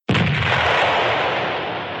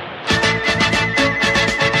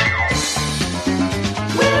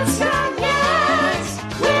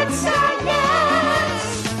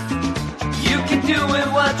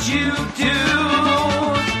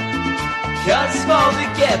us for the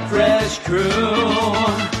Get Fresh crew.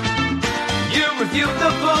 You review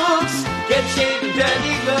the books, get shaved and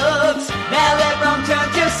dirty looks. Now everyone turn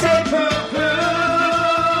to say poo-poo.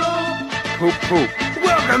 Poop.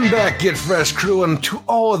 Welcome back, Get Fresh crew, and to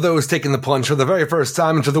all of those taking the plunge for the very first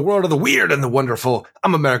time into the world of the weird and the wonderful.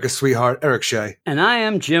 I'm America's sweetheart, Eric Shea. And I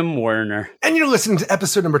am Jim Werner. And you're listening to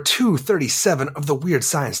episode number 237 of the Weird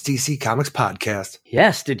Science DC Comics podcast.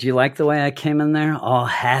 Yes, did you like the way I came in there? All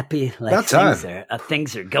happy? Like About time.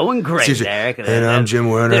 Things are going great, Eric. And I'm Jim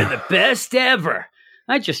Werner. They're the best ever.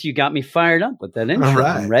 You got me fired up with that intro. All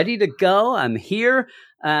right. I'm ready to go. I'm here.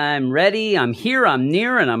 I'm ready. I'm here. I'm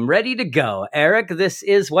near, and I'm ready to go. Eric, this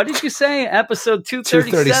is, what did you say? Episode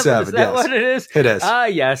 237. Is that yes. what it is? It is.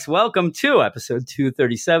 Yes. Welcome to episode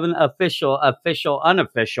 237, official,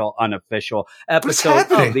 unofficial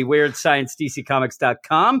episode of the Weird Science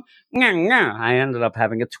DCComics.com. I ended up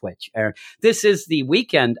having a twitch, Eric. This is the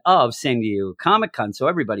weekend of San Diego Comic-Con, so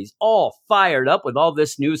everybody's all fired up with all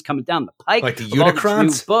this news coming down the pike. Like the Unicrons? All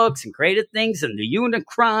these new books and creative things and the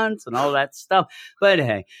Unicrons and all that stuff. But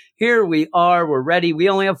hey, here we are. We're ready. We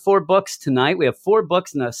only have 4 books tonight. We have 4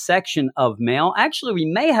 books in a section of mail. Actually, we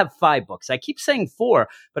may have 5 books. I keep saying 4,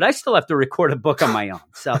 but I still have to record a book on my own.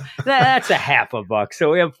 So that's a half a book.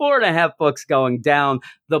 So we have 4.5 books going down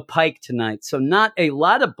the pike tonight. So not a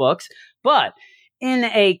lot of books, but in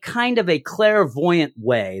a kind of a clairvoyant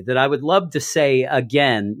way that I would love to say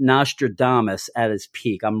again, Nostradamus at his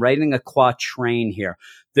peak. I'm writing a quatrain here.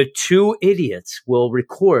 The 2 idiots will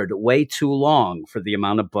record way too long for the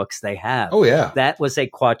amount of books they have. Oh, yeah. That was a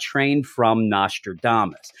quatrain from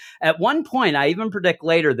Nostradamus. At one point, I even predict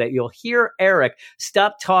later that you'll hear Eric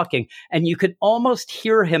stop talking, and you could almost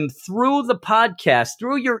hear him through the podcast,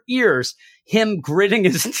 through your ears, him gritting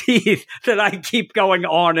his teeth that I keep going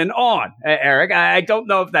on and on. Eric, I don't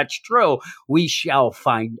know if that's true. We shall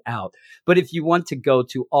find out. But if you want to go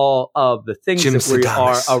to all of the things Jim that we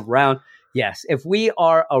Sadamas. are around... Yes, if we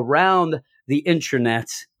are around the internet,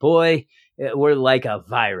 boy, we're like a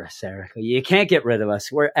virus, Eric. You can't get rid of us.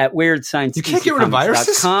 We're at Weird Science. You can't get rid of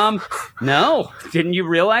viruses? No. Didn't you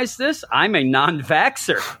realize this? I'm a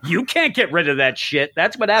non-vaxxer. You can't get rid of that shit.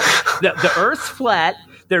 That's what happened. The Earth's flat.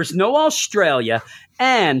 There's no Australia.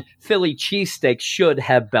 And Philly cheesesteak should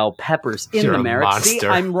have bell peppers in You're them, a Eric. monster. See,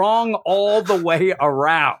 I'm wrong all the way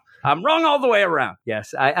around.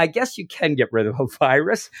 Yes, I guess you can get rid of a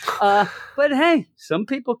virus. But hey, some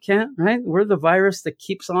people can't, right? We're the virus that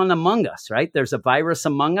keeps on among us, right? There's a virus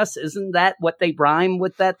among us. Isn't that what they rhyme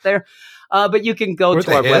with that there? But you can go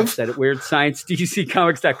to our website at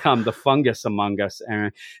WeirdScienceDCComics.com, the fungus among us,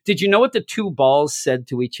 Aaron. Did you know what the 2 balls said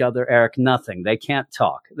to each other, Eric? Nothing. They can't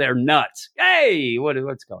talk. They're nuts. Hey,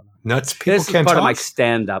 what's going on? Nuts people This can't is part talk? of my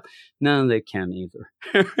stand-up. No, they can't either.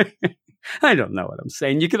 I don't know what I'm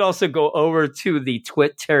saying. You can also go over to the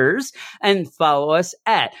Twitters and follow us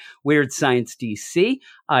at Weird Science DC.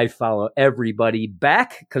 I follow everybody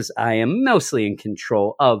back because I am mostly in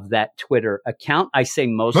control of that Twitter account. I say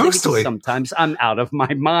mostly because sometimes I'm out of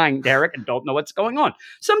my mind, Eric, and don't know what's going on.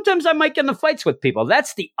 Sometimes I might get into fights with people.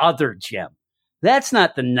 That's the other Jim. That's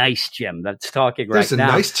not the nice Jim that's talking right now. There's a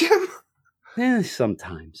nice Jim?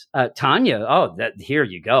 Sometimes. Tanya, here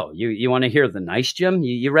you go. You want to hear the nice Jim?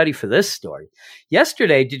 You ready for this story?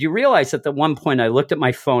 Yesterday, did you realize that at one point I looked at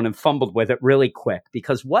my phone and fumbled with it really quick?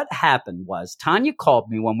 Because what happened was Tanya called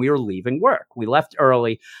me when we were leaving work. We left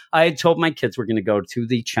early. I had told my kids we're going to go to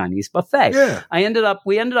the Chinese buffet. Yeah. We ended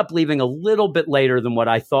up leaving a little bit later than what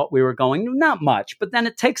I thought we were going. Not much, but then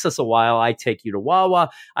it takes us a while. I take you to Wawa.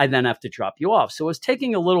 I then have to drop you off. So it was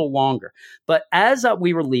taking a little longer. But as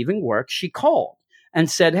we were leaving work, she called and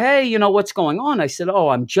said, hey, you know, what's going on? I said,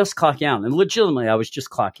 I'm just clocking out. And legitimately, I was just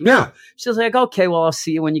clocking out. She was like, okay, well, I'll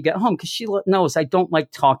see you when you get home. Because she knows I don't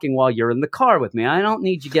like talking while you're in the car with me. I don't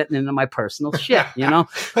need you getting into my personal shit, you know?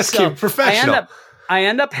 That's cute. Professional. I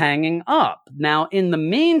end up hanging up. Now, in the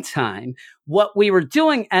meantime, what we were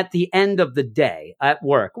doing at the end of the day at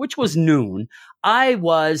work, which was noon, I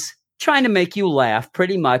was trying to make you laugh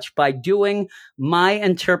pretty much by doing my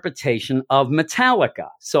interpretation of Metallica.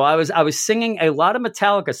 So I was singing a lot of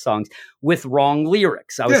Metallica songs with wrong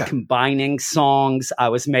lyrics. I was combining songs. I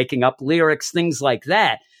was making up lyrics, things like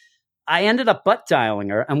that. I ended up butt dialing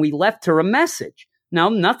her and we left her a message. Now,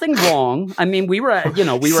 nothing wrong. I mean, we were having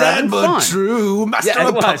fun. Sad but true, master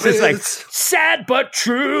of puppets. It's like, sad but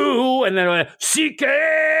true. And then seek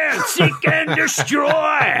and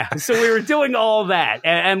destroy. So we were doing all that.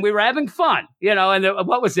 And we were having fun, and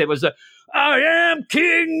what was it? It was I am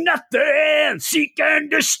King Nothing, seek and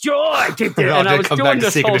destroy. And I was doing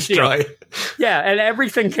this whole deal. Yeah, and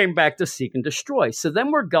everything came back to seek and destroy. So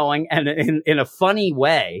then we're going, and in a funny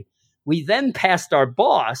way, we then passed our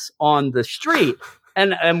boss on the street.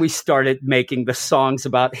 And we started making the songs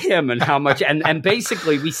about him and how much, and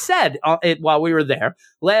basically we said while we were there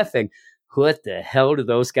laughing, what the hell do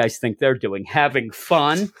those guys think they're doing? Having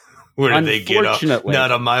fun? Where did they get up? Not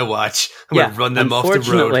on my watch. I'm going to run them off the road.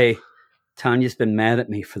 Unfortunately, Tanya's been mad at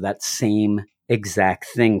me for that same exact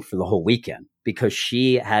thing for the whole weekend because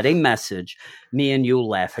she had a message, me and you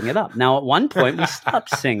laughing it up. Now, at one point, we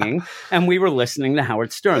stopped singing and we were listening to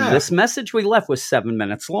Howard Stern. Yeah. This message we left was 7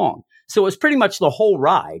 minutes long. So it was pretty much the whole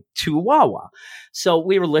ride to Wawa. So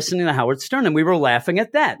we were listening to Howard Stern and we were laughing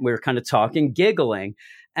at that. We were kind of talking, giggling.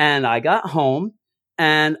 And I got home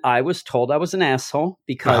and I was told I was an asshole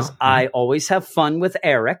because I always have fun with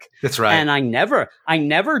Eric. That's right. And I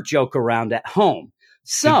never joke around at home.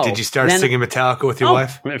 So did you start singing Metallica with your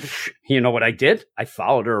wife? You know what I did? I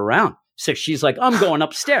followed her around. So she's like, I'm going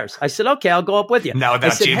upstairs. I said, okay, I'll go up with you. Now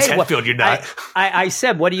without James Hetfield, you're not. I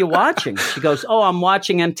said, what are you watching? She goes, oh, I'm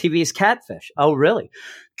watching MTV's Catfish. Oh, really?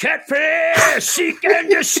 Catfish, seek and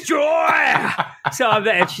destroy.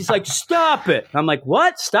 And she's like, stop it. I'm like,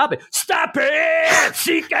 what? Stop it. Stop it.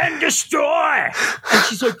 Seek and destroy. And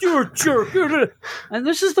she's like, you're a jerk. And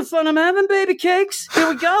this is the fun I'm having, baby cakes. Here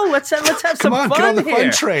we go. Let's have some fun here. Get on the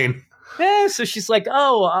fun train. Yeah, so she's like,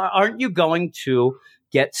 oh, aren't you going to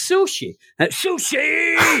get sushi?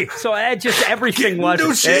 Sushi! So I just, everything was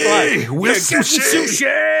sushi! We're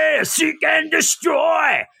sushi! Seek and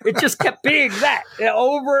destroy! It just kept being that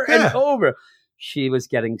over and over. She was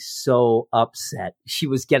getting so upset. She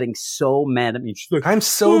was getting so mad at me. She's like, I'm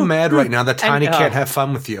so mad right now that Tiny can't have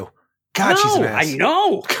fun with you. God, she's an ass. I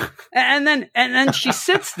know. And then she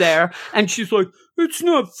sits there and she's like, it's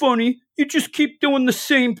not funny. You just keep doing the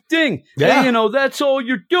same thing. Yeah. And, that's all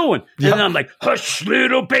you're doing. Yep. And I'm like, hush,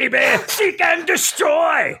 little baby, seek and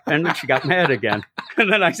destroy. And then she got mad again.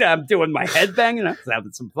 And then I said, I'm doing my headbang and I was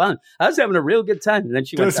having some fun. I was having a real good time. And then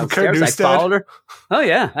she went downstairs. I followed her. Oh,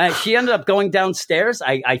 yeah. She ended up going downstairs.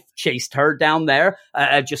 I chased her down there.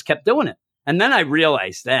 I just kept doing it. And then I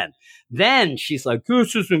realized then she's like,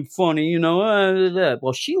 this isn't funny,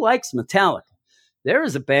 Well, she likes Metallica. There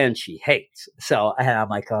is a band she hates. So I'm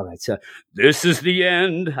like, all right, so this is the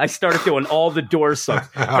end. I started doing all the Doors songs.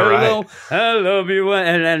 Hello, I love you.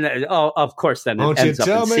 And then, of course, then it ends up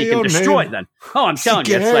in Seek and Destroy then. Oh, I'm telling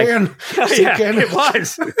you, it's like, it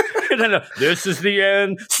was. And then, this is the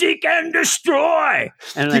end. Seek and Destroy.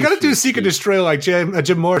 And you got to do Seek and Destroy like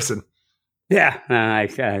Jim Morrison. Yeah,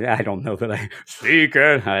 I don't know that I seek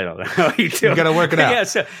it. I don't know. You got to work it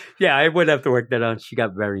out. I would have to work that out. She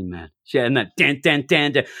got very mad. And then,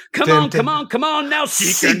 dan. Come on, now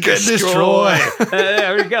seek and destroy.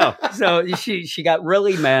 There we go. So she got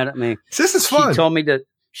really mad at me. This is fun.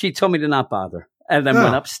 She told me to not bother. And then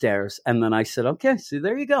went upstairs. And then I said, okay, so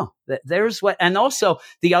there you go. There's what. And also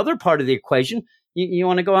the other part of the equation. You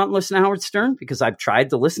want to go out and listen to Howard Stern? Because I've tried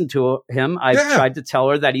to listen to him. I've tried to tell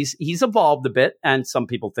her that he's evolved a bit. And some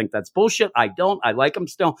people think that's bullshit. I don't. I like him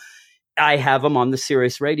still. I have him on the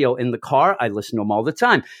Sirius radio in the car. I listen to him all the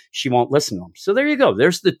time. She won't listen to him. So there you go.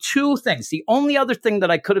 There's the two things. The only other thing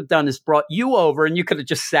that I could have done is brought you over and you could have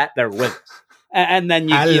just sat there with us. And then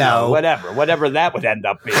whatever that would end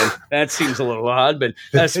up being. That seems a little odd, but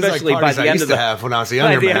especially by the end of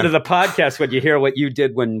the podcast, when you hear what you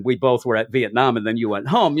did when we both were at Vietnam and then you went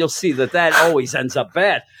home, you'll see that always ends up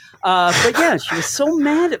bad. But yeah, she was so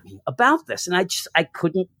mad at me about this, and I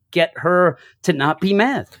couldn't get her to not be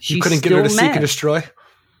mad. You couldn't get her to Seek and Destroy?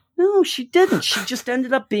 No, she didn't. She just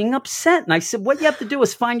ended up being upset. And I said, what you have to do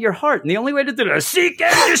is find your heart. And the only way to do it is seek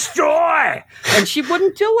and destroy. And she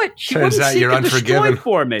wouldn't do it. She wouldn't seek and destroy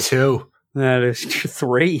for me. 2. That is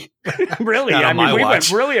 3. Really? I mean, we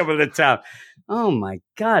went really over the top. Oh, my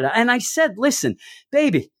God. And I said, listen,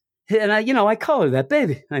 baby. And I call her that,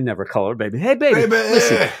 baby. I never call her baby. Hey, baby.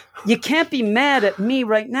 Listen, you can't be mad at me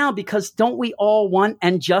right now because don't we all want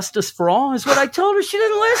and justice for all is what I told her. She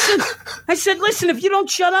didn't listen. I said, listen, if you don't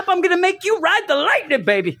shut up, I'm going to make you ride the lightning,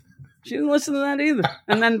 baby. She didn't listen to that either.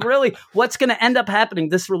 And then really, what's going to end up happening,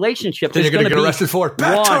 this relationship then is going to get arrested for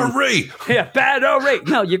battery. Yeah, battery.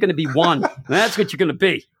 No, you're going to be one. That's what you're going to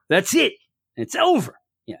be. That's it. It's over.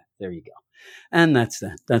 Yeah, there you go. And that's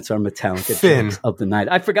that. That's our Metallica jokes of the night.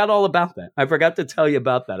 I forgot all about that. I forgot to tell you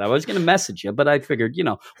about that. I was going to message you, but I figured,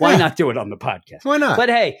 why not do it on the podcast? Why not? But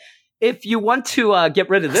hey, if you want to get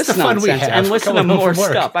rid of this nonsense and listen to more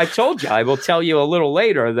stuff, I told you, I will tell you a little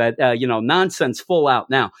later that, nonsense full out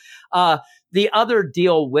now. The other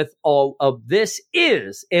deal with all of this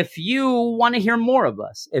is if you want to hear more of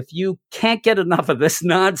us, if you can't get enough of this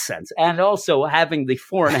nonsense and also having the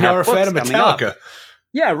 4.5 books coming up.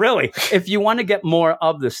 Yeah, really. If you want to get more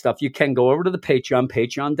of this stuff, you can go over to the Patreon,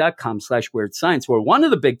 patreon.com/weirdscience, where one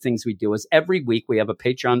of the big things we do is every week we have a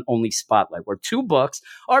Patreon-only spotlight where 2 books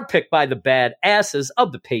are picked by the bad asses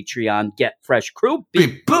of the Patreon Get Fresh crew.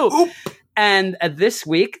 Beep, boop. And this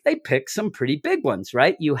week, they picked some pretty big ones,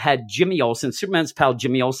 right? You had Jimmy Olsen, Superman's pal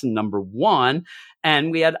Jimmy Olsen, #1,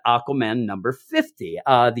 and we had Aquaman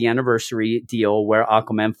 #50, the anniversary deal where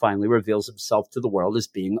Aquaman finally reveals himself to the world as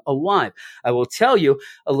being alive. I will tell you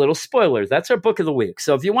a little spoiler. That's our book of the week.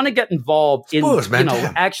 So if you want to get involved in,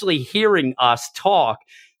 actually hearing us talk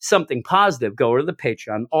something positive, go over to the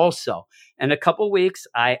Patreon also. In a couple weeks,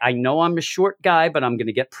 I know I'm a short guy, but I'm going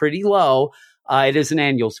to get pretty low. It is an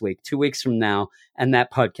annuals week, 2 weeks from now, and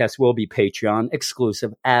that podcast will be Patreon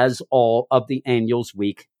exclusive, as all of the annuals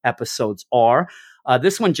week episodes are.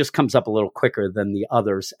 This one just comes up a little quicker than the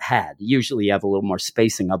others had. Usually you have a little more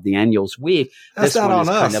spacing of the annuals week. That's this not one on is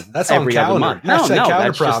us. kind of that's every on other calendar. month. No,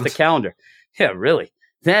 that's problems. just the calendar. Yeah, really.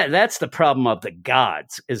 That's the problem of the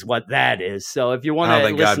gods, is what that is. So if you want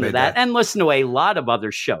to listen to that and listen to a lot of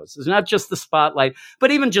other shows, it's not just the Spotlight,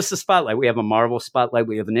 but even just the Spotlight. We have a Marvel Spotlight.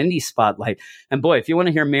 We have an Indie Spotlight. And boy, if you want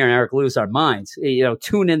to hear me and Eric lose our minds,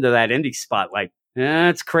 tune into that Indie Spotlight.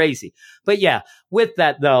 It's crazy. But yeah, with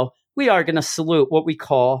that though, we are going to salute what we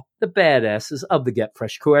call the badasses of the Get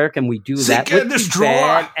Fresh crew, Eric, and we do that with the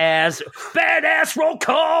badass roll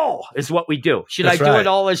call is what we do. Should I do it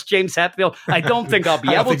all as James Hetfield? I don't think I'll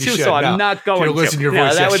be able to, so I'm not going to. Listen to your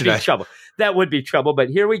voice that would be trouble. That would be trouble, but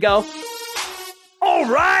here we go. All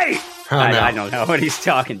right. I don't know what he's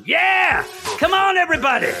talking. Yeah! Come on,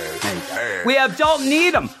 everybody! We have Dalton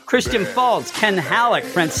Needham, Christian Falls, Ken Halleck,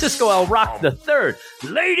 Francisco L. Rock III,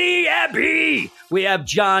 Lady Abby. We have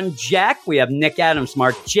John Jack. We have Nick Adams,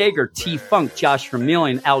 Mark Jager, T. Funk, Josh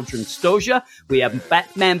Vermillion, Aldrin Stoja. We have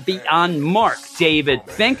Batman Beyond Mark, David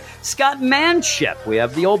Fink, Scott Manship. We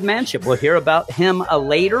have the old Manship. We'll hear about him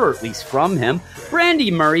later, or at least from him.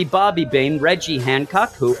 Brandy Murray, Bobby Bain, Reggie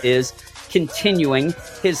Hancock, who is continuing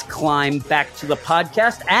his climb back to the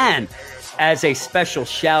podcast. And as a special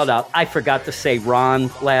shout out, I forgot to say Ron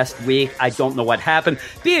last week. I don't know what happened.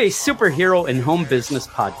 Be a Superhero in Home Business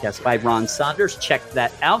podcast by Ron Saunders. Check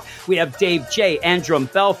that out. We have Dave J, Andrew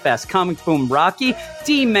Belfast, Comic Boom Rocky,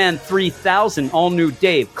 D-Man 3000, All New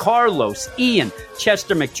Dave, Carlos, Ian,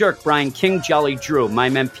 Chester McJerk, Brian King, Jolly Drew, my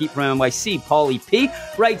man Pete from NYC, Paulie P,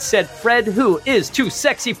 Right Said Fred, who is too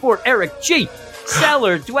sexy for Eric G,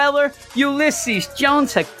 Cellar Dweller, Ulysses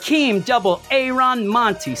Jones, Hakeem, Double Aaron,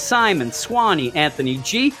 Monty, Simon, Swanee, Anthony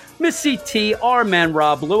G, Missy T, R-Man,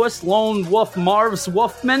 Rob Lewis, Lone Wolf, Marv's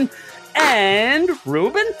Wolfman, and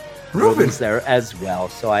Ruben. Ruben's there as well.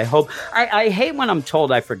 So I hope, I hate when I'm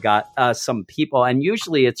told I forgot some people, and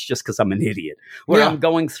usually it's just because I'm an idiot. Where I'm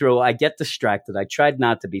going through, I get distracted. I tried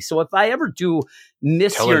not to be. So if I ever do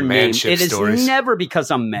miss your name, it is never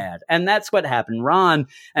because I'm mad. And that's what happened. Ron,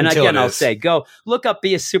 and again, I'll say, go look up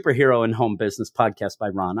Be a Superhero in Home Business podcast by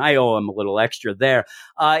Ron. I owe him a little extra there.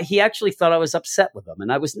 He actually thought I was upset with him, and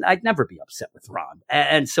I'd never be upset with Ron.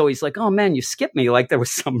 And so he's like, oh man, you skipped me. Like there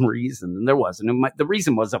was some reason, and there wasn't. And the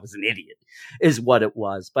reason was I was an idiot is what it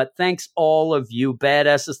was. But thanks all of you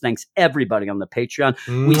badasses. Thanks everybody on the Patreon.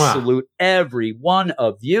 We salute every one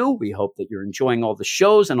of you. We hope that you're enjoying all the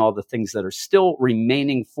shows and all the things that are still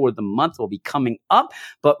remaining for the month will be coming up.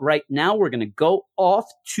 But right now we're going to go off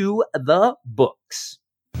to the books.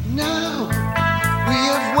 Now we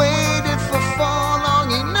have waited for far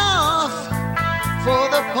long enough for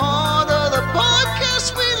the part of the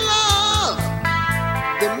podcast we love,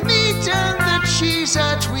 the meat and the cheese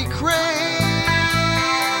that we crave.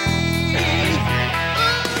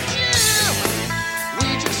 Oh Jim, we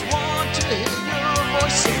just want to hear your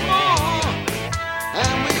voice some more,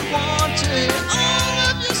 and we want to hear all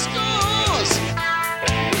of your scores.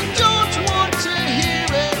 We don't want to hear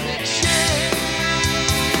Eric Shea.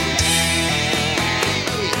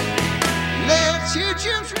 Let's hear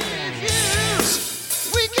Jim's reviews.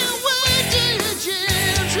 We can wait to hear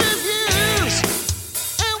Jim's reviews,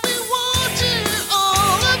 and we want to hear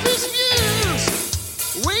all of his views.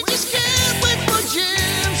 We just can't wait for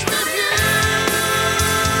Jim's reviews.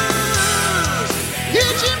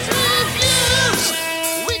 Hear Jim's reviews.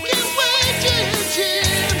 We can wait to hear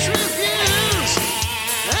Jim's reviews,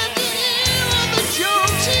 and to hear all the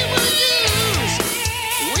jokes he will use.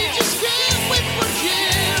 We just can't wait for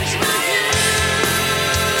Jim's reviews.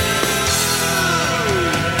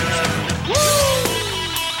 Woo!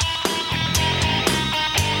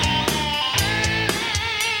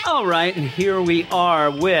 All right, and here we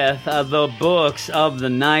are with the books of the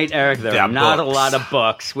night, Eric. There are not a lot of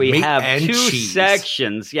books. We Meat have and two cheese.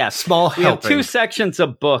 sections. Yes, Small we have helping. two sections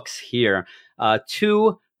of books here.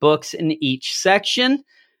 2 books in each section.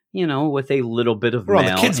 With a little bit of We're on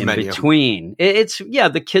the mail kids in menu. between. It's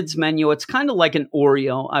the kids menu. It's kind of like an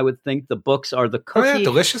Oreo. I would think the books are the cookie. Oh, yeah,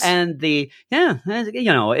 delicious. And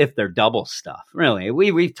if they're double stuff, really.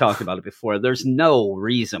 We've talked about it before. There's no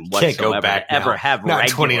reason Can't go whatsoever back to ever now. have Not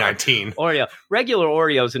in regular 2019. Oreo. Regular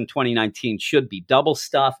Oreos in 2019 should be double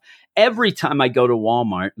stuff. Every time I go to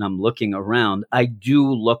Walmart and I'm looking around, I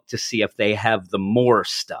do look to see if they have the more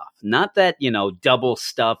stuff. Not that, double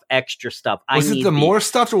stuff, extra stuff. Was it the more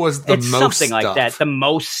stuff or was it the it's most something stuff? like that. The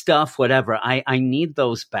most stuff, whatever. I need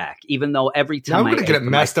those back, even though every Now time I'm going to get it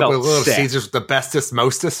messed up with Little sick. Caesars with the bestest,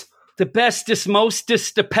 mostest. The bestest,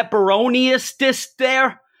 mostest, the pepperoniest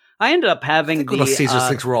there. I ended up having I think Little the Caesars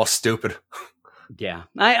thinks we're all stupid. Yeah,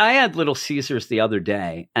 I had Little Caesars the other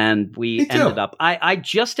day, and we ended up. I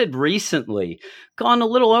just had recently gone a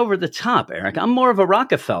little over the top, Eric. I'm more of a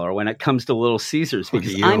Rockefeller when it comes to Little Caesars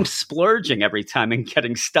because I'm splurging every time and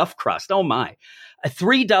getting stuffed crust. Oh my.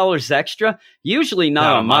 $3 extra, usually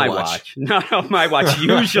not on my watch. Not on my watch,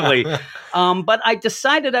 usually. But I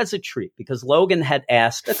decided as a treat because Logan had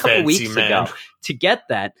asked a couple weeks ago to get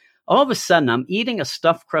that. All of a sudden, I'm eating a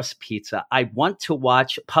stuffed crust pizza. I want to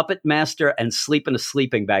watch Puppet Master and sleep in a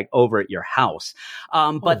sleeping bag over at your house.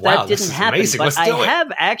 But that didn't happen. Amazing. But Let's I do it.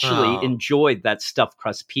 have actually enjoyed that stuffed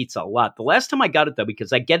crust pizza a lot. The last time I got it, though,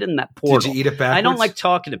 because I get in that portal. Did you eat it backwards? I don't like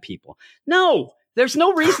talking to people. No. There's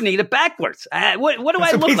no reason to eat it backwards. What do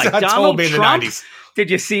I look like? Donald Trump? Do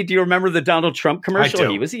you remember the Donald Trump commercial? I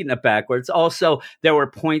do. He was eating it backwards. Also, there were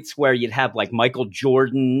points where you'd have like Michael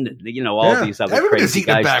Jordan, all these other crazy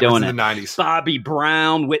guys doing it. In the 90s. Bobby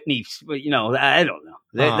Brown, Whitney, I don't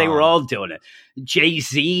know. They were all doing it.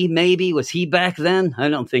 Jay-Z, maybe. Was he back then? I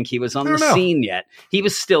don't think he was on the scene yet. He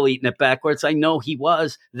was still eating it backwards. I know he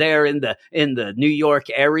was there in the New York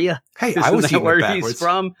area. Hey, I was eating where it backwards. He's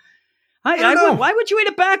from. Why would you eat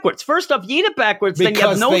it backwards? First off, you eat it backwards, then you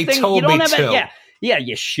have no thing. You don't have it. Yeah,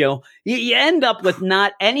 you shill. You end up with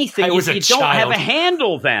not anything. You don't have a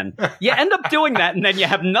handle then. You end up doing that, and then you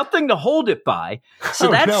have nothing to hold it by.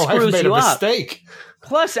 So that screws I've made you a up. mistake.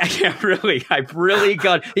 Plus, I've really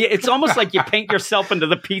got. It's almost like you paint yourself into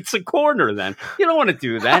the pizza corner. Then you don't want to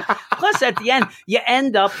do that. Plus, at the end, you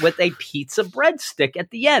end up with a pizza breadstick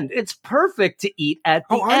at the end. It's perfect to eat at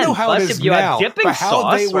the end. I know how Plus, it is if you now, have dipping but how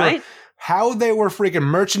sauce, they were, right? How they were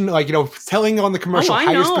freaking telling on the commercial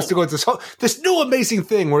how you're supposed to go to this new amazing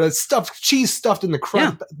thing where it's cheese stuffed in the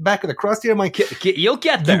crust, back of the crust. I'm like, you'll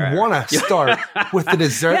get there. You want to start with the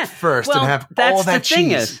dessert first and have all that cheese.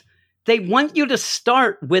 Thing is, they want you to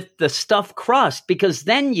start with the stuffed crust because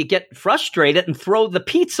then you get frustrated and throw the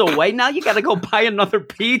pizza away. Now you got to go buy another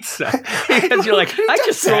pizza because you're like, I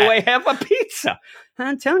just threw away half a pizza.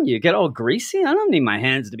 I'm telling you, get all greasy. I don't need my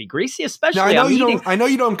hands to be greasy, especially. Now, I know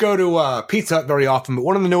you don't go to Pizza Hut very often, but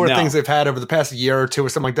one of the newer things they've had over the past year or two or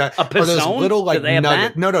something like that are those little like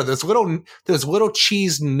nuggets. No, there's little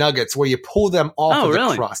cheese nuggets where you pull them off of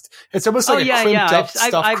the crust. It's almost like a crimped up stuffed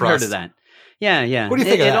crust. I've heard of that. Yeah. What do you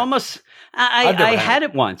think of that? It almost. I had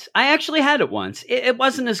it once. I actually had it once. It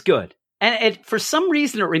wasn't as good. And for some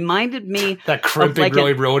reason, it reminded me that crimping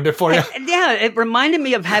really ruined it for you. Yeah, it reminded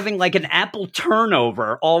me of having like an apple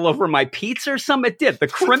turnover all over my pizza or something. It did. The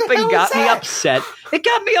crimping got me upset. It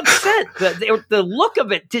got me upset. The look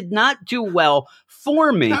of it did not do well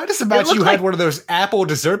for me. I just imagine you had one of those apple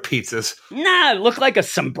dessert pizzas. Nah, it looked like a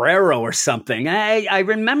sombrero or something. I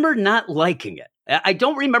remember not liking it. I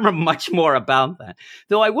don't remember much more about that,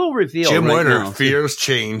 though I will reveal. Jim Werner now, fears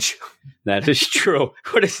change. That is true.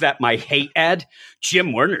 What is that, my hate ad?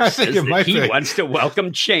 Jim Werner says that he wants to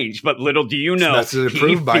welcome change, but little do you know,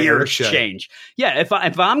 he fears change. Yeah,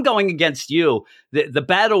 if I'm going against you, the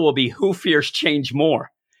battle will be who fears change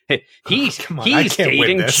more. He's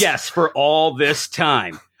dating Jess for all this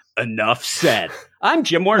time. Enough said. I'm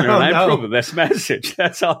Jim Werner, and I approve of this message.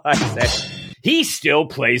 That's all I say. He still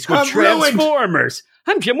plays with Transformers.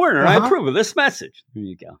 I'm Jim Werner. I approve of this message. There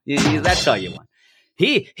you go. That's all you want.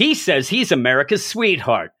 He says he's America's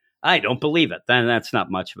sweetheart. I don't believe it. Then that's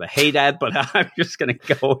not much of a hate ad, but I'm just going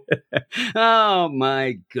to go. Oh,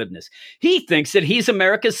 my goodness. He thinks that he's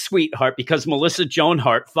America's sweetheart because Melissa Joan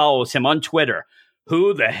Hart follows him on Twitter.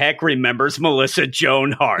 Who the heck remembers Melissa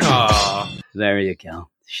Joan Hart? There you go.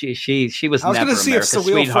 She was never America's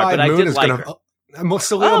sweetheart, but I did like her.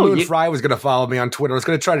 Salila Moon Fry was going to follow me on Twitter. I was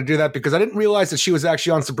going to try to do that because I didn't realize that she was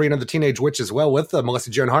actually on Sabrina the Teenage Witch as well with Melissa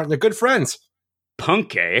Joan Hart, and they're good friends.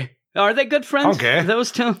 Punky. Are they good friends? Okay.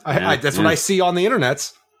 Those two? That's what I see on the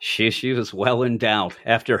internets. She was well endowed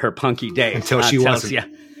after her punky days. Until she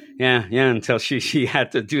wasn't. Yeah, until she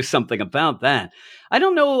had to do something about that. I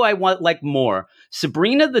don't know who I like more.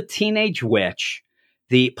 Sabrina the Teenage Witch,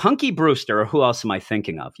 the Punky Brewster, or who else am I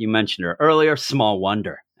thinking of? You mentioned her earlier, Small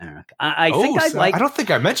Wonder, Eric. I think I like... I don't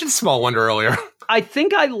think I mentioned Small Wonder earlier. I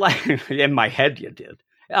think I like... In my head, you did.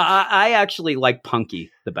 I actually like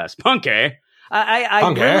Punky the best. Punky?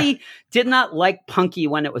 I really did not like Punky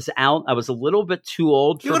when it was out. I was a little bit too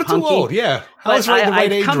old for Punky. You're a little too old, yeah. I was right the right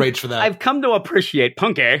age range for that. I've come to appreciate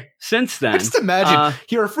Punky since then. Just imagine,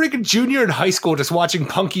 you're a freaking junior in high school just watching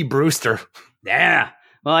Punky Brewster. Yeah.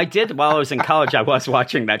 Well, I did while I was in college. I was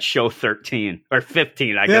watching that show 13 or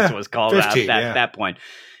 15, I guess it was called 15, at that point.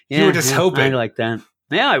 Yeah, you were just hoping. I like that.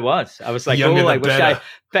 Yeah, I was. I was like, oh, I wish I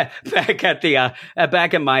back at the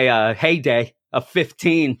back in my heyday of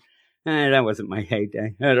 15. That wasn't my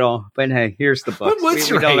heyday at all. But hey, here's the book. What's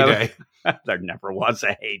your heyday? There never was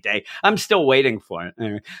a heyday. I'm still waiting for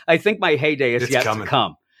it. I think my heyday is yet to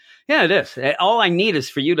come. Yeah, it is. All I need is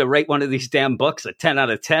for you to rate one of these damn books a 10 out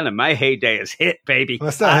of 10, and my heyday is hit, baby. Well,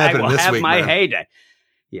 that's not happening this week, I will have my man. heyday.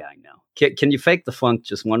 Yeah, I know. Can you fake the funk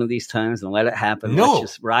just one of these times and let it happen? No, let's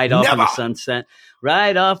just ride off in the sunset.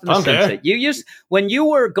 Ride off in the sunset. When you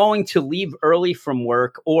were going to leave early from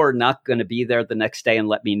work or not going to be there the next day and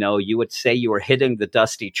let me know, you would say you were hitting the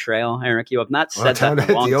dusty trail, Eric. You have not said that in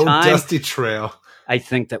a long the old time. Dusty trail. I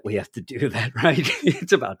think that we have to do that, right?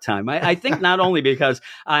 It's about time. I think not only because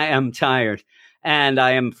I am tired and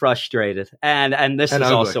I am frustrated, and this is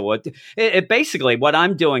also what it basically what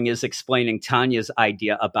I'm doing is explaining Tanya's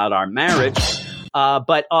idea about our marriage.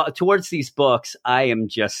 But towards these books, I am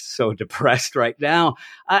just so depressed right now.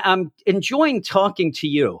 I'm enjoying talking to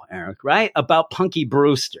you, Eric, right? About Punky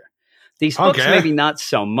Brewster. These books, maybe not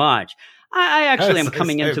so much. I actually am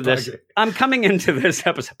coming into this. I'm coming into this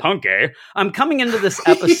episode. Punky. I'm coming into this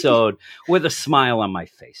episode with a smile on my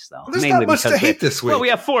face, though. Well, there's not much to hate this week. Well, we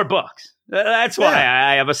have 4 books. That's why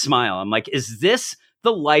I have a smile. I'm like, is this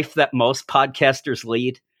the life that most podcasters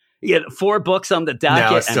lead? You get 4 books on the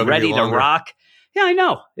docket and ready to rock. Yeah, I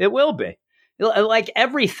know. It will be. Like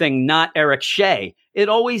everything not Eric Shea, it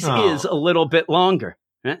always is a little bit longer,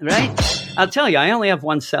 right? I'll tell you, I only have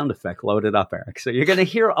one sound effect loaded up, Eric. So you're going to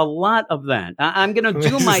hear a lot of that. I'm going to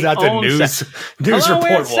do my own. The news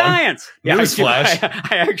report science. Yeah, Newsflash.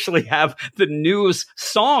 I actually have the news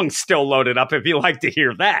song still loaded up if you like to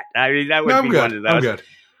hear that. I mean, that would be one of those. I'm good.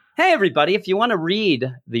 Hey, everybody, if you want to read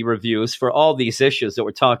the reviews for all these issues that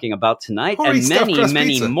we're talking about tonight and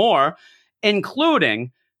many more,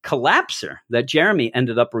 including Collapser that Jeremy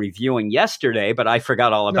ended up reviewing yesterday, but I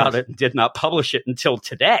forgot all about it and did not publish it until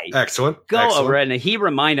today. Excellent. Go over it, and he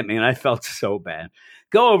reminded me, and I felt so bad.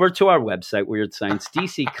 Go over to our website, Weird Science,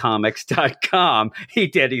 DCComics.com. He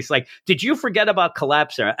did. He's like, did you forget about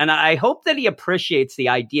Collapser? And I hope that he appreciates the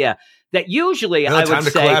idea that usually I would say... Time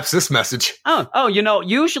to collapse this message.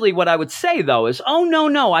 Usually what I would say, though, is,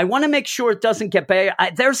 no, I want to make sure it doesn't get bad.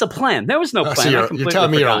 There's a plan. There was no plan. So you're telling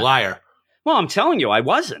me you're a liar. Well, I'm telling you, I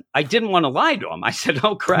wasn't. I didn't want to lie to him. I said,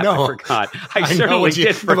 oh, crap, I forgot. I certainly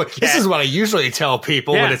did forget. This is what I usually tell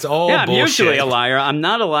people when it's all bullshit. I'm usually a liar. I'm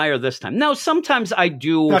not a liar this time. No, sometimes I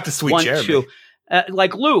do not the sweet want Jeremy. To.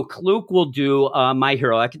 Like Luke will do My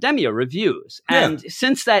Hero Academia reviews. And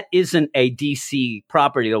since that isn't a DC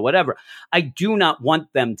property or whatever, I do not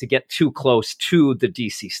want them to get too close to the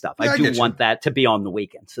DC stuff. I do want that to be on the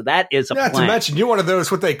weekend. So that is a plan. Not to mention, you're one of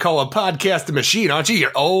those, what they call a podcasting machine, aren't you?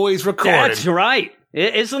 You're always recording. That's right.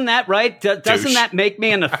 Isn't that right? Doesn't that make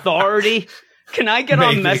me an authority? Can I get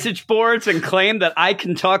on message boards and claim that I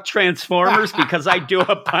can talk Transformers because I do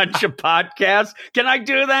a bunch of podcasts? Can I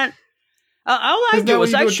do that? All I do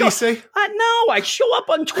is I show up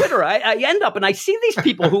on Twitter. I end up and I see these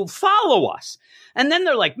people who follow us. And then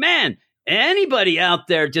they're like, man, anybody out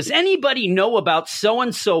there, does anybody know about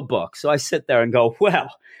so-and-so book? So I sit there and go, well,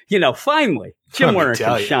 finally, Jim Warner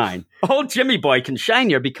can shine. Old Jimmy Boy can shine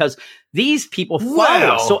here because these people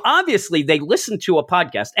follow us. So obviously they listen to a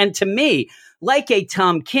podcast. And to me, like a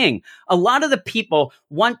Tom King, a lot of the people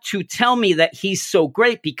want to tell me that he's so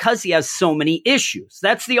great because he has so many issues.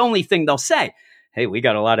 That's the only thing they'll say. Hey, we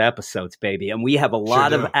got a lot of episodes, baby, and we have a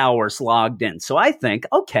lot of hours logged in. So I think,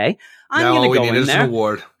 okay, I'm going to go in there.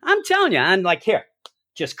 Award. I'm telling you, I'm like, here,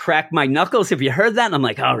 just crack my knuckles. Have you heard that? And I'm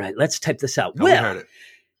like, all right, let's type this out. We heard it.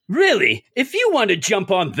 Really, if you want to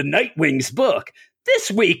jump on the Nightwing's book,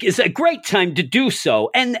 this week is a great time to do so.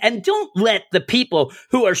 And don't let the people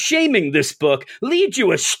who are shaming this book lead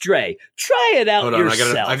you astray. Try it out Hold on,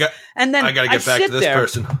 yourself. I gotta get back to this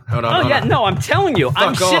person. Hold on. Oh, yeah, no, I'm telling you.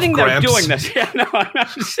 I'm sitting there Gramps. doing this. Yeah, no, I'm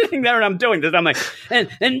sitting there and I'm doing this. I'm like,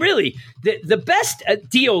 and really, the best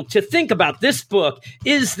deal to think about this book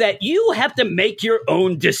is that you have to make your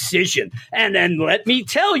own decision. And then let me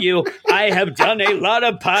tell you, I have done a lot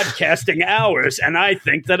of podcasting hours, and I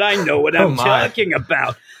think that I know what I'm talking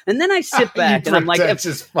about. And then I sit back and I'm like,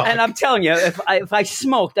 and I'm telling you, if I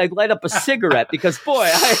smoked, I'd light up a cigarette because, boy,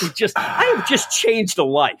 I have just changed a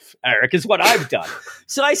life, Eric, is what I've done.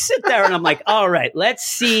 So I sit there and I'm like, all right, let's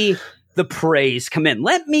see the praise come in.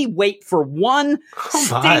 Let me wait for one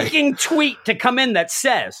stinking tweet to come in that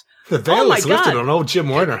says, the veil is lifted on old Jim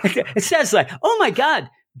Warner. It says like, oh my God,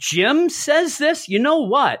 Jim says this? You know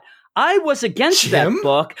what? I was against that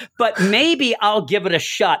book, but maybe I'll give it a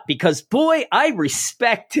shot because, boy, I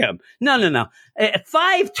respect him. No.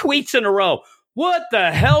 5 tweets in a row. What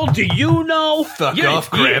the hell do you know? Fuck off,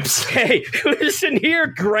 Gramps. Hey, listen here,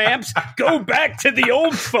 Gramps. Go back to the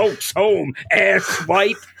old folks' home,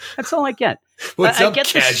 asswipe. That's all I get. What's up, I get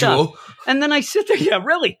casual? And then I sit there, yeah,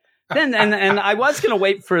 really. Then and I was going to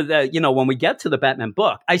wait for when we get to the Batman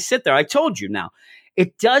book. I sit there. I told you now.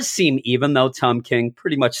 It does seem, even though Tom King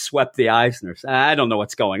pretty much swept the Eisners, I don't know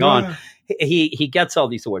what's going on. He gets all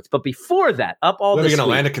these awards, but before that, living in a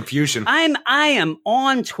land of confusion. I am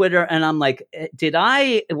on Twitter, and I'm like, did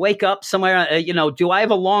I wake up somewhere? Do I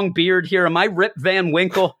have a long beard here? Am I Rip Van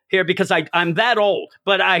Winkle here? Because I'm that old,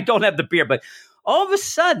 but I don't have the beard. But all of a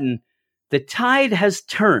sudden, the tide has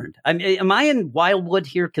turned. I mean, am I in Wildwood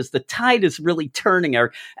here? Because the tide is really turning,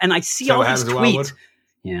 Eric, and I see all these tweets.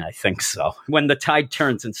 Yeah, I think so. When the tide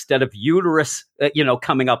turns, instead of uterus,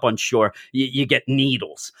 coming up on shore, you get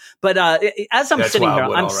needles. But as I'm sitting here,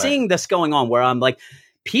 I'm seeing this going on where I'm like,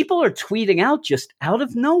 people are tweeting out just out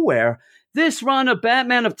of nowhere. This run of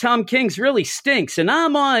Batman of Tom King's really stinks. And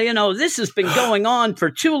I'm on, this has been going on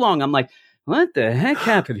for too long. I'm like, what the heck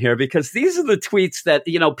happened here? Because these are the tweets that,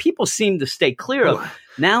 people seem to stay clear of.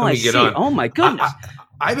 Now I see, oh my goodness.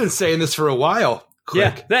 I've been saying this for a while.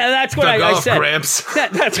 Click. Yeah, that's what I said. Gramps.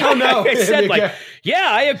 That's what I said. Like, yeah,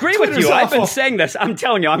 I agree with you. I've been saying this. I'm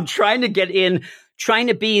telling you, I'm trying to get in, trying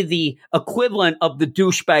to be the equivalent of the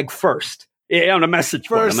douchebag first on a message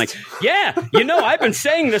board. I'm like, yeah, I've been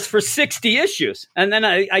saying this for 60 issues. And then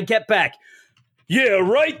I get back. Yeah,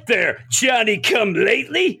 right there, Johnny come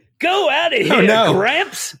lately. Go out of here,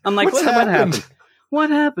 Gramps. I'm like, what happened? What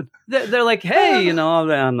happened? They're like, hey,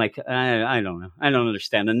 I'm like, I don't know. I don't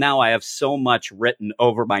understand. And now I have so much written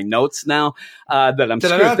over my notes now that I'm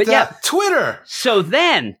screwed. But yeah, Twitter. So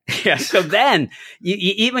then you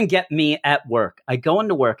even get me at work. I go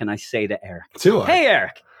into work and I say to Eric, hey,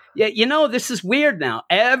 Eric. Yeah, this is weird now.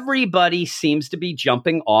 Everybody seems to be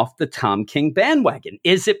jumping off the Tom King bandwagon.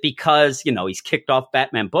 Is it because, he's kicked off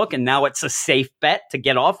Batman book and now it's a safe bet to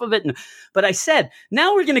get off of it? But I said,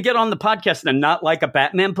 now we're going to get on the podcast and not like a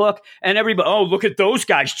Batman book. And everybody, look at those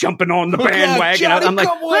guys jumping on the bandwagon. Johnny, I'm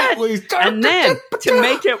like, what? And then to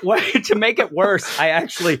make it worse, I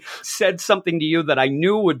actually said something to you that I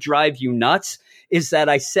knew would drive you nuts, is that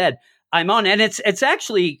I said, I'm on, and it's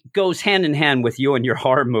actually goes hand in hand with you and your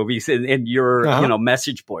horror movies and your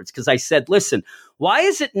message boards. Because I said, listen, why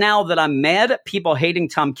is it now that I'm mad at people hating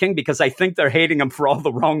Tom King because I think they're hating him for all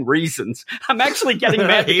the wrong reasons? I'm actually getting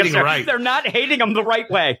mad because they're not hating him the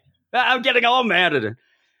right way. I'm getting all mad at it.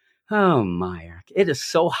 Oh my, Eric, it is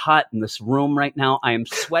so hot in this room right now. I am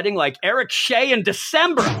sweating like Eric Shea in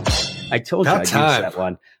December. I told you I'd use that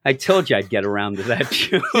one. I told you I'd get around to that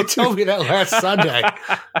too. You told me that last Sunday.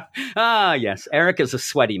 Yes. Eric is a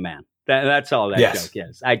sweaty man. That's all that joke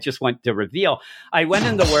is. I just want to reveal. I went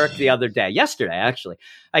into work yesterday, actually.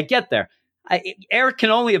 I get there. Eric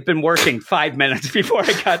can only have been working 5 minutes before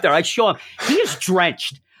I got there. I show him. He is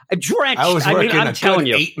drenched. I was working I'm telling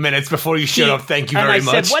you, 8 minutes before you showed up. Thank you very much.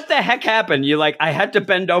 And I said, what the heck happened? You're like, I had to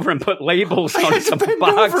bend over and put labels on some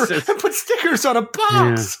boxes. And put stickers on a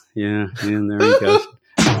box. Yeah, there he goes.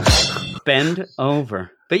 Bend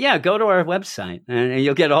over. But yeah, go to our website and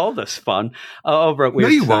you'll get all this fun over at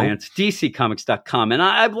Weird Science, DCComics.com. And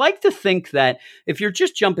I'd like to think that if you're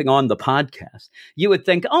just jumping on the podcast, you would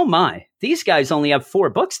think, oh my, these guys only have 4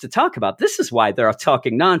 books to talk about. This is why they're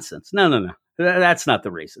talking nonsense. No. That's not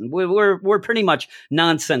the reason. We're pretty much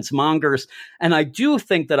nonsense mongers. And I do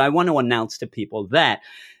think that I want to announce to people that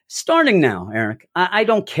starting now, Eric, I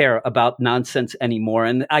don't care about nonsense anymore.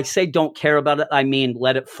 And I say don't care about it. I mean,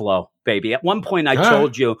 let it flow, baby. At one point I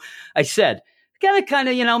told you, I said, gotta kind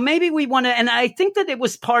of, maybe we want to, and I think that it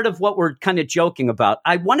was part of what we're kind of joking about.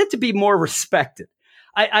 I wanted to be more respected.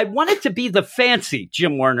 I wanted to be the fancy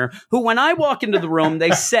Jim Werner, who when I walk into the room,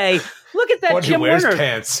 they say, look at that Jim Werner.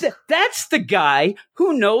 Pants. That's the guy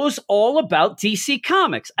who knows all about DC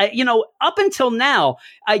Comics. Up until now,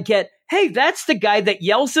 I get, hey, that's the guy that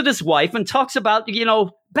yells at his wife and talks about,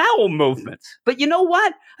 bowel movements. But you know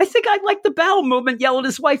what? I think I like the bowel movement yell at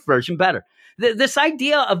his wife version better. This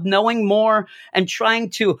idea of knowing more and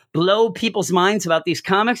trying to blow people's minds about these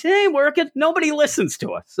comics, it ain't working. Nobody listens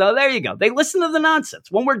to us. So there you go. They listen to the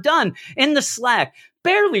nonsense. When we're done in the Slack,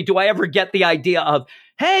 barely do I ever get the idea of,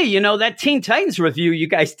 hey, that Teen Titans review you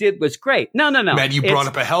guys did was great. No. Man, you brought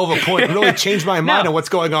up a hell of a point. It really changed my mind on what's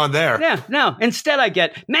going on there. Yeah, no. Instead, I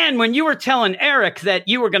get, man, when you were telling Eric that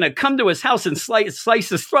you were going to come to his house and slice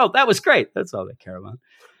his throat, that was great. That's all they care about.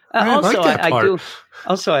 I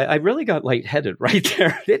really got lightheaded right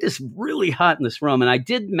there. It is really hot in this room. And I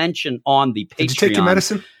did mention on the Patreon. Did you take your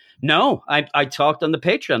medicine? No, I talked on the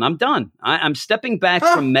Patreon. I'm done. I'm stepping back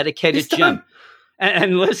from medicated Jim.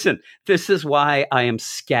 And listen, this is why I am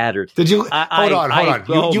scattered. Did you? Hold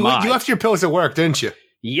on. You left your pills at work, didn't you?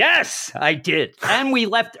 Yes, I did. And we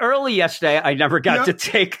left early yesterday. I never got to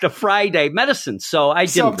take the Friday medicine, so I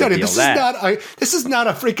didn't. So I'm telling you, this is not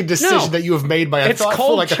a freaking decision that you have made by a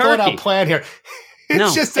thought out plan here.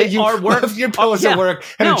 It's just that you left your pills at work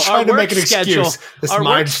and are trying to make an excuse. Our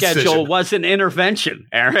work schedule was an intervention,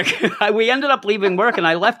 Eric. We ended up leaving work, and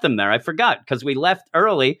I left them there. I forgot because we left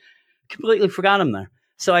early. Completely forgot them there.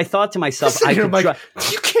 So I thought to myself, you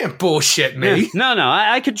can't bullshit me. No,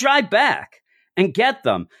 I could drive back and get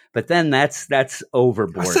them, but then that's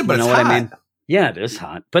overboard. I mean? Yeah, it is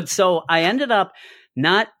hot. But so I ended up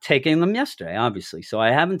not taking them yesterday, obviously. So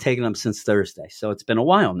I haven't taken them since Thursday. So it's been a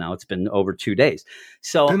while now. It's been over 2 days.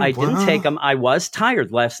 So I didn't take them. I was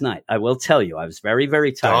tired last night. I will tell you, I was very,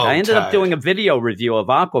 very tired. I ended up doing a video review of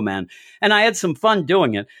Aquaman, and I had some fun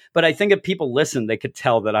doing it. But I think if people listened, they could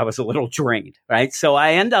tell that I was a little drained, right? So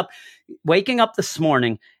I end up waking up this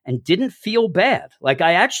morning and didn't feel bad. Like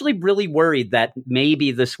I actually really worried that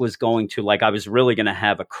maybe this was going to, I was really going to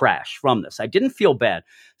have a crash from this. I didn't feel bad.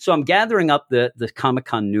 So I'm gathering up the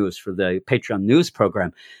Comic-Con news for the Patreon news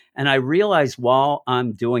program. And I realized while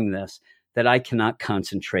I'm doing this that I cannot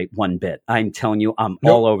concentrate one bit. I'm telling you, I'm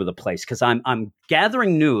all over the place because I'm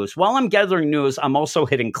gathering news. While I'm gathering news, I'm also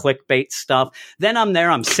hitting clickbait stuff. Then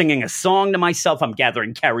I'm singing a song to myself. I'm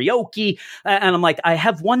gathering karaoke. And I'm like, I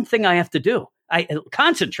have one thing I have to do. I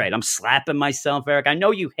concentrate. I'm slapping myself, Eric. I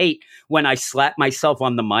know you hate when I slap myself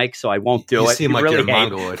on the mic, so I won't do it. You seem like you're a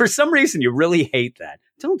mongoloid. For some reason, you really hate that.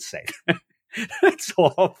 Don't say that. That's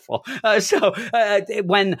awful. So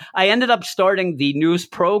when I ended up starting the news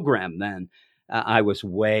program, then I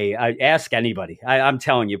ask anybody. I'm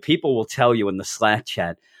telling you, people will tell you in the Slack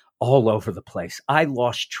chat all over the place. I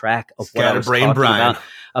lost track of what I was talking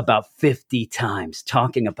about 50 times,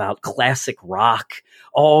 talking about classic rock,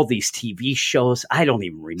 all these TV shows. I don't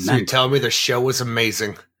even remember. So you're telling me the show was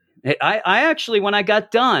amazing. I actually, when I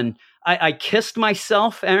got done, I kissed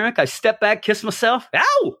myself, Eric. I stepped back, kissed myself,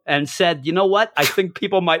 ow, and said, you know what? I think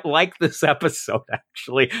people might like this episode,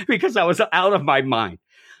 actually, because I was out of my mind.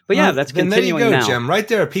 But yeah, that's continuing now. There you go, Jim. Right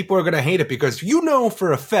there, people are going to hate it because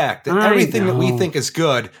for a fact that everything that we think is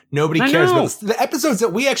good, nobody cares about. The episodes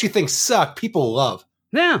that we actually think suck, people love.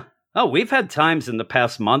 Yeah. Oh, we've had times in the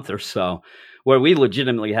past month or so where we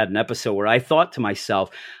legitimately had an episode where I thought to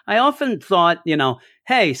myself, I often thought,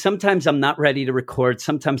 hey, sometimes I'm not ready to record.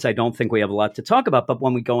 Sometimes I don't think we have a lot to talk about. But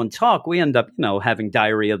when we go and talk, we end up, having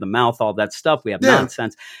diarrhea of the mouth, all that stuff. We have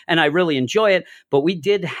nonsense. And I really enjoy it. But we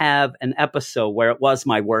did have an episode where it was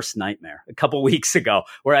my worst nightmare a couple weeks ago,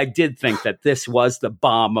 where I did think that this was the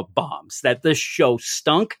bomb of bombs, that this show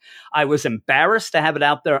stunk. I was embarrassed to have it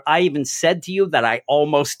out there. I even said to you that I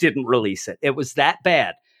almost didn't release it. It was that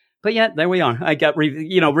bad. But yet, there we are. I got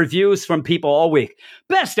reviews from people all week.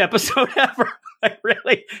 Best episode ever.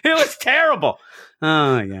 Really, it was terrible.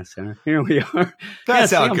 Oh, yes, Eric. Here we are.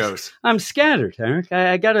 That's how it goes. I'm scattered, Eric.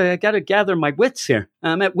 I gotta gather my wits here.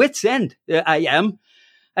 I'm at wits' end. I am.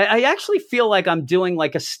 I actually feel like I'm doing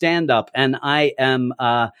like a stand-up, and I am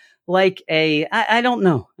I don't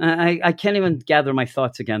know. I can't even gather my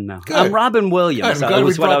thoughts again now. Good. I'm Robin Williams. That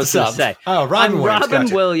was what I was going to say. Oh,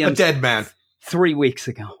 Robin Williams. A dead man. 3 weeks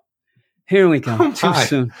ago. Here we go.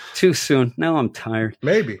 Too soon. Now I'm tired.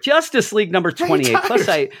 Maybe. Justice League number 28.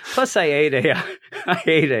 Plus I ate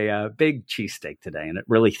a big cheesesteak today, and it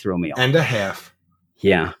really threw me off. And a half.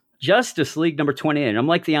 Yeah. Justice League number 28. I'm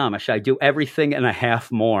like the Amish. I do everything and a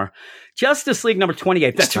half more. Justice League number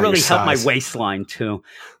 28. That's on your really helped my size. waistline, too.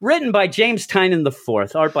 Written by James Tynion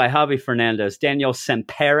IV. Art by Javi Fernandez, Daniel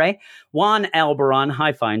Sempere, Juan Albaran,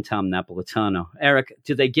 Hi-Fi, and Tom Napolitano. Eric,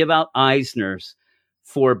 do they give out Eisners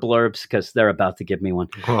for blurbs? Because they're about to give me one.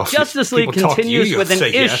 Well, Justice League people talk to you, continues you'll with an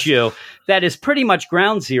say yes. issue that is pretty much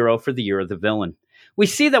ground zero for the year of the villain. We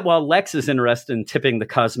see that while Lex is interested in tipping the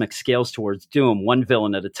cosmic scales towards doom, one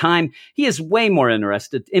villain at a time, he is way more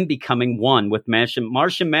interested in becoming one with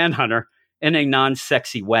Martian Manhunter in a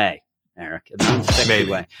non-sexy way, Eric, a non-sexy Maybe.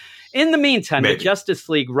 way. In the meantime, Maybe. the Justice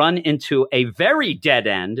League run into a very dead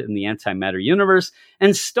end in the antimatter universe,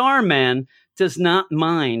 and Starman does not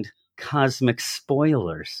mind cosmic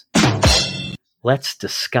spoilers. Let's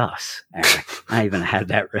discuss, Eric. I even had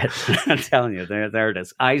that written. I'm telling you, there it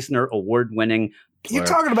is. Eisner award-winning. You're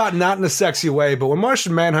talking about not in a sexy way, but when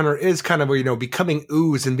Martian Manhunter is kind of, becoming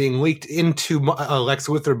ooze and being leaked into Lex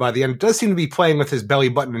Luthor by the end, it does seem to be playing with his belly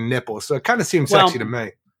button and nipples. So it kind of seems sexy to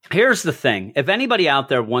me. Here's the thing. If anybody out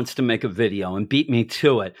there wants to make a video and beat me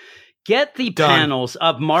to it, get the Done. panels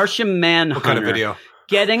of Martian Manhunter What kind of video?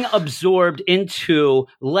 getting absorbed into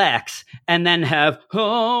Lex, and then have,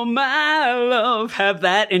 oh, my love, have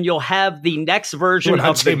that, and you'll have the next version What, of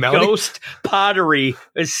the Unchained Melody? ghost pottery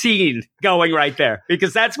scene going right there,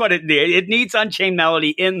 because that's what it needs. It needs Unchained Melody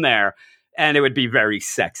in there, and it would be very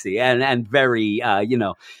sexy and very,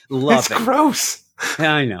 loving. It's gross.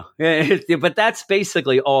 I know. But that's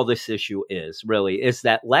basically all this issue is, really, is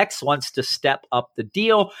that Lex wants to step up the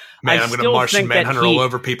deal. Man, I'm going to Martian Manhunter all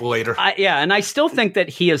over people later. And I still think that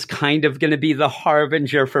he is kind of going to be the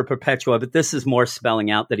harbinger for Perpetua, but this is more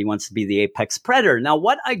spelling out that he wants to be the apex predator. Now,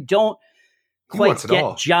 what I don't quite wants it get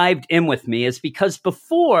all. jived in with me is because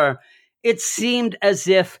before it seemed as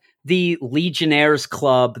if the Legionnaires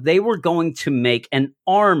Club, they were going to make an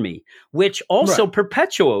army, which also Right.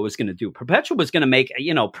 Perpetua was going to do. Perpetua was going to make,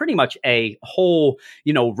 pretty much a whole,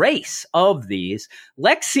 race of these.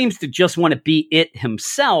 Lex seems to just want to be it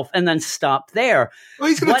himself and then stop there. Well,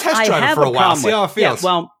 he's going to What test I drive it have for a a while, problem see how it with- yeah, feels.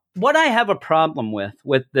 well, what I have a problem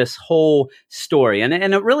with this whole story, and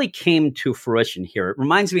it really came to fruition here. It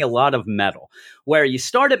reminds me a lot of Metal, where you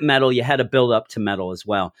start at Metal, you had to build up to Metal as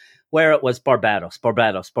well, where it was Barbados.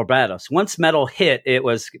 Once Metal hit, it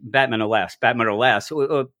was Batman or last.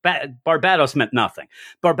 Barbados meant nothing.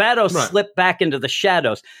 Barbados Right. slipped back into the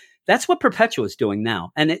shadows. That's what Perpetua is doing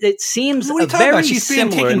now, and it seems What are you talking very about? She's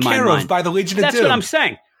being similar taken in my care mind. of by the Legion of That's Doom. what I'm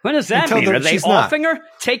saying. What does that Until mean? then, Are they she's not. offing her?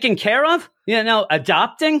 Taken care of?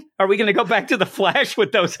 Adopting? Are we going to go back to the Flash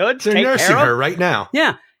with those hoods? They're Take nursing care of? her right now.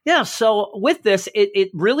 Yeah. Yeah. So with this, it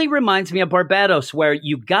really reminds me of Barbados, where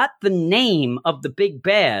you got the name of the big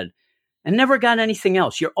bad and never got anything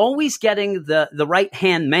else. You're always getting the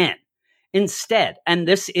right-hand man instead. And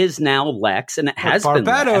this is now Lex, and it has been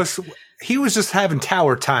Barbados, Lex. he was just having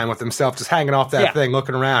tower time with himself, just hanging off that Yeah. thing,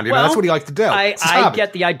 looking around. Well, that's what he liked to do. It's his I hobby.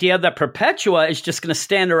 get the idea that Perpetua is just going to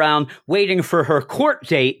stand around waiting for her court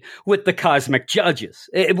date with the cosmic judges.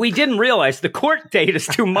 We didn't realize the court date is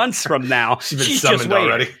 2 months from now. She's been just summoned waiting.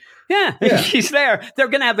 already. Yeah, she's there. They're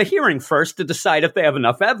going to have a hearing first to decide if they have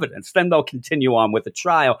enough evidence. Then they'll continue on with the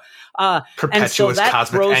trial. And so Perpetua's that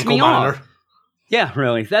cosmic throws ankle me monitor. off. Yeah,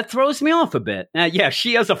 really. That throws me off a bit. Yeah,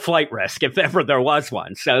 she has a flight risk if ever there was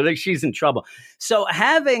one. So she's in trouble. So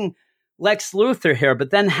having Lex Luthor here,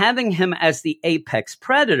 but then having him as the apex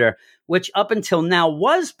predator, which up until now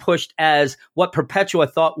was pushed as what Perpetua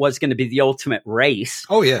thought was going to be the ultimate race.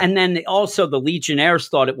 Oh, yeah. And then also the Legionnaires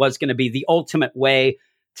thought it was going to be the ultimate way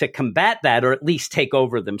to combat that, or at least take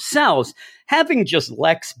over themselves. Having just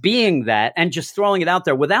Lex being that and just throwing it out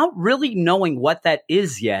there without really knowing what that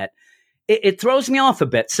is yet, it throws me off a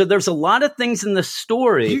bit. So there's a lot of things in the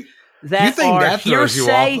story that you think are that throws you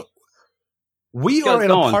hearsay. off? We Go are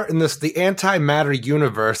in a on. part in the antimatter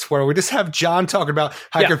universe where we just have John talking about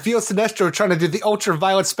how I Yeah. can feel Sinestro trying to do the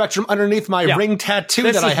ultraviolet spectrum underneath my Yeah. ring tattoo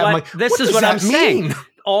This that I is have. I'm what- like, this what is does what that I'm saying. mean?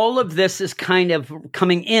 All of this is kind of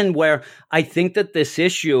coming in where I think that this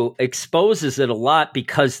issue exposes it a lot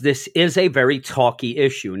because this is a very talky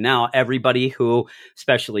issue. Now, everybody who,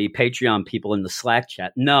 especially Patreon people in the Slack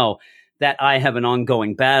chat, know that I have an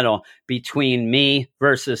ongoing battle between me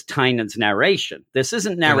versus Tynan's narration. This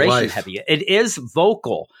isn't narration life. heavy. It is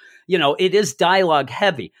vocal. It is dialogue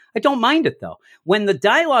heavy. I don't mind it though. When the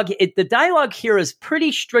dialogue here is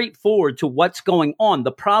pretty straightforward to what's going on.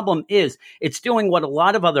 The problem is it's doing what a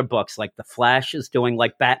lot of other books like The Flash is doing,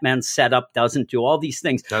 like Batman's setup doesn't do, all these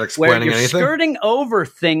things Not where explaining you're anything. skirting over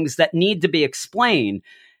things that need to be explained.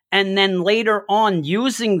 And then later on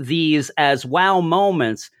using these as wow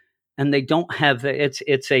moments and they don't have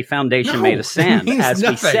it's a foundation No, made of it sand, means as we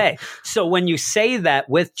nothing. say. So when you say that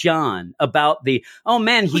with John about the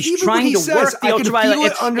he's Even when trying he to says, work the I can ultraviolet, feel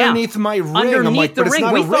it underneath my ring. I'm underneath like, the but it's ring.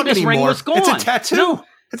 not We a thought ring his ring anymore. was gone. It's a tattoo. No,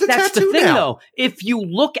 it's a that's tattoo the thing, now. though. If you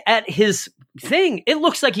look at his thing, it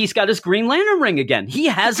looks like he's got his Green Lantern ring again. He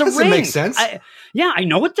has a Doesn't ring. make sense. I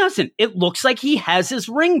know it doesn't. It looks like he has his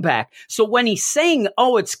ring back. So when he's saying,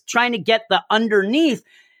 it's trying to get the underneath,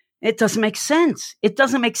 it doesn't make sense. It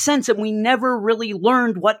doesn't make sense. And we never really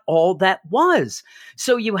learned what all that was.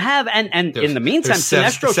 So you have, and in the meantime, There's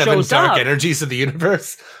Sinestro seven shows dark up. energies of the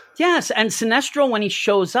universe. Yes, and Sinestro, when he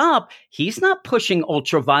shows up, he's not pushing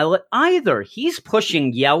ultraviolet either. He's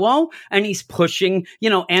pushing yellow, and he's pushing,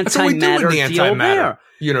 That's what we do in antimatter the deal antimatter there.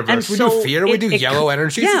 universe. And We so do fear, we do it- yellow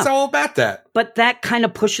energies. yeah. It's all about that. But that kind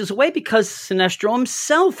of pushes away because Sinestro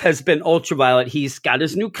himself has been ultraviolet. He's got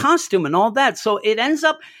his new costume and all that. So it ends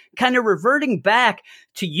up kind of reverting back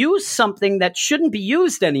to use something that shouldn't be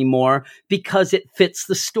used anymore because it fits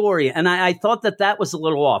the story. And I thought that was a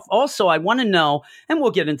little off. Also, I want to know, and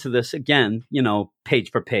we'll get into this again,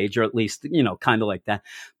 page per page, or at least, kind of like that.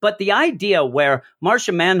 But the idea where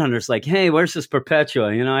Martian Manhunter's like, hey, where's this Perpetua?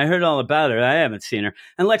 I heard all about her. I haven't seen her.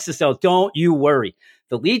 And Lex says, don't you worry.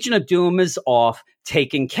 The Legion of Doom is off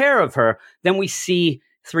taking care of her. Then we see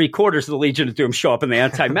 3/4 of the Legion of Doom show up in the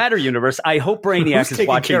antimatter universe. I hope Brainiac Who's is taking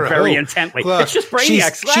watching care of very who? intently. Look, It's just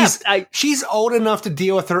Brainiac's left. She's old enough to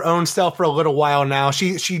deal with her own stuff for a little while now.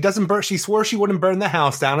 She doesn't burn. She swore she wouldn't burn the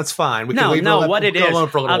house down. It's fine. We can leave her what it go is, alone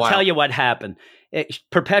for a little I'll while. tell you what happened.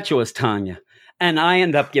 Perpetua's Tanya. And I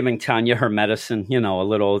end up giving Tanya her medicine, a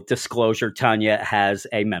little disclosure. Tanya has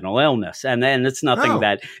a mental illness. And then it's nothing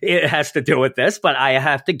that it has to do with this, but I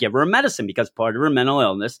have to give her medicine because part of her mental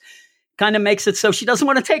illness kind of makes it so she doesn't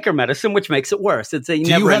want to take her medicine, which makes it worse. It's a Do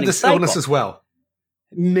you have never-ending this cycle. illness as well?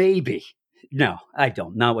 Maybe. No, I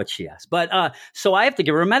don't. Not what she has. But so I have to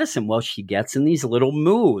give her medicine. Well, she gets in these little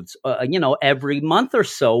moods, every month or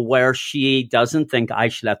so where she doesn't think I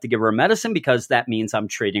should have to give her medicine because that means I'm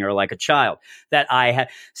treating her like a child.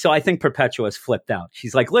 So I think Perpetua has flipped out.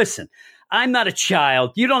 She's like, listen, I'm not a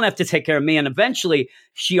child. You don't have to take care of me. And eventually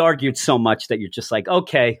she argued so much that you're just like,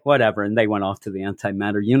 okay, whatever. And they went off to the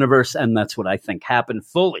antimatter universe. And that's what I think happened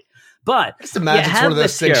fully. But Just imagine it's one of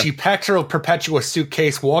those things. Here. She packed her Perpetua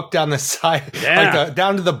suitcase, walked down the side,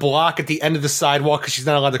 down to the block at the end of the sidewalk because she's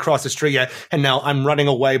not allowed to cross the street yet. And now I'm running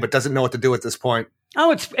away, but doesn't know what to do at this point. Oh,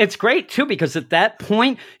 it's great too, because at that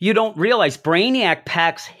point you don't realize Brainiac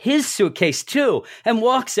packs his suitcase too and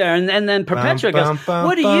walks there, and then Perpetua goes,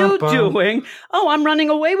 "What are you doing?" "Oh, I'm running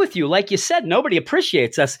away with you." Like you said, nobody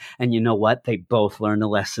appreciates us, and you know what? They both learn a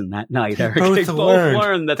lesson that night, Eric. They both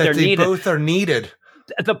learn that they're needed. They both are needed.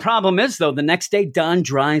 The problem is, though, the next day Don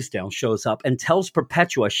Drysdale shows up and tells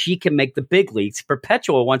Perpetua she can make the big leagues.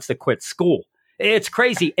 Perpetua wants to quit school. It's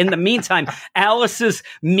crazy. In the meantime, Alice's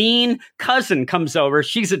mean cousin comes over.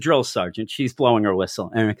 She's a drill sergeant. She's blowing her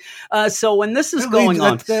whistle, Eric. So when this is going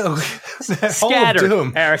on,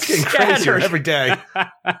 scattered, Eric, getting crazier every day.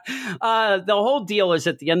 The whole deal is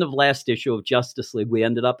at the end of last issue of Justice League, we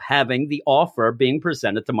ended up having the offer being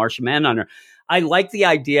presented to Martian Manhunter. I like the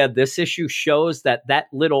idea this issue shows that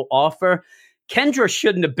little offer, Kendra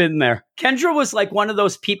shouldn't have been there. Kendra was like one of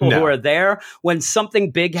those people who are there when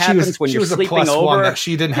something big happens, when you're sleeping over.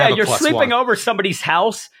 She didn't have you're sleeping over somebody's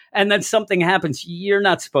house, and then something happens. You're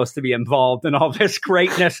not supposed to be involved in all this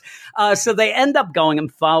greatness. So they end up going and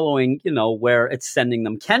following, where it's sending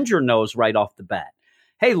them. Kendra knows right off the bat,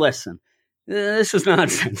 hey, listen, this is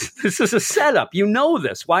nonsense. This is a setup. You know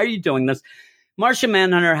this. Why are you doing this? Martian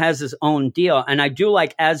Manhunter has his own deal, and I do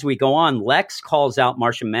like, as we go on, Lex calls out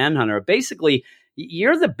Martian Manhunter. Basically,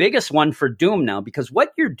 you're the biggest one for Doom now, because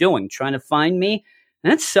what you're doing, trying to find me,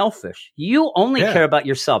 that's selfish. You only care about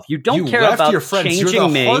yourself. You don't care about your friends. changing You're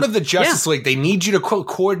the me. heart of the Justice League. They need you to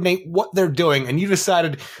coordinate what they're doing, and you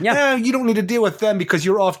decided, you don't need to deal with them because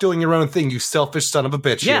you're off doing your own thing, you selfish son of a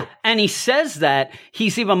bitch. Yeah, you. and he says that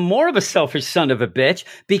he's even more of a selfish son of a bitch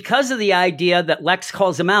because of the idea that Lex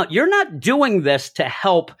calls him out. You're not doing this to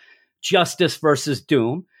help Justice versus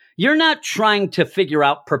Doom. You're not trying to figure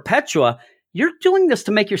out Perpetua. You're doing this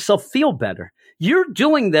to make yourself feel better. You're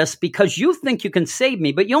doing this because you think you can save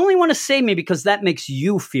me, but you only want to save me because that makes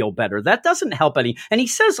you feel better. That doesn't help any. And he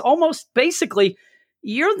says almost basically,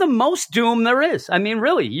 you're the most Doom there is. I mean,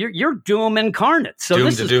 really, you're Doom incarnate. So Doom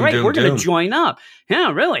this to is Doom, great. Doom, We're going Doom. to join up. Yeah,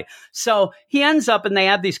 really. So he ends up, and they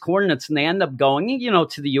have these coordinates, and they end up going,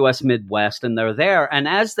 to the U.S. Midwest, and they're there. And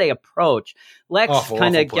as they approach, Lex Awful,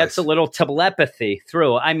 kind of awful gets a place. little telepathy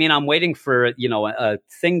through. I mean, I'm waiting for, a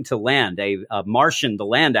thing to land, a Martian to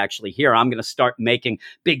land actually here. I'm going to start making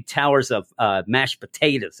big towers of mashed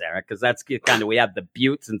potatoes, Eric, because that's kind of, we have the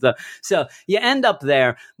buttes and stuff. So you end up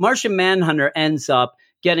there. Martian Manhunter ends up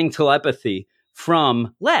getting telepathy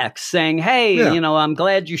from Lex saying, hey, Yeah. I'm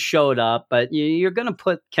glad you showed up, but you're going to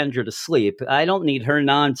put Kendra to sleep. I don't need her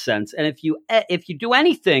nonsense. And if you do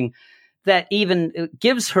anything that even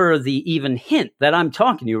gives her the even hint that I'm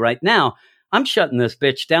talking to you right now, I'm shutting this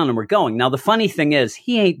bitch down and we're going. Now, the funny thing is,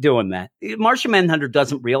 he ain't doing that. Martian Manhunter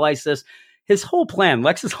doesn't realize this. His whole plan,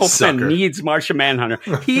 Lex's whole plan Sucker. needs Martian Manhunter.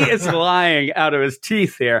 He is lying out of his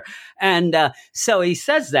teeth here. And so he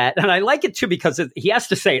says that. And I like it too because he has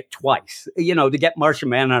to say it twice, to get Martian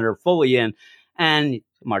Manhunter fully in. And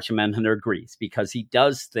Martian Manhunter agrees because he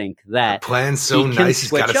does think that Plan's so he can nice,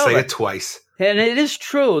 he's got to switch say over. it twice. And it is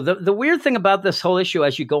true. The weird thing about this whole issue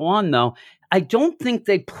as you go on, though, I don't think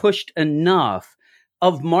they pushed enough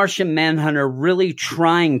of Martian Manhunter really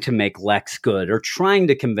trying to make Lex good or trying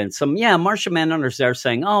to convince him. Yeah, Martian Manhunter's there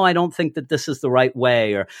saying, oh, I don't think that this is the right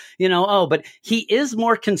way. Or, but he is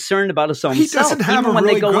more concerned about his own He self. doesn't have even a when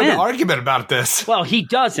really they go good in. argument about this. Well, he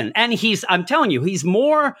doesn't. And I'm telling you, he's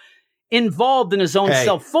more involved in his own Hey,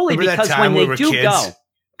 self fully remember that because time when we they were do kids? go.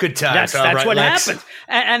 Good times. All That's right, what Lex. happens.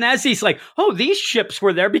 And as he's like, oh, these ships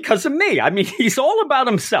were there because of me. I mean, he's all about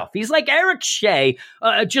himself. He's like Eric Shea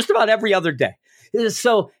just about every other day.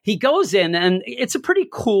 So he goes in, and it's a pretty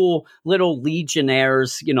cool little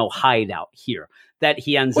Legionnaires, hideout here that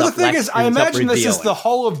he ends Well, up. the thing Lex is, I ends up imagine this is revealing. the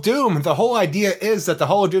Hall of Doom. The whole idea is that the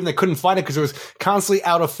Hall of Doom, they couldn't find it because it was constantly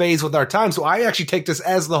out of phase with our time. So I actually take this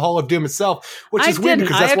as the Hall of Doom itself, which is weird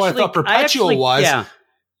because that's what I thought Perpetual was. Yeah.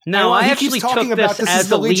 No, Well, I he actually keeps talking took about this this as is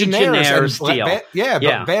the a Legionnaires and deal.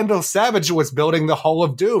 but Vandal Savage was building the Hall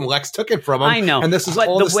of Doom. Lex took it from him. I know, and this is but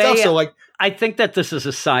all the the stuff. way- So like, I think that this is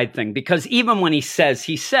a side thing because even when he says,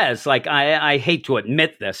 like, I hate to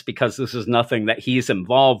admit this because this is nothing that he's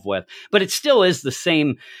involved with, but it still is the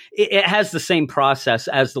same. It has the same process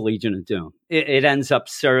as the Legion of Doom. It ends up,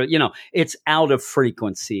 it's out of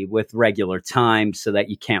frequency with regular time so that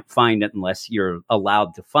you can't find it unless you're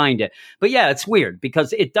allowed to find it. But yeah, it's weird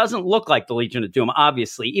because it doesn't look like the Legion of Doom.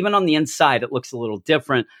 Obviously, even on the inside, it looks a little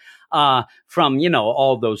different. From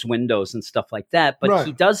all those windows and stuff like that, but Right.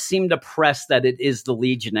 he does seem to press that it is the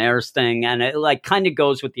Legionnaires thing, and it like kind of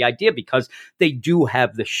goes with the idea because they do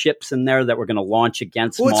have the ships in there that we're going to launch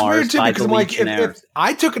against well, it's Mars weird too by because the I'm like, Legionnaires. if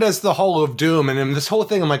I took it as the Hall of Doom, and in this whole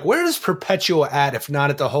thing, I'm like, where does Perpetua at if not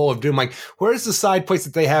at the Hall of Doom? Like, where's the side place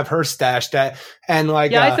that they have her stashed at? And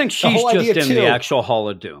like, I think the she's whole just idea in too, the actual Hall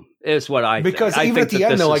of Doom, is what I because think. I even think at the that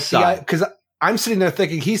end, this though, is like, side. because I'm sitting there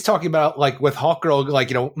thinking he's talking about like with Hawkgirl,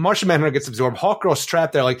 like, Martian Manhunter gets absorbed, Hawkgirl's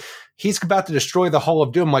trapped there, like he's about to destroy the Hall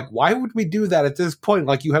of Doom. Like, why would we do that at this point?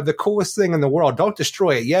 Like, you have the coolest thing in the world. Don't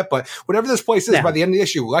destroy it yet, but whatever this place is, Yeah. by the end of the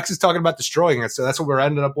issue, Lex is talking about destroying it. So that's what we're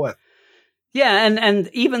ending up with. Yeah, and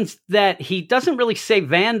even that he doesn't really say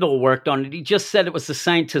Vandal worked on it. He just said it was the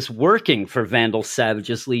scientists working for Vandal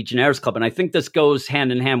Savage's Legionnaires Club. And I think this goes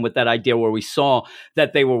hand in hand with that idea where we saw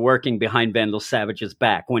that they were working behind Vandal Savage's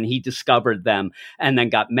back when he discovered them and then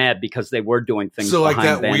got mad because they were doing things So like behind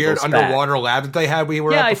that Vandal's weird back. underwater lab that they had we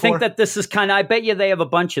were Yeah, at I before? think that this is kind of, I bet you they have a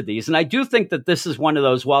bunch of these. And I do think that this is one of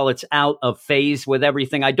those, while it's out of phase with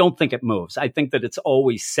everything, I don't think it moves. I think that it's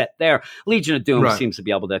always set there. Legion of Doom Right. seems to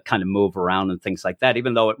be able to kind of move around and things like that,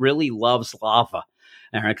 even though it really loves lava.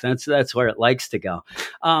 Eric, that's where it likes to go.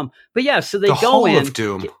 But yeah, so they the go Hall in. of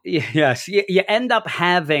Doom. Yes, you end up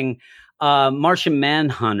having Martian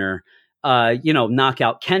Manhunter, knock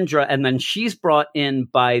out Kendra, and then she's brought in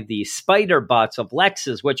by the spider bots of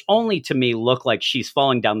Lex's, which only to me look like she's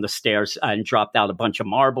falling down the stairs and dropped out a bunch of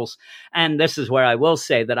marbles. And this is where I will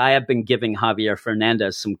say that I have been giving Javier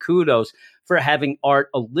Fernandez some kudos for having art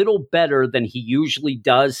a little better than he usually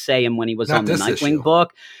does, say, and when he was Not on the this Nightwing issue.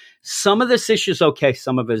 book. Some of this issue is okay,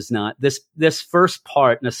 some of it is not. This first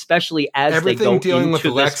part, and especially as they go Everything dealing with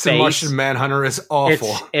into Lex this and phase, Martian Manhunter is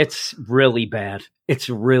awful. it's really bad. It's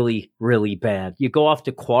really, really bad. You go off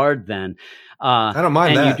to Quard then. I don't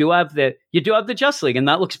mind and that. you do have the Just League, and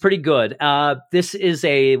that looks pretty good. This is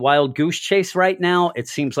a wild goose chase right now. It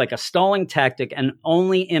seems like a stalling tactic, and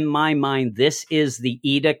only in my mind, this is the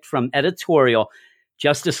edict from editorial.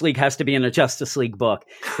 Justice League has to be in a Justice League book.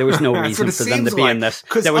 There was no That's what reason it for them to seems be like. in this.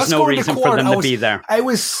 'Cause There was us no going to reason for Quard, them to be there. I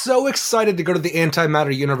was so excited to go to the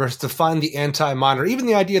antimatter universe to find the anti-monitor. Even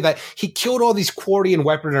the idea that he killed all these Quardian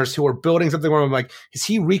weaponers who were building something where I'm like, is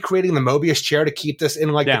he recreating the Mobius chair to keep this in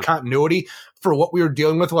like Yeah. the continuity for what we were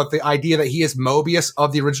dealing with the idea that he is Mobius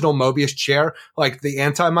of the original Mobius chair, like the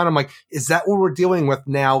anti-monitor? I'm like, is that what we're dealing with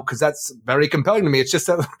now? Because that's very compelling to me. It's just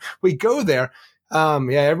that we go there.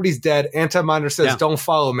 Everybody's dead. Anti-Monitor says, don't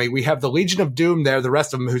follow me. We have the Legion of Doom there, the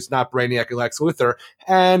rest of them who's not Brainiac and Lex Luthor,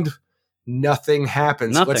 and nothing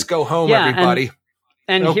happens. Nothing. Let's go home, Yeah, everybody.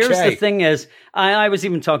 And Okay. here's the thing is, I was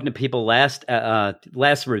even talking to people last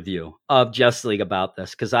review of Justice League about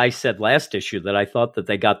this, because I said last issue that I thought that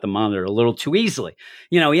they got the Monitor a little too easily.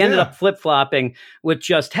 He ended up flip-flopping with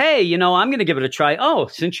just, hey, I'm going to give it a try. Oh,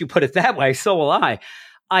 since you put it that way, so will I.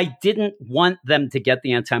 I didn't want them to get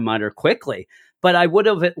the Anti-Monitor quickly, but I would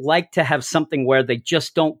have liked to have something where they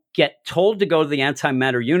just don't get told to go to the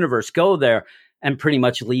antimatter universe, go there, and pretty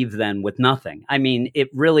much leave then with nothing. I mean, it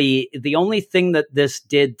really, the only thing that this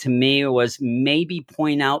did to me was maybe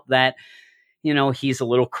point out that, he's a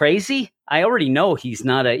little crazy. I already know he's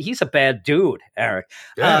a bad dude, Eric.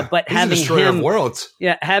 But he's having a destroyer him, of worlds.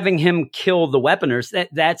 having him kill the weaponers,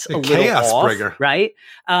 that's a little chaos off, bringer. right?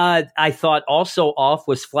 I thought also off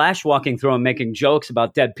was Flash walking through and making jokes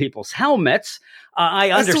about dead people's helmets. I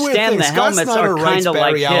That's the weird understand thing. the Scott helmets Snyder are writes kind of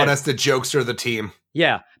like Barry Allen his. as the jokester of the team.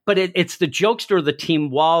 Yeah, but it's the jokester of the team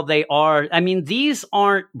while they are, these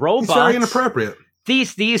aren't robots. It's very inappropriate.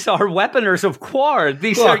 These are weaponers of Quard.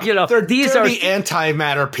 These Look, are, they're these dirty are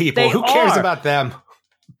antimatter people. They Who cares are. about them?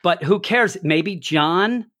 But who cares? Maybe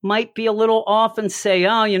John might be a little off and say,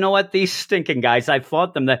 oh, you know what? These stinking guys, I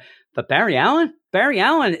fought them. But Barry Allen,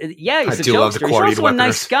 yeah, he's I a do love the jokester. He's Quardian also a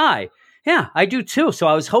nice weaponers. guy. Yeah, I do too. So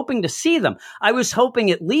I was hoping to see them. I was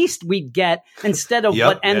hoping at least we'd get, instead of Yep,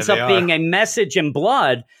 what ends there up they being a message in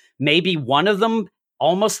blood, maybe one of them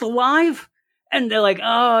almost alive. And they're like,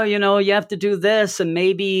 oh, you have to do this, and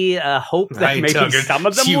maybe hope that maybe some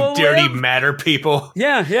of them you will dirty live. matter people.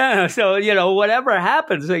 Yeah. So, whatever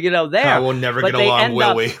happens, there. We'll never But get they along, end will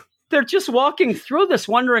up- we? They're just walking through this,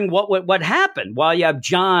 wondering what happened. While you have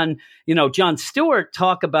John Stewart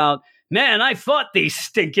talk about, man, I fought these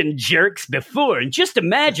stinking jerks before, and just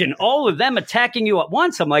imagine all of them attacking you at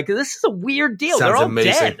once. I'm like, this is a weird deal. Sounds They're all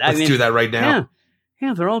amazing. dead. Let's do that right now.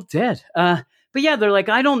 Yeah, they're all dead. But yeah, they're like,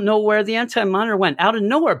 I don't know where the anti-monitor went. Out of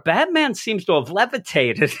nowhere, Batman seems to have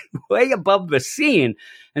levitated way above the scene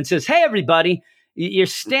and says, hey, everybody, you're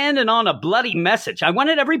standing on a bloody message. I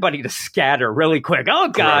wanted everybody to scatter really quick. Oh,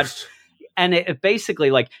 God. Gross. And it basically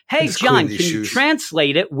like, hey, Just John, clean can these you shoes.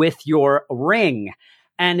 translate it with your ring?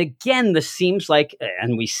 And again, this seems like,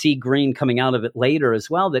 and we see Green coming out of it later as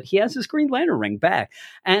well, that he has his Green Lantern ring back.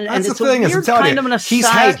 And That's it's the a thing, is I'm weird telling kind you, of an he's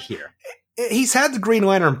aside had- here. He's had the Green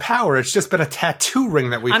Lantern power. It's just been a tattoo ring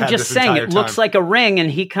that we've I'm had just this saying, entire it looks time. like a ring, and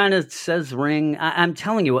he kind of says ring. I'm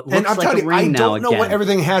telling you, it looks And I'm like telling a you, ring I now don't know again. what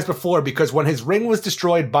everything has before, because when his ring was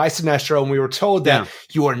destroyed by Sinestro and we were told that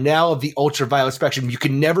you are now of the ultraviolet spectrum, you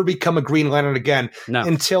can never become a Green Lantern again No.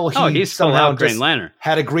 until he he's still somehow out Green just Lantern.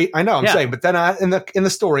 had a green. I know, I'm Yeah. saying, but then in the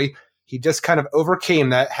story, he just kind of overcame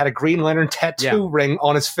that, had a Green Lantern tattoo ring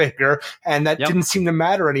on his finger, and that didn't seem to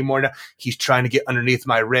matter anymore. Now he's trying to get underneath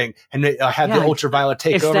my ring and had the ultraviolet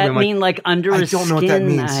take Does over that me. I'm mean like under I his don't skin? know what that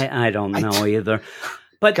means. I don't know either.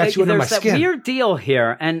 But Got you under there's my that skin. weird deal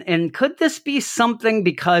here, and could this be something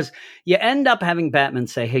because you end up having Batman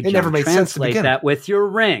say, "Hey, John, never made sense to translate begin. that with your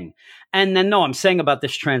ring," and then I'm saying about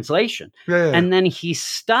this translation, Yeah. and then he's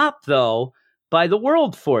stopped though by the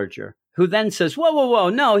World Forger, who then says, whoa,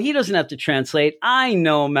 no, he doesn't have to translate. I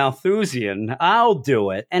know Malthusian. I'll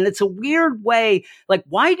do it. And it's a weird way. Like,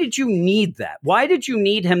 why did you need that? Why did you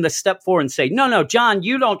need him to step forward and say, no, John,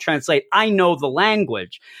 you don't translate. I know the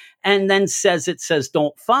language. And then says,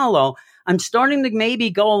 don't follow. I'm starting to maybe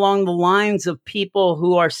go along the lines of people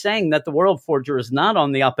who are saying that the World Forger is not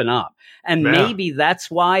on the up and up. And maybe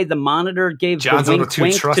that's why the Monitor gave John's the a little too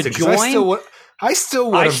wink to trusting. 'Cause join. I still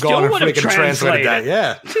would have gone and freaking translated that.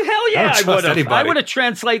 Yeah. Hell yeah, don't I trust would have. anybody. I would have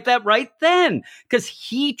translated that right then, because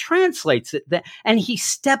he translates it and he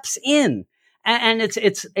steps in, and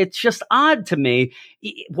it's just odd to me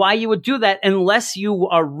why you would do that unless you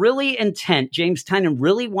are really intent. James Tynion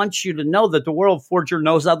really wants you to know that the World Forger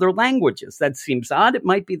knows other languages. That seems odd. It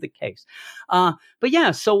might be the case, but yeah.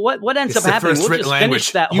 So what ends It's up the happening? first We'll written just language.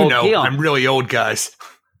 finish that You whole know, deal. I'm really old, guys.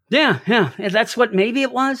 Yeah. That's what maybe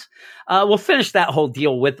it was. We'll finish that whole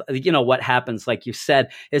deal with, what happens, like you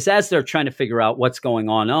said, is as they're trying to figure out what's going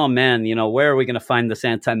on. Oh, man, where are we going to find this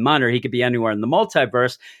anti-monitor? He could be anywhere in the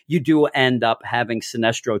multiverse. You do end up having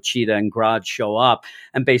Sinestro, Cheetah, and Grodd show up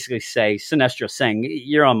and basically say, Sinestro saying,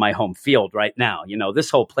 you're on my home field right now. This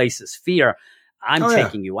whole place is fear. I'm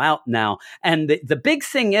taking you out now. And the big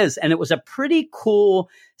thing is, and it was a pretty cool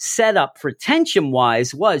setup for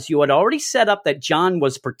tension-wise, was you had already set up that John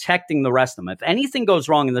was protecting the rest of them. If anything goes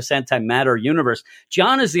wrong in this antimatter universe,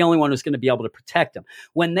 John is the only one who's going to be able to protect him.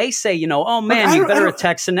 When they say, oh, man, you better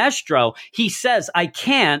attack Sinestro, he says, I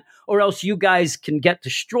can't, or else you guys can get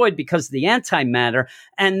destroyed because of the antimatter.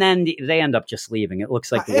 And then they end up just leaving. It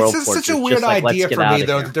looks like the world force. It's such a weird idea for me,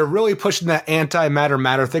 though, that they're really pushing that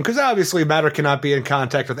antimatter thing, because obviously matter cannot be in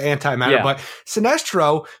contact with antimatter. But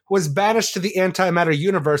Sinestro was banished to the antimatter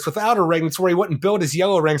universe without a ring. It's where he wouldn't build his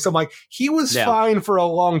yellow ring. So I'm like, he was fine for a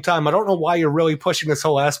long time. I don't know why you're really pushing this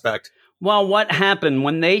whole aspect. Well, what happened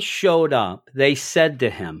when they showed up, they said to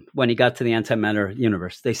him, when he got to the antimatter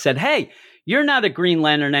universe, they said, hey, you're not a Green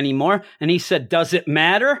Lantern anymore. And he said, does it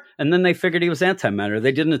matter? And then they figured he was antimatter.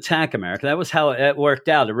 They didn't attack America. That was how it worked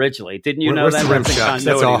out originally. Didn't you know that?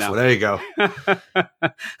 That's awful. There you go.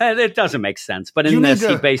 It doesn't make sense. But in this,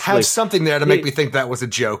 he basically have something there to make me think that was a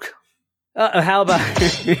joke. How about?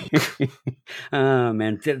 Oh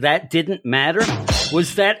man, that didn't matter.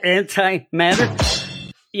 Was that antimatter?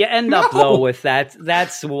 You end up though with that.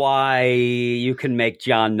 That's why you can make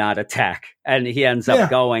John not attack, and he ends up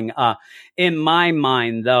going. In my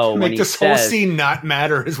mind, though, make this whole scene not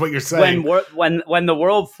matter is what you're saying. When the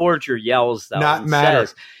World Forger yells, though, not matter.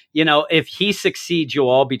 Says, if he succeeds, you'll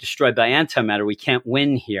all be destroyed by antimatter. We can't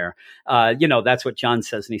win here. That's what John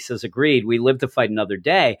says. And he says, agreed. We live to fight another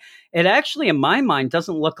day. It actually, in my mind,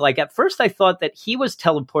 doesn't look like, at first I thought that he was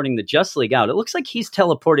teleporting the Just League out. It looks like he's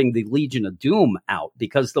teleporting the Legion of Doom out,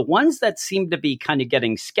 because the ones that seem to be kind of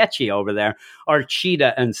getting sketchy over there are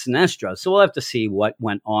Cheetah and Sinestro. So we'll have to see what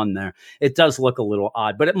went on there. It does look a little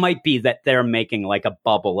odd, but it might be that they're making like a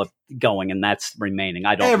bubble of going and that's remaining.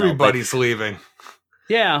 I don't know. Everybody's leaving.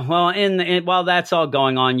 Yeah, well, while that's all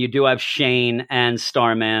going on, you do have Shane and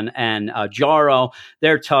Starman and Jarro.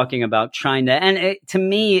 They're talking about trying to, and to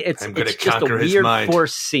me, it's just a weird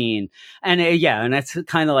force scene. And and it's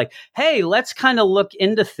kind of like, hey, let's kind of look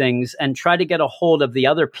into things and try to get a hold of the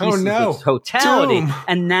other pieces of totality. Doom.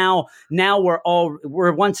 And now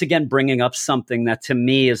we're once again bringing up something that to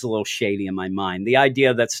me is a little shady in my mind. The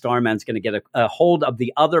idea that Starman's going to get a hold of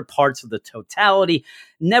the other parts of the totality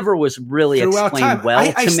never was really explained well to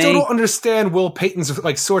me. I still don't understand Will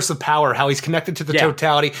Payton's source of power, how he's connected to the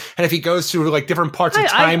totality, and if he goes through different parts of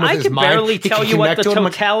time with his mind, I can barely tell you what the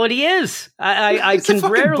totality is. I can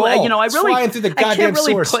rarely, flying through the goddamn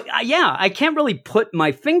source. I can't really put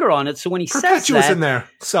my finger on it. So when he Perpetuous says that, in there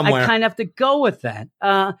somewhere, I kind of have to go with that.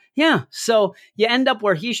 So you end up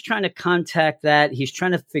where he's trying to contact that. He's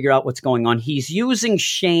trying to figure out what's going on. He's using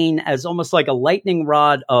Shane as almost like a lightning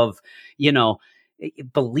rod of,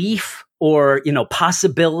 belief or,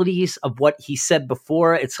 possibilities of what he said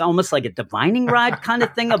before. It's almost like a divining rod kind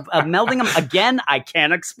of thing of melding them. Again, I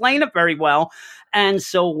can't explain it very well. And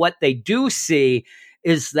so what they do see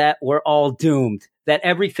is that we're all doomed, that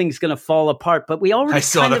everything's going to fall apart. But we already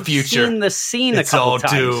kind of seen the scene a couple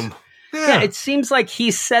times. Doom. Yeah, it seems like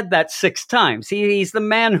he said that 6 times. He's the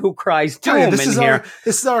man who cries doom this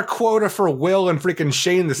is our quota for Will and freaking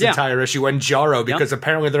Shane this entire issue, and Jarro, because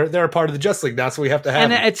apparently they're a part of the Just League now, so we have to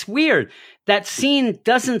have And it's weird. That scene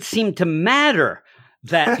doesn't seem to matter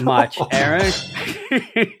that much, Aaron.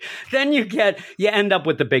 Then you end up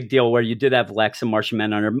with the big deal where you did have Lex and Martian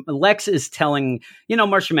Manhunter. Lex is telling,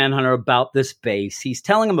 Martian Manhunter about this base. He's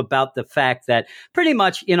telling him about the fact that pretty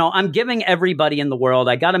much, I'm giving everybody in the world,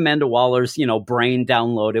 I got Amanda Waller's, brain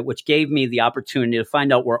downloaded, which gave me the opportunity to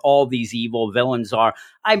find out where all these evil villains are.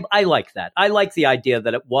 I like that. I like the idea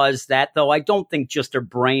that it was that, though I don't think just her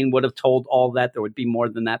brain would have told all that. There would be more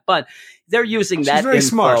than that, but they're using that. She's very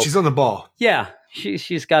smart. She's on the ball. Yeah.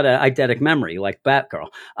 She's got an eidetic memory like Batgirl.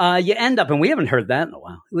 You end up, and we haven't heard that in a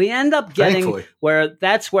while. We end up getting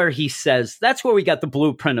where he says, that's where we got the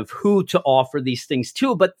blueprint of who to offer these things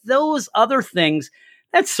to. But those other things,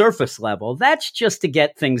 that's surface level. That's just to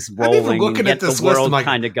get things rolling and get the world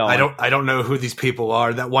kind of going. I don't know who these people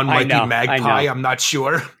are. That one might be Magpie. I'm not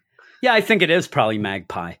sure. Yeah, I think it is probably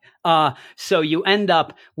Magpie. So you end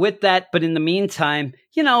up with that. But in the meantime,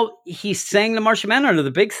 he's saying to Martian Manhunter, the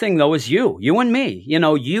big thing, though, is you and me.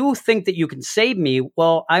 You think that you can save me.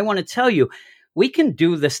 Well, I want to tell you, we can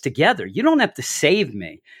do this together. You don't have to save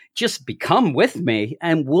me. Just become with me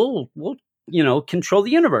and we'll control the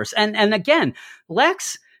universe. And again,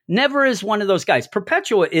 Lex never is one of those guys.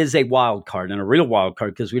 Perpetua is a wild card and a real wild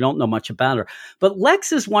card because we don't know much about her. But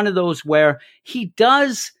Lex is one of those where he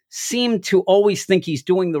does seem to always think he's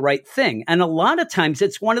doing the right thing. And a lot of times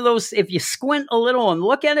it's one of those, if you squint a little and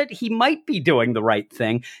look at it, he might be doing the right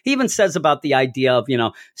thing. He even says about the idea of,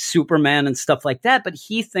 Superman and stuff like that, but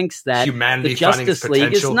he thinks that Humanity the Justice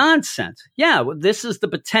League is nonsense. Yeah, well, this is the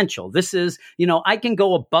potential. This is, I can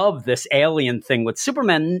go above this alien thing with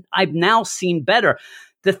Superman. I've now seen better.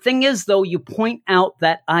 The thing is, though, you point out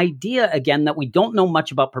that idea again that we don't know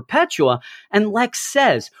much about Perpetua, and Lex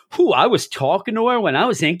says, I was talking to her when I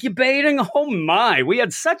was incubating? Oh, my, we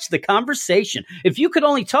had such the conversation. If you could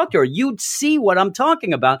only talk to her, you'd see what I'm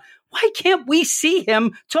talking about. Why can't we see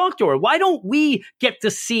him talk to her? Why don't we get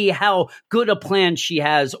to see how good a plan she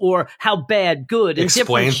has or how bad, good, and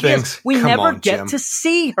Explain different she things. is? We Come never on, get Jim. to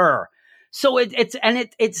see her. So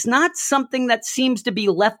it's not something that seems to be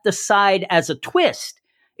left aside as a twist.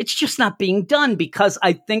 It's just not being done because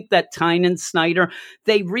I think that Tyne and Snyder,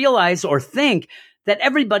 they realize or think that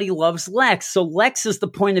everybody loves Lex. So Lex is the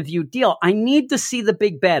point of view deal. I need to see the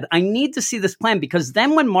big bad. I need to see this plan because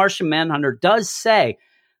then when Martian Manhunter does say,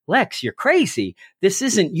 Lex, you're crazy. This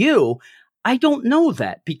isn't you. I don't know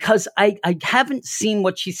that because I haven't seen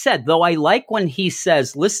what she said, though I like when he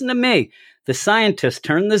says, listen to me, the scientist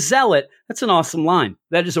turned the zealot. That's an awesome line.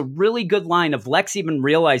 That is a really good line of Lex even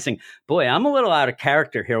realizing, boy, I'm a little out of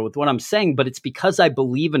character here with what I'm saying, but it's because I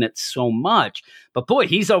believe in it so much. But boy,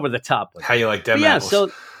 he's over the top with it. How you like them apples?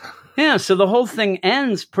 So the whole thing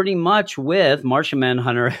ends pretty much with Martian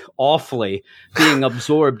Manhunter awfully being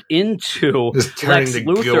absorbed into Just turning Lex to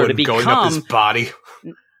Luthor goo to and going up his become. body.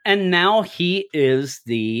 And now he is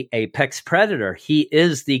the apex predator. He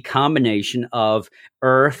is the combination of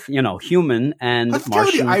Earth, human and Let's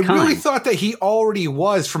tell you, Martian I kind. really thought that he already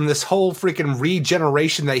was from this whole freaking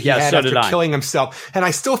regeneration that he Yeah, had so after did I. killing himself. And I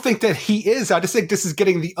still think that he is. I just think this is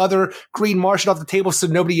getting the other Green Martian off the table so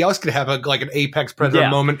nobody else could have an apex predator Yeah.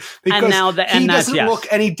 moment. Because now he doesn't look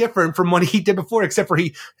any different from what he did before, except for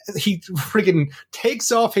he freaking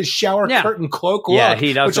takes off his shower curtain cloak look, Yeah,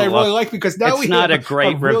 he doesn't which I really look- like because now it's we not have a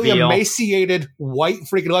great really reveal. emaciated white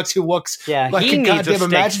freaking Lex who looks like he a needs a goddamn steak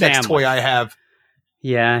Imaginext sandwich. toy I have.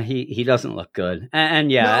 Yeah, he doesn't look good. And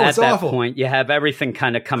No, at it's that awful. point, you have everything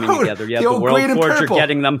kind of coming Oh, together. You have the the old World green and Forger purple.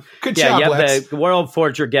 getting them. Good Yeah, job, you have Lex. the World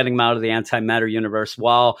Forger getting them out of the antimatter universe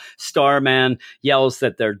while Starman yells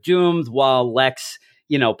that they're doomed, while Lex,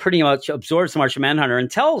 pretty much absorbs Martian Manhunter and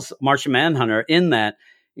tells Martian Manhunter in that,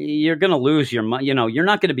 you're going to lose your mind. You're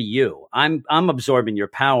not going to be you. I'm absorbing your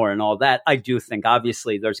power and all that. I do think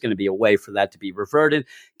obviously there's going to be a way for that to be reverted.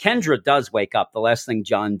 Kendra does wake up. The last thing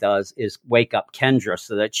John does is wake up Kendra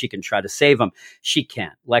so that she can try to save him. She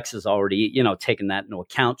can't. Lex has already, taken that into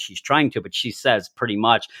account. She's trying to, but she says pretty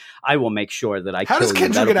much, I will make sure that I How kill does you.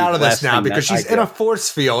 Kendra That'll get be out the of this last now? thing Because that she's I in do. a force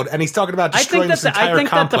field and he's talking about destroying this I entire think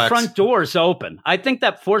complex. that the front door is open. I think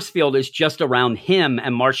that force field is just around him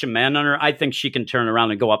and Martian Manhunter. I think she can turn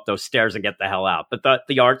around and go up those stairs and get the hell out. But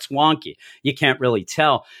the art's wonky. You can't really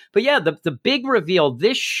tell. But yeah, the big reveal,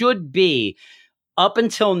 this should be up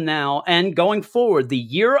until now and going forward, the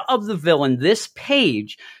year of the villain, this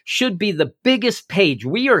page should be the biggest page.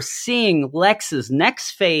 We are seeing Lex's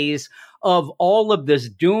next phase of all of this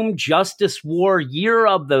Doom Justice War, year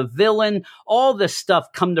of the villain, all this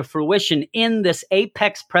stuff come to fruition in this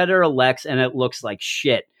Apex Predator Lex, and it looks like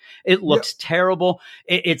shit. It looks terrible.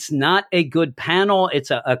 It's not a good panel.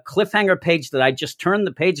 It's a cliffhanger page that I just turned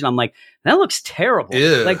the page and I'm like, that looks terrible.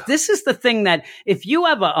 Ew. Like, this is the thing that if you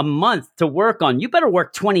have a month to work on, you better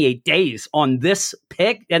work 28 days on this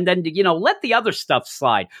pick and then, let the other stuff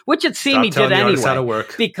slide, which it seemed he Stop telling did the artists how to anyway.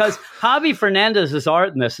 work. Because Javi Fernandez's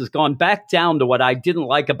art in this has gone back down to what I didn't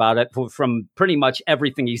like about it from pretty much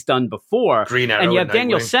everything he's done before. Green Arrow And you have and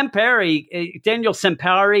Daniel Nightwing. Semperi.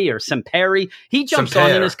 He jumps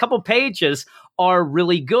on and his couple pages are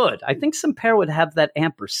really good. I think Semperi would have that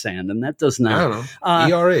ampersand, and that does not. I don't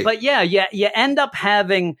know. ERA. But yeah, you end up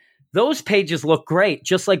having those pages look great,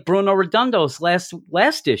 just like Bruno Redondo's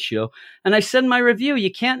last issue. And I said in my review,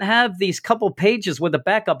 you can't have these couple pages with a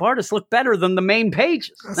backup artist look better than the main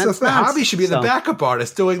pages. That's the hobby should be the backup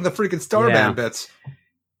artist doing the freaking Starman bits.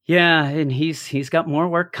 Yeah, and he's got more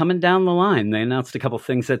work coming down the line. They announced a couple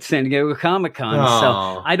things at San Diego Comic-Con.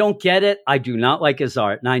 So I don't get it. I do not like his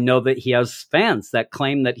art. And I know that he has fans that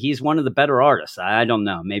claim that he's one of the better artists. I don't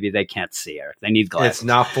know. Maybe they can't see her. They need glasses. It's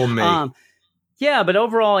not for me. Yeah, but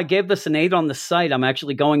overall, I gave this an 8 on the site. I'm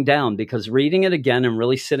actually going down because reading it again and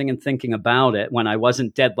really sitting and thinking about it when I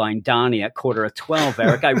wasn't Deadline Donnie at 11:45,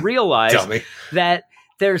 Eric, I realized that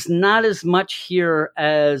there's not as much here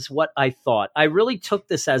as what I thought. I really took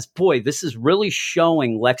this as, boy, this is really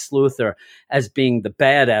showing Lex Luthor as being the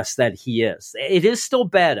badass that he is. It is still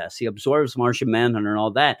badass. He absorbs Martian Manhunter and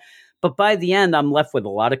all that. But by the end, I'm left with a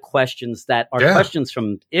lot of questions that are questions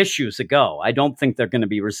from issues ago. I don't think they're going to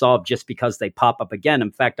be resolved just because they pop up again.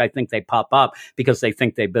 In fact, I think they pop up because they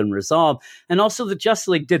think they've been resolved. And also the Justice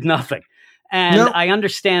League did nothing. And I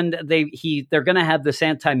understand they're going to have this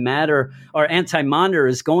antimatter or anti-monitor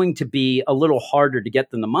is going to be a little harder to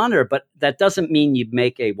get than the monitor, but that doesn't mean you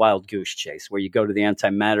make a wild goose chase where you go to the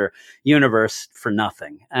antimatter universe for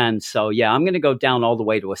nothing. And so, yeah, I'm going to go down all the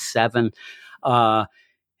way to a 7.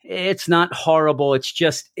 It's not horrible. It's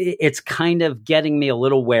just, it's kind of getting me a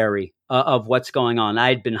little wary of what's going on. I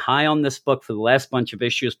had been high on this book for the last bunch of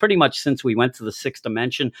issues, pretty much since we went to the 6th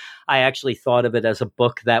dimension. I actually thought of it as a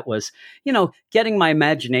book that was, getting my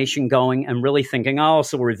imagination going and really thinking. I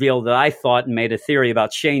also revealed that I thought and made a theory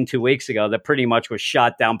about Shane 2 weeks ago that pretty much was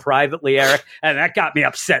shot down privately, Eric, and that got me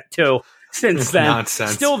upset too since then.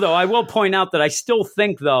 Nonsense. Still, though, I will point out that I still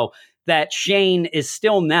think, though, that Shane is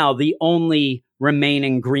still now the only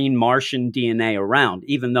remaining Green Martian DNA around,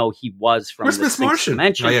 even though he was from Where's the Miss 6th Martian?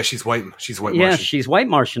 dimension. Oh yeah, she's white. She's white. Yeah, Martian. she's white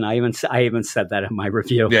Martian. I even said that in my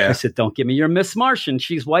review. Yeah. I said, "Don't give me your Miss Martian.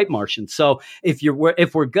 She's white Martian." So if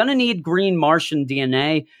we're gonna need Green Martian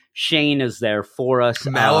DNA, Shane is there for us.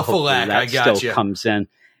 Malefalac, that I got still you. comes in.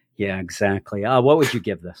 Yeah, exactly. What would you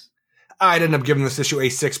give this? I'd end up giving this issue a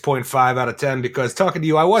 6.5 out of 10 because talking to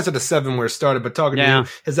you, I was at a 7 where it started, but talking to you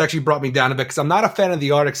has actually brought me down a bit because I'm not a fan of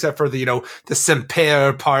the art except for the, the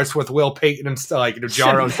Semper parts with Will Payton and stuff, like,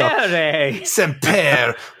 Jarro and stuff.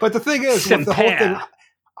 Semper. But the thing is, with the whole thing,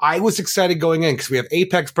 I was excited going in because we have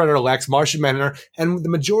Apex Predator Lex, Martian Manhunter, and the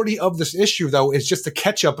majority of this issue, though, is just a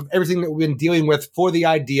catch-up of everything that we've been dealing with for the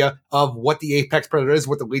idea of what the Apex Predator is,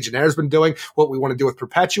 what the Legionnaire's been doing, what we want to do with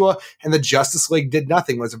Perpetua, and the Justice League did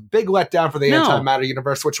nothing. It was a big letdown for the Antimatter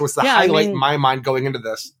universe, which was the highlight in my mind going into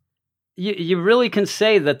this. You really can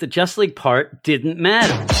say that the Justice League part didn't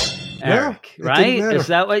matter. Eric, right? Is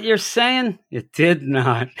that what you're saying? It did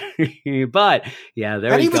not. But, yeah,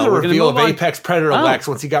 there and you go. And even the reveal of Apex Predator Oh. Lex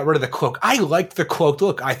once he got rid of the cloak. I liked the cloak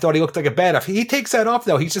look. I thought he looked like a badass. He takes that off,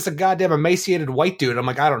 though. He's just a goddamn emaciated white dude. I'm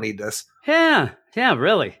like, I don't need this. Yeah,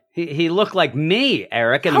 really. He looked like me,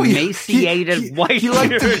 Eric, an emaciated white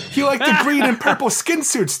dude. He liked the green and purple skin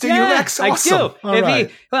suits. Do you, Lex? Awesome. I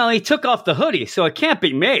do. He took off the hoodie, so it can't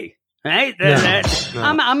be me. Right? No.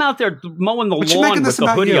 I'm out there mowing the lawn with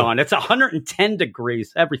the hoodie on. It's 110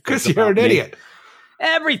 degrees. Everything's because you're an idiot.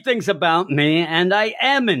 Everything's about me, and I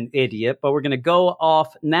am an idiot. But we're going to go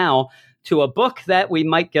off now to a book that we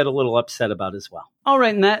might get a little upset about as well. All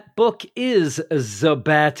right, and that book is The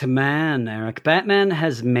Batman, Eric. Batman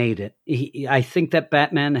has made it. I think that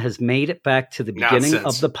Batman has made it back to the beginning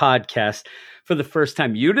of the podcast for the first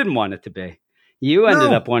time. You didn't want it to be. You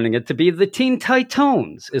ended up wanting it to be the Teen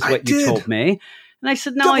Titans, is what you told me. And I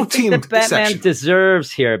said, no, I think that Batman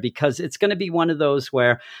deserves here because it's going to be one of those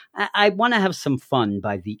where I want to have some fun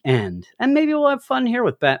by the end. And maybe we'll have fun here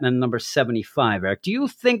with Batman number 75, Eric. Do you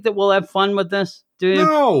think that we'll have fun with this? Do you?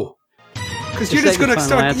 No. Because you're just going to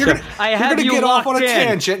start, you're going to get off on a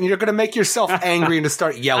tangent and you're going to make yourself angry and to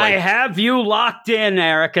start yelling. I have you locked in,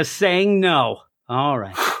 Erica, saying no. All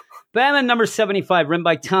right. Batman number 75, written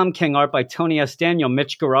by Tom King, art by Tony S. Daniel,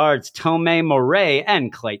 Mitch Gerards, Tomei Moret,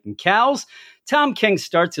 and Clayton Cowles. Tom King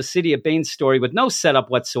starts a City of Bane story with no setup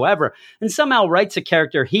whatsoever, and somehow writes a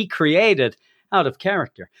character he created out of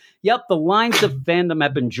character. Yep, the lines of fandom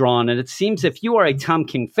have been drawn, and it seems if you are a Tom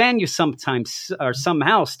King fan, you sometimes or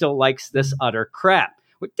somehow still likes this utter crap.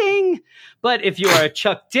 Ding! But if you are a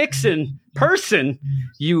Chuck Dixon person,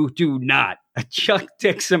 you do not. A Chuck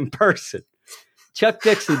Dixon person. Chuck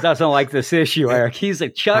Dixon doesn't like this issue, Eric. He's a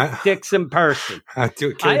Chuck Dixon person. Can't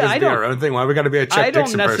just be our own thing. Why we got to be a Chuck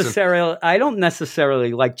Dixon person? I don't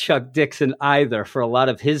necessarily like Chuck Dixon either for a lot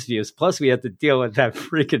of his views. Plus, we had to deal with that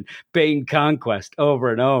freaking Bane conquest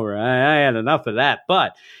over and over. I had enough of that.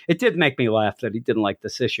 But it did make me laugh that he didn't like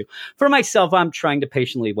this issue. For myself, I'm trying to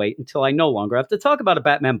patiently wait until I no longer have to talk about a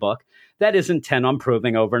Batman book that is intent on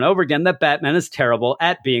proving over and over again that Batman is terrible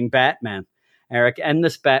at being Batman. Eric, and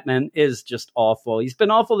this Batman is just awful. He's been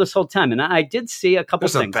awful this whole time, and I did see a couple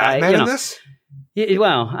things. There's a Batman in this?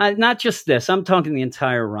 Well, not just this. I'm talking the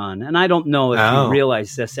entire run, and I don't know if you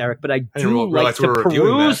realize this, Eric, but I do like to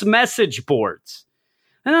peruse message boards.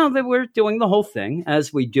 I know that we're doing the whole thing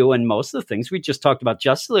as we do in most of the things. We just talked about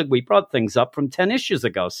Justice League. We brought things up from 10 issues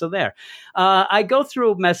ago. So there. I go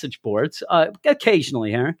through message boards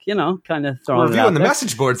occasionally, Eric, kind of throwing We're it out reviewing the there.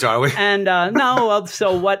 message boards, are we? And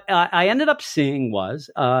so what I ended up seeing was,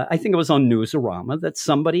 I think it was on Newsarama, that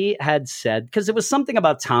somebody had said, because it was something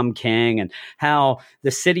about Tom King and how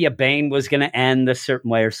the city of Bane was going to end a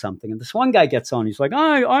certain way or something. And this one guy gets on, he's like,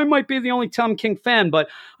 I might be the only Tom King fan, but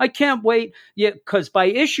I can't wait, because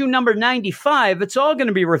by issue number 95, it's all going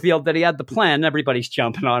to be revealed that he had the plan. Everybody's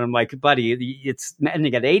jumping on him like, buddy, it's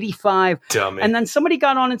ending at 85. Dummy. And then somebody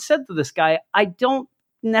got on and said to this guy, I don't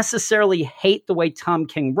necessarily hate the way Tom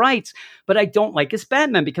King writes, but I don't like his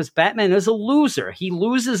Batman because Batman is a loser. He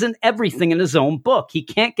loses in everything in his own book. He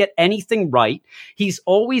can't get anything right. He's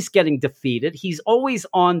always getting defeated. He's always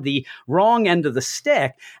on the wrong end of the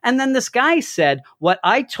stick. And then this guy said, what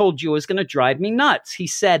I told you is going to drive me nuts. He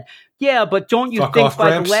said, yeah, but don't you Fuck think off, by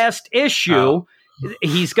Gramps. the last issue, Oh.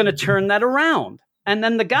 he's going to turn that around? And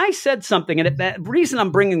then the guy said something, and the reason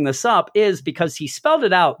I'm bringing this up is because he spelled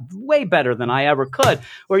it out way better than I ever could,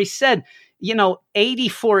 where he said,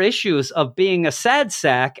 84 issues of being a sad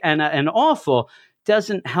sack and awful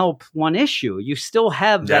doesn't help one issue. You still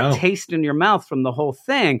have that taste in your mouth from the whole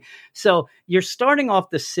thing. So you're starting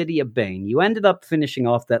off the City of Bane. You ended up finishing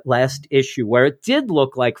off that last issue where it did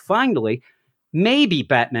look like finally maybe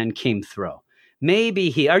Batman came through.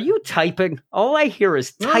 Maybe are you typing? All I hear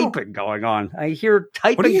is typing going on. I hear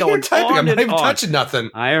typing What are you going here typing? on I'm not and even on. touching nothing.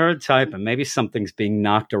 I heard typing. Maybe something's being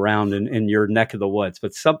knocked around in your neck of the woods,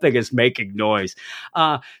 but something is making noise.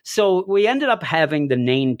 So we ended up having the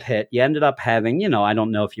Nain Pit. You ended up having, I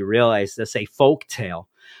don't know if you realize this, a folk tale,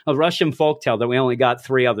 a Russian folk tale that we only got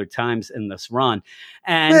 3 other times in this run.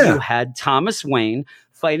 And you had Thomas Wayne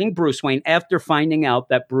fighting Bruce Wayne after finding out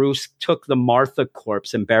that Bruce took the Martha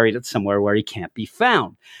corpse and buried it somewhere where he can't be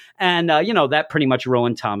found. And, that pretty much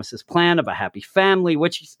ruined Thomas's plan of a happy family,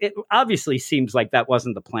 which it obviously seems like that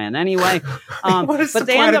wasn't the plan anyway. What is but the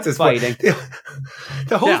they plan end at up this fighting. point?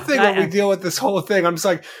 The whole thing when I- we deal with this whole thing, I'm just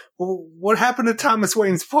like, well, what happened to Thomas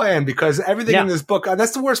Wayne's plan? Because everything in this book,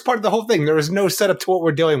 that's the worst part of the whole thing. There is no setup to what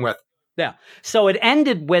we're dealing with. Yeah. So it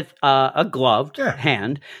ended with a gloved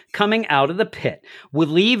hand coming out of the pit, with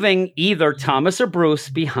leaving either Thomas or Bruce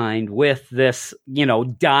behind with this,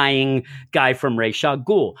 dying guy from Ra's al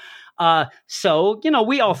Ghul. So,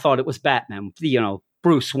 we all thought it was Batman,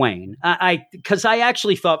 Bruce Wayne. Because I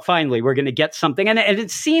actually thought finally we're going to get something. And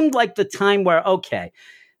it seemed like the time where, okay,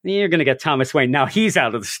 you're going to get Thomas Wayne. Now he's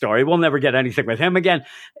out of the story. We'll never get anything with him again.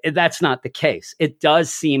 That's not the case. It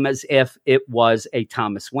does seem as if it was a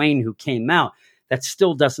Thomas Wayne who came out. That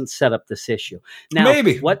still doesn't set up this issue. Now,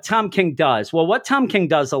 Maybe. what Tom King does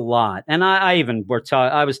a lot, and I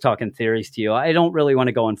was talking theories to you. I don't really want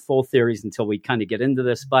to go on full theories until we kind of get into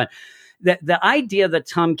this, but the idea that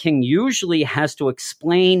Tom King usually has to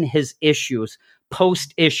explain his issues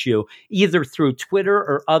post-issue, either through Twitter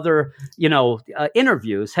or other,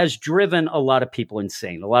 interviews, has driven a lot of people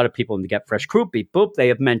insane. A lot of people in the Get Fresh crew, beep boop, they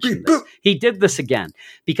have mentioned this. He did this again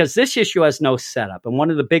because this issue has no setup. And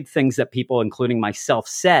one of the big things that people, including myself,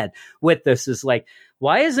 said with this is like,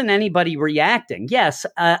 why isn't anybody reacting? Yes,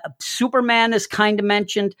 Superman is kind of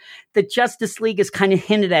mentioned. The Justice League is kind of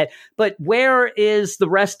hinted at. But where is the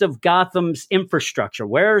rest of Gotham's infrastructure?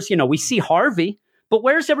 Where's, we see Harvey. But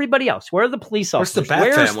where's everybody else? Where are the police officers?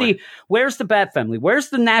 Where's the Bat family? Where's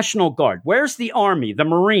the National Guard? Where's the Army, the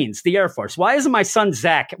Marines, the Air Force? Why isn't my son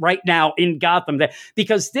Zach right now in Gotham?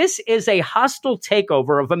 Because this is a hostile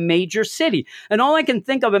takeover of a major city. And all I can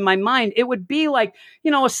think of in my mind, it would be like,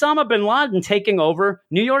 Osama bin Laden taking over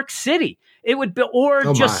New York City. It would be,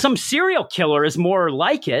 or some serial killer is more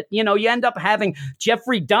like it. You end up having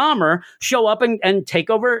Jeffrey Dahmer show up and take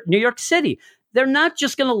over New York City. They're not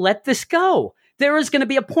just going to let this go. There is going to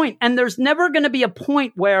be a point, and there's never going to be a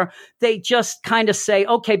point where they just kind of say,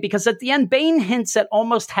 okay, because at the end, Bane hints at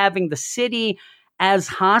almost having the city as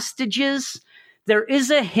hostages. There is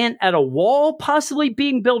a hint at a wall possibly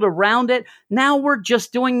being built around it. Now we're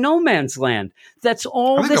just doing no man's land. That's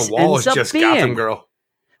all this a wall ends is up just being. Gotham Girl.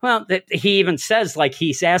 Well, he even says like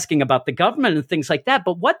he's asking about the government and things like that.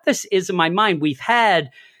 But what this is in my mind, we've had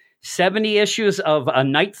 70 issues of a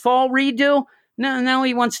Nightfall redo. Now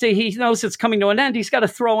he knows it's coming to an end. He's got to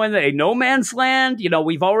throw in a No Man's Land.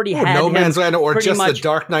 We've already had No Man's Land, or just much, the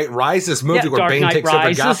Dark Knight Rises movie where Dark Bane Knight takes over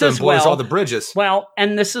Rises Gotham and as blows well. all the bridges. Well,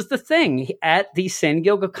 and this is the thing. At the San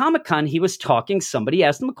Diego Comic-Con, he was talking. Somebody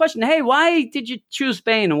asked him a question. Hey, why did you choose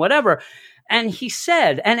Bane and whatever? And he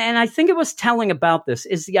said, and I think it was telling about this,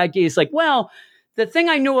 is the idea is like, well, the thing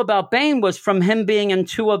I knew about Bane was from him being in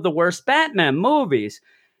 2 of the worst Batman movies.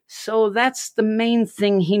 So that's the main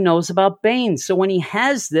thing he knows about Bane. So when he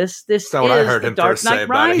has this That's not is what I heard the him Dark first say Knight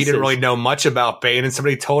about Rises. it. He didn't really know much about Bane, and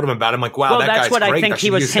somebody told him about it. I'm like, wow, Well, that that's guy's what great. I think I he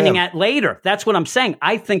should was use hinting him. at later. That's what I'm saying.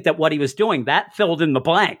 I think that what he was doing, that filled in the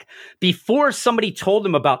blank. Before somebody told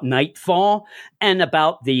him about Nightfall and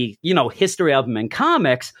about the, history of him in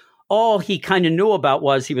comics, all he kind of knew about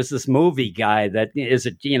was he was this movie guy that is,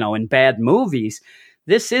 in bad movies.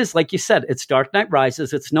 This is, like you said, it's Dark Knight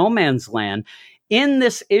Rises. It's no man's land. In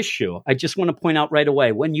this issue, I just want to point out right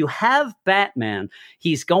away, when you have Batman,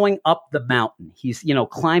 he's going up the mountain. He's,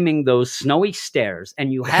 climbing those snowy stairs,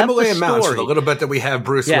 and you have Himalayan the Mountains, story. the little bit that we have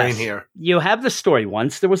Bruce Yes. Wayne here. You have the story.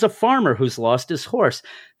 Once there was a farmer who's lost his horse.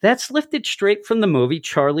 That's lifted straight from the movie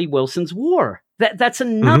Charlie Wilson's War. That's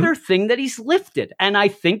another thing that he's lifted. And I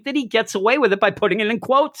think that he gets away with it by putting it in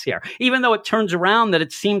quotes here. Even though it turns around that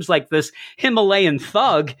it seems like this Himalayan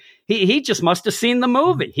thug, he just must have seen the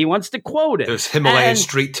movie. He wants to quote it. Those Himalayan And-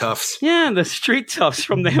 street toughs. Yeah, the street toughs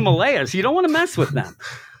from the Himalayas. You don't want to mess with them.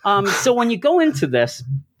 So when you go into this,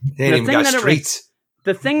 They ain't even thing got that it streets.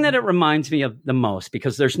 the thing that it reminds me of the most,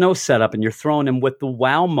 because there's no setup and you're throwing him with the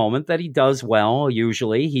wow moment that he does well,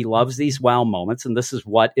 usually. He loves these wow moments, and this is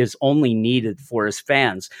what is only needed for his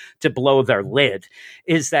fans to blow their lid,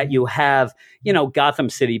 is that you have, Gotham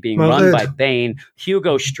City being run by Bane,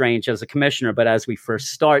 Hugo Strange as a commissioner, but as we first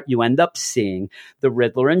start, you end up seeing the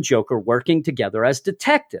Riddler and Joker working together as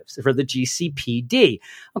detectives for the GCPD.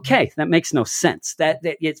 Okay, that makes no sense.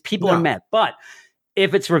 People are mad, but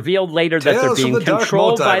if it's revealed later that they're Tales from being the Dark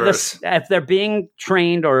controlled by Multiverse. if they're being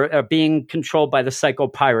trained or being controlled by the Psycho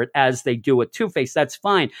Pirate as they do with Two-Face, that's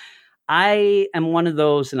fine. I am one of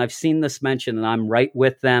those, and I've seen this mentioned, and I'm right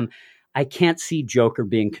with them. I can't see Joker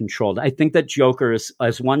being controlled. I think that Joker is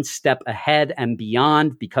one step ahead and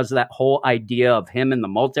beyond because of that whole idea of him in the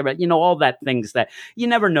multiverse, all that things that you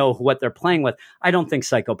never know what they're playing with. I don't think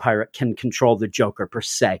Psycho Pirate can control the Joker per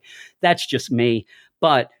se. That's just me.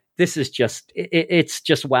 But this is it's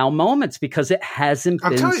just wow moments because it hasn't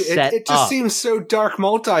I'm been telling you, set it just up. seems so Dark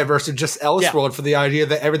Multiverse or just Elseworld for the idea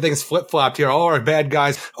that everything's flip-flopped here. All our bad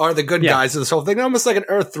guys are the good guys of this whole thing. Almost like an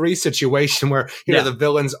Earth 3 situation where, the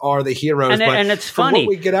villains are the heroes. And it's from funny. what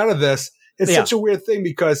we get out of this, it's such a weird thing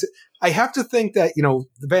because I have to think that, the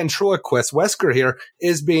ventriloquist, Wesker here,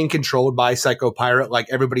 is being controlled by Psycho Pirate like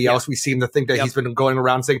everybody else. We seem to think that he's been going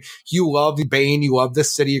around saying, you love Bane, you love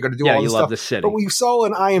this city, you're going to do all you this love stuff. the city. But we saw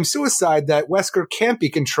in I Am Suicide that Wesker can't be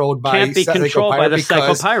controlled by Can't be Psycho controlled Pirate by the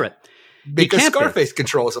Psycho Pirate. because can't be. Scarface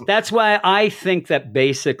controls him. That's why I think that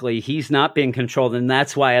basically he's not being controlled. And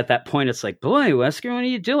that's why at that point it's like, boy, Wesker, what are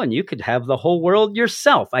you doing? You could have the whole world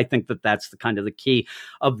yourself. I think that that's the key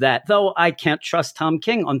of that. Though I can't trust Tom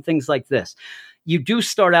King on things like this. You do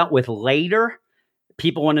start out with later.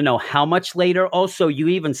 People want to know how much later. Also, you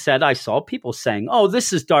even said, I saw people saying, oh,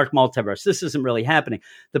 this is Dark Multiverse. This isn't really happening.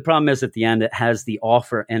 The problem is at the end, it has the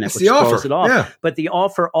offer in it, It's which the throws offer, it off. yeah. But the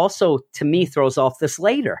offer also, to me, throws off this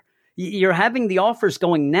later. You're having the offers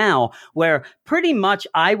going now where pretty much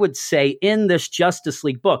I would say in this Justice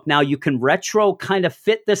League book. Now you can retro kind of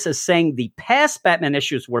fit this as saying the past Batman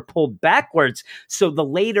issues were pulled backwards. So the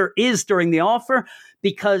later is during the offer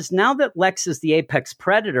because now that Lex is the apex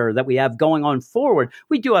predator that we have going on forward,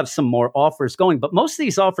 we do have some more offers going, but most of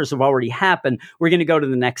these offers have already happened. We're going to go to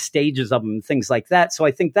the next stages of them and things like that. So I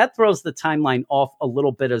think that throws the timeline off a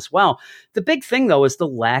little bit as well. The big thing though is the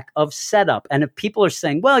lack of setup. And if people are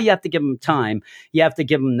saying, well, you have to give them time, you have to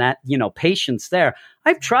give them that, patience there.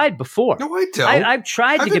 I've tried before. No, I don't. I've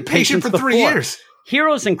tried to I've been get patience patient for 3 before. years.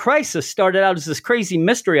 Heroes in Crisis started out as this crazy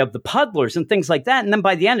mystery of the puddlers and things like that. And then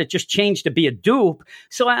by the end, it just changed to be a dupe.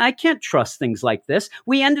 So I can't trust things like this.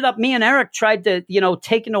 We ended up, me and Eric tried to,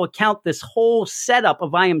 take into account this whole setup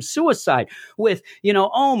of I Am Suicide with,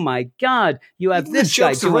 oh my God, you have Even this the guy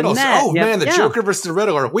jokes, the doing riddles. that. Oh, man, the Joker versus the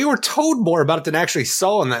Riddler. We were told more about it than actually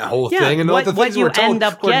saw in that whole thing. And what the things we you were told end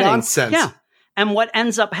up were getting. nonsense. Yeah. And what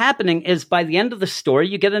ends up happening is by the end of the story,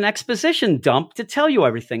 you get an exposition dump to tell you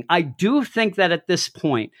everything. I do think that at this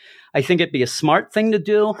point, I think it'd be a smart thing to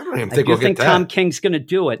do. I don't even I think do we'll think get Tom that. King's going to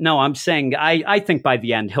do it. No, I'm saying I think by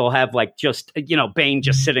the end he'll have like just, Bane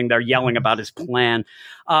just sitting there yelling about his plan.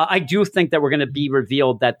 I do think that we're going to be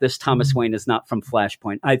revealed that this Thomas Wayne is not from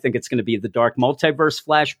Flashpoint. I think it's going to be the Dark Multiverse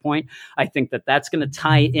Flashpoint. I think that that's going to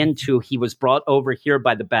tie into he was brought over here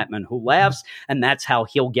by the Batman Who Laughs, and that's how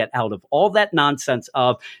he'll get out of all that nonsense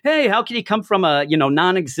of, hey, how can he come from a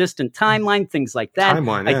non-existent timeline, things like that.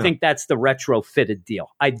 Timeline, I yeah. think that's the retrofitted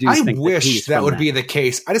deal. I think wish he's that from would be the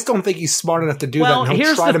case. I just don't think he's smart enough to do Well, that. And he'll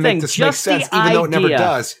here's try the to make thing, this make just the sense, even though it never idea-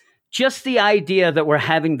 does. just the idea that we're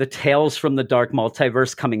having the Tales from the Dark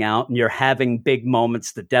Multiverse coming out and you're having big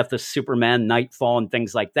moments, the death of Superman, Nightfall, and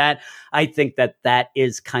things like that. I think that that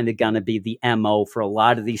is kind of going to be the MO for a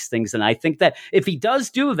lot of these things. And I think that if he does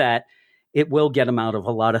do that, it will get him out of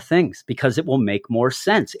a lot of things because it will make more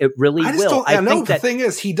sense. It really will. I know the thing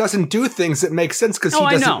is, he doesn't do things that make sense because he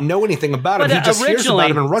doesn't know anything about him. He just hears about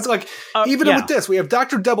him and runs. Like, even with this, we have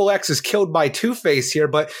Dr. Double X is killed by Two-Face here,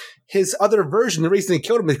 but his other version, the reason he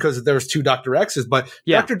killed him is because there was two Dr. X's, but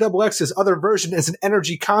Dr. Double X's other version is an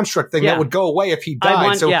energy construct thing that would go away if he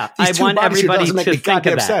died. I want everybody to think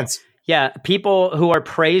of that. Sense. Yeah, people who are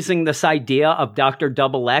praising this idea of Dr.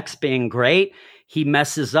 Double X being great, he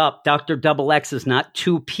messes up. Dr. Double X is not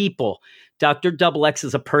two people. Dr. Double X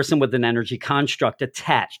is a person with an energy construct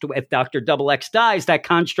attached. If Dr. Double X dies, that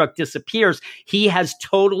construct disappears. He has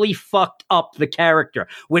totally fucked up the character,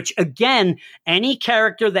 which again, any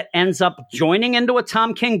character that ends up joining into a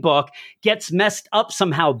Tom King book gets messed up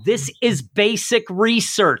somehow. This is basic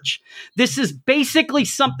research. This is basically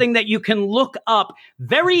something that you can look up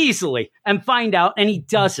very easily and find out, and he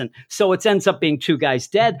doesn't. So it ends up being two guys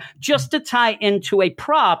dead just to tie into a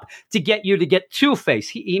prop to get you to get Two-Face.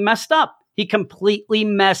 He messed up. He completely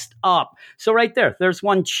messed up. So right there's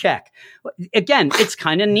one check. Again, it's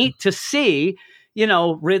kind of neat to see,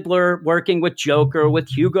 Riddler working with Joker, with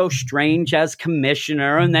Hugo Strange as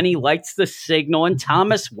commissioner, and then he lights the signal, and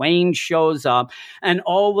Thomas Wayne shows up, and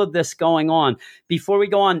all of this going on. Before we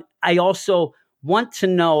go on, I also want to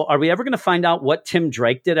know, are we ever going to find out what Tim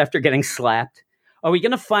Drake did after getting slapped? Are we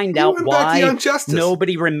going to find out why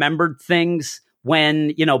nobody remembered things?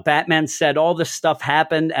 When, Batman said all this stuff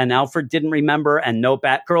happened and Alfred didn't remember and no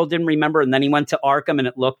Batgirl didn't remember. And then he went to Arkham and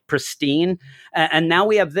it looked pristine. And now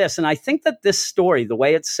we have this. And I think that this story, the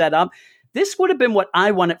way it's set up, this would have been what I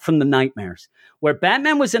wanted from the Nightmares, where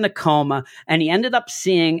Batman was in a coma and he ended up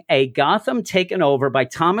seeing a Gotham taken over by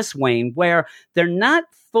Thomas Wayne, where they're not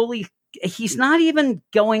fully... He's not even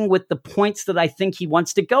going with the points that I think he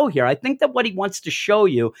wants to go here. I think that what he wants to show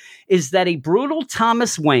you is that a brutal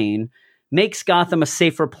Thomas Wayne makes Gotham a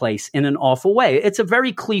safer place in an awful way. It's a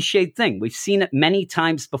very cliched thing. We've seen it many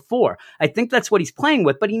times before. I think that's what he's playing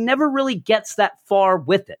with, but he never really gets that far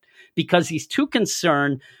with it because he's too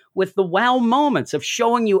concerned with the wow moments of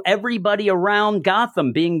showing you everybody around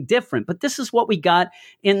Gotham being different. But this is what we got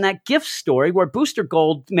in that gift story where Booster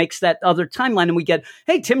Gold makes that other timeline and we get,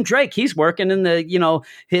 hey, Tim Drake, he's working in the,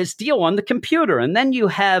 his deal on the computer. And then you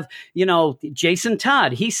have, Jason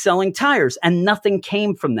Todd, he's selling tires and nothing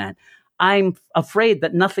came from that. I'm afraid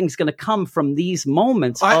that nothing's going to come from these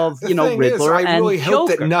moments of, Riddler and Joker. I really hope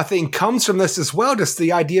that nothing comes from this as well. Just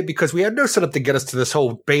the idea, because we had no setup to get us to this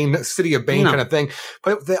whole Bane, City of Bane kind of thing.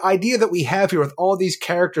 But the idea that we have here with all these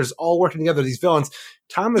characters all working together, these villains,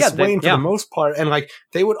 Thomas Wayne for the most part, and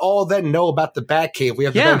they would all then know about the Batcave. We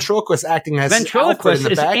have the ventriloquist acting as Alfred in the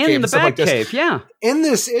Batcave and stuff like this. In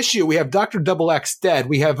this issue, we have Dr. Double X dead.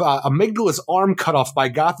 We have Amygdala's arm cut off by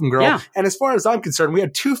Gotham Girl. Yeah. And as far as I'm concerned, we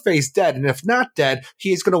have Two-Face dead. And if not dead,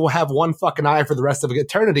 he's going to have one fucking eye for the rest of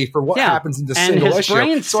eternity for what happens in this single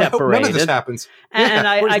issue. So I hope none of this happens. And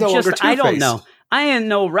I don't know. I ain't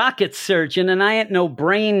no rocket surgeon and I ain't no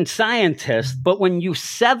brain scientist, but when you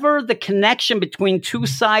sever the connection between two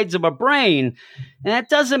sides of a brain, that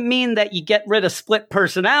doesn't mean that you get rid of split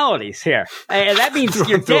personalities here. That means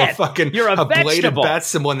you're dead. You're a vegetable. Bladed bat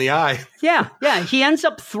symbol in the eye. Yeah. He ends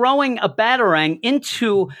up throwing a batarang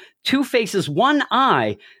into Two-Face's one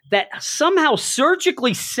eye that somehow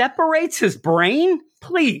surgically separates his brain.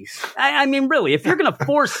 Please. I mean, really, if you're going to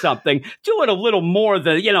force something, do it a little more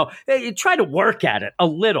than, try to work at it a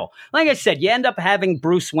little. Like I said, you end up having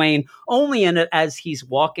Bruce Wayne only in it as he's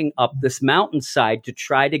walking up this mountainside to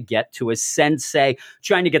try to get to his sensei,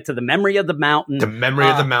 trying to get to the memory of the mountain. The memory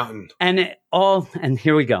of the mountain. And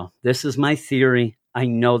here we go. This is my theory. I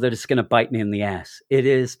know that it's going to bite me in the ass. It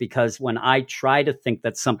is, because when I try to think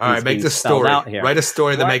that something's being spelled out here. Write a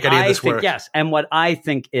story that make any of this work. Yes, and what I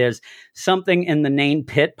think is something in the Nain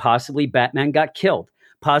Pit, possibly Batman got killed.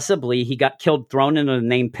 Possibly he got killed, thrown into the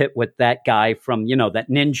Nain Pit with that guy from, that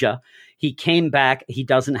ninja. He came back. He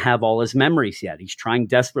doesn't have all his memories yet. He's trying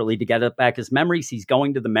desperately to get back his memories. He's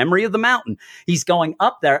going to the memory of the mountain. He's going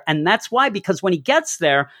up there. And that's why, because when he gets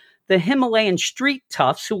there, the Himalayan street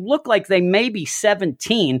toughs who look like they may be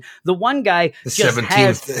 17. The one guy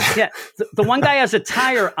the one guy has a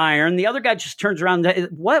tire iron. The other guy just turns around.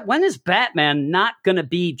 When is Batman not going to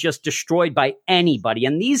be just destroyed by anybody?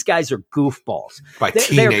 And these guys are goofballs.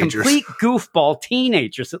 They're complete goofball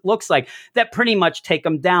teenagers. It looks like that pretty much take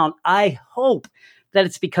them down. I hope that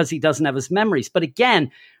it's because he doesn't have his memories. But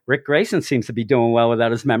again, Rick Grayson seems to be doing well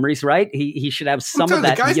without his memories, right? He should have some of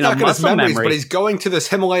that, the guy's not got his muscle memories, memory. but he's going to this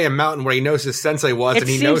Himalayan mountain where he knows his sensei was, and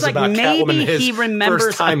he knows like about Catwoman maybe and his he remembers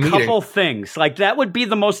first time a meeting. couple things. Like that would be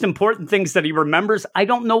the most important things that he remembers. I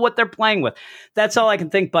don't know what they're playing with. That's all I can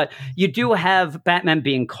think. But you do have Batman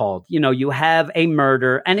being called. You have a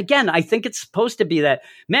murder. And again, I think it's supposed to be that,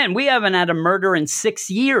 man, we haven't had a murder in 6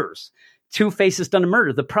 years. Two-Face has done a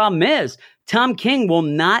murder. The problem is Tom King will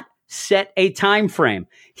not set a time frame.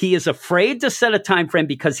 He is afraid to set a time frame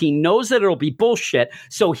because he knows that it'll be bullshit.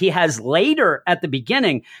 So he has later at the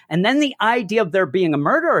beginning, and then the idea of there being a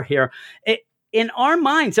murderer here. In our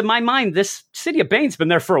minds, in my mind, this City of Bane's been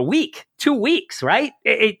there for a week, 2 weeks, right?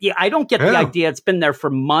 I don't get the idea it's been there for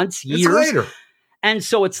months, years. It's later. And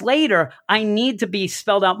so it's later. I need to be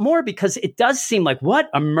spelled out more because it does seem like, what,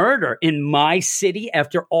 a murder in my city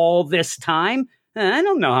after all this time? I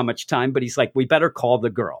don't know how much time, but he's like, we better call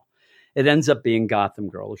the girl. It ends up being Gotham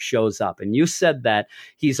Girl who shows up. And you said that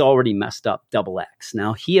he's already messed up Double X.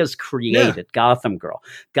 Now, he has created Gotham Girl.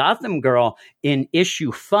 Gotham Girl in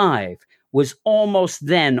issue 5 was almost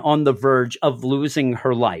then on the verge of losing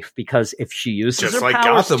her life because if she uses Just her like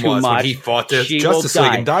powers Gotham too was much, when he fought the she Justice will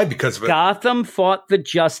League die. and died because of it. Gotham fought the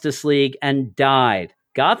Justice League and died.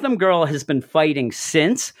 Gotham Girl has been fighting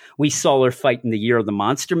since. We saw her fight in the Year of the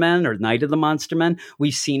Monster Men or Night of the Monster Men.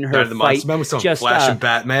 We've seen her fight We saw just Flash and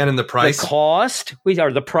Batman and the Price. The Cost.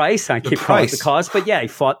 The Price. I keep calling it the Cost, but yeah, he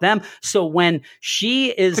fought them. So when she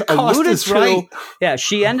is The Cost alluded is to, right. yeah,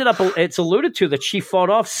 she ended up. It's alluded to that she fought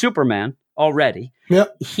off Superman already.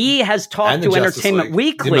 Yep. He has talked And the to Justice Entertainment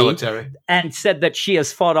League, the Weekly military. and said that she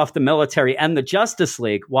has fought off the military and the Justice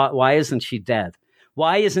League. Why isn't she dead?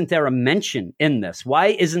 Why isn't there a mention in this? Why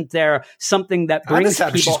isn't there something that I'm brings just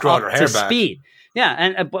happy people she's growing up her hair to back. speed? Yeah,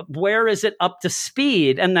 and but where is it up to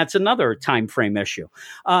speed? And that's another time frame issue.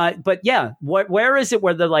 But yeah, where is it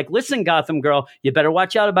where they're like, listen, Gotham Girl, you better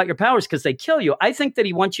watch out about your powers because they kill you. I think that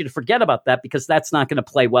he wants you to forget about that because that's not going to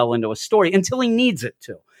play well into a story until he needs it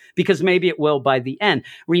to, because maybe it will by the end.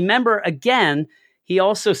 Remember, again, he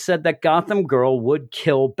also said that Gotham Girl would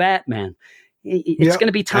kill Batman. It's going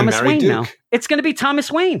to be Thomas Wayne now. It's going to be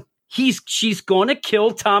Thomas Wayne. She's going to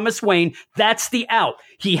kill Thomas Wayne. That's the out.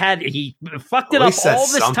 He fucked it up all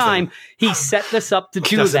this time. He set this up to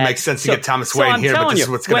do that. Doesn't make sense to get Thomas Wayne here, but this is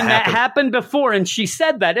what's going to happen. When that happened before and she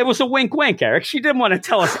said that, it was a wink, wink, Eric. She didn't want to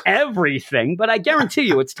tell us everything, but I guarantee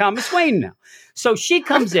you it's Thomas Wayne now. So she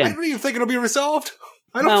comes in. I don't even think it'll be resolved.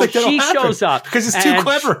 I don't think that'll she happen. shows up because it's too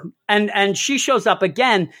clever. And she shows up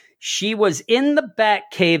again. She was in the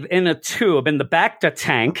Batcave in a tube in the Bacta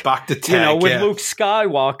tank, with Luke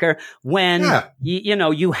Skywalker when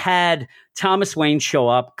you had Thomas Wayne show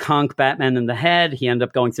up, conk Batman in the head. He ended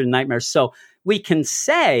up going through nightmares. So we can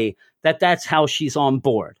say that that's how she's on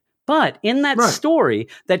board. But in that story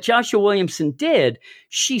that Joshua Williamson did,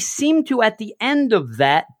 she seemed to, at the end of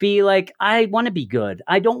that, be like, I want to be good.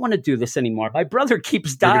 I don't want to do this anymore. My brother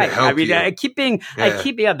keeps dying. I mean,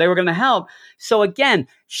 they were going to help. So again,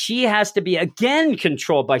 she has to be again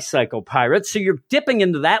controlled by Psycho Pirate. So you're dipping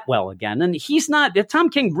into that well again. And he's not, Tom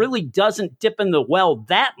King really doesn't dip in the well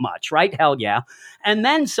that much, right? Hell yeah. And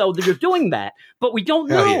then so you're doing that, but we don't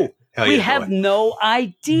know. We have no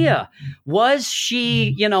idea. Was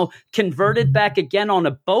she, converted back again on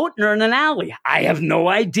a boat or in an alley? I have no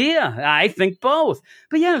idea. I think both.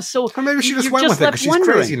 But yeah, so or maybe she just went with it because she's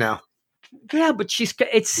crazy now. Yeah, but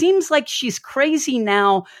it seems like she's crazy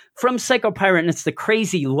now from Psycho Pirate, and it's the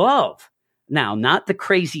crazy love now, not the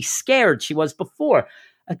crazy scared she was before.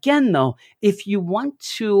 Again, though, if you want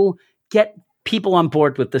to get people on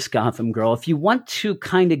board with this Gotham Girl, if you want to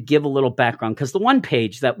kind of give a little background, because the one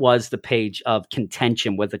page that was the page of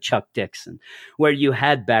contention with the Chuck Dixon, where you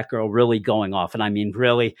had Batgirl really going off, and I mean,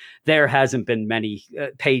 really, there hasn't been many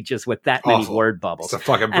pages with that many word bubbles. It's a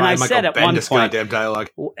fucking Brian Michael Bendis goddamn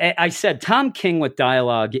dialogue. I said Tom King with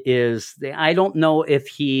dialogue is, I don't know if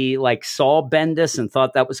he saw Bendis and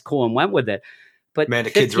thought that was cool and went with it, but man,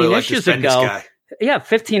 the kids really like this Bendis guy. Yeah,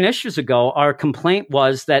 15 issues ago, our complaint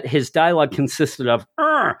was that his dialogue consisted of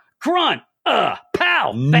grunt,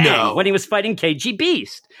 pow, bang, when he was fighting KG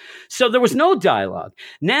Beast. So there was no dialogue.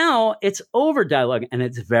 Now it's over dialogue, and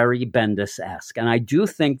it's very Bendis-esque. And I do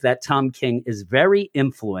think that Tom King is very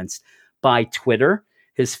influenced by Twitter,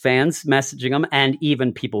 his fans messaging him, and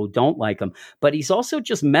even people who don't like him. But he's also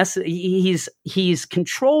just he's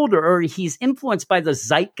controlled or he's influenced by the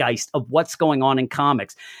zeitgeist of what's going on in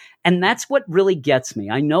comics. And that's what really gets me.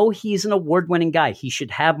 I know he's an award-winning guy. He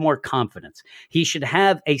should have more confidence. He should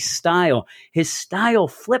have a style. His style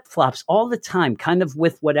flip-flops all the time, kind of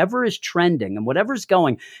with whatever is trending and whatever's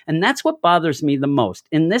going. And that's what bothers me the most.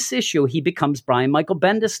 In this issue, he becomes Brian Michael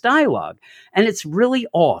Bendis dialogue. And it's really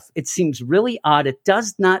off. It seems really odd. It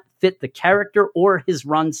does not fit the character or his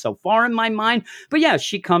run so far in my mind. But yeah,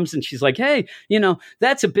 she comes and she's like, hey,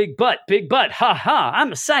 that's a big butt. Ha ha.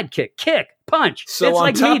 I'm a sidekick. Kick, punch. So it's on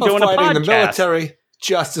like top me doing of a fighting podcast. the military,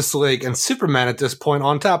 Justice League, and Superman at this point,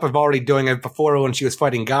 on top of already doing it before when she was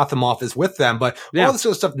fighting Gotham Office with them, but all this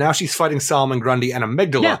other stuff, now she's fighting Solomon Grundy and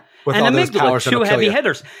Amygdala with and all Amygdala, those powers two that'll kill heavy you.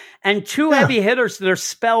 hitters. And two heavy hitters that are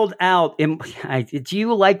spelled out. Do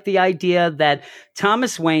you like the idea that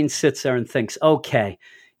Thomas Wayne sits there and thinks, okay,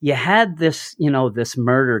 you had this, this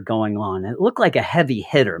murder going on. It looked like a heavy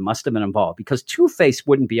hitter must have been involved because Two-Face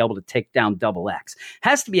wouldn't be able to take down Double X.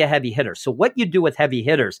 Has to be a heavy hitter. So what you do with heavy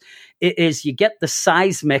hitters is you get the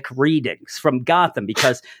seismic readings from Gotham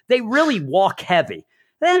because they really walk heavy.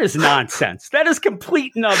 That is nonsense. That is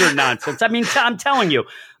complete and utter nonsense. I mean, I'm telling you.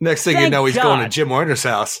 Next thing you know, he's going to Jim Warner's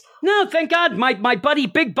house. No, thank God. My buddy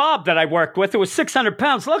Big Bob that I worked with, who was 600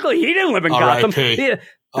 pounds, luckily he didn't live in Gotham.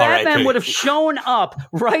 Batman would have shown up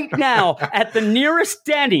right now at the nearest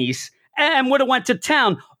Denny's and would have went to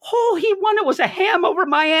town. All he wanted was a ham over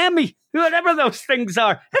Miami, whatever those things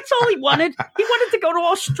are. That's all he wanted. He wanted to go to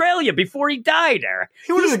Australia before he died, Eric.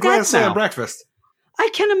 He wanted a Grand Slam breakfast. I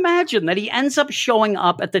can imagine that he ends up showing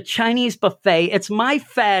up at the Chinese buffet. It's my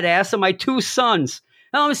fat ass and my two sons.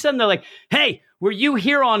 And all of a sudden they're like, hey, were you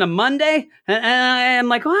here on a Monday? And I'm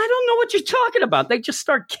like, well, I don't know what you're talking about. They just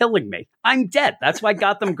start killing me. I'm dead. That's why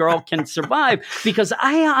Gotham Girl can survive because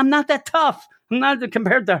I'm not that tough. I'm not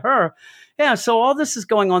compared to her. Yeah. So all this is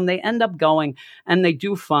going on. They end up going and they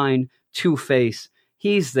do find Two-Face.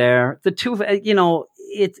 He's there. The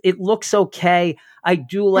it looks okay. I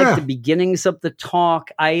do like the beginnings of the talk.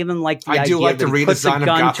 I even like the idea I do like the redesign of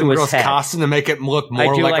Gotham Girl's costume to make it look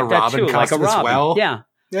more like a Robin costume as well. Yeah.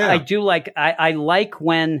 I do like, I like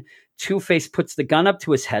when Two-Face puts the gun up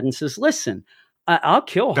to his head and says, listen, I'll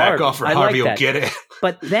kill Harvey. Back off or Harvey will get it.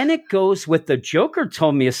 But then it goes with the Joker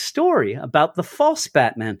told me a story about the false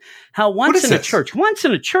Batman. How once in a church,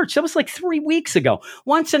 that was like 3 weeks ago.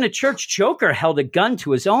 Once in a church, Joker held a gun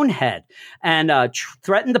to his own head and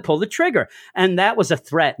threatened to pull the trigger. And that was a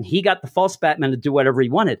threat. And he got the false Batman to do whatever he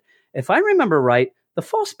wanted. If I remember right, the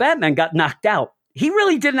false Batman got knocked out. He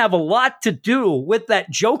really didn't have a lot to do with that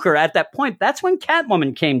Joker at that point. That's when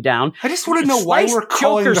Catwoman came down. I just want to know why we're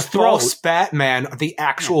calling the false Batman the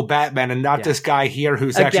actual Batman and not this guy here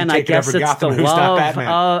who's actually taking over Gotham who's not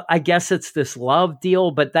Batman. I guess it's this love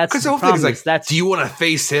deal, but that's the problem. Like, do you want to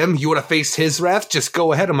face him? You want to face his wrath? Just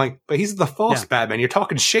go ahead. I'm like, but he's the false Batman. You're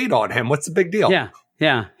talking shade on him. What's the big deal?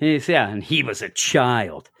 Yeah. And he was a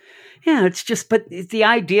child. Yeah, it's just, but the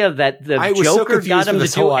idea that the Joker got him to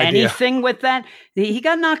do anything with that, he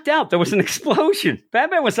got knocked out. There was an explosion.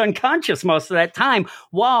 Batman was unconscious most of that time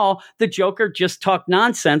while the Joker just talked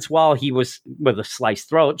nonsense while he was with a sliced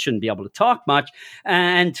throat, shouldn't be able to talk much,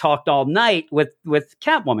 and talked all night with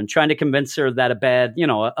Catwoman, trying to convince her that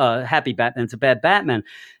a happy Batman's a bad Batman.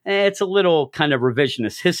 It's a little kind of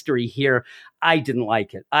revisionist history here. I didn't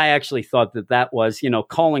like it. I actually thought that was,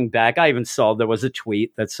 calling back. I even saw there was a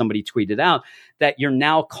tweet that somebody tweeted out that you're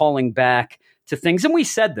now calling back to things. And we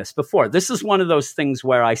said this before. This is one of those things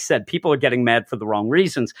where I said people are getting mad for the wrong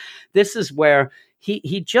reasons. This is where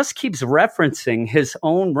he just keeps referencing his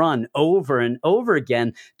own run over and over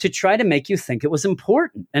again to try to make you think it was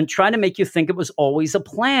important and try to make you think it was always a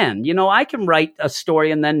plan. I can write a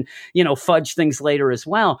story and then, fudge things later as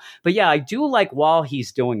well. But yeah, I do like while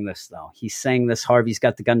he's doing this, though, he's saying this, Harvey's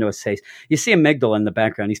got the gun to his face. You see Amygdala in the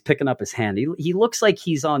background. He's picking up his hand. He looks like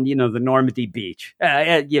he's on, the Normandy beach,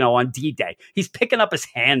 on D-Day. He's picking up his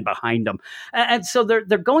hand behind him. And so they're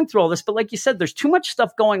going through all this. But like you said, there's too much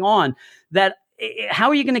stuff going on that how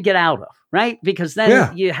are you going to get out of, right? Because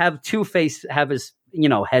then you have Two-Face have his,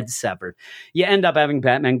 head severed. You end up having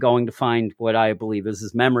Batman going to find what I believe is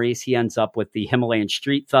his memories. He ends up with the Himalayan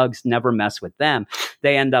street thugs, never mess with them.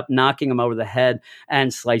 They end up knocking him over the head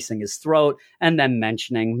and slicing his throat and then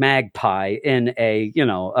mentioning Magpie in a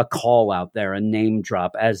call out there, a name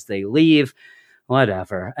drop as they leave.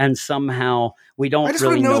 Whatever. And somehow we don't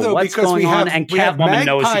really know what's going on, and Catwoman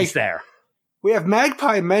knows he's there. We have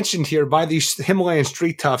Magpie mentioned here by these Himalayan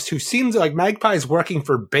street toughs who seems like Magpie is working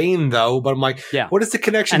for Bane, though. But I'm like, what is the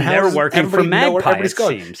connection? And they're working for Magpie, it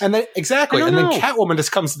seems. And then, and then Catwoman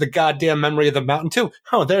just comes to the goddamn memory of the mountain, too.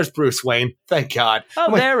 Oh, there's Bruce Wayne. Thank God.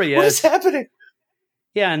 Oh, there he is. What is happening?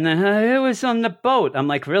 Yeah, and then it was on the boat. I'm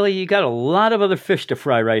like, really? You got a lot of other fish to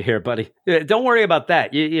fry right here, buddy. Don't worry about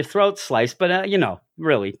that. Your throat's sliced, but,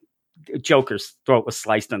 really, Joker's throat was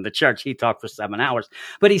sliced in the church. He talked for 7 hours,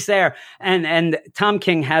 but he's there. And Tom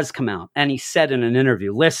King has come out, and he said in an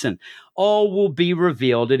interview, listen, all will be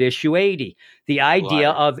revealed at issue 80. The idea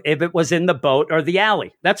of if it was in the boat or the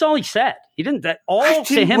alley. That's all he said. He didn't, all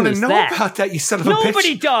to him is that. About that, you son of a bitch.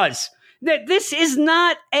 Nobody does. This is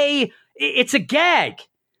not it's a gag.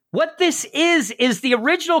 What this is the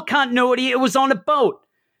original continuity. It was on a boat.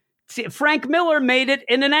 See, Frank Miller made it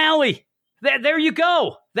in an alley. There you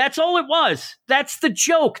go. That's all it was. That's the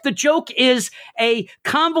joke. The joke is a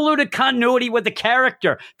convoluted continuity with a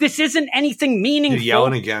character. This isn't anything meaningful. You're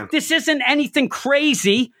yelling again. This isn't anything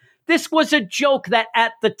crazy. This was a joke that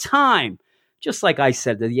at the time, just like I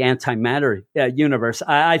said, the antimatter universe,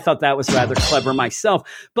 I thought that was rather clever myself.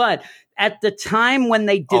 But at the time when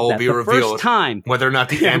they did that, the first time, whether or not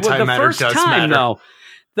the antimatter does matter. Though,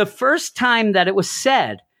 the first time that it was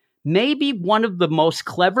said, maybe one of the most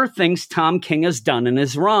clever things Tom King has done in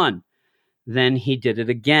his run. Then he did it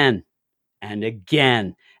again and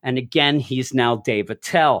again. And again, he's now Dave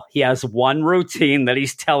Attell. He has one routine that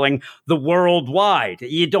he's telling the world wide.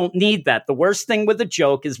 You don't need that. The worst thing with a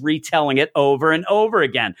joke is retelling it over and over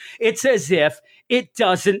again. It's as if it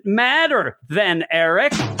doesn't matter then,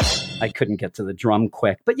 Eric. I couldn't get to the drum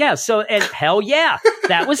quick. But yeah, so and hell yeah,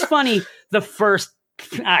 that was funny the first,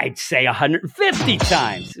 I'd say 150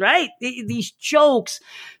 times, right? These jokes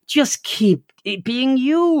just keep being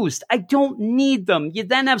used. I don't need them. You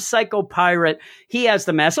then have Psycho Pirate. He has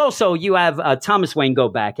the mask. Also, you have Thomas Wayne go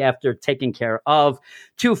back after taking care of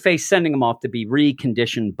Two-Face, sending him off to be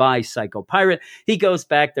reconditioned by Psycho Pirate. He goes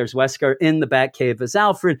back. There's Wesker in the Batcave as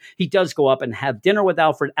Alfred. He does go up and have dinner with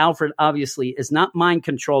Alfred. Alfred obviously is not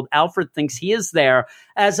mind-controlled. Alfred thinks he is there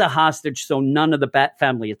as a hostage, so none of the Bat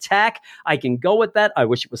family attack. I can go with that. I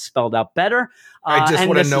wish it was spelled out better. I just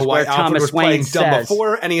want to know why Alfred was playing dumb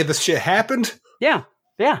before any of this shit happened. Yeah.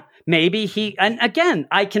 Maybe and again,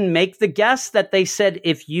 I can make the guess that they said,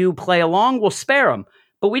 if you play along, we'll spare him.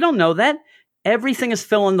 But we don't know that. Everything is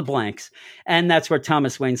fill in the blanks. And that's where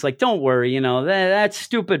Thomas Wayne's like, don't worry, that's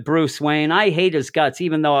stupid Bruce Wayne. I hate his guts,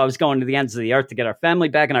 even though I was going to the ends of the earth to get our family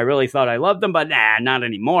back. And I really thought I loved them, but not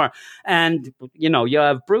anymore. And, you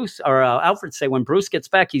have Bruce or Alfred say, when Bruce gets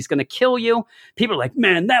back, he's going to kill you. People are like,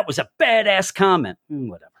 man, that was a badass comment.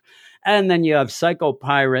 Whatever. And then you have Psycho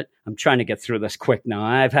Pirate. I'm trying to get through this quick now.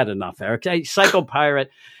 I've had enough, Eric. Psycho Pirate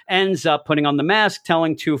ends up putting on the mask,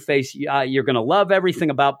 telling Two-Face, you're going to love everything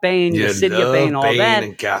about Bane, the city of Bane, all Bane that.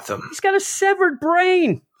 And Gotham. He's got a severed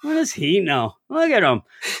brain. What does he know? Look at him.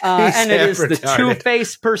 And it is the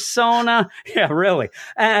Two-Face persona. Yeah, really.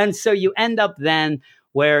 And so you end up then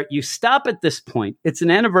where you stop at this point. It's an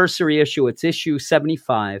anniversary issue. It's issue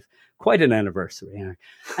 75. Quite an anniversary, Eric.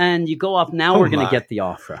 And you go off. Now we're going to get the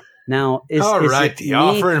offer. Now, is the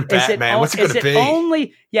offer and Batman. What's it going to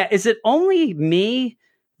be? Is it only me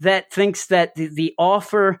that thinks that the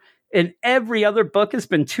offer in every other book has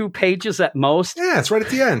been 2 pages at most? Yeah, it's right at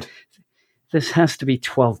the end. This has to be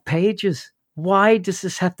 12 pages. Why does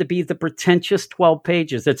this have to be the pretentious 12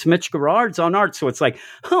 pages? It's Mitch Gerard's on art, so it's like,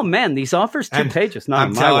 oh man, these offers 2 pages. Not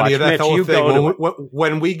I'm my telling watch. you, that Mitch, whole you thing.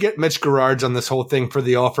 When we get Mitch Gerard's on this whole thing for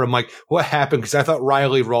the offer, I'm like, what happened? Because I thought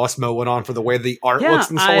Riley Rossmo went on for the way the art looks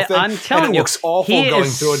in this whole thing. I'm telling you, looks awful going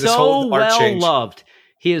through this whole art change.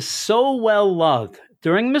 He is so well loved.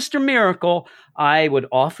 During Mr. Miracle, I would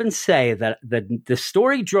often say that the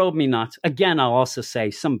story drove me nuts. Again, I'll also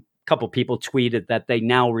say some couple people tweeted that they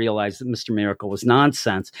now realize that Mr. Miracle was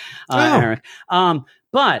nonsense, Eric.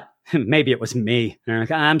 But maybe it was me,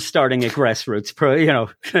 Eric. I'm starting a grassroots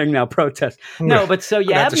protest. No, but so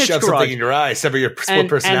you have to Mitch shove Gerard. Something in your eye. Some of your split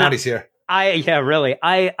personalities here.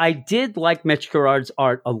 I did like Mitch Gerard's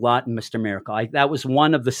art a lot in Mr. Miracle. That was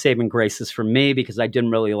one of the saving graces for me because I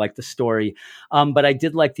didn't really like the story. But I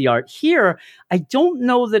did like the art here. I don't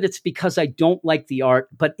know that it's because I don't like the art,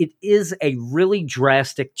 but it is a really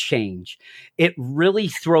drastic change. It really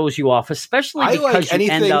throws you off, especially because I like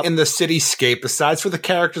anything end up in the cityscape besides for the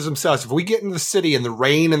characters themselves. If we get into the city and the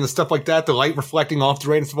rain and the stuff like that, the light reflecting off the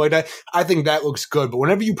rain and stuff like that, I think that looks good. But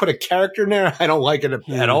whenever you put a character in there, I don't like it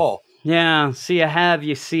at all. Yeah, so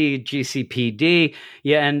you see GCPD,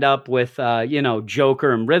 you end up with,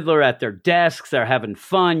 Joker and Riddler at their desks, they're having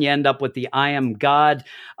fun, you end up with the I Am God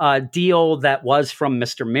deal that was from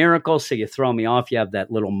Mr. Miracle, so you throw me off, you have that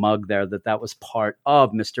little mug there that was part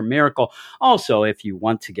of Mr. Miracle. Also, if you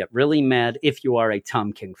want to get really mad, if you are a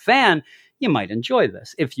Tom King fan, you might enjoy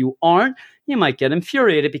this. If you aren't, you might get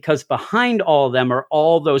infuriated, because behind all of them are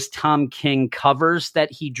all those Tom King covers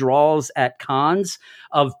that he draws at cons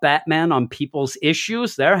of Batman on people's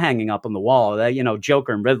issues. They're hanging up on the wall.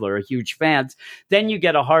 Joker and Riddler are huge fans. Then you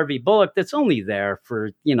get a Harvey Bullock that's only there for,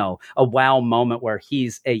 a wow moment where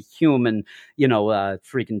he's a human,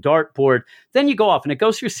 freaking dartboard. Then you go off and it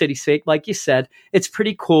goes through Cityscape. Like you said, it's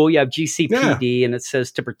pretty cool. You have GCPD and it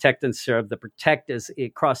says to protect and serve. The protect is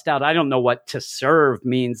it crossed out. I don't know what to serve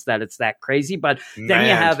means, that it's that crazy, but then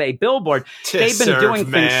you have a billboard. They've been doing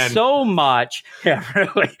things so much. Yeah,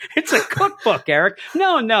 really. It's a cookbook, Eric.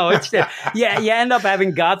 No, it's you end up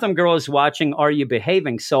having Gotham Girls watching Are You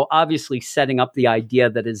Behaving? So obviously setting up the idea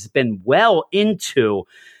that has been well into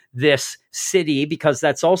this city, because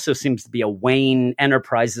that's also seems to be a Wayne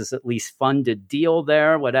Enterprises at least funded deal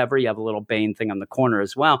there, whatever. You have a little Bane thing on the corner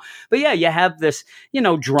as well. But yeah, you have this,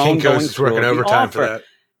 drone Kinko's going is through working overtime for that.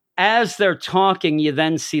 As they're talking, you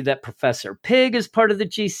then see that Professor Pig is part of the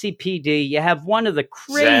GCPD. You have one of the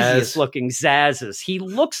craziest looking Zazzes. He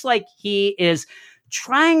looks like he is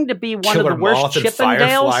trying to be one Killer of the worst Moth and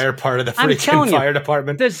Chippendales. Fireflyer, part of the freaking fire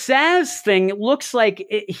department. The Zazz thing looks like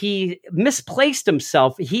he misplaced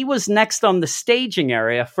himself. He was next on the staging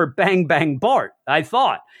area for Bang Bang Bart, I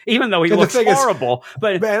thought, even though he looks horrible.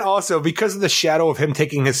 But man, also because of the shadow of him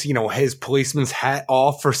taking his, his policeman's hat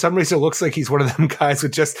off, for some reason it looks like he's one of them guys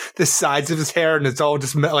with just the sides of his hair and it's all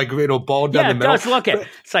just bald down the middle. It does look it.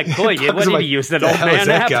 It's like, boy, what did he use that old man?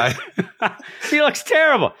 That guy? He looks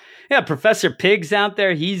terrible. Yeah, Professor Pig's out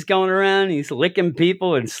there. He's going around. He's licking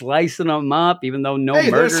people and slicing them up, even though no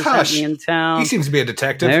murder's happening in town. He seems to be a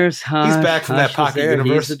detective. There's Hush. He's back from that pocket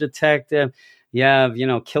universe. He's a detective. Yeah,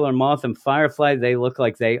 Killer Moth and Firefly, they look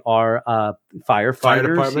like they are firefighters. Fire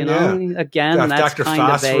department, Again, that's Dr. kind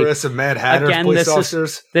Phosphorus and Mad Hatter, police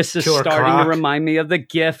officers. This is Killer starting Croc. to remind me of The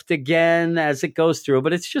Gift again as it goes through,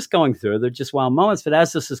 but it's just going through. They're just wild moments. But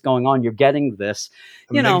as this is going on, you're getting this,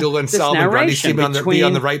 Amygdala and this Solomon Grundy seem narration to be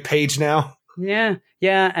on the right page now. Yeah,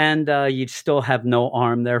 and you still have no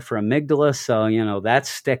arm there for Amygdala, so, that's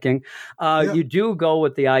sticking. You do go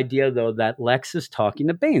with the idea, though, that Lex is talking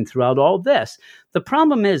to Bane throughout all this. The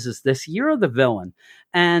problem is this Year of the Villain,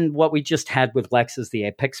 and what we just had with Lex is the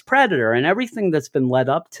apex predator, and everything that's been led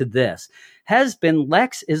up to this has been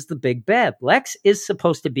Lex is the big bad. Lex is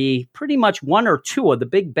supposed to be pretty much one or two of the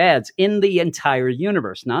big bads in the entire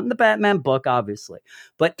universe, not in the Batman book, obviously,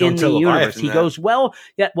 but in the universe. He goes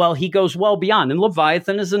he goes well beyond, and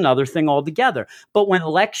Leviathan is another thing altogether. But when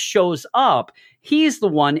Lex shows up, he's the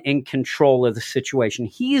one in control of the situation.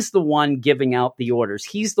 He's the one giving out the orders.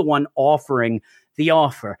 He's the one offering the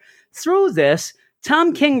offer. Through this,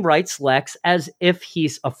 Tom King writes Lex as if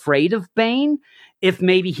he's afraid of Bane, if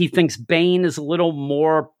maybe he thinks Bane is a little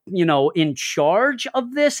more, in charge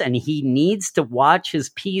of this and he needs to watch his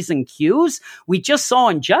P's and Q's. We just saw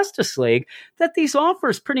in Justice League that these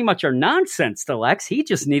offers pretty much are nonsense to Lex. He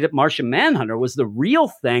just needed Martian Manhunter was the real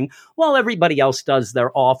thing, while everybody else does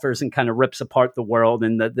their offers and kind of rips apart the world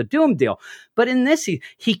and the Doom deal. But in this,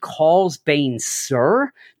 he calls Bane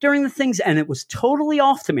Sir during the things, and it was totally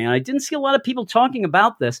off to me. And I didn't see a lot of people talking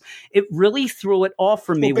about this. It really threw it off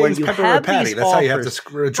for me. Bane's where you Pepper have Patty. these That's offers. how you have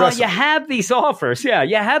to address you have these offers. Yeah,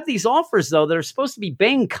 you have these offers, though, that are supposed to be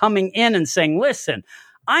Bane coming in and saying, listen,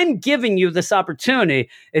 I'm giving you this opportunity.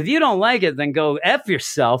 If you don't like it, then go F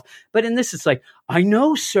yourself. But in this, it's like, I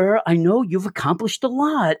know, sir, I know you've accomplished a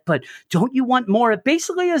lot, but don't you want more? It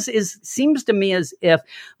basically seems to me as if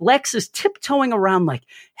Lex is tiptoeing around like,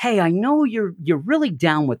 hey, I know you're really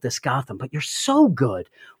down with this Gotham, but you're so good.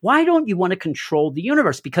 Why don't you want to control the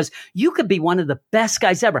universe? Because you could be one of the best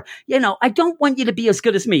guys ever. I don't want you to be as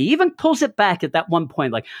good as me. He even pulls it back at that one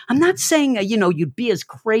point. Like, I'm not saying, you'd be as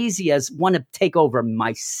crazy as want to take over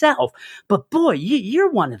myself, but boy,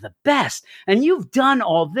 you're one of the best and you've done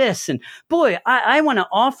all this. And boy, I want to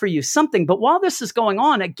offer you something. But while this is going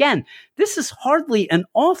on, again, this is hardly an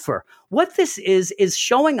offer. What this is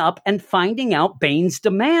showing up and finding out Bane's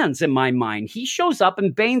demands in my mind. He shows up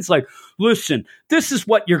and Bane's like, listen, this is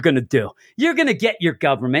what you're going to do. You're going to get your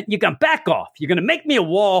government. You're going to back off. You're going to make me a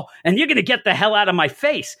wall and you're going to get the hell out of my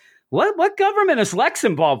face. What government is Lex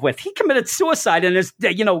involved with? He committed suicide and has,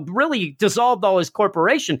 really dissolved all his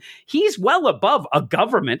corporation. He's well above a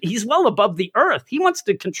government. He's well above the earth. He wants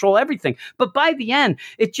to control everything. But by the end,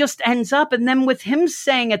 it just ends up. And then with him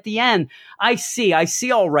saying at the end, I see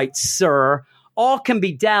all right, sir. All can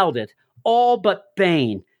be doubted. All but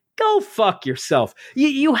Bane. Go fuck yourself.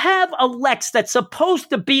 You have a Lex that's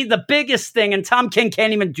supposed to be the biggest thing, and Tom King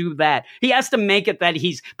can't even do that. He has to make it that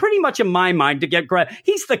he's pretty much, in my mind, to get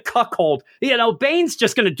he's the cuckold. Bane's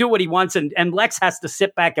just going to do what he wants, and Lex has to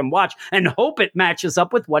sit back and watch and hope it matches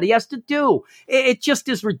up with what he has to do. It just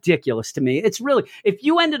is ridiculous to me. It's really, if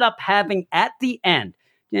you ended up having at the end,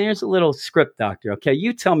 here's a little script, Doctor. Okay,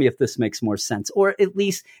 you tell me if this makes more sense, or at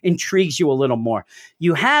least intrigues you a little more.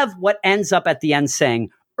 You have what ends up at the end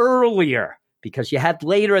saying, earlier, because you had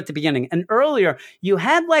later at the beginning. And earlier, you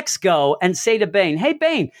had Lex go and say to Bane, hey,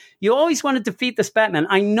 Bane, you always want to defeat this Batman.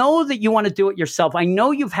 I know that you want to do it yourself. I know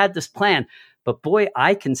you've had this plan, but boy,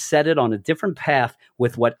 I can set it on a different path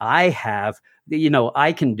with what I have,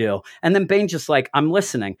 I can do. And then Bane just like, I'm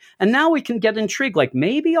listening. And now we can get intrigued. Like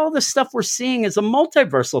maybe all this stuff we're seeing is a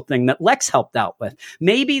multiversal thing that Lex helped out with.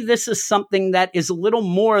 Maybe this is something that is a little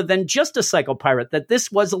more than just a psychopirate, that this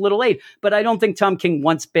was a little late. But I don't think Tom King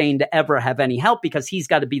wants Bane to ever have any help because he's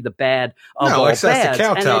got to be the bad of all bads. That's the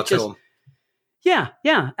kowtow to him. Yeah.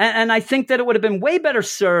 And I think that it would have been way better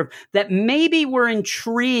served that maybe we're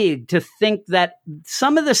intrigued to think that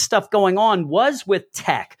some of the stuff going on was with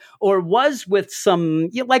tech or was with some,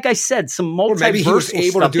 like I said, some multiversal or maybe he was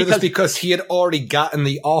able to do this because because he had already gotten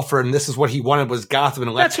the offer and this is what he wanted was Gotham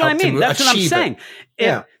and Lex helped him achieve what I'm saying.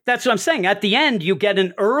 Yeah. That's what I'm saying. At the end, you get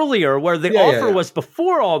an earlier where the offer was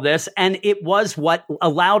before all this, and it was what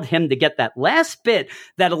allowed him to get that last bit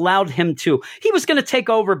that allowed him to. He was going to take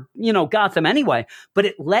over, Gotham anyway, but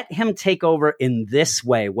it let him take over in this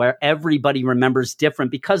way where everybody remembers different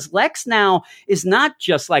because Lex now is not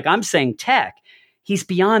just like I'm saying tech. He's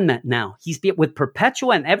beyond that now. With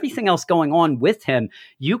Perpetua and everything else going on with him.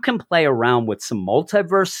 You can play around with some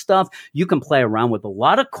multiverse stuff. You can play around with a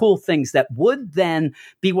lot of cool things that would then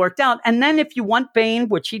be worked out. And then if you want Bane,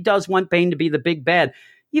 which he does want Bane to be the big bad,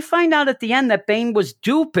 you find out at the end that Bane was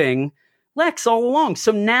duping Lex all along.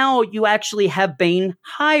 So now you actually have Bane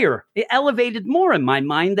higher. It elevated more in my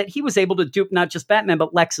mind that he was able to dupe not just Batman,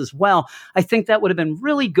 but Lex as well. I think that would have been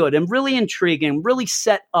really good and really intriguing, really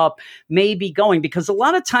set up maybe going, because a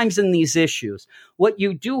lot of times in these issues, what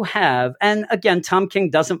you do have, and again, Tom King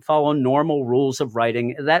doesn't follow normal rules of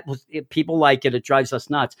writing. People like it. It drives us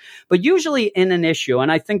nuts. But usually in an issue,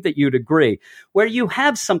 and I think that you'd agree, where you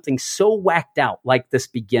have something so whacked out like this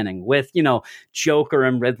beginning with, Joker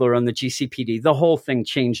and Riddler on the GCPD, the whole thing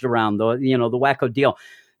changed around, the wacko deal.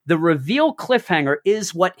 The reveal cliffhanger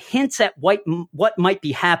is what hints at what might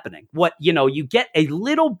be happening. What, you get a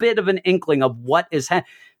little bit of an inkling of what is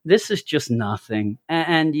happening. This is just nothing.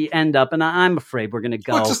 And you end up, and I'm afraid we're going to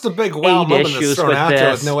go. Well, it's just a big wow moment that's thrown out there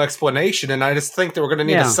with no explanation. And I just think that we're going to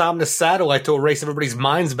need a Somnus satellite to erase everybody's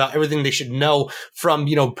minds about everything they should know from,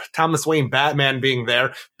 Thomas Wayne Batman being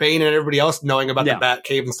there, Bane and everybody else knowing about the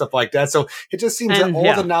Batcave and stuff like that. So it just seems that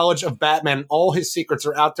all the knowledge of Batman, all his secrets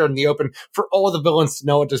are out there in the open for all the villains to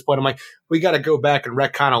know at this point. I'm like, we got to go back and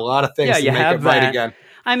retcon a lot of things to make it right again.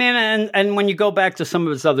 I mean, and when you go back to some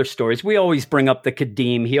of his other stories, we always bring up the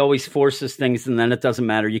Kadeem. He always forces things, and then it doesn't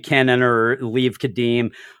matter. You can't enter or leave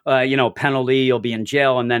Kadeem. Penalty, you'll be in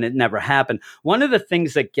jail, and then it never happened. One of the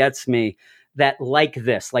things that gets me that like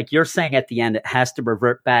this, like you're saying at the end, it has to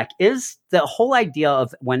revert back, is the whole idea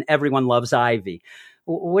of when everyone loves Ivy.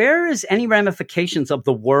 Where is any ramifications of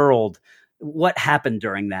the world? What happened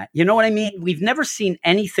during that? You know what I mean? We've never seen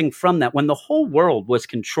anything from that when the whole world was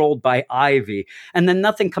controlled by Ivy and then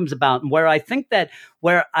nothing comes about. And where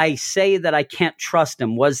I say that I can't trust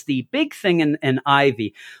him was the big thing in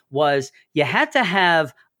Ivy was you had to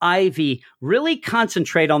have Ivy really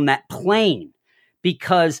concentrate on that plane.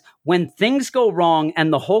 Because when things go wrong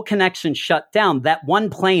and the whole connection shut down, that one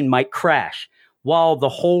plane might crash. While the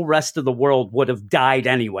whole rest of the world would have died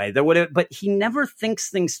anyway. But he never thinks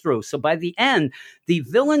things through. So by the end, the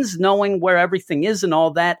villains knowing where everything is and all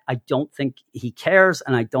that, I don't think he cares,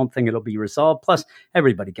 and I don't think it'll be resolved. Plus,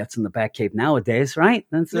 everybody gets in the Batcave nowadays, right?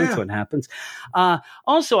 That's what happens.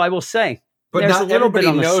 Also, I will say, but there's not a little bit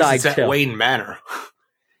on the knows side it's at too. Wayne Manor.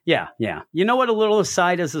 Yeah. You know what a little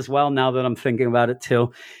aside is as well, now that I'm thinking about it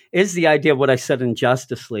too, is the idea of what I said in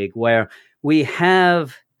Justice League, where we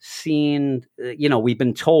have seen, we've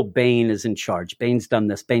been told Bane is in charge. Bane's done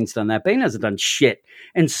this, Bane's done that. Bane hasn't done shit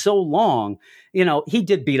in so long. He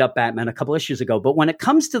did beat up Batman a couple issues ago, but when it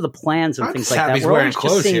comes to the plans and things like that, we're always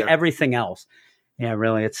just seeing everything else. Yeah,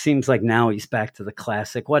 really. It seems like now he's back to the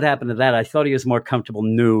classic. What happened to that? I thought he was more comfortable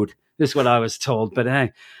nude, is what I was told. But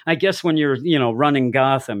hey, I guess when you're, running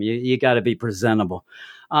Gotham, you got to be presentable.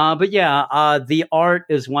 But yeah, the art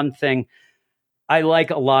is one thing. I like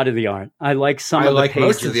a lot of the art. I like some of the pages.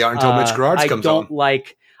 Most of the art until Mitch Gerards comes on. I don't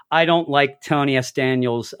like I don't like Tony S.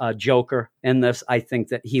 Daniels' Joker in this. I think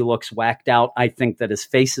that he looks whacked out. I think that his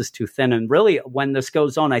face is too thin. And really, when this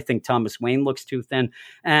goes on, I think Thomas Wayne looks too thin.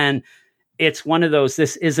 And it's one of those,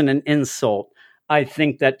 this isn't an insult. I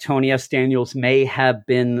think that Tony S. Daniels may have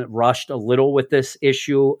been rushed a little with this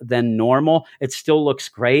issue than normal. It still looks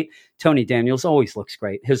great. Tony Daniels always looks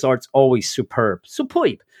great. His art's always superb.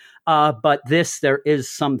 But there is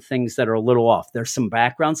some things that are a little off. There's some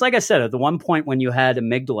backgrounds. Like I said, at the one point when you had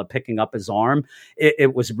Amygdala picking up his arm,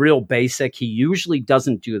 it was real basic. He usually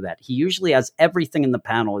doesn't do that. He usually has everything in the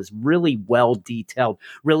panel is really well detailed,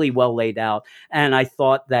 really well laid out. And I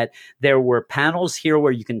thought that there were panels here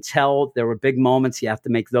where you can tell there were big moments. You have to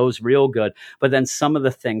make those real good. But then some of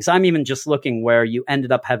the things, I'm even just looking where you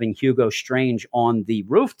ended up having Hugo Strange on the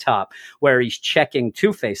rooftop where he's checking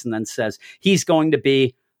Two-Face and then says he's going to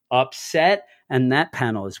be upset, and that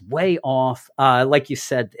panel is way off, like you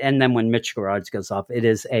said. And then when Mitch Gerads goes off,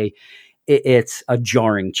 it's a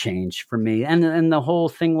jarring change for me, and the whole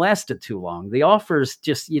thing lasted too long. The offers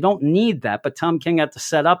just, you don't need that, but Tom King had to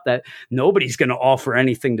set up that nobody's going to offer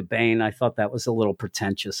anything to Bane. I thought that was a little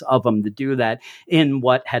pretentious of him to do that in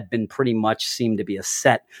what had been pretty much seemed to be a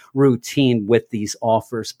set routine with these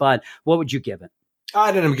offers. But what would you give it? I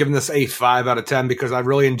ended up giving this a 5 out of 10 because I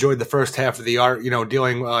really enjoyed the first half of the art,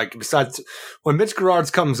 dealing besides when Mitch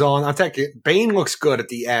Gerads comes on, I'll take it. Bane looks good at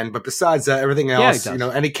the end, but besides that, everything else,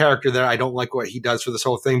 any character there, I don't like what he does for this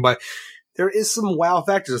whole thing, but there is some wow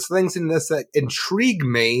factors. There's things in this that intrigue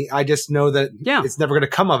me. I just know that it's never going to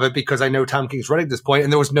come of it because I know Tom King's ready at this point,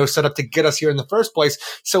 and there was no setup to get us here in the first place.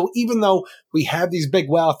 So even though we have these big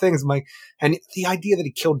wow things, and the idea that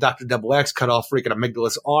he killed Dr. Double X, cut off freaking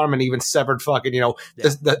Amygdala's arm, and even severed fucking,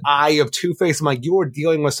 the eye of Two-Face, I'm like, you are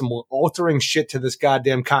dealing with some altering shit to this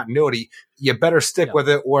goddamn continuity. You better stick with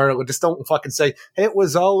it, or just don't fucking say, it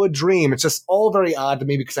was all a dream. It's just all very odd to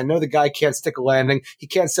me because I know the guy can't stick a landing. He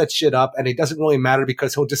can't set shit up, and it doesn't really matter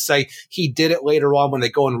because he'll just say he did it later on when they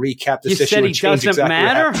go and recap this issue. You said he doesn't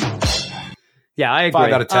matter? Yeah, I agree.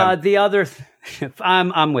 5 out of 10. The other,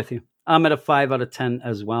 I'm with you. I'm at a 5 out of 10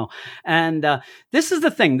 as well. And this is the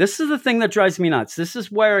thing. This is the thing that drives me nuts. This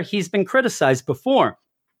is where he's been criticized before.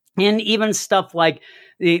 And even stuff like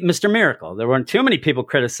Mr. Miracle. There weren't too many people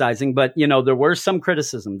criticizing, but, there were some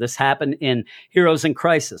criticism. This happened in Heroes in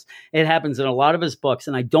Crisis. It happens in a lot of his books,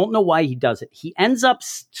 and I don't know why he does it. He ends up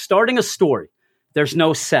starting a story. There's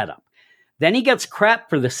no setup. Then he gets crap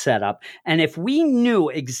for the setup. And if we knew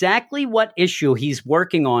exactly what issue he's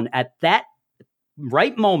working on at that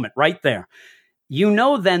right moment, right there,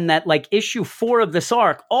 then that like issue 4 of this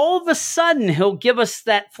arc, all of a sudden he'll give us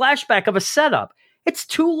that flashback of a setup. It's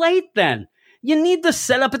too late then. You need the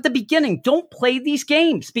setup at the beginning. Don't play these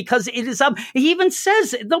games because it is up. He even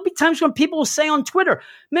says there'll be times when people will say on Twitter,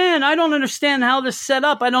 man, I don't understand how this set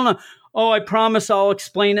up. I don't know. Oh, I promise I'll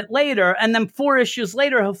explain it later. And then 4 issues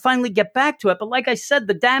later, he'll finally get back to it. But like I said,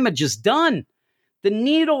 the damage is done. The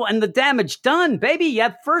needle and the damage done, baby. You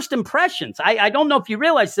have first impressions. I don't know if you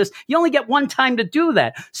realize this. You only get one time to do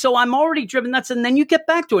that. So I'm already driven nuts. And then you get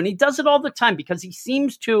back to it. And he does it all the time because he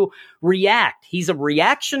seems to react. He's a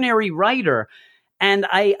reactionary writer. And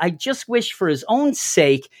I just wish for his own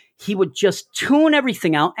sake, he would just tune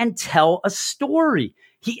everything out and tell a story.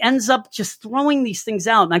 He ends up just throwing these things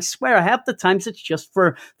out. And I swear, half the times it's just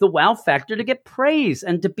for the wow factor to get praise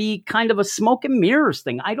and to be kind of a smoke and mirrors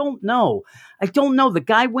thing. I don't know. The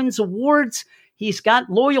guy wins awards. He's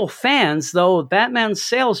got loyal fans, though Batman's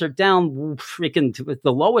sales are down freaking to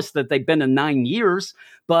the lowest that they've been in 9 years.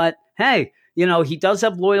 But hey, he does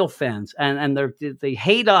have loyal fans, and they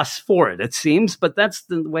hate us for it seems. But that's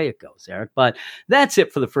the way it goes, Eric. But that's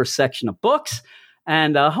it for the first section of books.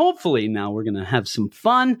 And hopefully now we're going to have some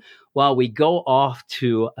fun while we go off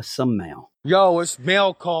to some mail. Yo, it's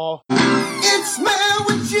mail call. It's Mail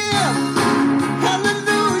with Jim.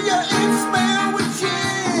 Hallelujah, it's Mail with Jim.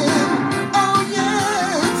 Oh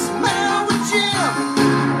yeah, it's Mail with Jim.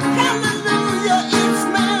 Hallelujah, it's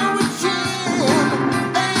Mail with Jim.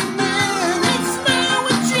 Amen, it's Mail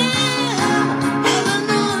with Jim.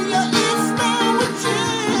 Hallelujah, it's Mail with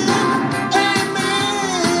Jim.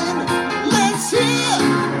 Amen. Let's hear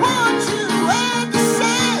what you have to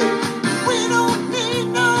say. We don't need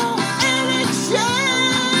no election.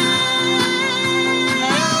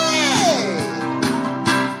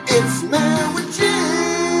 It's Mail with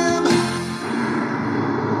Jim.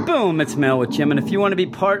 Boom, it's Mail with Jim. And if you want to be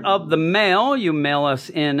part of the mail, you mail us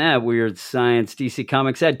in at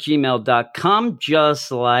WeirdScienceDCComics@gmail.com,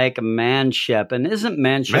 just like Manship. And isn't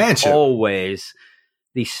Manship always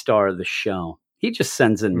the star of the show? He just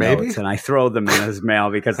sends in notes and I throw them in his mail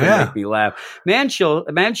because they make me laugh.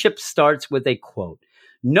 Manship starts with a quote.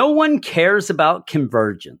 No one cares about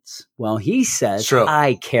convergence. Well, he says, True.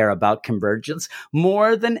 I care about convergence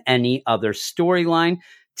more than any other storyline.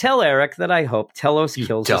 Tell Eric that I hope Telos You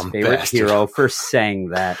kills his dumb favorite bastard. hero for saying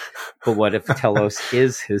that. But what if Telos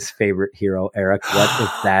is his favorite hero, Eric? What if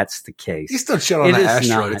that's the case? He's still chilling on It the is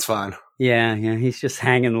asteroid. not. It's fine. Yeah, he's just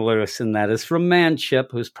hanging loose, and that is from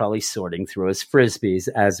Manship, who's probably sorting through his frisbees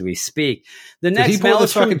as we speak. The Did next he pull mail the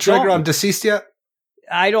is from fucking trigger Dalton. on Deceased yet?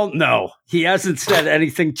 I don't know. He hasn't said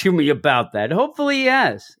anything to me about that. Hopefully he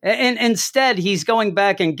has. And instead, he's going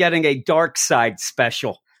back and getting a Dark Side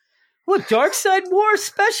special. What, Dark Side War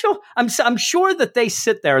special? I'm sure that they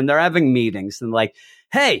sit there and they're having meetings and like,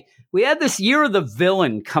 hey, we had this Year of the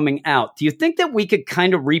Villain coming out. Do you think that we could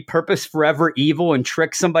kind of repurpose Forever Evil and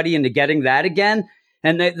trick somebody into getting that again?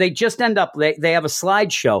 And they just end up, they have a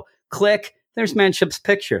slideshow. Click. There's Manship's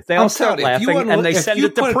picture. They all start laughing and they send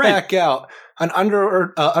it to put print. back out an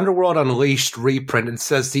Underworld Unleashed reprint and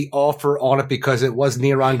says the offer on it because it was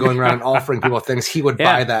Neron going around and offering people things, he would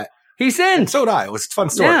Yeah. buy that. He's in. And so did I. It was a fun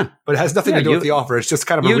story. Yeah. But it has nothing to do with the offer. It's just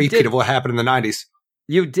kind of a you repeat did. of what happened in the 90s.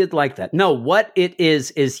 You did like that. No, what it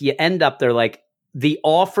is you end up there like the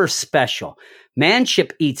offer special.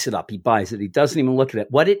 Manship eats it up. He buys it. He doesn't even look at it.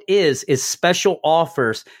 What it is special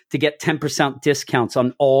offers to get 10% discounts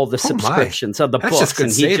on all the subscriptions of the That's books. just good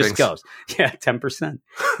And he just savings. goes, yeah, 10%.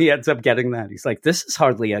 He ends up getting that. He's like, this is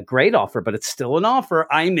hardly a great offer, but it's still an offer.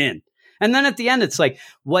 I'm in. And then at the end, it's like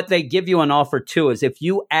what they give you an offer to is if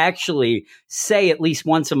you actually say at least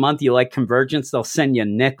once a month you like Convergence, they'll send you a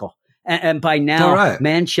nickel. And by now, All right.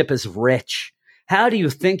 Manship is rich. How do you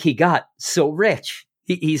think he got so rich?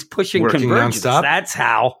 He's pushing Working Convergence. nonstop? That's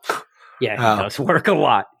how. Yeah, he does work a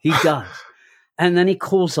lot. He does. And then he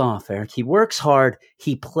cools off, Eric. He works hard.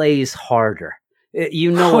 He plays harder.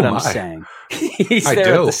 You know what I'm my. saying. He's I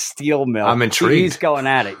there do. at the steel mill. I'm intrigued. He's going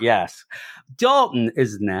at it, yes. Dalton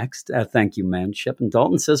is next. Thank you, Manship. And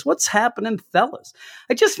Dalton says, what's happening, fellas?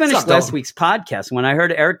 I just finished up, last Dalton? week's podcast. When I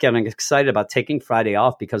heard Eric getting excited about taking Friday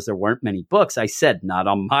off because there weren't many books, I said, not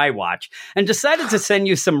on my watch, and decided to send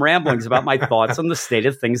you some ramblings about my thoughts on the state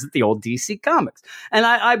of things at the old DC Comics. And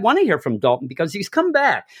I want to hear from Dalton because he's come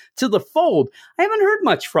back to the fold. I haven't heard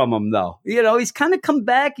much from him, though. You know, he's kind of come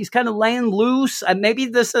back. He's kind of laying loose. Maybe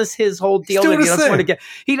this is his whole deal. doing That his thing.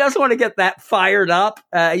 he doesn't want to get that fired up,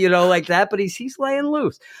 like that, but he's laying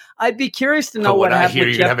loose. I'd be curious to know what happened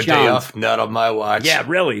with Jeff Johns. Not on my watch. Yeah,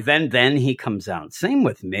 really. Then he comes out. Same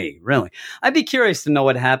with me, really. I'd be curious to know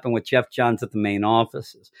what happened with Jeff Johns at the main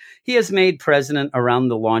offices. He is made president around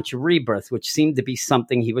the launch of Rebirth, which seemed to be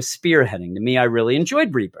something he was spearheading. To me, I really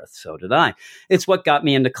enjoyed Rebirth. So did I. It's what got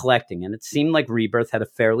me into collecting, and it seemed like Rebirth had a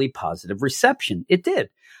fairly positive reception. It did.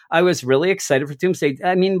 I was really excited for Doomsday.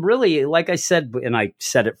 I mean, really, like I said, and I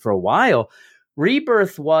said it for a while,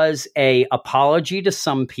 Rebirth was a apology to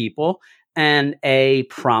some people and a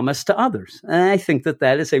promise to others. And I think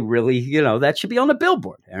that is a really, that should be on a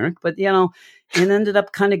billboard, Eric. But, it ended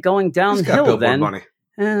up kind of going Who's got downhill billboard then. money?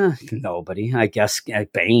 Nobody. I guess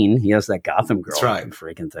Bane. He has that Gotham Girl That's right.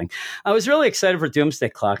 freaking thing. I was really excited for Doomsday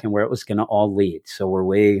Clock and where it was going to all lead. So were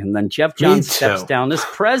we. And then Jeff Johns steps too. down as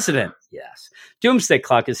president. Yes. Doomsday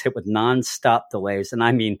Clock is hit with nonstop delays. And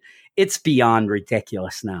I mean, it's beyond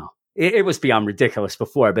ridiculous now. It was beyond ridiculous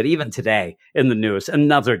before, but even today in the news,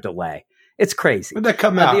 another delay. It's crazy. When did that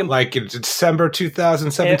come out? Like in December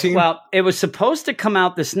 2017? It was supposed to come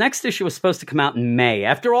out. This next issue was supposed to come out in May.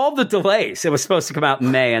 After all the delays, it was supposed to come out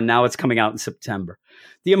in May, and now it's coming out in September.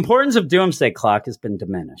 The importance of Doomsday Clock has been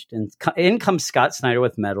diminished. And in comes Scott Snyder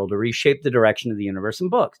with Metal to reshape the direction of the universe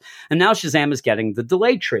and books. And now Shazam is getting the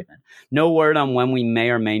delayed treatment. No word on when we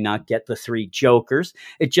may or may not get the 3 Jokers.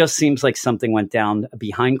 It just seems like something went down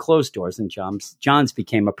behind closed doors and Johns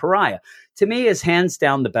became a pariah. To me, is hands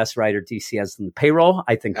down the best writer DC has in the payroll.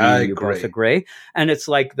 I think me and you both agree. And it's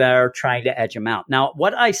like they're trying to edge him out. Now,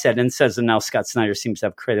 what I said, and says that now Scott Snyder seems to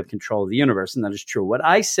have creative control of the universe, and that is true. What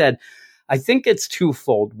I said, I think it's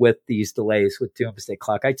twofold with these delays with Doomsday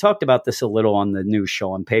Clock. I talked about this a little on the news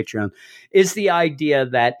show on Patreon, is the idea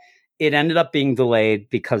that it ended up being delayed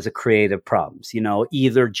because of creative problems.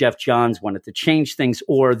 Either Jeff Johns wanted to change things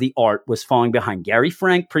or the art was falling behind. Gary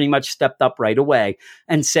Frank pretty much stepped up right away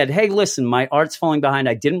and said, hey, listen, my art's falling behind.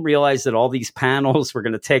 I didn't realize that all these panels were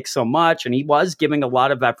going to take so much. And he was giving a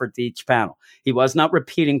lot of effort to each panel. He was not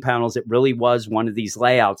repeating panels. It really was one of these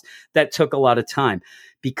layouts that took a lot of time.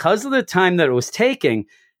 Because of the time that it was taking,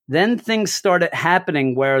 then things started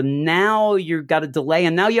happening where now you've got a delay,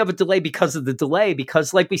 and now you have a delay because of the delay,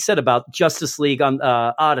 because like we said about Justice League on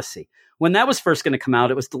Odyssey, when that was first going to come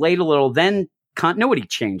out, it was delayed a little. Then continuity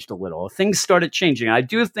changed a little. Things started changing. I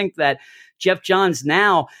do think that Jeff Johns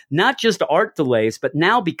now, not just art delays, but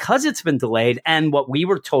now because it's been delayed and what we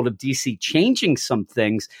were told of DC changing some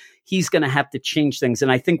things, he's going to have to change things.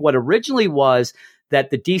 And I think what originally was that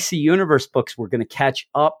the DC Universe books were going to catch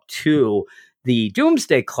up to the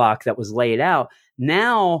Doomsday Clock that was laid out.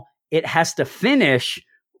 Now it has to finish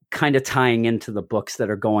kind of tying into the books that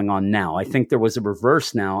are going on now. I think there was a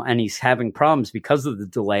reverse now, and he's having problems because of the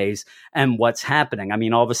delays and what's happening. I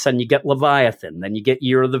mean, all of a sudden you get Leviathan, then you get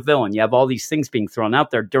Year of the Villain. You have all these things being thrown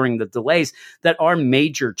out there during the delays that are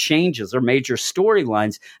major changes or major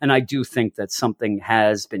storylines. And I do think that something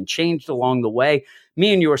has been changed along the way.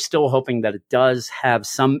 Me and you are still hoping that it does have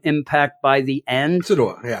some impact by the end. So do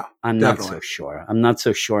I, yeah. I'm definitely. not so sure. I'm not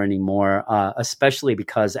so sure anymore, especially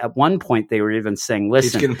because at one point they were even saying,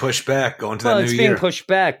 listen. He's getting pushed back going to Well, that it's new being year. pushed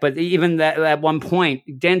back, but even that at one point,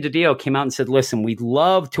 Dan DiDio came out and said, listen, we'd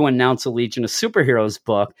love to announce a Legion of Superheroes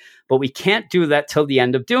book, but we can't do that till the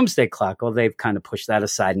end of Doomsday Clock. Well, they've kind of pushed that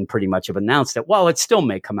aside and pretty much have announced it. While it still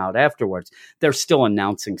may come out afterwards, they're still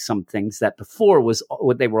announcing some things that before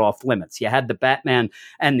they were off limits. You had the Batman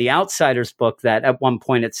and the Outsiders book that at one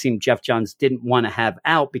point it seemed Jeff Johns didn't want to have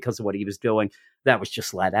out because of what he was doing. That was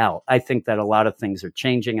just let out. I think that a lot of things are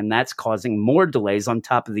changing, and that's causing more delays on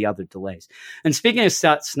top of the other delays. And speaking of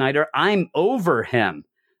Scott Snyder, I'm over him.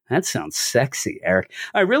 That sounds sexy, Eric.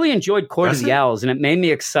 I really enjoyed Court of the Owls, and it made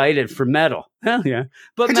me excited for Metal. Hell yeah.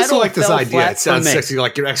 But I just Metal like this fell idea. flat It sounds for me. sexy,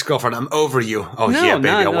 like your ex-girlfriend. I'm over you. Oh, No, yeah, baby,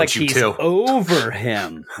 not I like want you he's too. over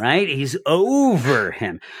him, right? He's over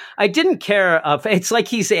him. I didn't care. It's like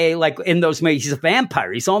he's like in those movies, he's a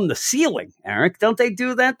vampire. He's on the ceiling, Eric. Don't they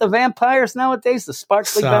do that? The vampires nowadays, the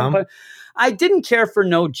sparkly vampire. I didn't care for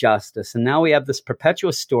No Justice, and now we have this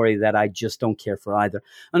perpetual story that I just don't care for either.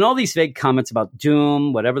 And all these vague comments about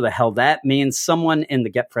Doom, whatever the hell that means. Someone in the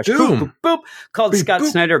Get Fresh Doom. boop, boop, boop, called Boop, Scott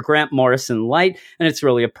boop. Snyder Grant Morrison light, and it's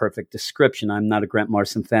really a perfect description. I'm not a Grant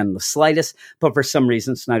Morrison fan in the slightest, but for some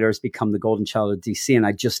reason Snyder has become the golden child of DC, and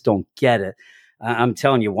I just don't get it. I'm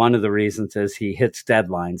telling you, one of the reasons is he hits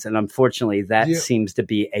deadlines. And unfortunately, that seems to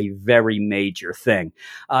be a very major thing.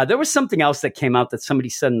 There was something else that came out that somebody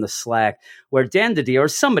said in the Slack where Dan DiDio or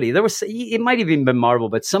somebody, it might have even been Marvel,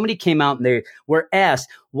 but somebody came out and they were asked,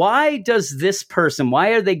 why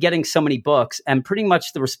are they getting so many books? And pretty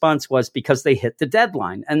much the response was because they hit the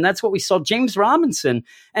deadline. And that's what we saw. James Robinson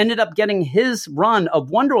ended up getting his run of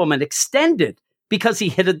Wonder Woman extended because he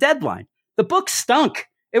hit a deadline. The book stunk.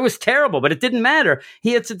 It was terrible, but it didn't matter.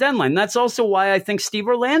 He hits a deadline. That's also why I think Steve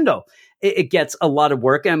Orlando, it gets a lot of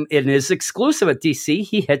work, and it is exclusive at DC.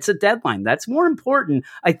 He hits a deadline. That's more important,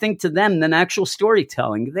 I think, to them than actual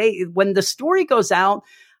storytelling. When the story goes out,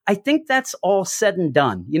 I think that's all said and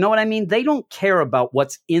done. You know what I mean? They don't care about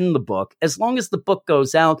what's in the book as long as the book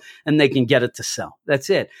goes out and they can get it to sell. That's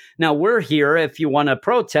it. Now, we're here. If you want to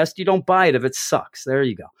protest, you don't buy it if it sucks. There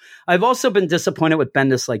you go. I've also been disappointed with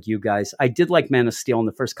Bendis like you guys. I did like Man of Steel in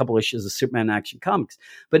the first couple issues of Superman Action Comics,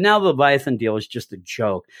 but now the Leviathan deal is just a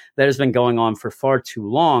joke that has been going on for far too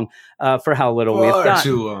long for how little we've got.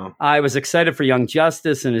 Too long. I was excited for Young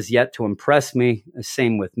Justice and is yet to impress me.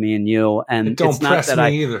 Same with me and you. And Don't it's not press that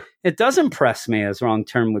me either. It does impress me, as Wrong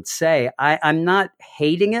Term would say. I'm not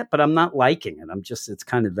hating it, but I'm not liking it. It's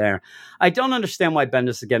kind of there. I don't understand why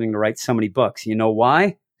Bendis is getting to write so many books. You know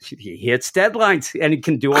why? He hits deadlines and he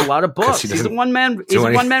can do a lot of books. He's a one-man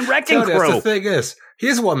wrecking crew. That's the thing is, he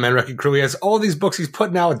is a one-man wrecking crew. He has all these books he's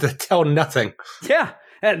putting out to tell nothing. Yeah.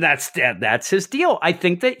 And that's his deal. I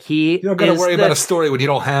think that You don't got to worry about a story when you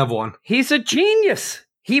don't have one. He's a genius.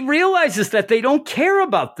 He realizes that they don't care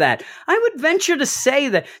about that. I would venture to say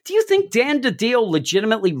that, do you think Dan DiDio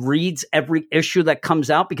legitimately reads every issue that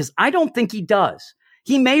comes out? Because I don't think he does.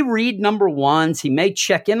 He may read number ones. He may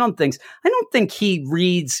check in on things. I don't think he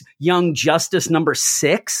reads Young Justice number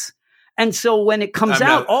 6. And so when it comes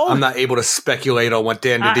out, I'm not able to speculate on what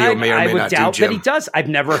Dan DiDio may or may not do, Jim. I would doubt that he does. I've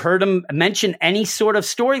never heard him mention any sort of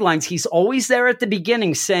storylines. He's always there at the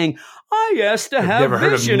beginning saying, I asked to have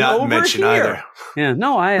Vision over here. Either. Yeah,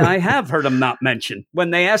 no, I have heard him not mention.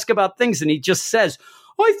 When they ask about things and he just says,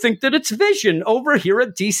 I think that it's Vision over here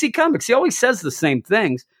at DC Comics. He always says the same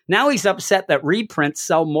things. Now he's upset that reprints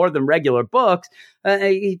sell more than regular books.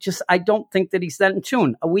 I don't think that he's that in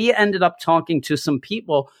tune. We ended up talking to some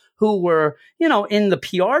people who were, in the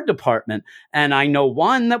PR department. And I know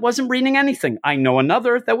one that wasn't reading anything. I know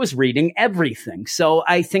another that was reading everything. So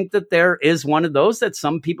I think that there is one of those that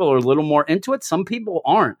some people are a little more into it. Some people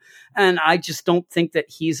aren't. And I just don't think that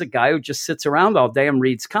he's a guy who just sits around all day and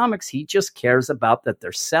reads comics. He just cares about that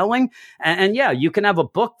they're selling. And yeah, you can have a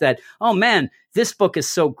book that, oh man, this book is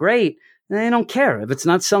so great. They don't care. If it's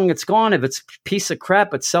not selling, it's gone. If it's a piece of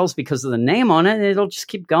crap, it sells because of the name on it, it'll just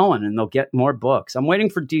keep going and they'll get more books. I'm waiting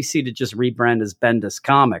for DC to just rebrand as Bendis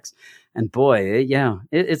Comics. And boy,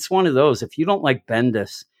 it's one of those. If you don't like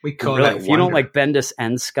Bendis, if you don't like Bendis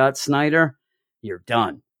and Scott Snyder, you're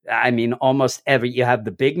done. I mean, almost you have the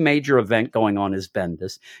big major event going on is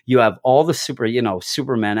Bendis. You have all the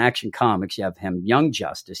Superman Action Comics. You have him, Young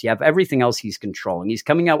Justice. You have everything else he's controlling. He's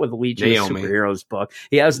coming out with a Legion of Superheroes book.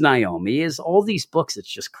 He has Naomi. He has all these books.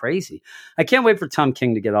 It's just crazy. I can't wait for Tom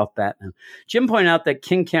King to get off Batman. Jim pointed out that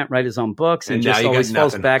King can't write his own books and just always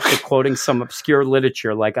falls back to quoting some obscure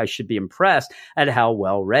literature like I should be impressed at how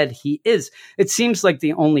well read he is. It seems like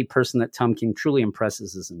the only person that Tom King truly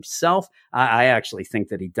impresses is himself. I actually think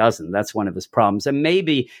that he doesn't. That's one of his problems. And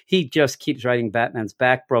maybe he just keeps writing Batman's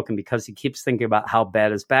back broken because he keeps thinking about how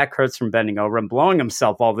bad his back hurts from bending over and blowing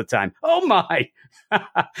himself all the time. Oh my.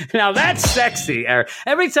 Now that's sexy, Eric.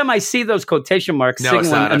 Every time I see those quotation marks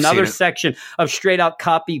signaling another section of straight out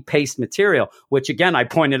copy paste material, which again, I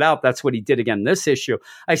pointed out, that's what he did again this issue.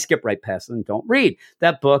 I skip right past it and don't read.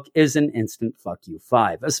 That book is an instant fuck you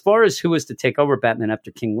 5. As far as who is to take over Batman after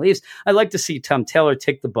King leaves, I'd like to see Tom Taylor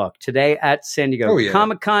take the book. Today at San Diego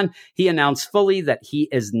Comic-Con, he announced fully that he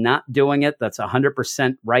is not doing it. That's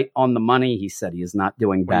 100% right on the money. He said he is not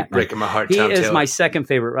doing Batman. Breaking my heart, he Tom is Taylor. my second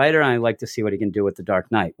favorite writer, and I'd like to see what he can do with The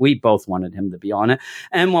Dark Knight. We both wanted him to be on it.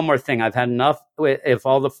 And one more thing, I've had enough with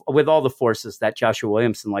all the forces that Joshua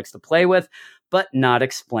Williamson likes to play with, but not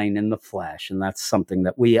explain in The Flash. And that's something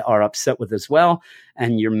that we are upset with as well.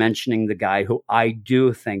 And you're mentioning the guy who I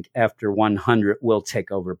do think after 100 will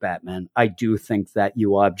take over Batman. I do think that you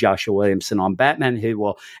will have Joshua Williamson on Batman. He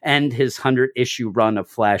will end his 100-issue run of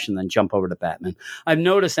Flash and then jump over to Batman. I've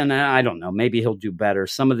noticed, and I don't know, maybe he'll do better.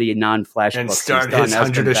 Some of the non-Flash and books start he's done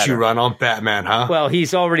his 100-issue run on Batman, huh? Well,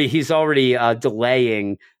 he's already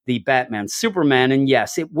delaying the Batman Superman, and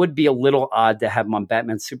yes, it would be a little odd to have him on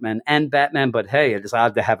Batman Superman and Batman, but hey, it is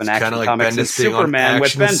odd to have an Action like Comics and Superman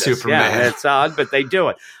with Bendis. Superman. Yeah, it's odd, but they do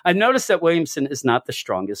it. I've noticed that Williamson is not the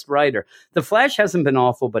strongest writer. The Flash hasn't been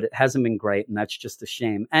awful, but it hasn't been great, and that's just a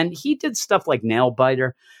shame. And he did stuff like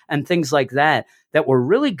Nailbiter and things like that were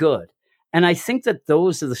really good. And I think that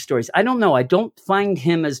those are the stories. I don't know. I don't find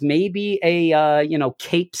him as maybe a,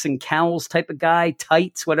 capes and cowls type of guy,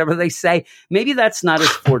 tights, whatever they say. Maybe that's not his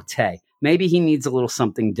forte. Maybe he needs a little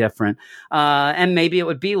something different. And maybe it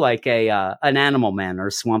would be like an Animal Man or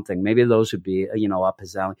a Swamp Thing. Maybe those would be, up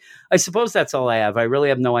his alley. I suppose that's all I have. I really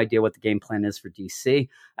have no idea what the game plan is for DC.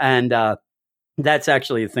 And, that's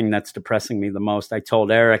actually the thing that's depressing me the most. I told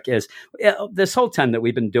Eric is this whole time that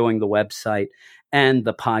we've been doing the website and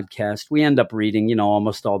the podcast, we end up reading,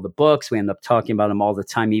 almost all the books. We end up talking about them all the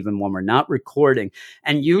time, even when we're not recording.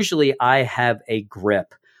 And usually I have a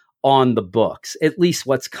grip on the books, at least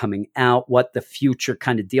what's coming out, what the future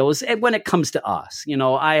kind of deal is. And when it comes to us,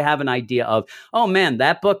 I have an idea of, oh man,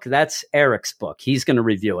 that book, that's Eric's book. He's going to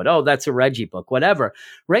review it. Oh, that's a Reggie book, whatever.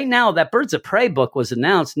 Right now, that Birds of Prey book was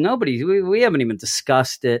announced. We haven't even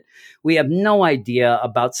discussed it. We have no idea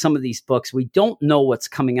about some of these books. We don't know what's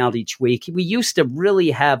coming out each week. We used to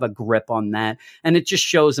really have a grip on that. And it just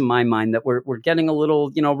shows in my mind that we're getting a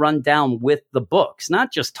little, run down with the books,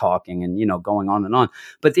 not just talking and, going on and on,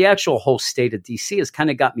 but the actual whole state of DC has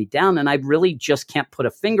kind of got me down, and I really just can't put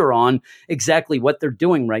a finger on exactly what they're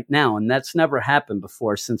doing right now. And that's never happened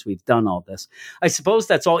before since we've done all this. I suppose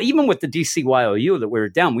that's all. Even with the DCYOU that we were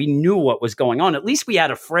down, we knew what was going on. At least we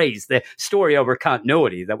had a phrase, the story over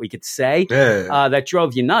continuity, that we could say that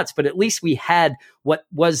drove you nuts. But at least we had what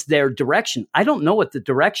was their direction. I don't know what the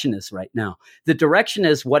direction is right now. The direction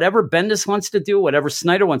is whatever Bendis wants to do, whatever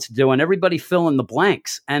Snyder wants to do, and everybody fill in the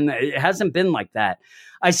blanks. And it hasn't been like that.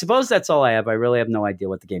 I suppose that's all I have. I really have no idea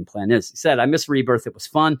what the game plan is. He said, I miss Rebirth. It was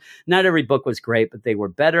fun. Not every book was great, but they were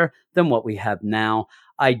better than what we have now.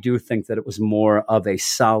 I do think that it was more of a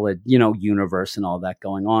solid, universe and all that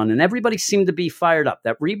going on. And everybody seemed to be fired up.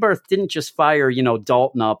 That Rebirth didn't just fire,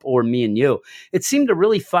 Dalton up or me and you. It seemed to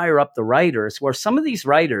really fire up the writers, where some of these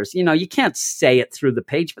writers, you can't say it through the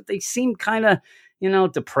page, but they seem kind of,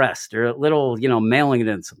 depressed or a little, mailing it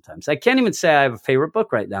in sometimes. I can't even say I have a favorite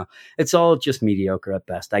book right now. It's all just mediocre at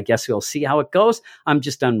best. I guess we'll see how it goes. I'm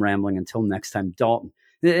just done rambling until next time. Dalton,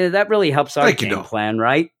 that really helps our game plan,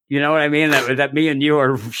 right? You know what I mean? That me and you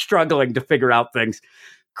are struggling to figure out things.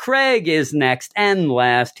 Craig is next and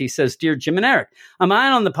last. He says, Dear Jim and Eric, I'm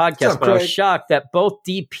on the podcast, but I was shocked that both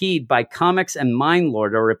DP'd by Comics and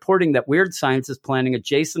Mindlord are reporting that Weird Science is planning a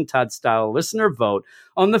Jason Todd-style listener vote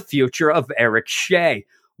on the future of Eric Shea.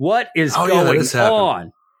 What is going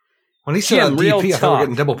on? When he said Jim, real DP, I thought we talk. were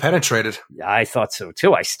getting double penetrated. I thought so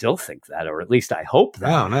too. I still think that, or at least I hope that.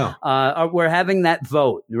 Oh, no. We're having that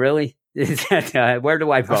vote. Really? Is that, where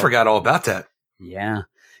do I vote? I forgot all about that. Yeah.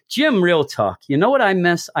 Jim, real talk. You know what I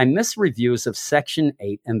miss? I miss reviews of Section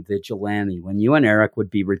 8 and Vigilante when you and Eric would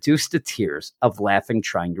be reduced to tears of laughing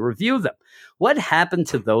trying to review them. What happened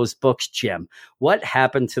to those books, Jim? What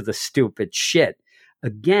happened to the stupid shit?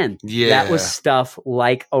 Again, that was stuff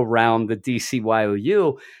like around the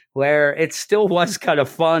DCYOU where it still was kind of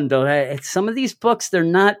fun. Some of these books, they're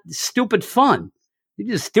not stupid fun. They're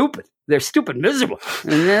just stupid. They're stupid miserable.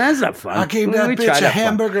 And that's not fun. I gave that bitch a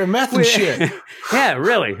hamburger and meth and shit. Yeah,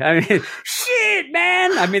 really. I mean, shit,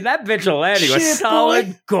 man. I mean, that Vigilante was Shit, solid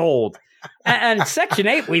boy. gold. And Section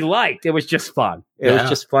 8 we liked. It was just fun. It was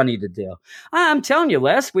just funny to do. I'm telling you,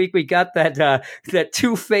 last week we got that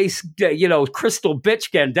two-faced, crystal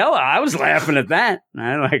bitch Gandela. I was laughing at that.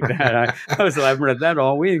 I like that. I was laughing at that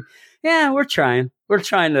all week. Yeah, we're trying. We're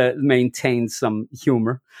trying to maintain some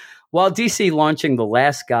humor. While DC launching The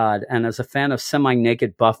Last God, and as a fan of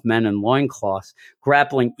semi-naked buff men in loincloths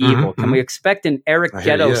grappling evil, can we expect an Eric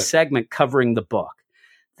Ghetto segment covering the book?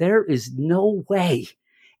 There is no way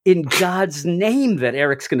in God's name that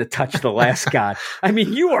Eric's going to touch The Last God. I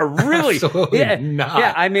mean, you are really... Absolutely not.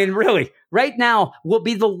 Yeah, I mean, really. Right now will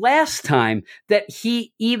be the last time that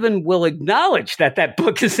he even will acknowledge that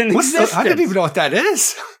book is in existence. I didn't even know what that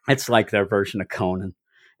is. It's like their version of Conan.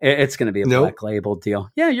 It's going to be a Black Label deal.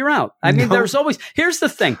 Yeah, you're out. I mean, there's always, here's the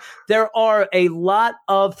thing. There are a lot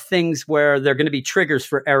of things where they're going to be triggers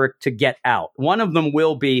for Eric to get out. One of them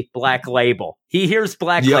will be Black Label. He hears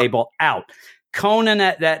Black Label, out. Conan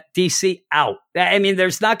at that DC, out. I mean,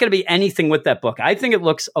 there's not going to be anything with that book. I think it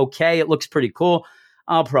looks okay. It looks pretty cool.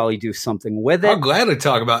 I'll probably do something with it. I'll gladly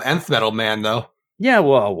talk about Nth Metal Man, though. Yeah,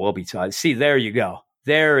 well, we'll be talking. See, there you go.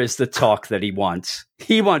 There is the talk that he wants.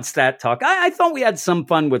 He wants that talk. I thought we had some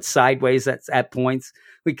fun with Sideways at points.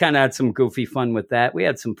 We kind of had some goofy fun with that. We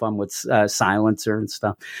had some fun with Silencer and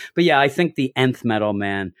stuff. But yeah, I think the Nth Metal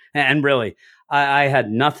Man, and really, I had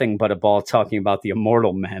nothing but a ball talking about the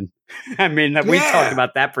Immortal Men. I mean, we talked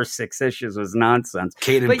about that for 6 issues. It was nonsense.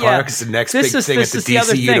 Caden Park is the next big thing at the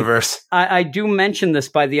DC universe. I do mention this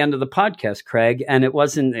by the end of the podcast, Craig, and it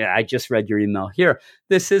wasn't, I just read your email here.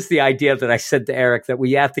 This is the idea that I said to Eric that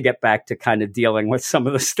we have to get back to kind of dealing with some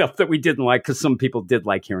of the stuff that we didn't like, because some people did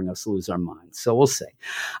like hearing us lose our minds. So we'll see.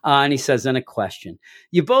 And he says, in a question,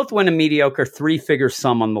 you both win a mediocre 3-figure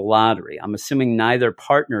sum on the lottery. I'm assuming neither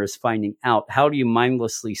partner is finding out. How do you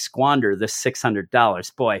mindlessly squander this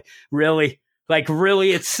 $600? Boy, really? Like,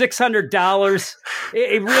 really? It's $600?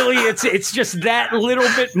 It's just that little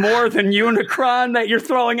bit more than Unicron that you're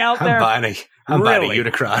throwing out there? I'm buying a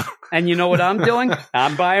Unicron. And you know what I'm doing?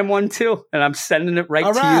 I'm buying one too, and I'm sending it right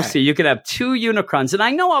to you, so you can have 2 Unicrons. And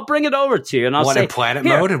I know I'll bring it over to you, and I'll say, one in planet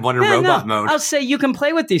mode and one in robot mode. I'll say you can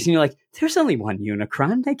play with these, and you're like, there's only one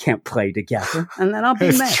Unicron. They can't play together. And then I'll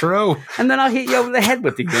be mad. It's true. And then I'll hit you over the head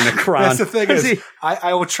with the Unicron. That's the thing is,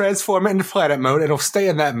 I will transform it into planet mode. It'll stay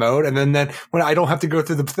in that mode, and then when I don't have to go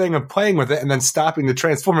through the thing of playing with it and then stopping the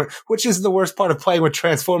transformer, which is the worst part of playing with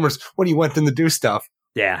Transformers when you want them to do stuff.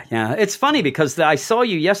 Yeah. It's funny because I saw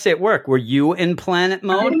you yesterday at work. Were you in planet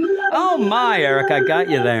mode? Oh my, Eric, I got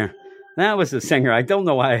you there. That was the singer. I don't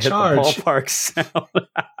know why I hit the ballpark sound.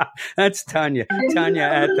 That's Tanya. Tanya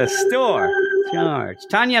at the store. Charge.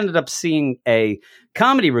 Tanya ended up seeing a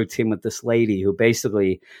comedy routine with this lady who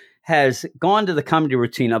basically has gone to the comedy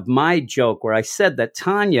routine of my joke where I said that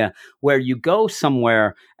Tanya, where you go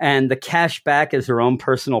somewhere and the cash back is her own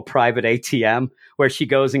personal private ATM, where she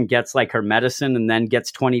goes and gets like her medicine and then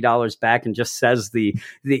gets $20 back and just says the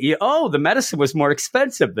medicine was more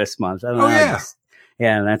expensive this month.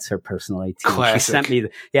 Yeah, that's her personal ATM. Classic.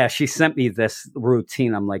 She sent me this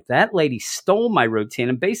routine. I'm like, that lady stole my routine.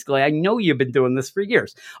 And basically, I know you've been doing this for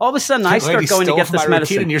years. All of a sudden, I start going to get this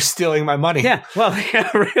medicine. And you're stealing my money. Yeah, well, yeah,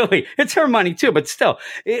 really. It's her money too, but still.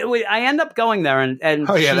 I end up going there and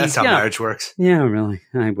oh, yeah, that's how marriage works. Yeah, really.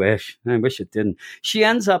 I wish it didn't. She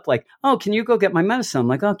ends up like, oh, can you go get my medicine? I'm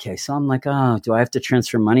like, okay. So I'm like, oh, do I have to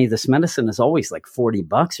transfer money? This medicine is always like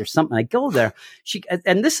 $40 or something. I go there.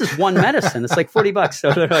 And this is one medicine. It's like $40. So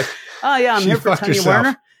they're like, oh, yeah, I'm here for Tanya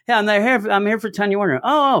Werner. Yeah, I'm here for Tanya Werner.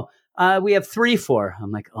 We have 3 for.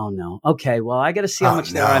 I'm like, oh, no. Okay, well, I got to see how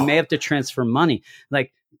much there. I may have to transfer money.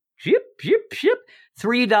 Like,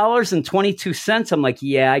 $3.22. I'm like,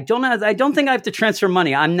 yeah, I don't think I have to transfer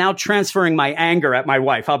money. I'm now transferring my anger at my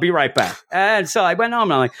wife. I'll be right back. And so I went home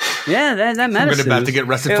and I'm like, yeah, that medicine. I'm about to get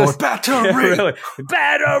arrested for battery. Yeah, really,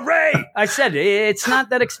 battery. I said, it's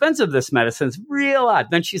not that expensive, this medicine. It's real odd.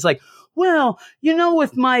 Then she's like, well,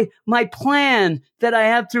 with my plan that I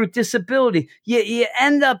have through disability, you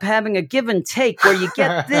end up having a give and take where you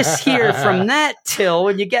get this here from that till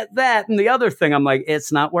and you get that and the other thing. I'm like,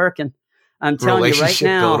 it's not working. I'm telling you right Relationship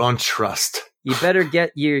now. built on trust. You better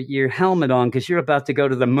get your helmet on because you're about to go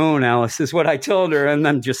to the moon, Alice, is what I told her. And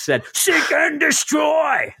then just said, seek and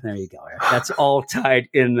destroy. There you go, Eric. That's all tied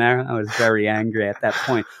in there. I was very angry at that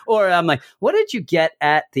point. Or I'm like, what did you get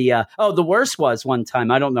at the the worst was one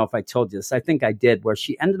time. I don't know if I told you this. I think I did, where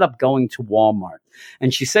she ended up going to Walmart.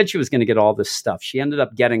 And she said she was going to get all this stuff. She ended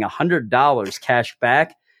up getting $100 cash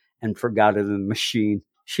back and forgot it in the machine.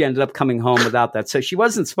 She ended up coming home without that. So she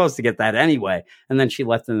wasn't supposed to get that anyway. And then she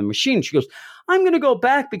left it in the machine. She goes, I'm going to go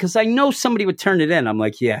back because I know somebody would turn it in. I'm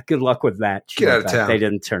like, yeah, good luck with that. She Get went out of back. town. They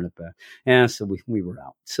didn't turn it back. Yeah, so we were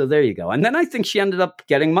out. So there you go. And then I think she ended up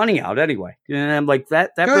getting money out anyway. And I'm like,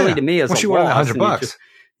 that really to me is well, a she wanted loss. $100.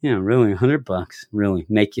 Yeah, really, $100. Really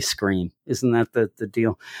make you scream. Isn't that the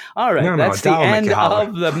deal? All right, No, that's the $1 make end you holler.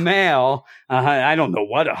 of the mail. I don't know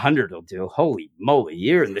what 100 will do. Holy moly,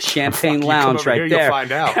 you're in the Champagne You come Lounge over right here, there. You'll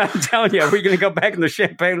find out. I'm telling you, are we going to go back in the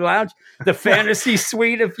Champagne Lounge? The fantasy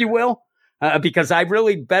suite, if you will? Because I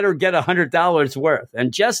really better get $100 worth.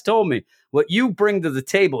 And Jess told me what you bring to the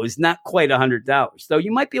table is not quite $100, though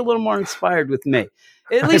you might be a little more inspired with me.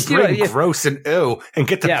 At least I bring gross and ew and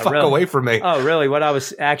get the fuck really. away from me. Oh, really? What I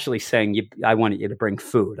was actually saying, I wanted you to bring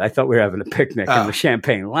food. I thought we were having a picnic in the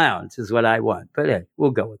Champagne Lounge is what I want. But hey,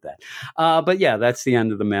 we'll go with that. But yeah, that's the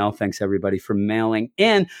end of the mail. Thanks, everybody, for mailing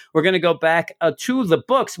in. We're going to go back to the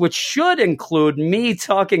books, which should include me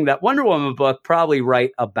talking that Wonder Woman book probably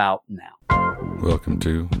right about now. Welcome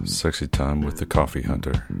to Sexy Time with the Coffee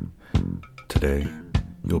Hunter. Today,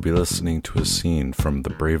 you'll be listening to a scene from The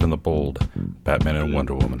Brave and the Bold, Batman and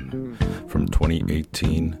Wonder Woman, from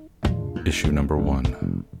 2018, issue number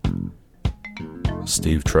 1.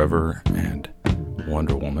 Steve Trevor and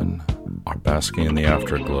Wonder Woman are basking in the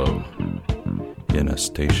afterglow in a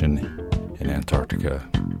station in Antarctica.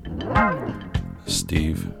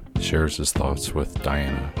 Steve shares his thoughts with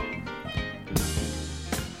Diana.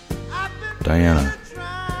 Diana,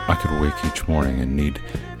 I could wake each morning and need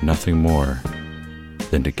nothing more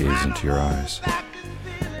than to gaze into your eyes.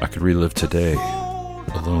 I could relive today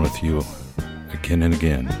alone with you again and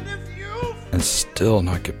again and still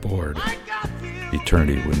not get bored.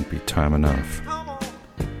 Eternity wouldn't be time enough.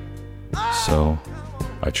 So,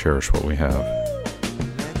 I cherish what we have.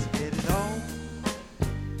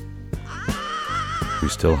 We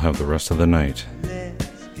still have the rest of the night.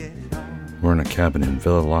 We're in a cabin in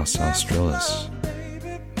Villa Las Australis.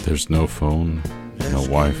 There's no phone, no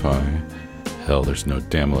Wi-Fi. Hell, there's no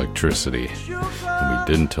damn electricity. And we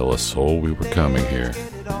didn't tell a soul we were coming here.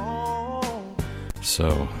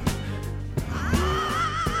 So...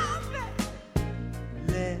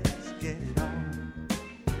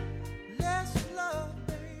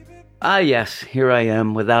 yes, here I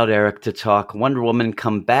am without Eric to talk. Wonder Woman,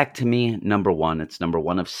 Come Back to Me, number 1. It's number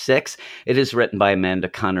 1 of 6. It is written by Amanda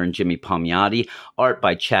Conner and Jimmy Palmiotti. Art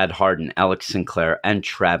by Chad Hardin, Alex Sinclair, and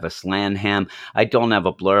Travis Lanham. I don't have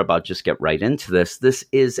a blurb. I'll just get right into this. This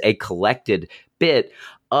is a collected bit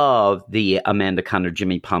of the Amanda Conner,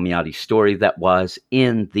 Jimmy Palmiotti story that was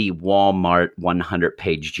in the Walmart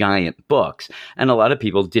 100-page giant books. And a lot of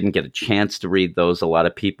people didn't get a chance to read those. A lot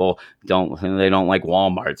of people don't like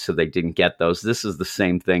Walmart, so they didn't get those. This is the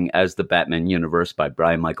same thing as the Batman Universe by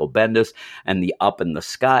Brian Michael Bendis and the Up in the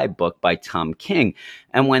Sky book by Tom King.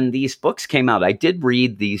 And when these books came out, I did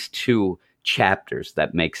read these two chapters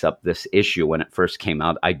that makes up this issue when it first came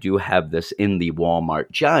out. I do have this in the Walmart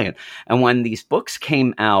Giant. And when these books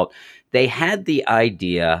came out, they had the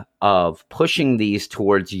idea of pushing these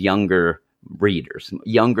towards younger readers,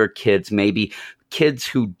 younger kids, maybe kids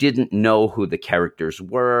who didn't know who the characters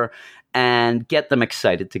were, and get them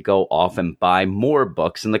excited to go off and buy more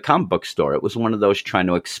books in the comic book store. It was one of those trying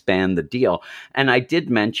to expand the deal. And I did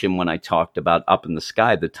mention when I talked about Up in the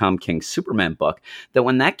Sky, the Tom King Superman book, that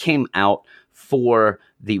when that came out for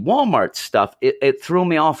the Walmart stuff, it threw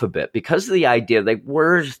me off a bit because of the idea they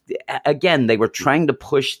were trying to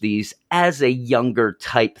push these as a younger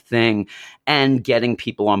type thing and getting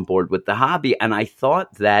people on board with the hobby. And I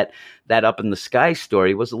thought that Up in the Sky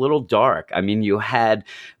story was a little dark. I mean, you had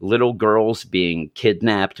little girls being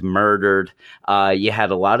kidnapped, murdered. You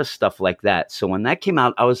had a lot of stuff like that. So when that came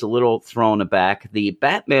out, I was a little thrown aback. The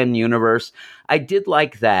Batman universe, I did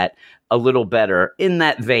like that a little better in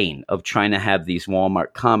that vein of trying to have these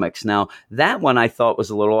Walmart comics. Now, that one I thought was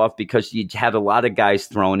a little off because you had a lot of guys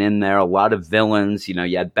thrown in there, a lot of villains. You know,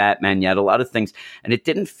 you had Batman, you had a lot of things, and it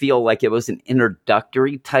didn't feel like it was an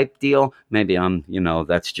introductory type deal. Maybe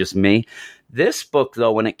that's just me. This book,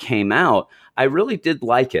 though, when it came out, I really did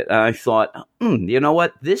like it. And I thought, you know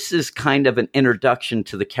what? This is kind of an introduction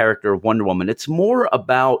to the character of Wonder Woman. It's more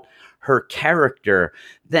about her character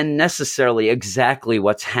than necessarily exactly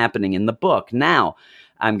what's happening in the book. Now,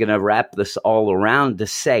 I'm going to wrap this all around to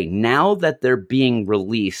say, now that they're being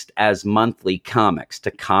released as monthly comics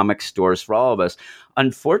to comic stores for all of us,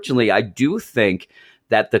 unfortunately, I do think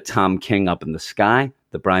that the Tom King Up in the Sky,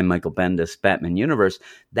 the Brian Michael Bendis Batman universe,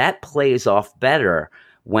 that plays off better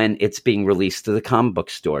when it's being released to the comic book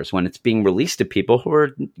stores, when it's being released to people who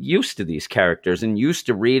are used to these characters and used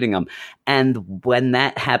to reading them. And when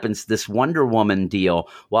that happens, this Wonder Woman deal,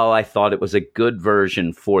 while I thought it was a good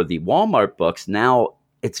version for the Walmart books, now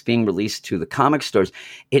it's being released to the comic stores.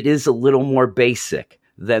 It is a little more basic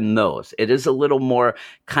than those. It is a little more,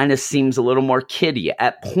 kind of seems a little more kiddie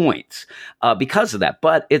at points because of that.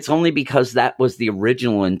 But it's only because that was the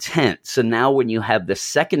original intent. So now when you have the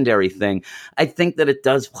secondary thing, I think that it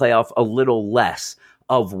does play off a little less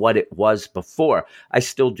of what it was before. I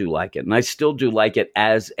still do like it. And I still do like it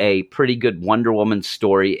as a pretty good Wonder Woman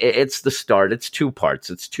story. It's the start. It's 2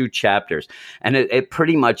 parts. It's 2 chapters. And it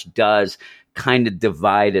pretty much does kind of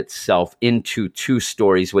divide itself into 2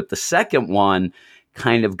 stories, with the second one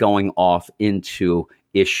kind of going off into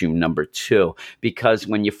issue number 2, because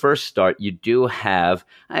when you first start, you do have,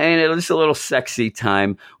 it's a little sexy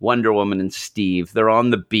time. Wonder Woman and Steve, they're on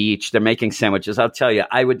the beach, they're making sandwiches. I'll tell you,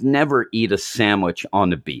 I would never eat a sandwich on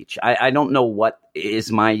the beach. I don't know what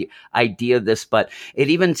is my idea of this, but it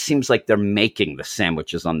even seems like they're making the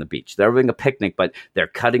sandwiches on the beach. They're having a picnic, but they're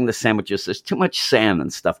cutting the sandwiches. There's too much sand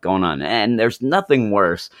and stuff going on. And there's nothing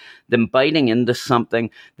worse than biting into something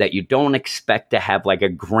that you don't expect to have like a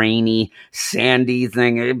grainy, sandy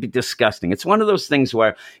thing. It'd be disgusting. It's one of those things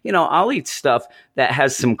where, I'll eat stuff that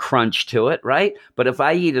has some crunch to it, right? But if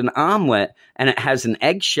I eat an omelet and it has an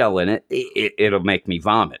eggshell in it, it'll make me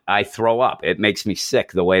vomit. I throw up. It makes me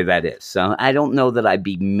sick the way that is. So I don't know that I'd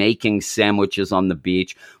be making sandwiches on the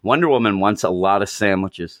beach. Wonder Woman wants a lot of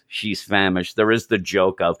sandwiches. She's famished. There is the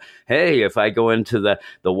joke of, hey, if I go into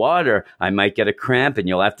the water, I might get a cramp and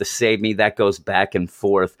you'll have to save me. That goes back and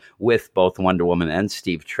forth with both Wonder Woman and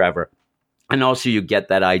Steve Trevor. And also you get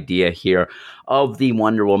that idea here of the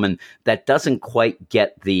Wonder Woman that doesn't quite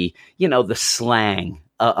get the slang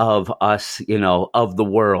of us, of the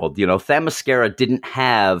world. Themyscira didn't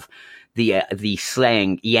have the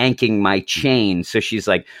slang, yanking my chain. So she's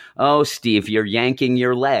like, oh, Steve, you're yanking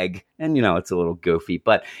your leg. And, it's a little goofy.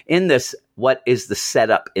 But in this, what is the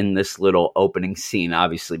setup in this little opening scene?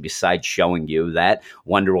 Obviously, besides showing you that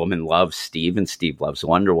Wonder Woman loves Steve and Steve loves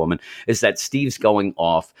Wonder Woman, is that Steve's going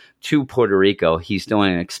off to Puerto Rico. He's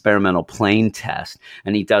doing an experimental plane test.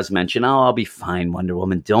 And he does mention, oh, I'll be fine, Wonder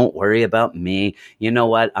Woman. Don't worry about me. You know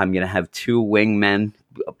what? I'm going to have 2 wingmen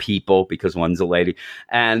people, because one's a lady,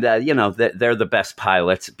 and they're the best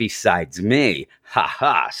pilots besides me. Ha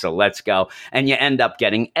ha. So let's go. And you end up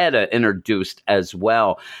getting Etta introduced as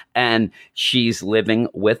well. And she's living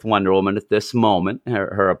with Wonder Woman at this moment.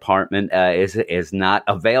 Her apartment is not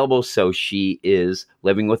available. So she is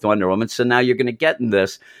living with Wonder Woman. So now you're going to get in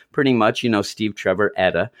this pretty much, Steve Trevor,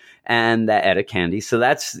 Etta, and Etta Candy. So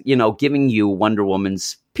that's, giving you Wonder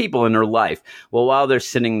Woman's people in her life. Well, while they're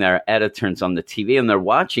sitting there, Etta turns on the TV and they're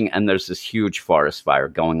watching, and there's this huge forest fire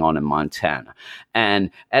going on in Montana.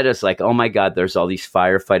 And Etta's like, oh my God, there's all these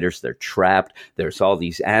firefighters. They're trapped. There's all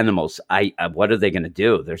these animals. What are they going to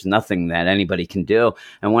do? There's nothing that anybody can do.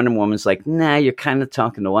 And Wonder Woman's like, nah, you're kind of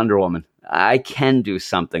talking to Wonder Woman. I can do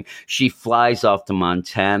something. She flies off to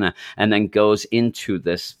Montana and then goes into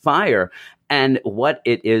this fire. And what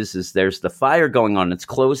it is there's the fire going on. It's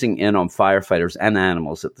closing in on firefighters and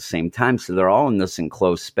animals at the same time. So they're all in this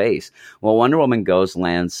enclosed space. Well, Wonder Woman goes,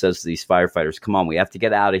 lands, says to these firefighters, come on, we have to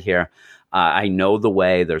get out of here. I know the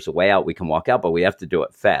way. There's a way out. We can walk out, but we have to do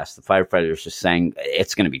it fast. The firefighters are saying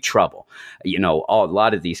it's going to be trouble. A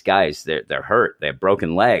lot of these guys, they're hurt. They have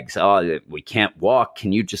broken legs. Oh, we can't walk.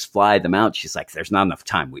 Can you just fly them out? She's like, there's not enough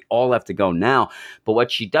time. We all have to go now. But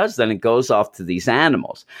what she does then, it goes off to these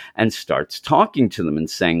animals and starts talking to them and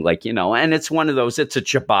saying, like, and it's one of those, it's a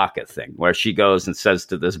Chewbacca thing where she goes and says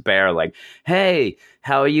to this bear, like, hey,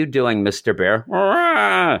 how are you doing, Mr. Bear?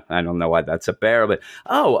 I don't know why that's a bear, but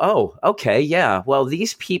okay. okay, yeah. Well,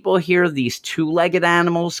 these people here, these two-legged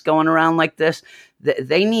animals going around like this,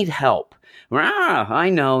 they need help. I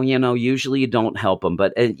know, usually you don't help them,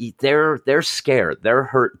 but they're scared. They're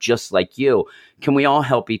hurt just like you. Can we all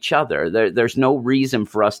help each other? There's no reason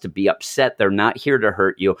for us to be upset. They're not here to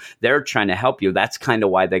hurt you. They're trying to help you. That's kind of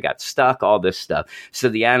why they got stuck, all this stuff. So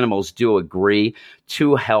the animals do agree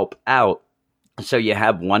to help out. So you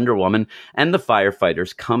have Wonder Woman and the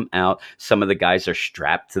firefighters come out. Some of the guys are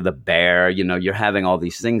strapped to the bear. You're having all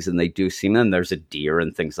these things, and they do seem, and there's a deer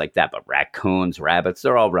and things like that. But raccoons, rabbits,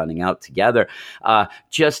 they're all running out together.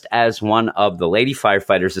 Just as one of the lady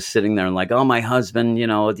firefighters is sitting there and like, oh, my husband,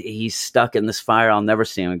 he's stuck in this fire. I'll never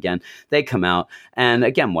see him again. They come out. And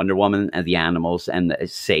again, Wonder Woman and the animals and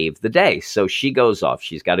save the day. So she goes off.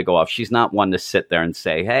 She's got to go off. She's not one to sit there and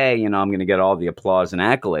say, hey, I'm going to get all the applause and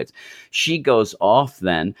accolades. She goes off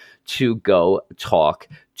then to go talk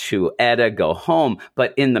to Etta, go home.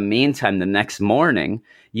 But in the meantime, the next morning,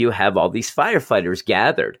 you have all these firefighters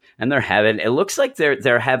gathered, and it looks like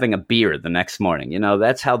they're having a beer the next morning.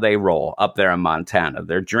 That's how they roll up there in Montana.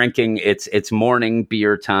 They're drinking. It's morning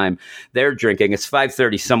beer time. They're drinking. It's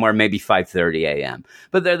 5:30 somewhere, maybe 5:30 a.m.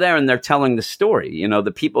 But they're there and they're telling the story.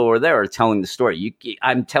 The people who are there are telling the story.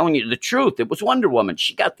 I'm telling you the truth. It was Wonder Woman.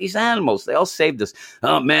 She got these animals. They all saved us.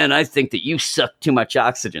 Oh man, I think that you suck too much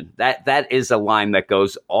oxygen. That is a line that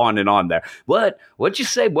goes on and on there. What'd you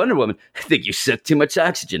say, Wonder Woman? I think you suck too much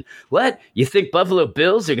oxygen. What? You think Buffalo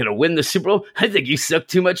Bills are going to win the Super Bowl? I think you suck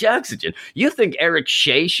too much oxygen. You think Eric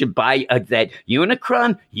Shea should buy that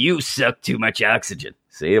Unicron? You suck too much oxygen.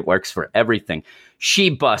 See, it works for everything.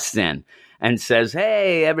 She busts in and says,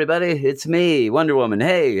 hey, everybody, it's me, Wonder Woman.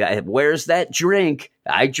 Hey, where's that drink?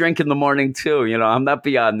 I drink in the morning too. I'm not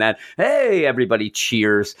beyond that. Hey, everybody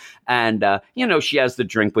cheers. And, she has the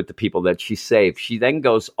drink with the people that she saved. She then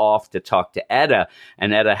goes off to talk to Etta,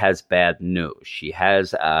 and Etta has bad news. She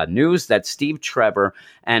has news that Steve Trevor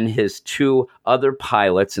and his two other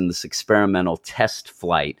pilots in this experimental test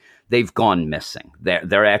flight, they've gone missing.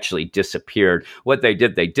 They're actually disappeared. What they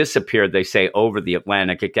did, they disappeared, they say, over the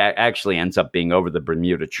Atlantic. It actually ends up being over the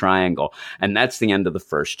Bermuda Triangle. And that's the end of the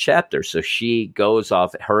first chapter. So she goes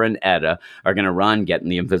off. Her and Etta are going to run, get in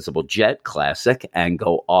the Invisible Jet Classic, and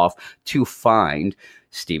go off to find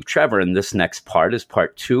Steve Trevor. And this next part is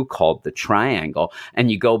part 2, called The Triangle. And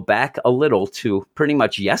you go back a little to pretty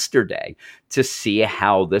much yesterday to see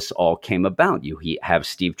how this all came about. You have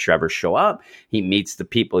Steve Trevor show up. He meets the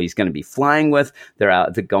people he's going to be flying with.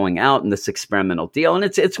 They're going out in this experimental deal. And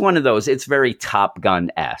it's one of those, it's very Top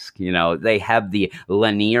Gun-esque. They have the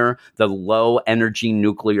Lanier, the low energy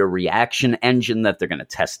nuclear reaction engine that they're going to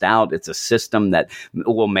test out. It's a system that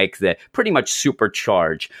will make the pretty much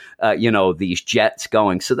supercharge, these jets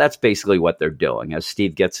going. So that's basically what they're doing. As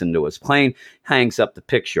Steve gets into his plane, hangs up the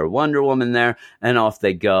picture of Wonder Woman there, and off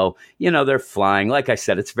they go. They're flying. Like I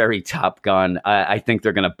said, it's very Top Gun. I think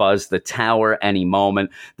they're going to buzz the tower any moment.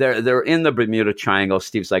 They're in the Bermuda Triangle.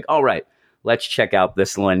 Steve's like, all right, let's check out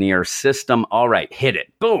this Lanier system. All right, hit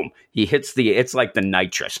it. Boom. He hits it's like the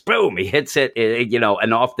nitrous. Boom. He hits it,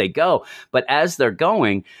 and off they go. But as they're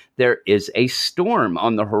going, there is a storm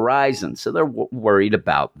on the horizon. So they're worried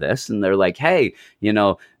about this. And they're like, hey,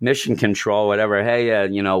 mission control, whatever. Hey,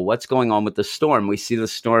 what's going on with the storm? We see the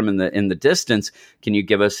storm in the distance. Can you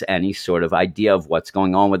give us any sort of idea of what's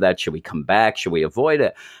going on with that? Should we come back? Should we avoid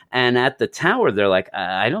it? And at the tower, they're like,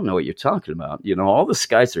 I don't know what you're talking about. All the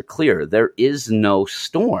skies are clear. There is no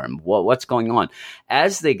storm. What's going on?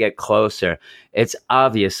 As they get closer, it's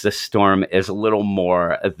obvious the storm is a little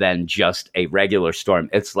more than just a regular storm.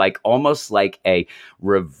 It's almost like a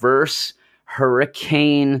reverse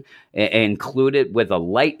hurricane included with a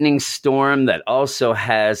lightning storm that also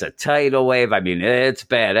has a tidal wave. I mean, it's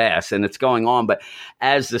badass and it's going on. But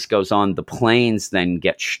as this goes on, the planes then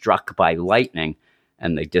get struck by lightning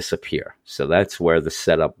and they disappear. So that's where the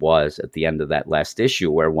setup was at the end of that last issue,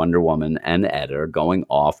 where Wonder Woman and Etta are going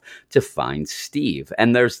off to find Steve.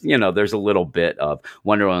 And there's a little bit of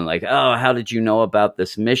Wonder Woman like, oh, how did you know about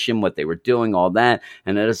this mission, what they were doing, all that?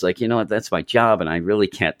 And Etta's like, what, that's my job and I really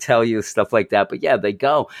can't tell you, stuff like that. But yeah, they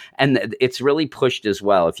go. And it's really pushed as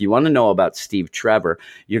well. If you want to know about Steve Trevor,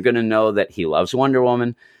 you're going to know that he loves Wonder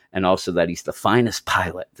Woman, and also that he's the finest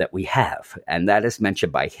pilot that we have. And that is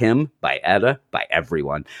mentioned by him, by Etta, by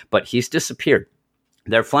everyone. But he's disappeared.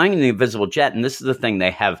 They're flying in the Invisible Jet, and this is the thing.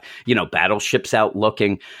 They have, battleships out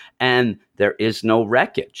looking, and there is no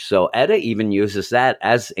wreckage. So Etta even uses that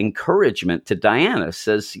as encouragement to Diana,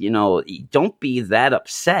 says, don't be that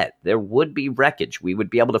upset. There would be wreckage. We would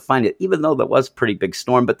be able to find it, even though there was a pretty big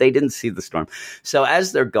storm, but they didn't see the storm. So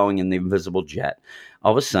as they're going in the invisible jet,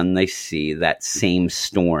 all of a sudden they see that same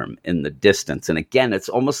storm in the distance. And again, it's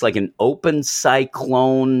almost like an open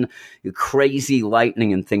cyclone, crazy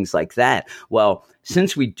lightning and things like that. Well,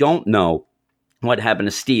 since we don't know what happened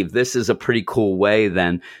to Steve, this is a pretty cool way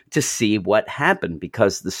then to see what happened,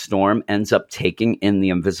 because the storm ends up taking in the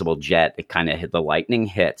invisible jet. It kind of hit, the lightning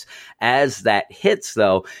hits. As that hits,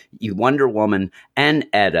 though, Wonder Woman and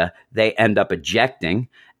Etta, they end up ejecting,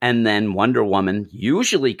 and then Wonder Woman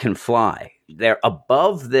usually can fly. They're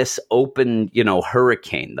above this open,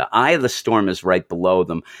 hurricane. The eye of the storm is right below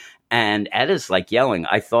them. And Etta's like yelling,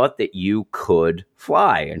 I thought that you could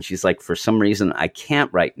fly. And she's like, for some reason, I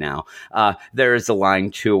can't right now. There is a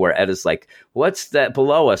line, too, where Etta's like, what's that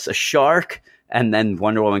below us? A shark? And then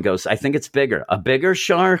Wonder Woman goes, I think it's bigger. A bigger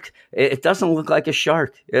shark? It doesn't look like a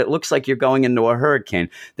shark. It looks like you're going into a hurricane.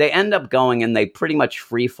 They end up going and they pretty much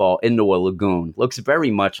free fall into a lagoon. Looks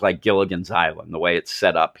very much like Gilligan's Island, the way it's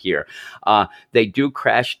set up here. They do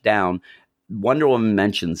crash down. Wonder Woman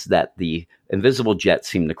mentions that the invisible jet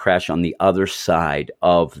seemed to crash on the other side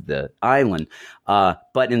of the island.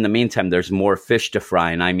 But in the meantime, there's more fish to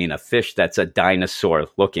fry. And I mean a fish that's a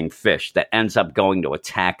dinosaur-looking fish that ends up going to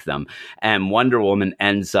attack them. And Wonder Woman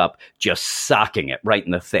ends up just socking it right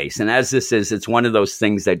in the face. And as this is, it's one of those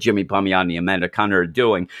things that Jimmy Palmiotti and Amanda Conner are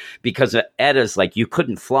doing, because Etta's like, you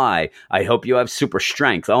couldn't fly. I hope you have super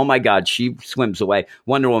strength. Oh my God, she swims away.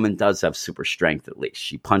 Wonder Woman does have super strength, at least.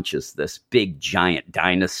 She punches this big, giant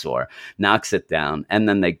dinosaur, knocks it down, and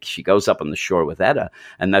then she goes up on the shore with Etta.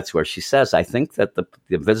 And that's where she says, I think that the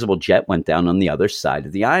invisible jet went down on the other side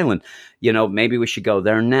of the island. Maybe we should go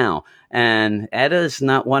there now. And Etta's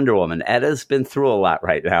not Wonder Woman. Etta's been through a lot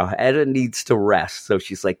right now. Etta needs to rest. So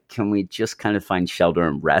she's like, can we just kind of find shelter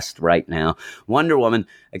and rest right now? Wonder Woman,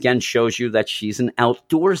 again, shows you that she's an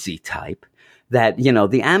outdoorsy type. That,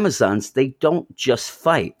 the Amazons, they don't just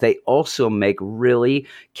fight. They also make really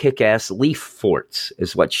kick-ass leaf forts,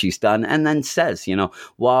 is what she's done. And then says,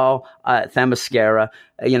 while Themyscira,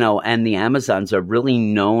 and the Amazons are really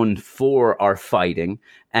known for our fighting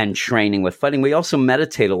and training with fighting, we also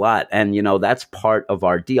meditate a lot. And, that's part of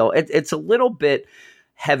our deal. It's a little bit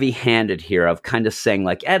heavy-handed here of kind of saying,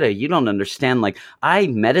 like, Etta, you don't understand. Like, I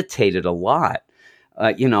meditated a lot.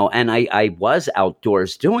 And I was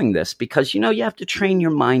outdoors doing this because, you have to train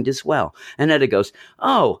your mind as well. And Etta goes,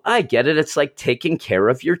 oh, I get it. It's like taking care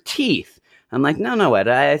of your teeth. I'm like, no,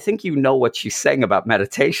 Etta, I think you know what she's saying about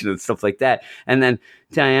meditation and stuff like that. And then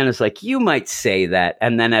Diana's like, you might say that.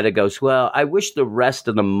 And then Etta goes, well, I wish the rest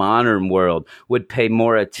of the modern world would pay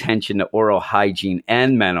more attention to oral hygiene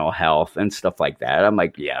and mental health and stuff like that. I'm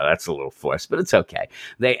like, yeah, that's a little forced, but it's okay.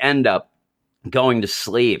 They end up going to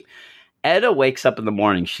sleep. Etta wakes up in the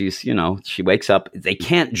morning. She wakes up. They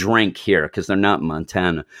can't drink here because they're not in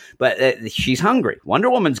Montana, but she's hungry.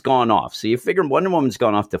 Wonder Woman's gone off. So you figure Wonder Woman's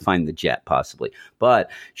gone off to find the jet possibly,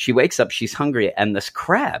 but she wakes up, she's hungry. And this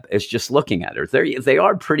crab is just looking at her. They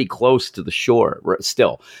are pretty close to the shore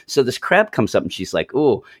still. So this crab comes up and she's like,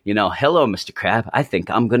 oh, hello, Mr. Crab. I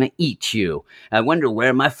think I'm going to eat you. I wonder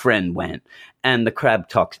where my friend went. And the crab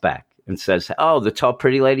talks back and says, oh, the tall,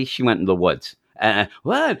 pretty lady, she went in the woods.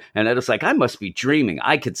 What? And Etta's like, I must be dreaming.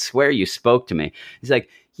 I could swear you spoke to me. He's like,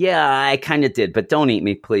 yeah, I kind of did, but don't eat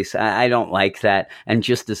me, please. I don't like that. And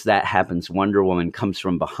just as that happens, Wonder Woman comes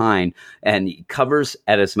from behind and covers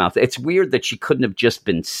Etta's mouth. It's weird that she couldn't have just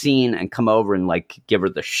been seen and come over and like give her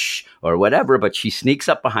the shh or whatever, but she sneaks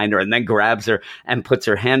up behind her and then grabs her and puts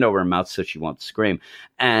her hand over her mouth so she won't scream.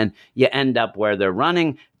 And you end up where they're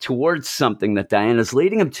running towards something that Diana's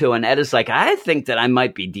leading him to. And Etta's like, I think that I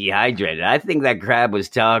might be dehydrated. I think that crab was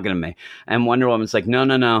talking to me. And Wonder Woman's like,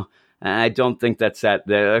 no. I don't think that's that.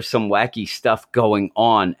 There's some wacky stuff going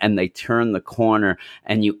on. And they turn the corner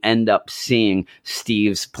and you end up seeing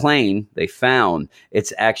Steve's plane they found.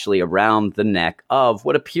 It's actually around the neck of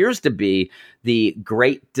what appears to be the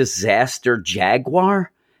Great Disaster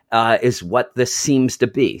Jaguar. Is what this seems to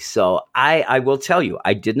be. So I will tell you,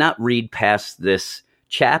 I did not read past this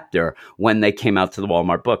chapter when they came out to the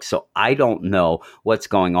Walmart book. So I don't know what's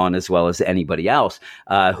going on as well as anybody else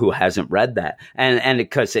who hasn't read that. And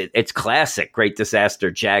because it's classic Great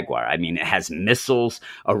Disaster Jaguar. I mean, it has missiles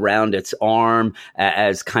around its arm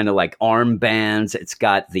as kind of like armbands. It's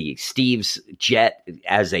got the Steve's jet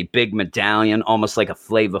as a big medallion, almost like a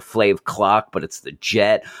Flava Flav clock, but it's the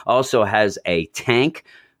jet. Also has a tank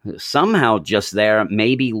somehow just there,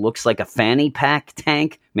 maybe looks like a fanny pack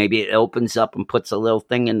tank. Maybe it opens up and puts a little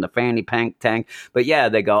thing in the fanny pack tank. But yeah,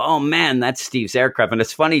 they go, oh man, that's Steve's aircraft. And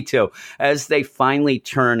it's funny too, as they finally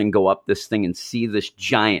turn and go up this thing and see this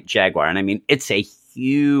giant Jaguar. And I mean, it's a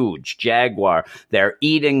huge Jaguar. They're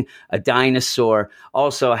eating a dinosaur,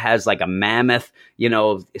 also has like a mammoth,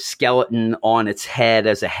 skeleton on its head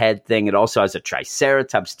as a head thing. It also has a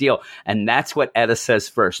Triceratops deal. And that's what Etta says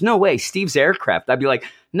first. No way, Steve's aircraft. I'd be like,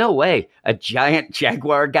 no way, a giant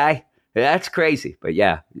Jaguar guy? That's crazy. But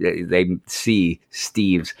yeah, they see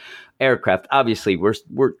Steve's aircraft. Obviously,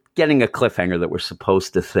 we're getting a cliffhanger that we're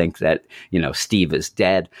supposed to think that, Steve is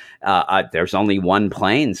dead. There's only one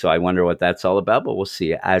plane, so I wonder what that's all about, but we'll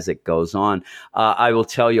see as it goes on. I will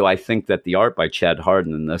tell you, I think that the art by Chad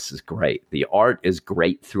Hardin in this is great. The art is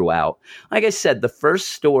great throughout. Like I said, the first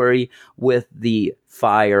story with the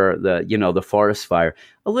fire, the forest fire,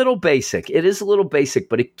 a little basic. It is a little basic,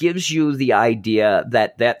 but it gives you the idea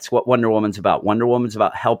that that's what Wonder Woman's about. Wonder Woman's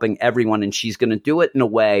about helping everyone, and she's going to do it in a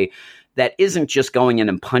way that isn't just going in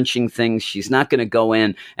and punching things. She's not going to go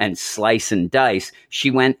in and slice and dice.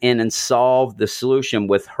 She went in and solved the solution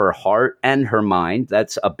with her heart and her mind.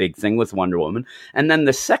 That's a big thing with Wonder Woman. And then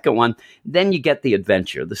the second one, then you get the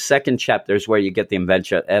adventure. The second chapter is where you get the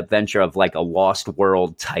adventure of like a Lost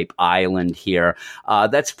World type island here.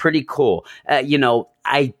 That's pretty cool.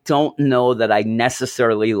 I don't know that I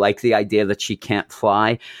necessarily like the idea that she can't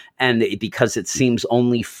fly, and because it seems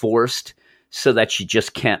only forced so that she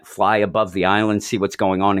just can't fly above the island, see what's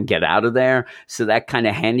going on, and get out of there. So that kind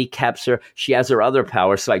of handicaps her. She has her other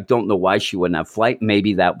power, so I don't know why she wouldn't have flight.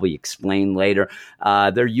 Maybe that will be explained later.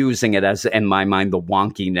 They're using it as, in my mind, the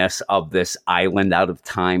wonkiness of this island out of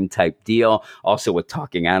time type deal, also with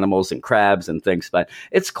talking animals and crabs and things. But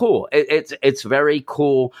it's cool. It's very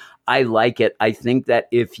cool. I like it. I think that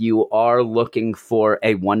if you are looking for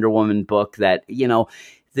a Wonder Woman book that,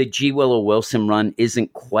 the G. Willow Wilson run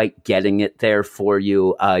isn't quite getting it there for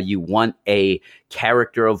you. You want a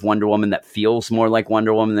character of Wonder Woman that feels more like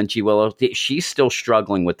Wonder Woman than G. Willow. She's still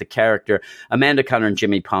struggling with the character. Amanda Conner and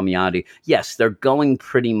Jimmy Palmiotti, yes, they're going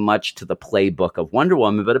pretty much to the playbook of Wonder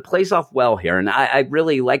Woman, but it plays off well here. And I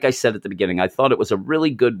really, like I said at the beginning, I thought it was a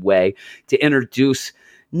really good way to introduce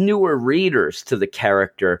newer readers to the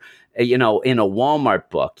character, in a Walmart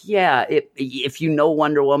book. Yeah, if you know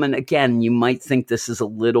Wonder Woman, again, you might think this is a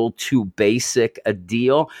little too basic a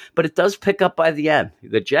deal, but it does pick up by the end.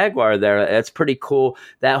 The Jaguar there, that's pretty cool.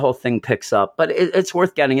 That whole thing picks up, but it's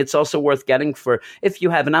worth getting. It's also worth getting for, if you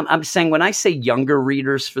haven't, I'm saying, when I say younger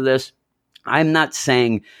readers for this, I'm not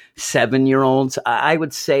saying 7-year-olds. I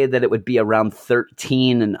would say that it would be around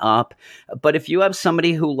 13 and up. But if you have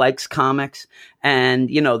somebody who likes comics and,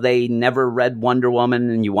 they never read Wonder Woman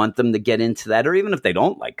and you want them to get into that, or even if they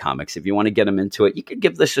don't like comics, if you want to get them into it, you could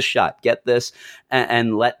give this a shot. Get this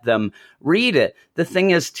and let them read it. The thing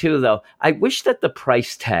is, too, though, I wish that the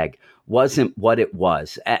price tag wasn't what it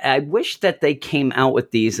was. I wish that they came out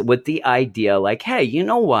with these with the idea like, hey, you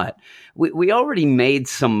know what? We already made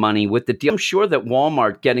some money with the deal. I'm sure that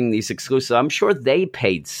Walmart getting these exclusives, I'm sure they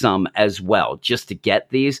paid some as well just to get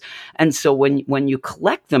these. And so when you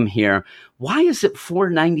collect them here, why is it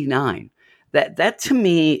 $4.99? That to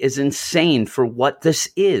me is insane for what this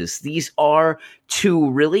is. These are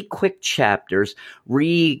 2 really quick chapters,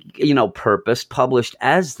 purposed, published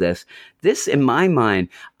as this. This, in my mind,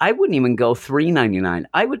 I wouldn't even go $3.99.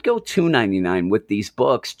 I would go $2.99 with these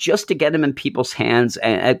books just to get them in people's hands,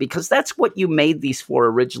 and because that's what you made these for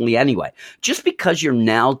originally anyway. Just because you're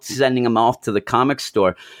now sending them off to the comic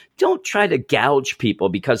store, don't try to gouge people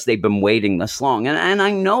because they've been waiting this long. And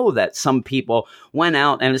I know that some people went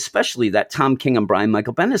out, and especially that Tom King and Brian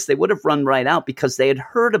Michael Bendis, they would have run right out because they had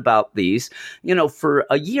heard about these, for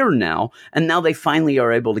a year now. And now they finally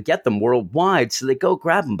are able to get them worldwide. So they go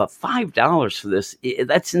grab them. But $5 for this,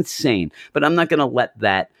 that's insane. But I'm not going to let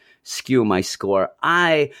that skew my score.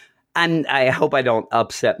 And I hope I don't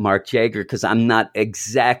upset Mark Jager because I'm not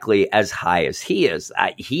exactly as high as he is.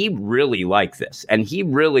 He really liked this. And he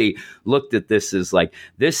really looked at this as like,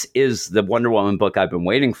 this is the Wonder Woman book I've been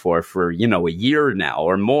waiting for a year now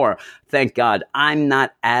or more. Thank God. I'm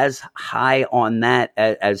not as high on that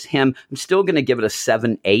as him. I'm still going to give it a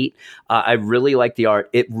 7-8. I really like the art.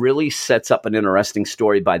 It really sets up an interesting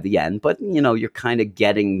story by the end. But, you're kind of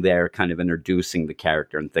getting there, kind of introducing the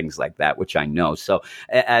character and things like that, which I know. So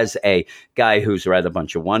as a guy who's read a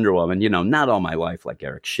bunch of Wonder Woman, not all my life like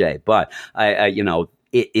Eric Shea, but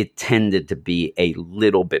it tended to be a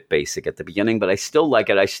little bit basic at the beginning, but I still like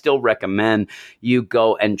it. I still recommend you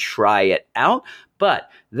go and try it out.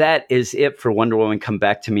 But that is it for Wonder Woman Come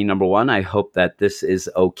Back to Me #1. I hope that this is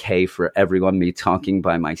okay for everyone, me talking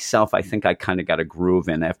by myself. I think I kind of got a groove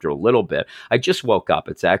in after a little bit. I just woke up.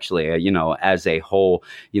 It's actually, as a whole,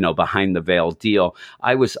 behind the veil deal.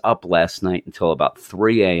 I was up last night until about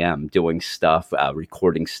 3 a.m. doing stuff,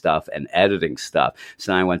 recording stuff and editing stuff.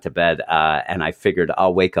 So then I went to bed and I figured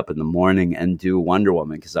I'll wake up in the morning and do Wonder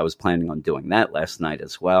Woman because I was planning on doing that last night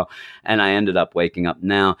as well. And I ended up waking up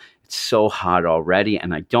now. It's so hot already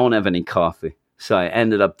and I don't have any coffee. So I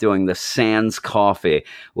ended up doing the Sans coffee,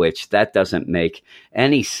 which that doesn't make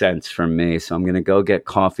any sense for me. So I'm going to go get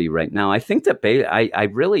coffee right now. I think that I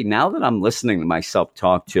really, now that I'm listening to myself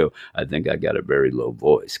talk to, I think I got a very low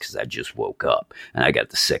voice because I just woke up and I got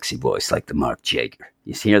the sexy voice like the Mark Jagger.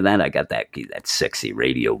 You hear that? I got that sexy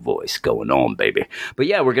radio voice going on, baby. But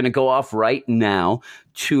yeah, we're going to go off right now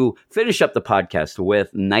to finish up the podcast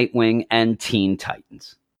with Nightwing and Teen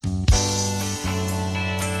Titans.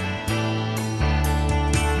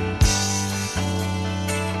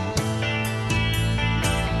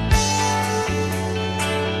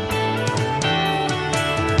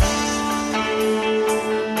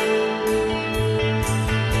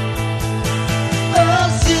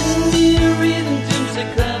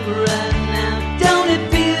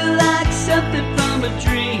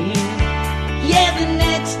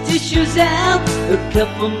 Out a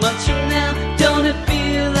couple months from now, don't it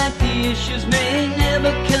feel like the issues may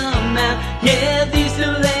never come out? Yeah, these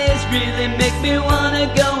delays really make me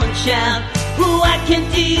wanna go and shout. Why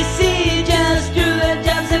can't DC just do their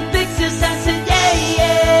jobs and fix this? I said,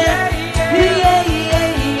 yeah.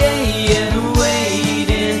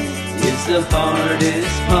 Waiting is the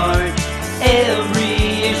hardest part.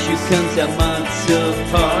 Every issue comes out months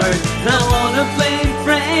apart. I wanna blame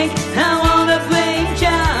Frank, I wanna blame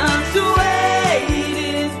John.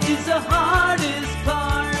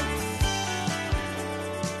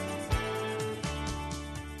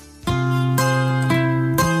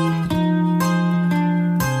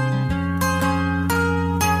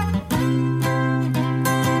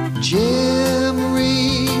 Jim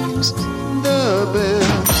rings the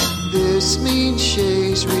bell. This means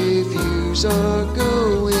Shay's reviews are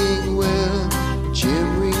going well.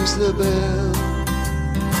 Jim rings the bell.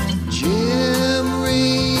 Jim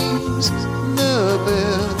rings the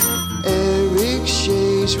bell. Eric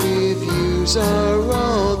Shay's reviews are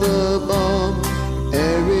all the bomb.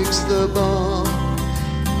 Eric's the bomb.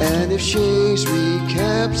 And if Shay's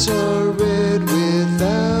recaps are read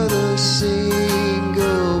without a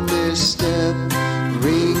single misstep,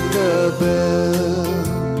 ring the bell.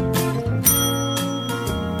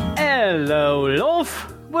 Hello,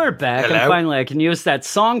 Loaf. We're back. Hello. And finally, I can use that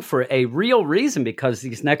song for a real reason because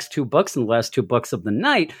these next two books and the last two books of the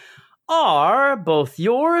night are both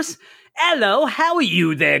yours. Hello, how are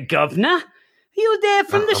you there, Governor? You there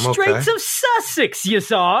from the I'm Straits okay. of Sussex, you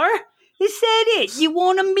are? Is that it? You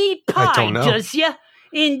want a meat I pie, don't know. does you?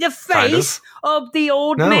 In the Kind face of the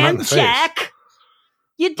old No, not in man the face. Jack?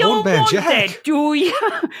 You don't Old man want Jack? that, do you?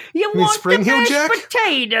 You mean want Spring the Hill mashed Jack?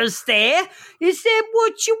 potatoes there? Is that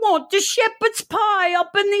what you want? The shepherd's pie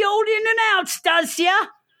up in the old In-N-Outs, does ya?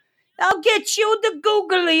 I'll get you the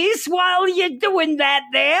googlies while you're doing that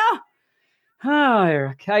there. Oh,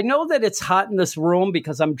 Eric, I know that it's hot in this room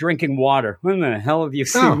because I'm drinking water. When the hell have you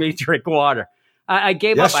seen Oh. me drink water? I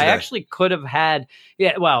gave up. I Yesterday. actually could have had,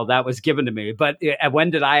 that was given to me. But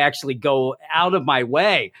when did I actually go out of my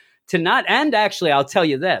way to not? And actually, I'll tell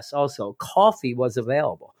you this also, coffee was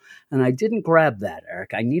available. And I didn't grab that,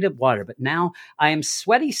 Eric. I needed water. But now I am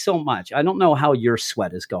sweaty so much. I don't know how your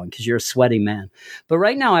sweat is going because you're a sweaty man. But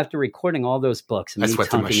right now, after recording all those books and I me sweat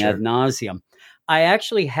through my talking ad shirt. nauseum, I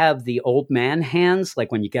actually have the old man hands,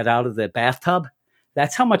 like when you get out of the bathtub.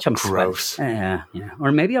 That's how much I'm Gross. sweating. Yeah.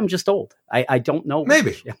 Or maybe I'm just old. I don't know.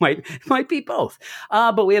 Maybe. It might be both.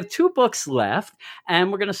 But we have two books left, and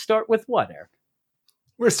we're going to start with what, Eric?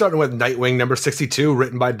 We're starting with Nightwing #62,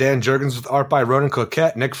 written by Dan Jurgens with art by Ronan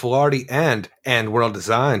Coquette, Nick Filardi, and World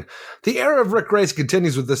Design. The era of Rick Grace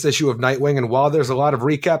continues with this issue of Nightwing, and while there's a lot of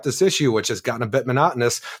recap this issue, which has gotten a bit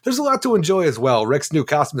monotonous, there's a lot to enjoy as well. Rick's new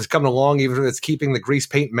costume is coming along, even if it's keeping the grease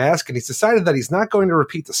paint mask, and he's decided that he's not going to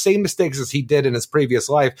repeat the same mistakes as he did in his previous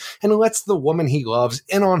life, and lets the woman he loves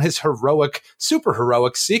in on his super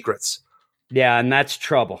heroic secrets. Yeah, and that's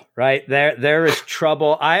trouble, right? There is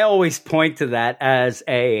trouble. I always point to that as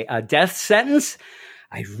a death sentence.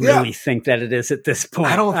 I really think that it is at this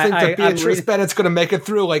point. I don't think that Beatrice Bennett's going to make it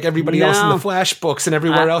through like everybody else in the Flash books and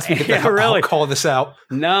everywhere else. We get I'll call this out.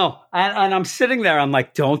 No, and I'm sitting there. I'm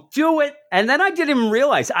like, don't do it. And then I didn't even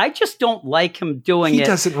realize. I just don't like him doing it. He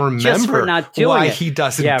doesn't remember just for not doing why it. he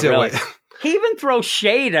doesn't do it. he even throws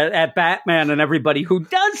shade at Batman and everybody who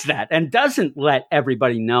does that and doesn't let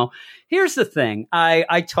everybody know. Here's the thing.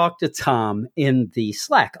 I talk to Tom in the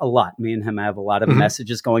Slack a lot. Me and him have a lot of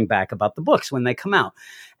messages going back about the books when they come out.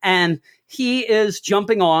 And he is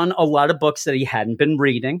jumping on a lot of books that he hadn't been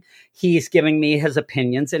reading. He's giving me his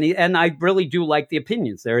opinions, and I really do like the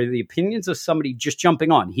opinions. They're the opinions of somebody just jumping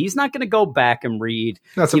on. He's not going to go back and read,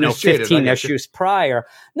 15 issues prior.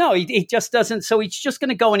 No, he just doesn't. So he's just going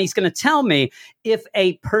to go and he's going to tell me if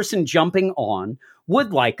a person jumping on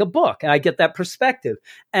would like a book. And I get that perspective.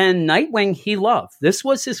 And Nightwing, he loved. This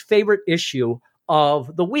was his favorite issue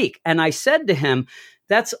of the week. And I said to him,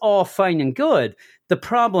 that's all fine and good. The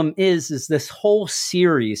problem is this whole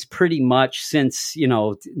series, pretty much since,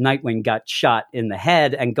 Nightwing got shot in the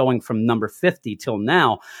head and going from number 50 till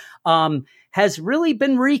now, has really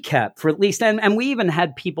been recapped for at least, and we even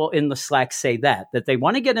had people in the Slack say that they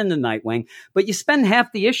want to get into Nightwing, but you spend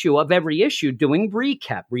half the issue of every issue doing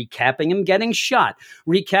recapping him getting shot,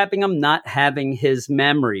 recapping him not having his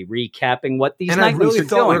memory, recapping what these Nightwings are doing. And I really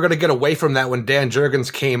thought we were going to get away from that when Dan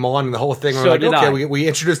Jurgens came on and the whole thing. We're okay, we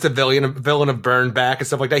introduced the villain of Burn back and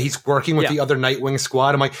stuff like that. He's working with the other Nightwing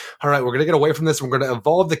squad. I'm like, all right, we're going to get away from this. We're going to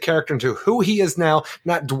evolve the character into who he is now,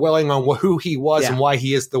 not dwelling on who he was and why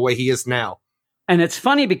he is the way he is now. And it's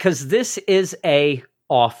funny because this is a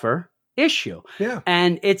offer issue. Yeah.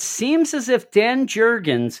 And it seems as if Dan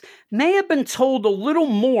Jurgens may have been told a little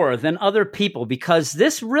more than other people, because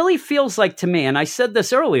this really feels like to me, and I said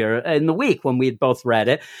this earlier in the week when we had both read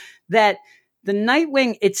it, that the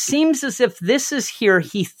Nightwing, it seems as if this is here.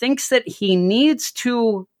 He thinks that he needs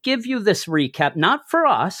to give you this recap, not for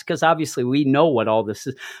us, because obviously we know what all this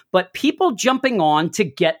is, but people jumping on to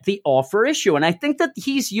get the offer issue. And I think that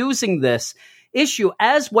he's using this issue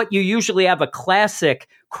as what you usually have a classic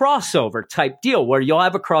crossover type deal, where you'll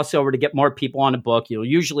have a crossover to get more people on a book. You'll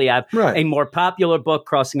usually have a more popular book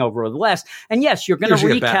crossing over with less. And yes, you're going to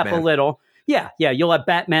recap a little. Yeah. You'll have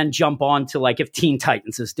Batman jump on to, like, if Teen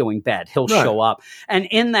Titans is doing bad, he'll show up. And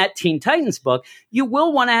in that Teen Titans book, you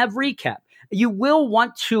will want to have recap. You will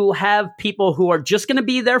want to have people who are just going to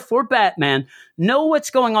be there for Batman know what's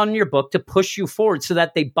going on in your book to push you forward so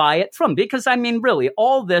that they buy it from. Because, I mean, really,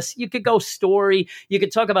 all this, you could go story, you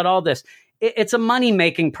could talk about all this. It's a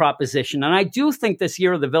money-making proposition. And I do think this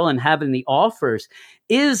Year of the Villain having the offers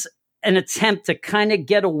is an attempt to kind of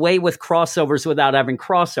get away with crossovers without having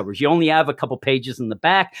crossovers. You only have a couple pages in the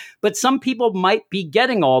back, but some people might be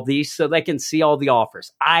getting all these so they can see all the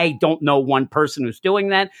offers. I don't know one person who's doing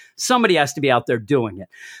that. Somebody has to be out there doing it.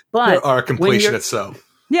 But there are completionists, so.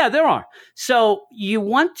 Yeah, there are. So you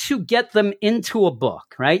want to get them into a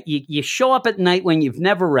book, right? You show up at Nightwing, you've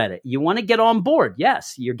never read it. You want to get on board.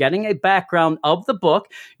 Yes, you're getting a background of the book.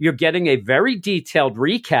 You're getting a very detailed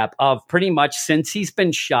recap of pretty much since he's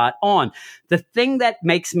been shot on. The thing that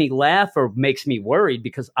makes me laugh or makes me worried,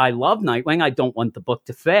 because I love Nightwing, I don't want the book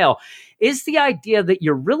to fail, is the idea that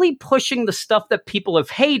you're really pushing the stuff that people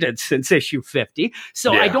have hated since issue 50.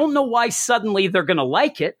 So I don't know why suddenly they're going to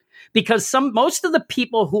like it. Because most of the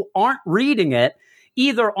people who aren't reading it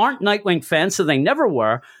either aren't Nightwing fans, so they never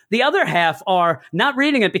were. The other half are not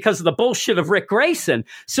reading it because of the bullshit of Rick Grayson.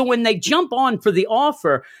 So when they jump on for the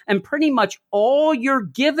offer, and pretty much all you're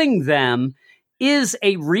giving them is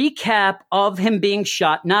a recap of him being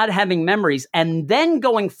shot, not having memories, and then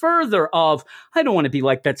going further of, I don't want to be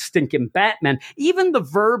like that stinking Batman. Even the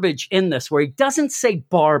verbiage in this, where he doesn't say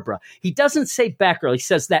Barbara, he doesn't say Batgirl, he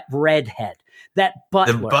says that redhead. That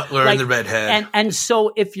butler. The butler and the redhead. And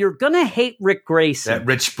so if you're going to hate Rick Grayson. That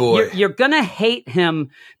rich boy. You're going to hate him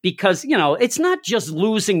because, it's not just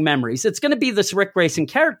losing memories. It's going to be this Rick Grayson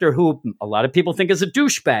character who a lot of people think is a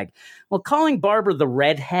douchebag. Well, calling Barbara the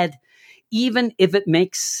redhead, even if it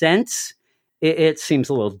makes sense, it seems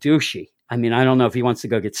a little douchey. I mean, I don't know if he wants to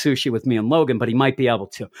go get sushi with me and Logan, but he might be able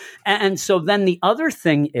to. And so then the other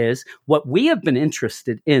thing is what we have been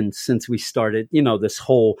interested in since we started, this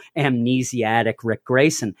whole amnesiac Rick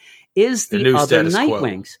Grayson is the other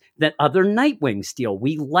Nightwings, that other Nightwings deal.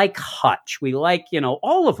 We like Hutch. We like,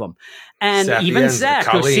 all of them. And even Zach,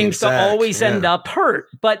 who seems to always end up hurt.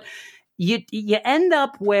 But you end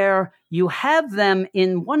up where you have them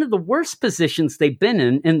in one of the worst positions they've been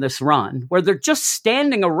in this run, where they're just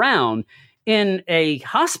standing around in a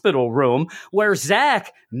hospital room where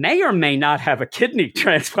Zach may or may not have a kidney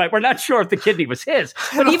transplant. We're not sure if the kidney was his,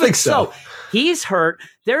 but even so, he's hurt.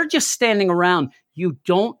 They're just standing around. You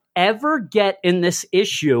don't ever get in this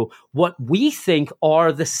issue what we think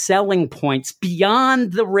are the selling points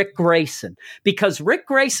beyond the Rick Grayson, because Rick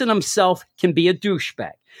Grayson himself can be a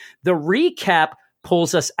douchebag. The recap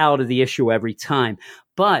pulls us out of the issue every time.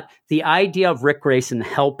 But the idea of Rick Grayson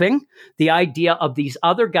helping, the idea of these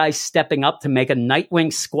other guys stepping up to make a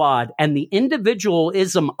Nightwing squad, and the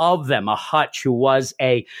individualism of them, a Hutch who was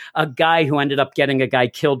a guy who ended up getting a guy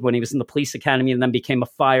killed when he was in the police academy and then became a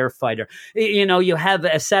firefighter. You know, you have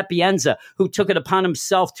Sapienza who took it upon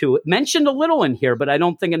himself to, mentioned a little in here, but I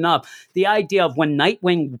don't think enough, the idea of when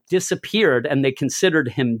Nightwing disappeared and they considered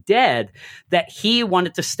him dead, that he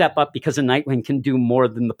wanted to step up because a Nightwing can do more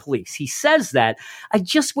than the police. He says that. I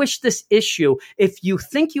just wish this issue, if you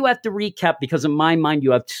think you have to recap, because in my mind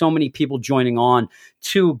you have so many people joining on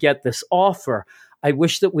to get this offer, I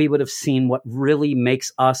wish that we would have seen what really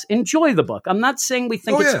makes us enjoy the book. I'm not saying we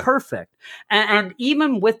think it's perfect. And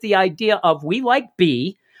even with the idea of we like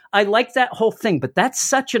B, I like that whole thing, but that's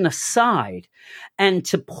such an aside. And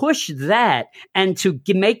to push that and to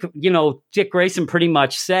make, you know, Dick Grayson pretty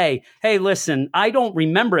much say, hey, listen, I don't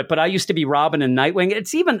remember it, but I used to be Robin and Nightwing.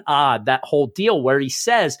 It's even odd, that whole deal where he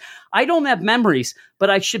says, I don't have memories, but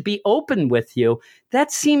I should be open with you.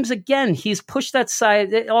 That seems, again, he's pushed that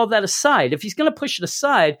side, all that aside. If he's going to push it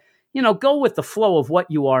aside, you know, go with the flow of what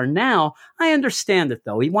you are now. I understand it,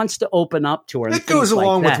 though. He wants to open up to her. It goes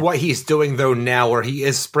along with what he's doing, though, now, where he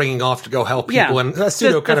is springing off to go help people in a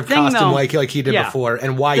pseudo kind of costume like he did before,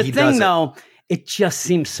 and why he does it. Though, it just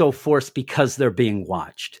seems so forced because they're being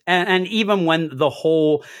watched. And even when the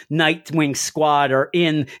whole Nightwing squad are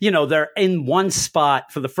in, you know, they're in one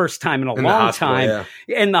spot for the first time in a long time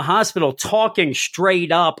in the hospital talking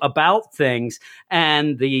straight up about things,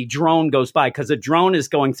 and the drone goes by because a drone is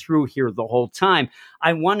going through here the whole time.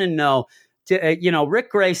 I want to know, you know,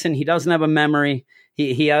 Rick Grayson, he doesn't have a memory.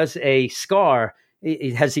 He has a scar.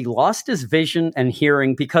 Has he lost his vision and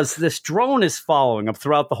hearing? Because this drone is following him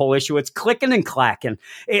throughout the whole issue. It's clicking and clacking.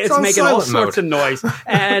 It's making all sorts of noise.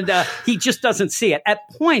 And he just doesn't see it. At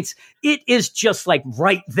points, it is just like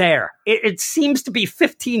right there. It seems to be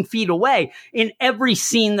 15 feet away in every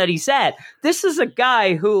scene that he's at. This is a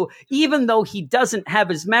guy who, even though he doesn't have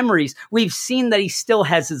his memories, we've seen that he still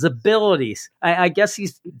has his abilities. I guess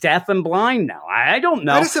he's deaf and blind now. I don't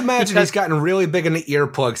know. I just imagine he's gotten really big in the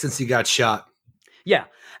earplug since he got shot. Yeah.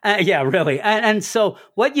 Yeah, really. And so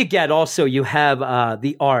what you get also, you have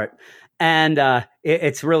the art. And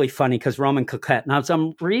it's really funny because Roman Coquette, now as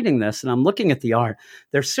I'm reading this and I'm looking at the art,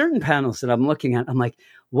 there's certain panels that I'm looking at. I'm like,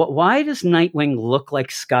 why does Nightwing look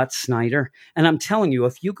like Scott Snyder? And I'm telling you,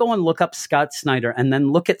 if you go and look up Scott Snyder and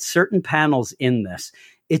then look at certain panels in this,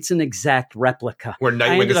 it's an exact replica. Where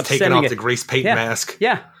Nightwing is taking off the grease paint mask.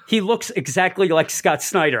 Yeah. He looks exactly like Scott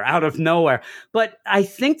Snyder out of nowhere. But I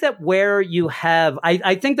think that where you have,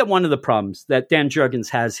 I think that one of the problems that Dan Jurgens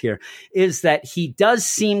has here is that he does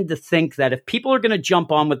seem to think that if people are going to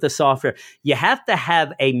jump on with this offer, you have to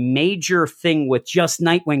have a major thing with just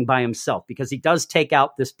Nightwing by himself, because he does take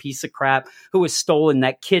out this piece of crap who has stolen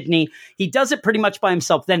that kidney. He does it pretty much by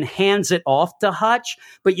himself, then hands it off to Hutch.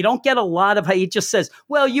 But you don't get a lot of, he just says,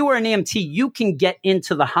 well, you were an EMT. You can get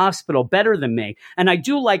into the hospital better than me. And I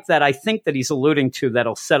do like that. I think that he's alluding to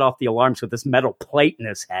that'll set off the alarms with this metal plate in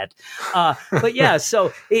his head. But yeah,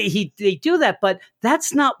 so they do that, but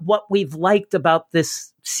that's not what we've liked about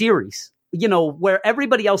this series. You know, where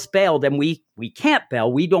everybody else bailed and we can't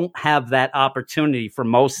bail. We don't have that opportunity for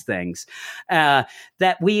most things.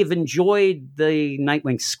 That we have enjoyed the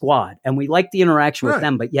Nightwing squad and we like the interaction with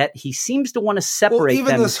them, but yet he seems to want to separate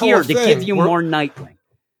them here to give you more Nightwing.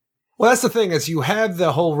 Well, that's the thing, is you have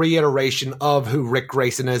the whole reiteration of who Rick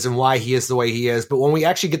Grayson is and why he is the way he is. But when we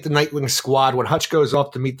actually get the Nightwing squad, when Hutch goes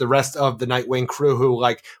off to meet the rest of the Nightwing crew who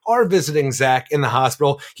are visiting Zach in the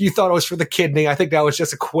hospital, you thought it was for the kidney. I think that was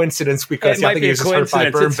just a coincidence because I think he was hurt by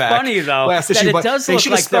burn It's back. funny though last issue, that it does look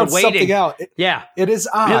like they're waiting. Out. It is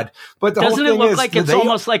odd, but the doesn't whole thing it look like it's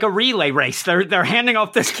almost like a relay race? They're handing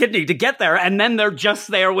off this kidney to get there, and then they're just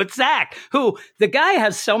there with Zach, who the guy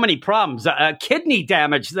has so many problems. Kidney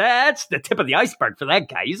damage, that's the tip of the iceberg for that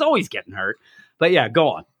guy. He's always getting hurt. But yeah, go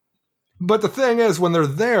on. But the thing is, when they're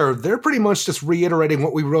there, they're pretty much just reiterating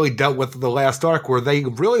what we really dealt with the last arc, where they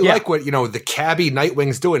really like what, the cabbie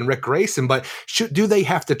Nightwing's doing, Rick Grayson, but do they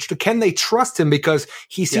have to, can they trust him? Because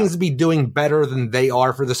he seems to be doing better than they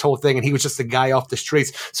are for this whole thing, and he was just a guy off the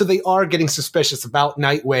streets. So they are getting suspicious about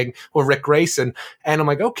Nightwing or Rick Grayson. And I'm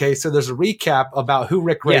like, okay, so there's a recap about who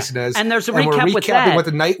Rick Grayson is. And there's a and recap we're with recapping that. what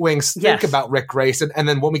the Nightwings think about Rick Grayson. And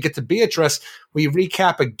then when we get to Beatrice, we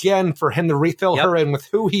recap again for him to refill her in with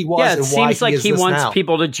who he was and why seems like he wants now.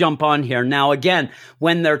 people to jump on here. Now, again,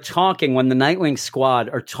 when they're talking, when the Nightwing squad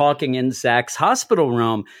are talking in Zach's hospital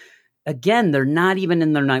room, again, they're not even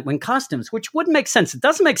in their Nightwing costumes, which would make sense. It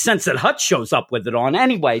doesn't make sense that Hutch shows up with it on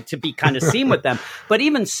anyway to be kind of seen with them. But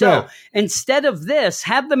even so, instead of this,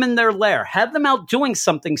 have them in their lair, have them out doing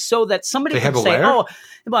something so that somebody can say, lair? oh,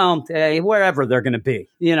 well, wherever they're going to be,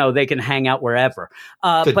 they can hang out wherever.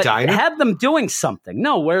 But diner? have them doing something.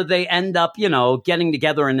 No, where they end up, getting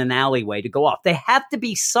together in an alleyway to go off. They have to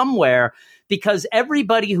be somewhere, because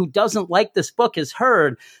everybody who doesn't like this book has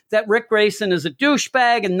heard that Rick Grayson is a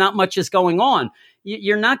douchebag and not much is going on.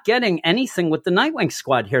 You're not getting anything with the Nightwing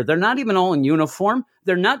Squad here. They're not even all in uniform.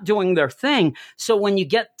 They're not doing their thing. So when you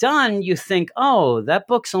get done, you think, oh, that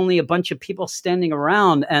book's only a bunch of people standing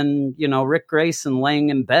around and, Rick Grayson laying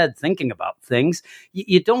in bed thinking about things.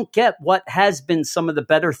 You don't get what has been some of the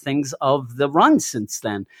better things of the run since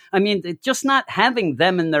then. I mean, just not having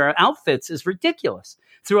them in their outfits is ridiculous.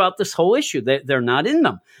 Throughout this whole issue, they're not in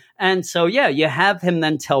them. And so, you have him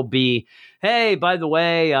then tell B, hey, by the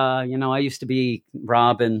way, I used to be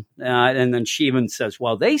Robin. And then she even says,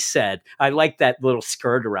 well, they said, I like that little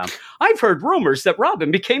skirt around. I've heard rumors that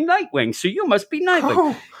Robin became Nightwing, so you must be Nightwing.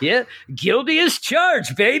 Oh. Yeah, guilty as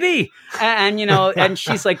charged, baby. And and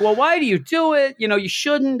she's like, well, why do you do it? You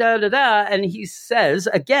shouldn't, da-da-da. And he says,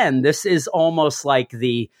 again, this is almost like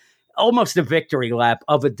almost a victory lap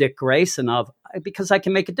of a Dick Grayson because I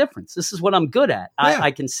can make a difference. This is what I'm good at. Yeah.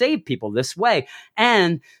 I can save people this way.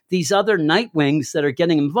 And these other Nightwings that are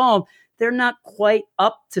getting involved, they're not quite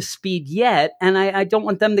up to speed yet. And I don't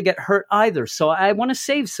want them to get hurt either. So I want to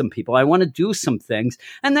save some people. I want to do some things.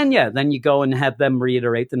 And then, then you go and have them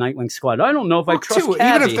reiterate the Nightwing Squad. I don't know if I trust Cabby.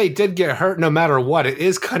 Even if they did get hurt, no matter what, it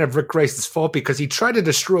is kind of Rick Grayson's fault because he tried to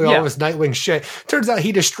destroy all his Nightwing shit. Turns out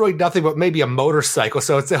he destroyed nothing but maybe a motorcycle.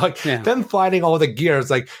 So it's like them finding all the gear.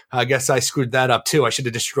 It's like, I guess I screwed that up too. I should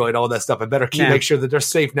have destroyed all that stuff. I better make sure that they're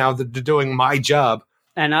safe now that they're doing my job.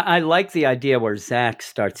 And I like the idea where Zach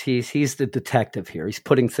starts. He's the detective here. He's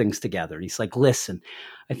putting things together. He's like, listen,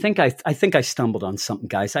 I think I stumbled on something,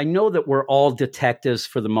 guys. I know that we're all detectives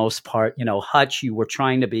for the most part. Hutch, you were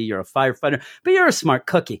trying to be. You're a firefighter, but you're a smart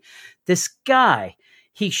cookie. This guy,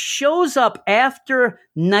 he shows up after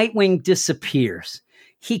Nightwing disappears.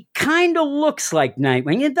 He kind of looks like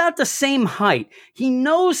Nightwing, about the same height. He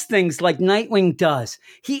knows things like Nightwing does.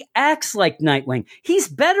 He acts like Nightwing. He's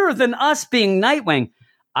better than us being Nightwing.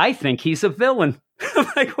 I think he's a villain. I'm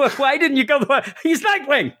like, why didn't you go? He's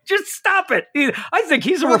Nightwing. Just stop it. I think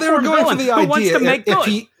he's a reformed villain who wants to make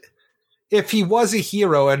good. If he was a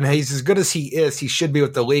hero and he's as good as he is, he should be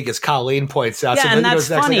with the league, as Colleen points out. Yeah, so and that's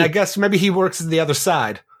funny. I guess maybe he works on the other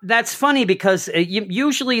side. That's funny because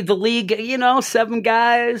usually the league, 7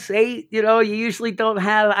 guys, 8, you usually don't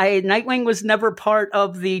have. Nightwing was never part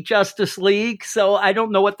of the Justice League, so I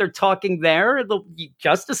don't know what they're talking there. The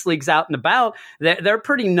Justice League's out and about. They're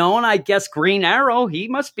pretty known. I guess Green Arrow, he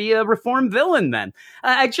must be a reformed villain then.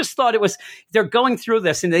 I just thought they're going through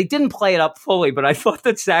this and they didn't play it up fully, but I thought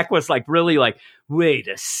that Zach was really wait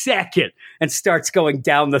a second, and starts going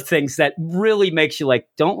down the things that really makes you like,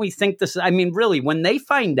 don't we think this? I mean, really, when they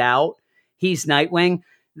find out he's Nightwing,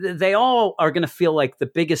 they all are going to feel like the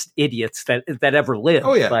biggest idiots that ever lived.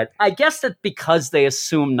 Oh, yeah. But I guess that because they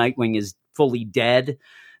assume Nightwing is fully dead,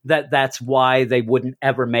 that's why they wouldn't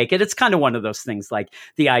ever make it. It's kind of one of those things like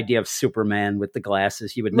the idea of Superman with the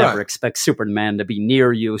glasses. You would never expect Superman to be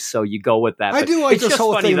near you, so you go with that. I do like this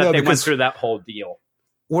whole thing, that though, they went through that whole deal.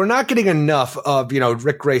 We're not getting enough of,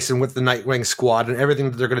 Rick Grayson with the Nightwing Squad and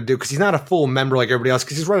everything that they're going to do because he's not a full member like everybody else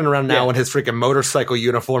because he's running around now in his freaking motorcycle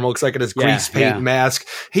uniform. It looks like in his grease paint mask.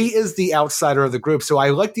 He is the outsider of the group. So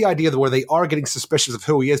I like the idea where they are getting suspicious of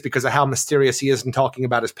who he is because of how mysterious he is and talking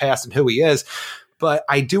about his past and who he is. But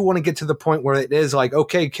I do want to get to the point where it is like,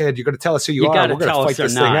 okay, kid, you're going to tell us who you are. We're going to fight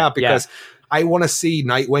this thing out because I want to see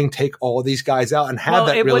Nightwing take all these guys out and have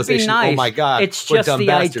that realization. Nice. Oh my God, it's just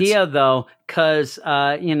the idea, though, because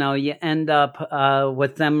you end up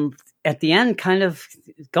with them at the end, kind of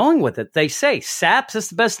going with it. They say Saps is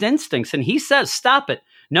the best instincts, and he says, "Stop it,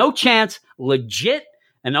 no chance, legit,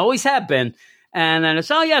 and always have been." And then it's,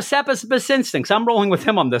 Sap is the best instincts. I'm rolling with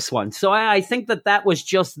him on this one. So I think that was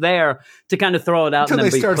just there to kind of throw it out until and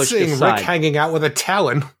then they start seeing aside. Rick hanging out with a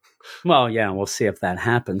Talon. Well, yeah, we'll see if that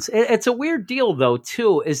happens. It's a weird deal, though,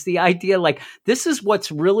 too, is the idea this is what's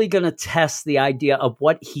really going to test the idea of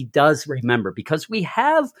what he does remember, because we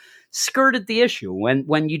have skirted the issue.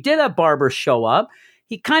 When you did have Barber show up,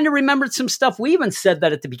 he kind of remembered some stuff. We even said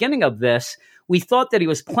that at the beginning of this. We thought that he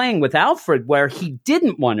was playing with Alfred where he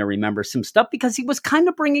didn't want to remember some stuff because he was kind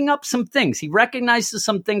of bringing up some things. He recognizes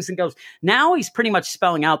some things and goes, now he's pretty much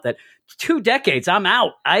spelling out that 2 decades. I'm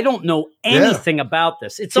out. I don't know anything about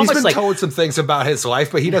this. It's He's almost been like told some things about his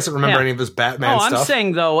life, but he doesn't remember any of his Batman stuff. I'm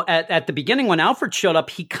saying, though, at the beginning when Alfred showed up,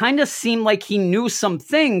 he kind of seemed like he knew some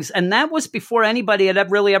things, and that was before anybody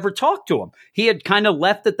had really ever talked to him. He had kind of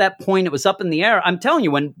left at that point. It was up in the air. I'm telling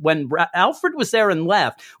you, when Alfred was there and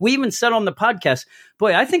left, we even said on the podcast,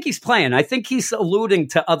 boy, I think he's playing. I think he's alluding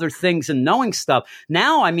to other things and knowing stuff.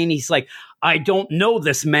 Now, I mean, he's like, I don't know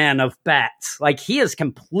this man of bats. Like, he is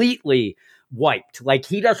completely wiped. Like,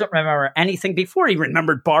 he doesn't remember anything. Before he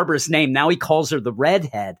remembered Barbara's name. Now he calls her the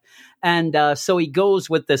redhead. And so he goes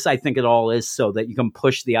with this. I think it all is so that you can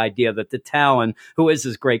push the idea that the Talon, who is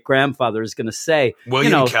his great grandfather, is going to say,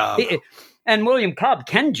 William Cobb. And William Cobb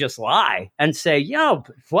can just lie and say,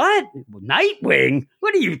 what? Nightwing?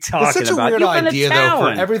 What are you talking about? It's such a weird You've been idea, though, for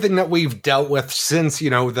Talon. everything that we've dealt with since,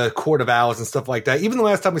 the Court of Owls and stuff like that. Even the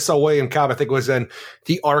last time we saw William Cobb, I think it was in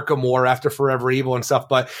the Arkham War after Forever Evil and stuff.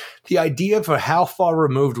 But the idea for how far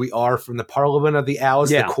removed we are from the Parliament of the Owls,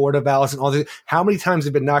 the Court of Owls, and all this, how many times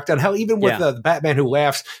they've been knocked down. Hell, even with the Batman Who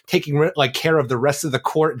Laughs taking care of the rest of the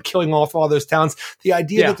court and killing off all those towns, the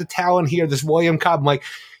idea that the Talon here, this William Cobb, I'm like,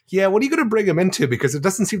 yeah, what are you going to bring him into? Because it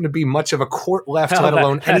doesn't seem to be much of a court left, let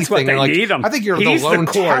alone anything. What they need him. I think you're He's the lone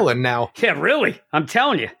the court. Talon now. Yeah, really. I'm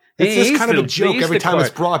telling you. It's just kind of a joke he's every the time court.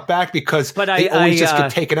 it's brought back because But they always just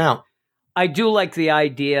get taken out. I do like the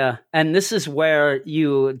idea, and this is where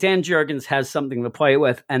Dan Jurgens has something to play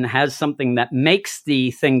with and has something that makes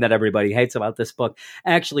the thing that everybody hates about this book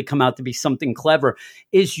actually come out to be something clever,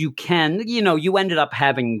 is you ended up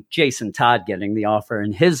having Jason Todd getting the offer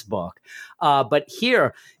in his book. But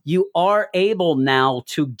here you are able now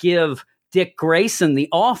to give Dick Grayson the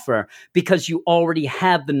offer because you already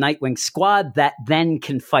have the Nightwing squad that then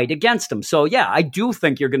can fight against him. So, yeah, I do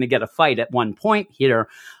think you're going to get a fight at one point here.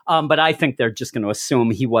 But I think they're just going to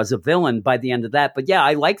assume he was a villain by the end of that. But, yeah,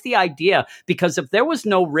 I like the idea because if there was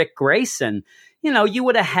no Rick Grayson, you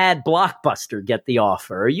would have had Blockbuster get the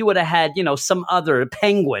offer, or you would have had, some other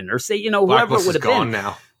Penguin, or say, whoever it would have been.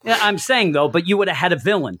 Now. Yeah, I'm saying, though, but you would have had a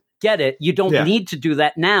villain. Get it? You don't need to do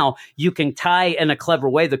that now. You can tie in a clever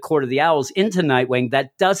way the Court of the Owls into Nightwing.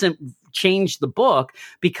 That doesn't change the book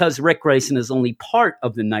because Rick Grayson is only part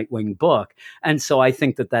of the Nightwing book. And so I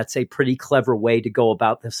think that that's a pretty clever way to go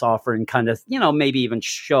about this offer and kind of, maybe even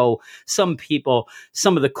show some people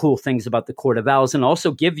some of the cool things about the Court of Owls and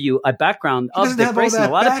also give you a background of Dick Grayson.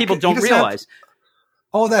 A lot of people don't realize.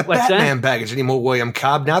 All that Batman baggage anymore, William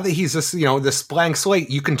Cobb. Now that he's this blank slate,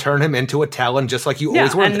 you can turn him into a Talon just like you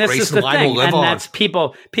always were. And this is the thing. And that's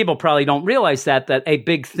people probably don't realize that a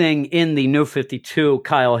big thing in the New 52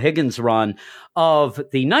 Kyle Higgins run of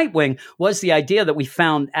the Nightwing was the idea that we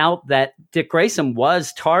found out that Dick Grayson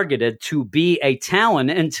was targeted to be a Talon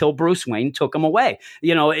until Bruce Wayne took him away.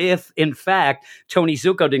 If in fact Tony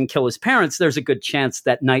Zuko didn't kill his parents, there's a good chance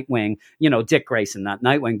that Nightwing, Dick Grayson, not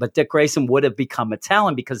Nightwing, but Dick Grayson would have become a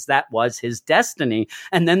Talon because that was his destiny.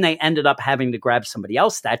 And then they ended up having to grab somebody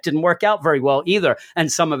else. That didn't work out very well either. And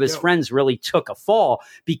some of his friends really took a fall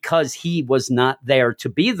because he was not there to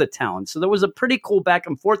be the Talon. So there was a pretty cool back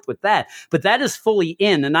and forth with that. But that is fully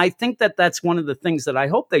in. And I think that that's one of the things that I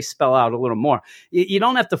hope they spell out a little more. You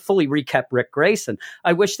don't have to fully recap Rick Grayson.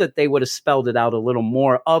 I wish that they would have spelled it out a little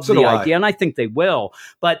more of the idea. And I think they will.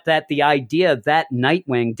 But that the idea that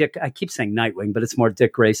Nightwing, I keep saying Nightwing, but it's more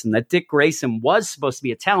Dick Grayson, that Dick Grayson was supposed to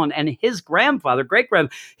be a Talon and his grandfather,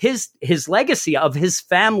 great-grandfather, his legacy of his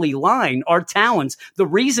family line are Talons. The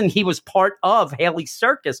reason he was part of Haley's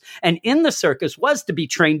circus and in the circus was to be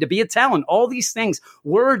trained to be a Talon. All these things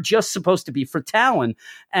were just supposed to be for Talon,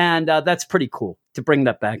 and that's pretty cool to bring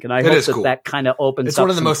that back. And I hope that kind of opens up. It's one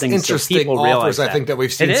of the most interesting offers I think that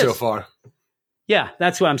we've seen so far. Yeah,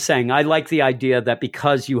 that's what I'm saying. I like the idea that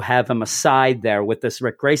because you have him aside there with this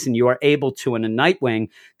Rick Grayson, you are able to, in a Nightwing,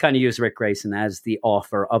 kind of use Rick Grayson as the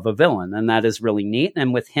offer of a villain. And that is really neat.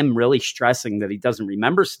 And with him really stressing that he doesn't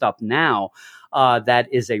remember stuff now, that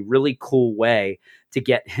is a really cool way to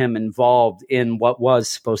get him involved in what was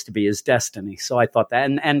supposed to be his destiny. So I thought that,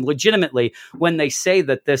 and legitimately, when they say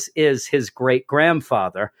that this is his great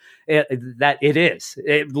grandfather, that it is,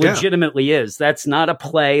 it legitimately is. That's not a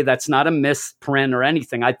play. That's not a misprint or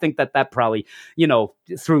anything. I think that probably,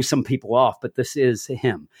 threw some people off, but this is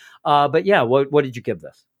him. But yeah, what did you give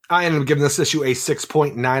this? I ended up giving this issue a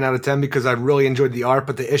 6.9 out of 10 because I really enjoyed the art,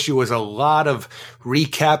 but the issue was a lot of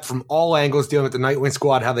recap from all angles dealing with the Nightwing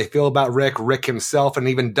Squad, how they feel about Rick himself, and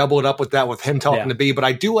even double it up with that with him talking to B. But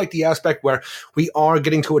I do like the aspect where we are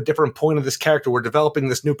getting to a different point of this character. We're developing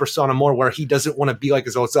this new persona more where he doesn't want to be like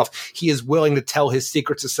his old self. He is willing to tell his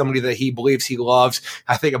secrets to somebody that he believes he loves.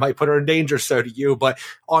 I think it might put her in danger, so do you. But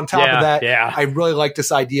on top of that, I really like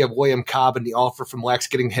this idea of William Cobb and the offer from Lex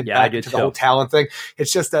getting him back into the whole talent thing.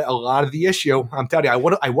 It's just that a lot of the issue, I'm telling you,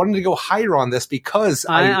 I wanted to go higher on this because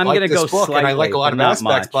I like this book and I like a lot of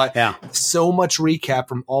aspects, but so much recap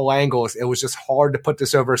from all angles. It was just hard to put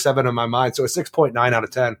this over a 7 in my mind. So a 6.9 out of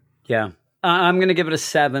 10. Yeah. I'm going to give it a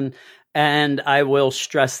 7. And I will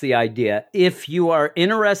stress the idea. If you are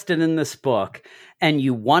interested in this book and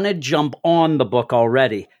you want to jump on the book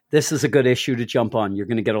already, this is a good issue to jump on. You're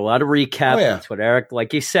going to get a lot of recap. That's what Eric,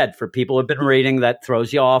 like you said, for people who have been reading, that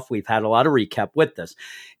throws you off. We've had a lot of recap with this.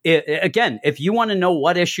 Again, if you want to know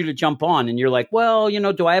what issue to jump on and you're like, well,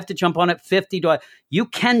 do I have to jump on at 50? You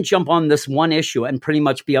can jump on this one issue and pretty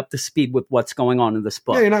much be up to speed with what's going on in this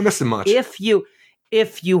book. Yeah, you're not missing much. If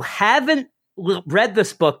you haven't read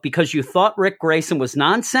this book because you thought Rick Grayson was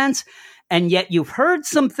nonsense, and yet you've heard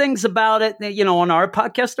some things about it, on our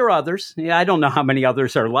podcast or others. I don't know how many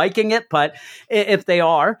others are liking it, but if they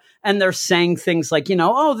are, and they're saying things like,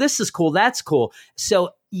 oh, this is cool, that's cool.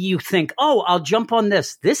 So you think, oh, I'll jump on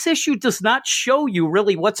this. This issue does not show you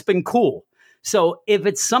really what's been cool. So if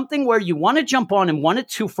it's something where you want to jump on and wanted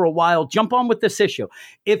to for a while, jump on with this issue.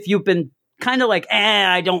 If you've been kind of like,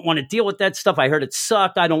 I don't want to deal with that stuff, I heard it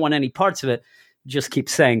sucked, I don't want any parts of it, just keep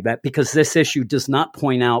saying that, because this issue does not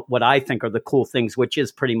point out what I think are the cool things, which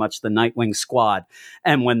is pretty much the Nightwing Squad.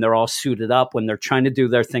 And when they're all suited up, when they're trying to do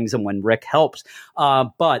their things, and when Rick helps.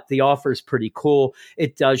 But the offer is pretty cool.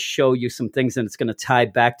 It does show you some things, and it's going to tie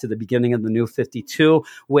back to the beginning of the New 52,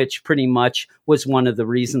 which pretty much was one of the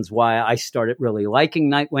reasons why I started really liking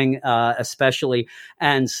Nightwing, especially.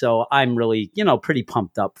 And so I'm really, pretty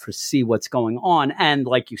pumped up for see what's going on. And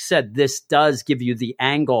like you said, this does give you the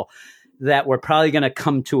angle that we're probably going to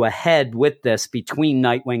come to a head with this between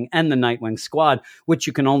Nightwing and the Nightwing Squad, which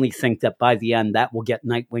you can only think that by the end that will get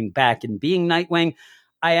Nightwing back and being Nightwing.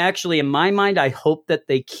 I actually, in my mind, I hope that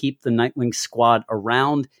they keep the Nightwing Squad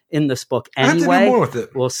around in this book anyway. I have to do more with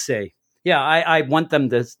it. We'll see. Yeah, I want them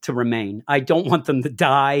to remain. I don't want them to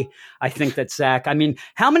die. I think that Zach,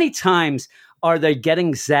 how many times are they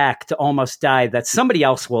getting Zach to almost die that somebody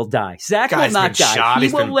else will die? Zach will not die. Shot,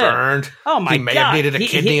 he's been burned. Oh my God. He may have needed a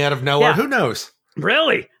kidney out of nowhere. Yeah. Who knows?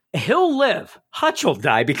 Really? He'll live. Hutch will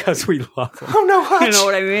die because we love him. Oh no, Hutch. You know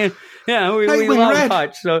what I mean? Yeah, we love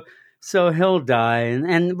Hutch. So he'll die.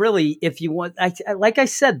 And really, if you want, like I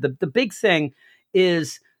said, the big thing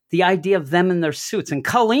is the idea of them in their suits. And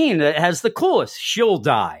Colleen has the coolest. She'll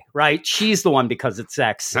die, right? She's the one because it's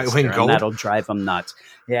Zach's sister, and that'll drive him nuts.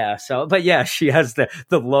 Yeah. So, but yeah, she has the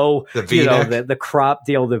low, the V-neck. The crop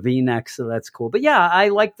deal, the V-neck. So that's cool. But yeah, I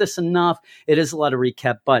like this enough. It is a lot of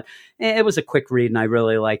recap, but it was a quick read, and I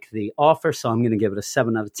really like the offer. So I'm going to give it a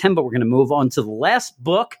 7 out of 10. But we're going to move on to the last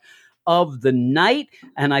book of the night.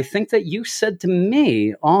 And I think that you said to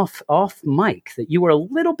me off mic that you were a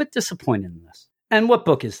little bit disappointed in this. And what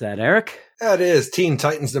book is that, Eric? That is Teen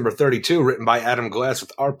Titans number 32, written by Adam Glass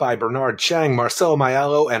with art by Bernard Chang, Marcelo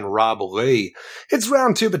Maiello, and Rob Lee. It's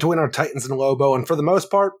round 2 between our Titans and Lobo, and for the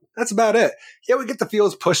most part, that's about it. Yeah, we get the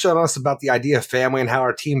feels pushed on us about the idea of family and how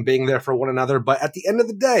our team being there for one another, but at the end of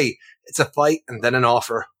the day, it's a fight and then an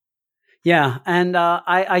offer. Yeah, and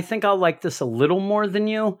I think I'll like this a little more than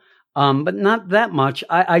you. But not that much.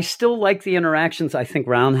 I still like the interactions. I think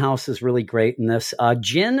Roundhouse is really great in this.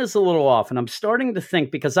 Jin is a little off, and I'm starting to think,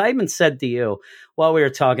 because I even said to you while we were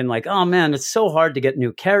talking, like, oh man, it's so hard to get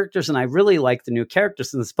new characters, and I really like the new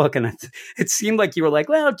characters in this book, and it seemed like you were like,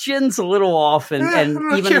 well, Jin's a little off, and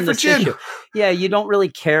even in this issue, you don't really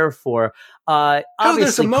care for.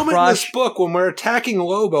 There's a moment in this book when we're attacking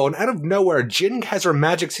Lobo, and out of nowhere, Jin has her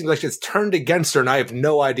magic seems like it's turned against her, and I have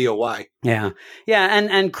no idea why. Yeah,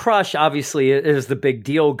 and Crush obviously is the big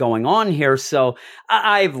deal going on here, so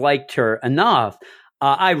I've liked her enough.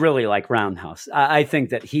 I really like Roundhouse. I think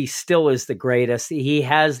that he still is the greatest. He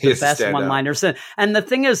has the best one-liners. And the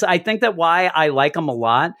thing is, I think that why I like him a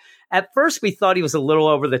lot, at first we thought he was a little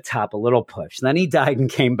over the top, a little push. Then he died and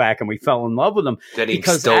came back, and we fell in love with him. Then he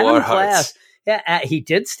stole our hearts. Yeah, he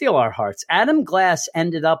did steal our hearts. Adam Glass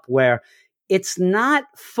ended up where it's not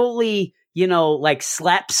fully like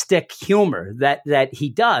slapstick humor that he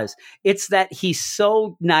does. It's that he's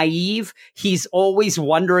so naive. He's always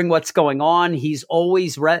wondering what's going on. He's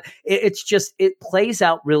always it's just, it plays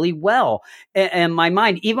out really well. And my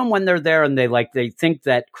mind, even when they're there and they think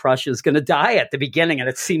that Crush is going to die at the beginning, and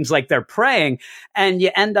it seems like they're praying, and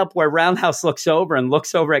you end up where Roundhouse looks over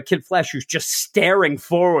at Kid Flash, who's just staring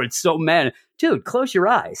forward. So, man, dude, close your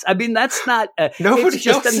eyes. I mean, that's not Nobody it's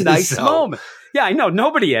just else a nice is, though. moment. Yeah, I know.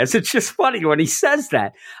 Nobody is. It's just funny when he says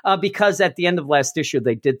that because at the end of last issue,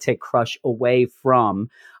 they did take Crush away from,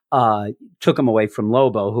 took him away from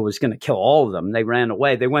Lobo, who was going to kill all of them. They ran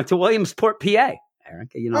away. They went to Williamsport, PA.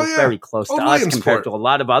 Eric, it's very close to us compared to a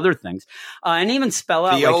lot of other things. And even spell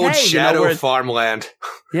out the like, old hey, shadow farmland.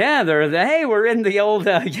 Yeah, hey, we're in the old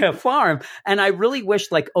farm. And I really wish,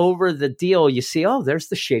 like, over the deal, you see, oh, there's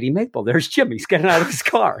the Shady Maple. There's Jim. He's getting out of his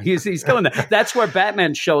car. He's going there. That's where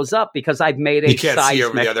Batman shows up because I've made a You can't see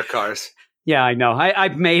over seismic. the other cars. Yeah, I know.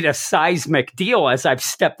 I've made a seismic deal as I've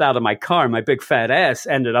stepped out of my car. My big fat ass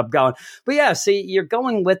ended up going. But yeah, see, you're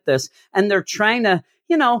going with this, and they're trying to,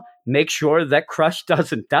 make sure that Crush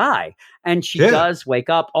doesn't die. And she does wake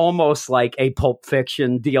up almost like a Pulp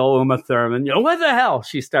Fiction deal, Uma Thurman. What the hell?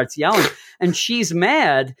 She starts yelling, and she's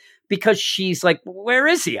mad because she's like, where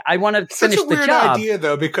is he? I want to finish the job. Such a weird idea,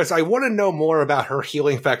 though, because I want to know more about her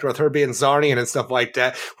healing factor with her being Zarnian and stuff like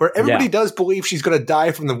that, where everybody does believe she's going to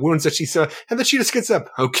die from the wounds that she saw, and then she just gets up,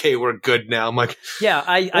 okay, we're good now. I'm like... Yeah,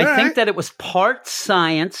 I think that it was part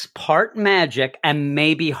science, part magic, and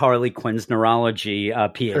maybe Harley Quinn's neurology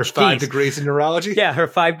PhD. Her 5 degrees in neurology? Yeah, her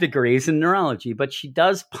 5 degrees in neurology, but she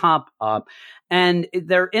does pop up, and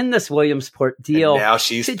they're in this Williamsport deal. And now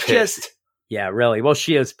she's pissed. Yeah, really. Well,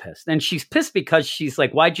 she is pissed. And she's pissed because she's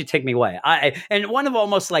like, why'd you take me away? And one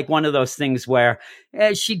of those things where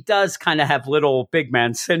she does kind of have little big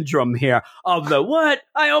man syndrome here of the, what?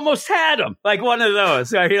 I almost had him. Like one of those.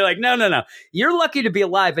 So you're like, no. You're lucky to be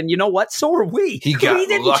alive. And you know what? So are we. He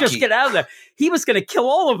didn't lucky. Just get out of there. He was going to kill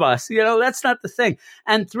all of us. That's not the thing.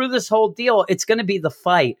 And through this whole deal, it's going to be the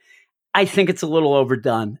fight. I think it's a little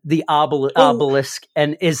overdone. The obelisk.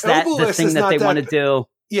 And is that the thing that they want to do?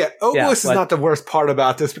 Yeah, Obelisk is not the worst part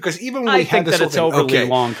about this because even when we had this it's overly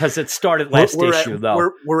long because it started last issue,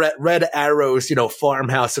 though. We're at Red Arrow's,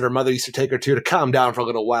 farmhouse that her mother used to take her to calm down for a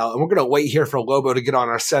little while, and we're going to wait here for Lobo to get on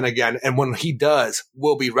our scent again. And when he does,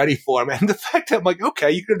 we'll be ready for him. And the fact that I'm like, okay,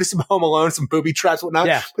 you can do some Home Alone, some booby traps, whatnot.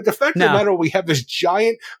 Yeah. But the fact of the matter, we have this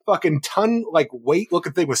giant fucking ton weight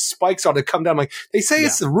looking thing with spikes on it come down. I'm like, they say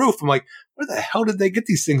it's the roof. I'm like, where the hell did they get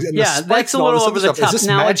these things? And the spikes that's a little over the top. Is this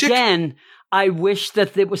now magic? Again. I wish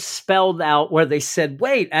that it was spelled out where they said,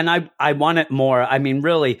 wait, and I want it more. I mean,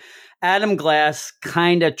 really, Adam Glass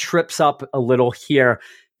kind of trips up a little here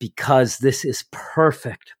because this is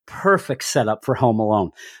perfect setup for Home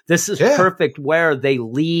Alone. This is perfect where they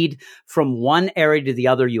lead from one area to the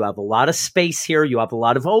other. You have a lot of space here. You have a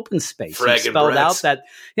lot of open space. You spelled out that,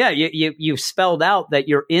 you've spelled out that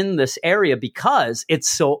you're in this area because it's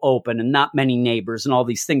so open and not many neighbors and all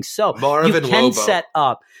these things. So you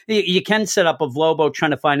can set up of Lobo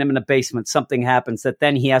trying to find him in a basement. Something happens that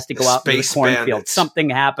then he has to go out in the cornfield. Something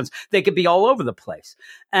happens. They could be all over the place.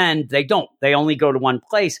 And they don't. They only go to one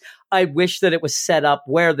place. I wish that it was set up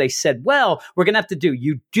where they said, well, we're going to have to do.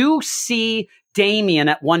 You do see Damian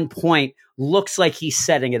at one point looks like he's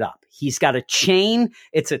setting it up. He's got a chain.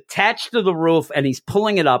 It's attached to the roof and he's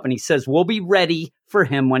pulling it up and he says, we'll be ready for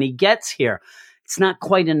him when he gets here. It's not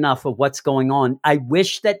quite enough of what's going on. I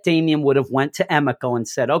wish that Damian would have went to Emiko and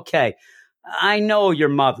said, okay, I know your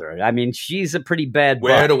mother. I mean, she's a pretty bad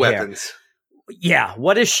Where are the weapons? Yeah,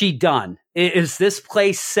 what has she done? Is this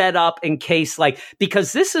place set up in case,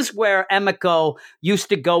 because this is where Emiko used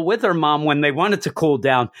to go with her mom when they wanted to cool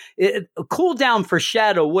down. Cool down for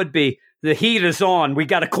Shadow would be, the heat is on. We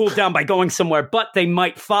got to cool down by going somewhere, but they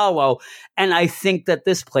might follow. And I think that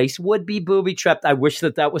this place would be booby trapped. I wish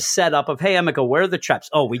that was set up of, hey, Emiko, where are the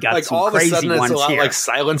traps? Oh, we got some all crazy of a sudden ones it's a lot here. like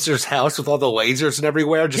Silencer's house with all the lasers and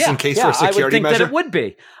everywhere, just in case for a security I would think measure. that it would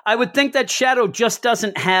be. I would think that Shadow just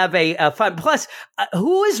doesn't have a fun. Plus,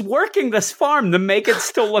 who is working this farm to make it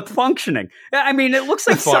still look functioning? I mean, it looks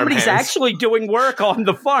like somebody's actually doing work on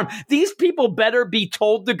the farm. These people better be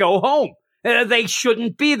told to go home. They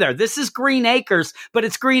shouldn't be there. This is Green Acres, but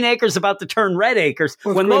it's Green Acres about to turn Red Acres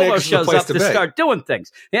when Lobo shows up to start doing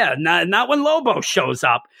things. Yeah, not when Lobo shows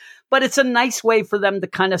up. but it's a nice way for them to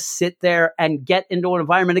kind of sit there and get into an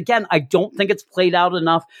environment. Again, I don't think it's played out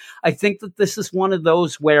enough. I think that this is one of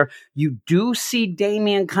those where you do see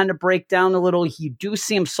Damian kind of break down a little. You do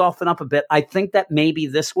see him soften up a bit. I think that maybe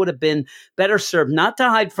this would have been better served, not to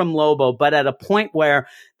hide from Lobo, but at a point where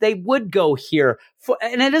they would go here.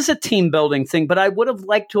 And it is a team building thing, but I would have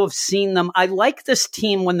liked to have seen them. I like this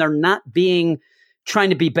team when they're not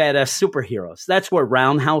trying to be badass superheroes. That's where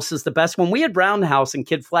Roundhouse is the best. When we had Roundhouse and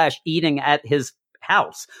Kid Flash eating at his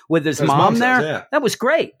house with his mom there, that was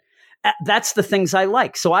great. That's the things I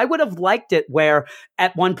like. So I would have liked it where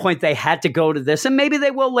at one point they had to go to this, and maybe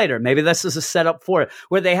they will later. Maybe this is a setup for it,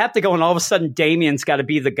 where they have to go and all of a sudden Damian's got to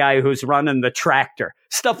be the guy who's running the tractor.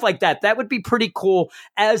 Stuff like that. That would be pretty cool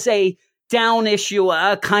as a down issue,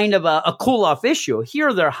 a kind of a cool off issue.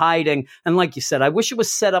 Here they're hiding. And like you said, I wish it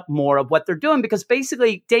was set up more of what they're doing, because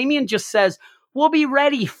basically Damian just says, we'll be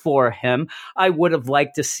ready for him. I would have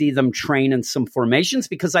liked to see them train in some formations,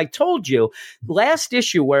 because I told you last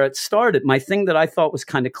issue where it started, my thing that I thought was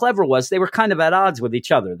kind of clever was they were kind of at odds with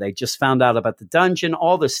each other. They just found out about the dungeon.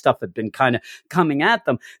 All this stuff had been kind of coming at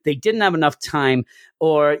them. They didn't have enough time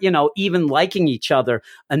or, even liking each other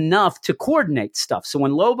enough to coordinate stuff. So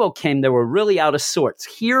when Lobo came, they were really out of sorts.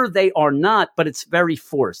 Here they are not, but it's very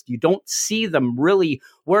forced. You don't see them really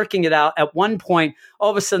working it out. At one point, all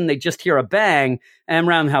of a sudden they just hear a bang and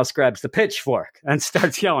Roundhouse grabs the pitchfork and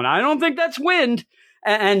starts yelling, I don't think that's wind.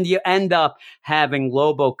 And you end up having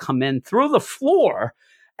Lobo come in through the floor,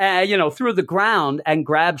 through the ground, and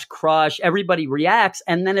grabs Crush. Everybody reacts.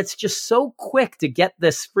 And then it's just so quick to get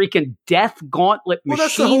this freaking death gauntlet machine. Well,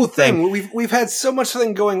 that's the whole thing. We've had so much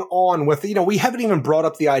thing going on with, we haven't even brought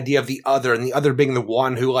up the idea of the other, and the other being the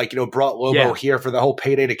one who, brought Lobo here for the whole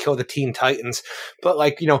payday to kill the Teen Titans. But,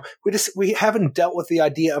 we haven't dealt with the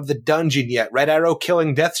idea of the dungeon yet. Red Arrow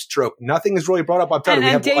killing Deathstroke. Nothing is really brought up. I'm telling you,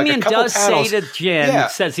 we have Damian a couple does panels. say to Jen,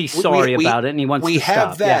 says he's sorry about it, and he wants to stop. We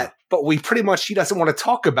have that. But we pretty much, she doesn't want to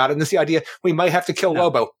talk about it. And this is the idea, we might have to kill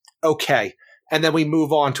Lobo. Okay. And then we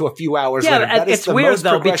move on to a few hours later. That is the most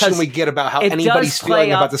progression we get about how anybody's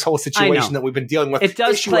feeling about this whole situation that we've been dealing with. It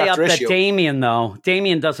does play up that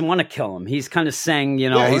Damian doesn't want to kill him. He's kind of saying,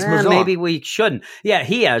 maybe we shouldn't. Yeah,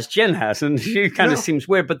 he has. Jen has. And she kind of seems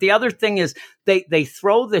weird. But the other thing is they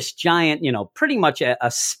throw this giant, pretty much a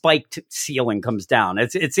spiked ceiling comes down.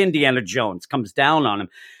 It's Indiana Jones comes down on him.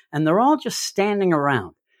 And they're all just standing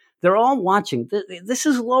around. They're all watching. This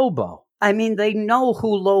is Lobo. I mean, they know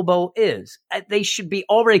who Lobo is. They should be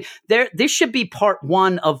already there. This should be part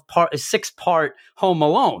one of a 6-part Home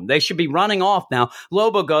Alone. They should be running off now.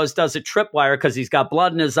 Lobo does a tripwire because he's got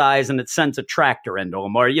blood in his eyes and it sends a tractor into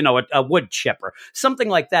him, or, a wood chipper, something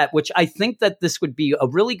like that, which I think that this would be a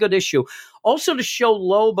really good issue. Also to show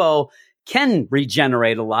Lobo can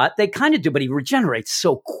regenerate a lot. They kind of do, but he regenerates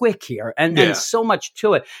so quick here and so much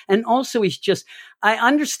to it. And also I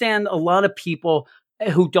understand a lot of people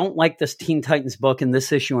who don't like this Teen Titans book and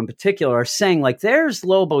this issue in particular are saying there's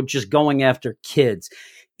Lobo just going after kids.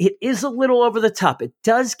 It is a little over the top. It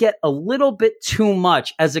does get a little bit too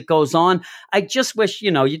much as it goes on. I just wish,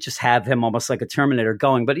 you just have him almost like a Terminator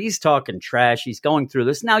going, but he's talking trash. He's going through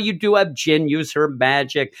this. Now you do have Jin use her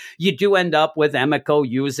magic. You do end up with Emiko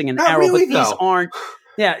using an arrow, really, but these aren't.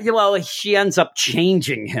 Yeah, well, she ends up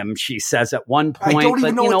changing him, she says at one point. I don't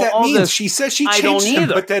even know what that means. She says she changed him,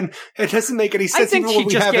 but then it doesn't make any sense. I think she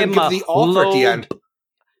just gave him the offer at the end.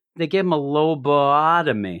 They gave him a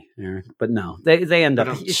lobotomy, but no, they end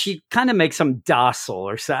up. She kind of makes him docile,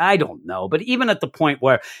 or so I don't know. But even at the point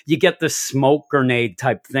where you get this smoke grenade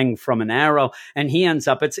type thing from an arrow, and he ends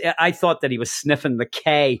up. I thought that he was sniffing the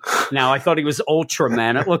K. Now I thought he was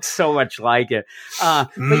Ultraman. It looks so much like it.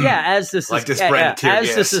 But yeah, as this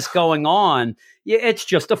is going on, it's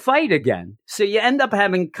just a fight again. So you end up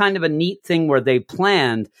having kind of a neat thing where they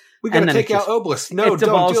planned. We got to take out Obelisk. No,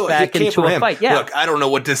 don't do it. It came from him. Fight. Yeah. Look, I don't know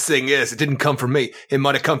what this thing is. It didn't come from me. It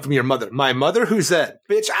might have come from your mother. My mother? Who's that?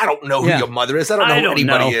 Bitch, I don't know who your mother is. I don't know who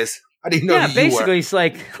anybody is. I didn't know who you were. Basically, he's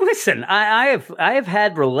like, listen, I have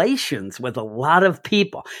had relations with a lot of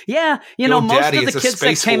people. Yeah, most of the kids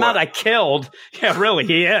that came out, I killed. Yeah, really,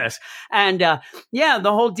 he is. And the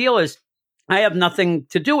whole deal is, I have nothing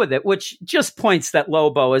to do with it, which just points that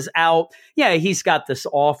Lobo is out. Yeah, he's got this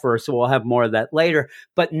offer, so we'll have more of that later.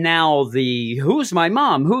 But now who's my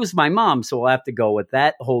mom? Who's my mom? So we'll have to go with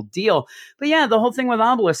that whole deal. But yeah, the whole thing with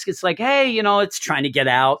Obelisk, it's like, hey, it's trying to get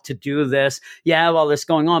out to do this. Yeah, all this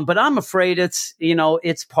going on. But I'm afraid it's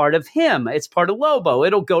part of him. It's part of Lobo.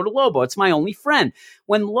 It'll go to Lobo. It's my only friend.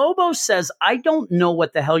 When Lobo says, I don't know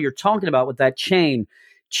what the hell you're talking about with that chain,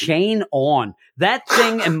 chain on. That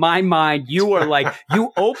thing in my mind, you are like,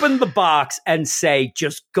 you open the box and say,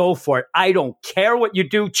 just go for it. I don't care what you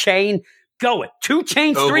do, chain. Go it. 2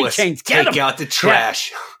 chains, 3 chains. Get Take 'em. out the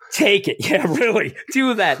trash. Yeah. Take it. Yeah, really.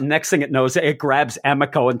 Do that. Next thing it knows, it grabs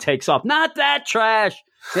Emiko and takes off. Not that trash.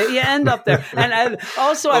 You end up there. And I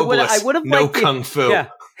would have no liked kung fu. Yeah.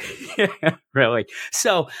 Yeah, really.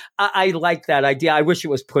 So I like that idea. I wish it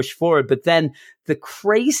was pushed forward, but then the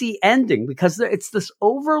crazy ending, because it's this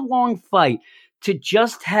overlong fight to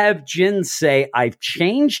just have Jin say, I've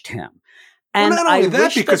changed him. And well, not only I that,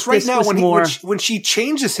 wish because that right this now was when she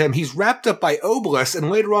changes him, he's wrapped up by Obelisk, and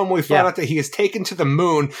later on when we find out that he is taken to the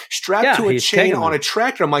moon, strapped to a he's chain taken on him. a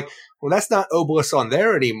tractor. I'm like, well, that's not Obelisk on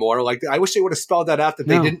there anymore. Like, I wish they would have spelled that out, that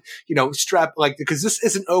they didn't, strap, like, because this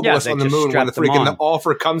isn't Obelisk they on the just moon when the strapped them freaking on. the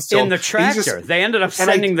offer comes to in him. the tractor. They ended up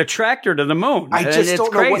sending the tractor to the moon. I and just it's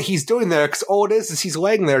don't know crazy. what he's doing there, because all it is he's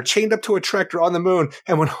laying there, chained up to a tractor on the moon,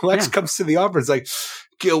 and when Lex comes to the offer, it's like,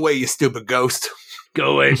 get away, you stupid ghost.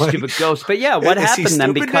 Go away, stupid ghost. But yeah, what Is he happened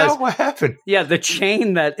then? stupid Because now? What happened? yeah, the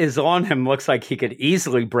chain that is on him looks like he could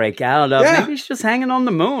easily break out of. Yeah. Maybe he's just hanging on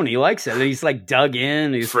the moon. He likes it. He's like dug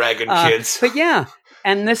in. He's Fragging kids. But yeah,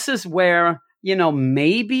 and this is where,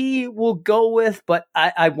 maybe we'll go with, but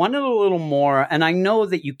I wanted a little more, and I know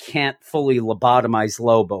that you can't fully lobotomize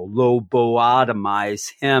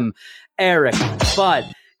lobotomize him, Eric, but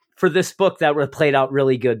for this book, that would have played out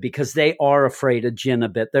really good because they are afraid of Jin a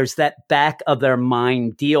bit. There's that back of their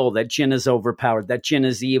mind deal that Jin is overpowered, that Jin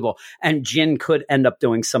is evil, and Jin could end up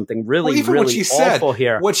doing something really, even really when she awful said,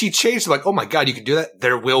 here. When she changed, like, oh my God, you can do that?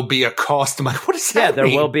 There will be a cost. I'm like, what does that there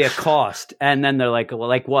mean? will be a cost. And then they're like, well,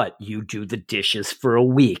 like what? You do the dishes for a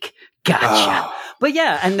week. Gotcha. Oh. But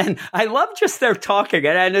yeah, and then I love just their talking,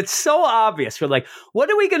 and it's so obvious. We're like,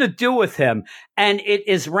 what are we going to do with him? And it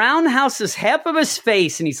is Roundhouse's half of his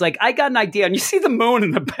face, and he's like, I got an idea. And you see the moon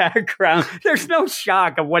in the background. There's no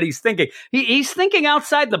shock of what he's thinking. He's thinking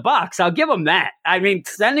outside the box. I'll give him that. I mean,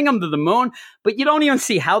 sending him to the moon, but you don't even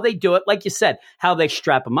see how they do it. Like you said, how they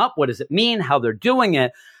strap him up. What does it mean? How they're doing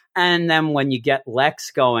it. And then when you get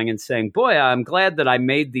Lex going and saying, boy, I'm glad that I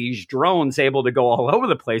made these drones able to go all over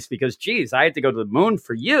the place because, geez, I had to go to the moon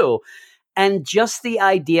for you. And just the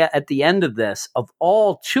idea at the end of this of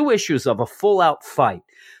all 2 issues of a full out fight,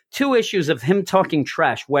 2 issues of him talking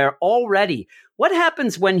trash, where already what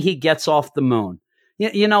happens when he gets off the moon?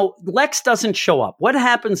 Lex doesn't show up. What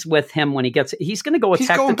happens with him when he's going to go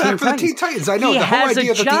attack the Teen Titans? He's going back for the Teen Titans. I know. He The whole has a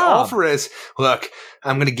idea that the job. offer is, look,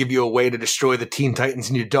 I'm going to give you a way to destroy the Teen Titans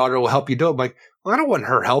and your daughter will help you do it. I'm like, well, I don't want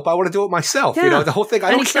her help. I want to do it myself. Yeah. The whole thing. I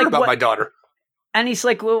And don't he's care like, about what- my daughter. And he's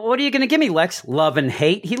like, well, what are you going to give me, Lex? Love and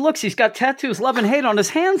hate. He's got tattoos, love and hate on his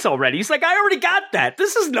hands already. He's like, I already got that.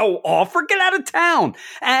 This is no offer. Get out of town.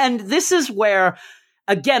 And this is where,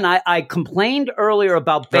 again, I complained earlier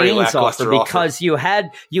about Very Bane's offer lackluster because you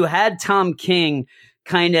had Tom King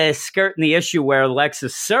kind of skirting the issue where Lex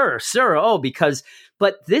is, sir,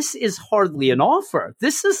 but this is hardly an offer.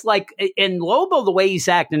 This is like, in Lobo, the way he's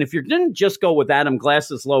acting, if you didn't just go with Adam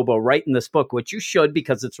Glass's Lobo right in this book, which you should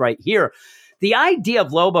because it's right here, the idea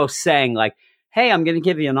of Lobo saying like, hey, I'm going to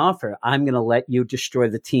give you an offer. I'm going to let you destroy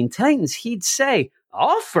the Teen Titans. He'd say,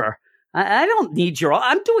 offer? I don't need your,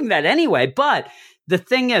 I'm doing that anyway. But the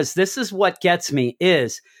thing is, this is what gets me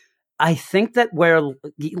is I think that where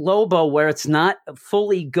it's not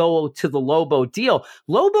fully go to the Lobo deal,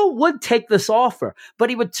 Lobo would take this offer,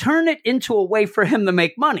 but he would turn it into a way for him to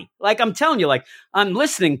make money. Like I'm telling you, like I'm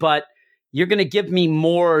listening, but you're going to give me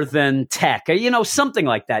more than tech, or, something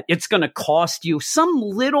like that. It's going to cost you some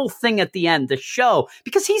little thing at the end to show,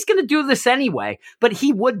 because he's going to do this anyway, but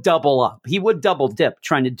he would double up. He would double dip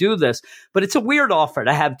trying to do this. But it's a weird offer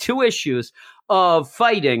to have 2 issues of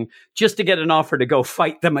fighting just to get an offer to go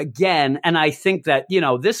fight them again. And I think that,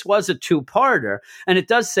 this was a 2-parter, and it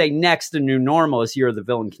does say next, the new normal as Year of the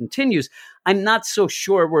Villain continues. I'm not so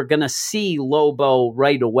sure we're going to see Lobo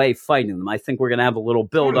right away fighting them. I think we're going to have a little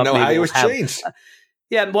build up. I don't know how he was changed.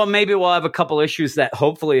 Yeah, well, maybe we'll have a couple issues that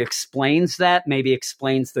hopefully explains that. Maybe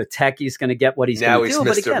explains the tech he's going to get what he's going to do.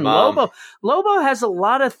 But again, Lobo has a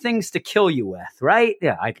lot of things to kill you with, right?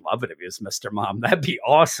 Yeah, I'd love it if he was Mr. Mom. That'd be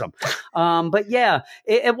awesome. But yeah,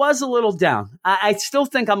 it was a little down. I still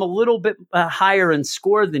think I'm a little bit higher in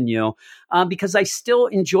score than you because I still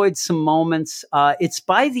enjoyed some moments. It's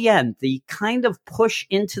by the end, the kind of push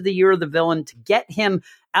into the Year of the Villain to get him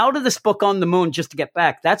out of this book On the Moon, just to get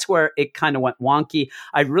back, that's where it kind of went wonky.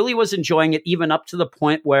 I really was enjoying it, even up to the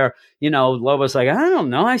point where, Lobo's like, I don't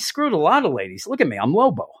know, I screwed a lot of ladies. Look at me, I'm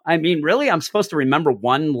Lobo. I mean, really? I'm supposed to remember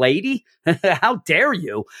one lady? How dare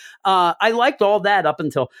you? I liked all that up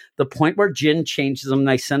until the point where Jin changes them and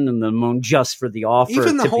they send them to the moon just for the offer.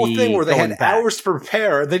 Even the whole thing where they had back. hours to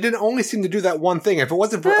prepare, they didn't only seem to do that one thing. If it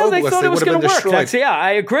wasn't for Well, they Obelisk, thought they it was would have going been to work. destroyed. Yeah,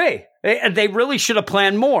 I agree. They really should have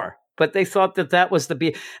planned more, but they thought that was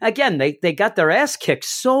again, they got their ass kicked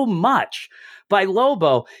so much by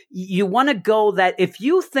Lobo. You want to go that if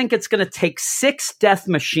you think it's going to take 6 death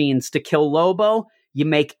machines to kill Lobo, you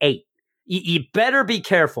make 8. You better be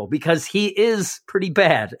careful because he is pretty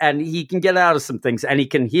bad and he can get out of some things and he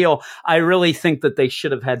can heal. I really think that they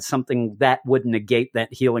should have had something that would negate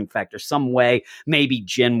that healing factor some way. Maybe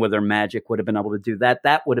Jin with her magic would have been able to do that.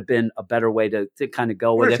 That would have been a better way to kind of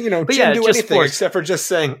go with it. But Jin do anything except for just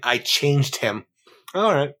saying, I changed him.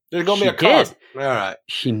 All right. There's going to be a cause. All right.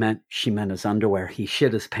 She meant his underwear. He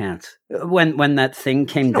shit his pants. When that thing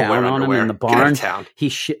came down on him in the barn, he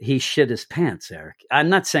shit his pants, Eric. I'm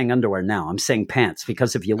not saying underwear now. I'm saying pants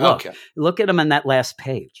because if you look at him on that last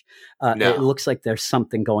page, it looks like there's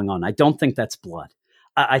something going on. I don't think that's blood.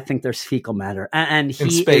 I think there's fecal matter. And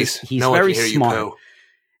he's very smart.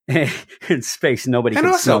 In space, nobody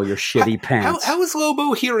can smell your shitty pants. How is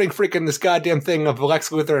Lobo hearing freaking this goddamn thing of Lex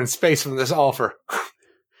Luthor in space from this offer?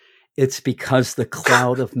 It's because the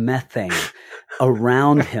cloud of methane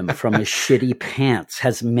around him from his shitty pants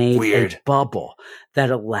has made a bubble that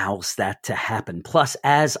allows that to happen. Plus,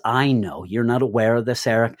 as I know, you're not aware of this,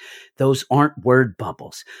 Eric, those aren't word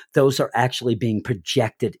bubbles. Those are actually being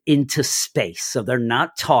projected into space. So they're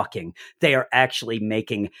not talking. They are actually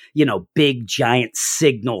making, big giant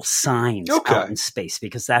signal signs out in space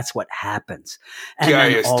because that's what happens. And yeah,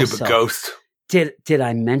 you stupid ghost. Did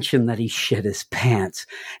I mention that he shit his pants?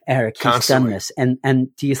 Eric, he's done this.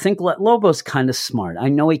 And do you think Lobo's kind of smart? I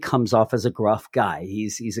know he comes off as a gruff guy.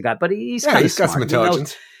 He's a guy, but he's kind of smart. Got some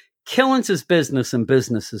intelligence. Killing's his business and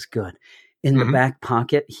business is good. In the back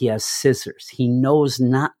pocket, he has scissors. He knows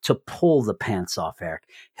not to pull the pants off, Eric.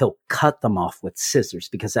 He'll cut them off with scissors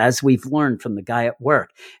because as we've learned from the guy at work,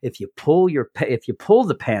 if you pull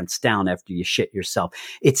the pants down after you shit yourself,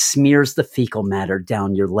 it smears the fecal matter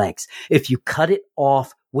down your legs. If you cut it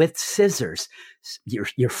off with scissors,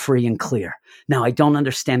 you're free and clear. Now, I don't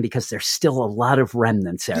understand because there's still a lot of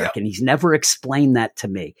remnants, Eric, and he's never explained that to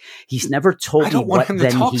me. He's never told me what then he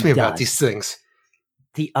does. I don't want him to talk to me about these things.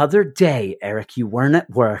 The other day, Eric, you weren't at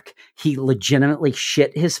work. He legitimately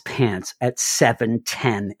shit his pants at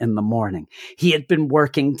 7:10 in the morning. He had been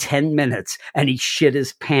working 10 minutes and he shit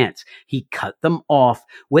his pants. He cut them off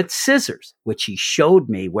with scissors, which he showed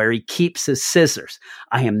me where he keeps his scissors.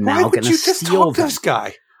 I am now going to steal them. This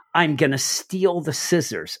guy? I'm going to steal the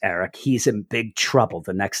scissors, Eric. He's in big trouble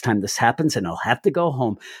the next time this happens and he'll have to go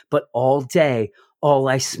home. But all day, all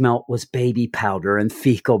I smelt was baby powder and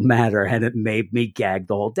fecal matter, and it made me gag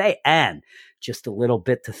the whole day. And just a little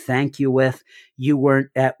bit to thank you with, you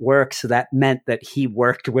weren't at work, so that meant that he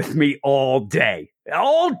worked with me all day.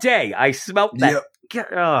 All day, I smelt that.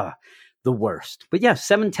 The worst. But yeah,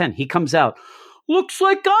 7:10, he comes out. Looks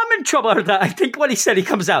like I'm in trouble. I think what he said, he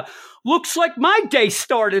comes out. Looks like my day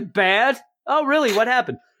started bad. Oh, really? What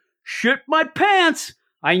happened? Shit my pants.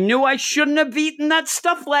 I knew I shouldn't have eaten that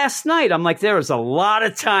stuff last night. I'm like, there was a lot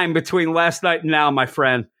of time between last night and now, my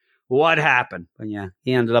friend. What happened? But yeah,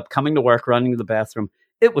 he ended up coming to work, running to the bathroom.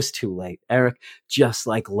 It was too late, Eric, just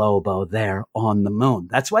like Lobo there on the moon.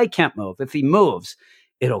 That's why he can't move. If he moves,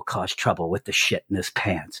 it'll cause trouble with the shit in his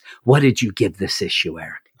pants. What did you give this issue,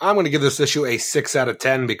 Eric? I'm going to give this issue a 6 out of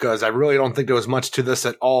 10 because I really don't think there was much to this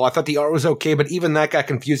at all. I thought the art was okay, but even that got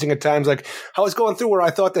confusing at times. Like, I was going through where I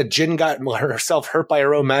thought that Jin got herself hurt by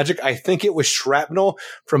her own magic. I think it was shrapnel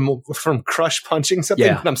from Crush punching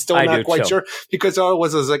something, but I'm still not quite sure because all it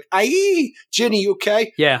was like, "Aye, Jin, you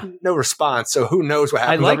okay?" Yeah. No response. So who knows what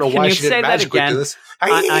happened? I don't know why she didn't magically do this.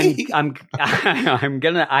 I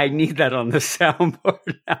need that on the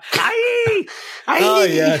soundboard. Aye. Oh,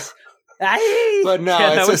 yes. But no,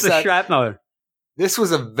 that was the shrapnel. This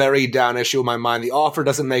was a very down issue in my mind. The offer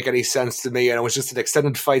doesn't make any sense to me, and it was just an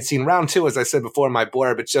extended fight scene. Round 2, as I said before in my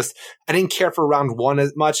blurb, it's just I didn't care for round 1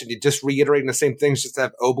 as much, and you just reiterating the same things just to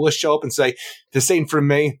have Obelisk show up and say, this ain't for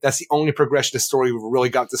me. That's the only progression of story we really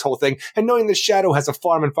got this whole thing. And knowing the Shadow has a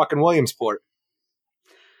farm in fucking Williamsport.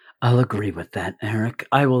 I'll agree with that, Eric.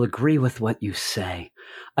 I will agree with what you say.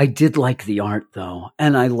 I did like the art, though,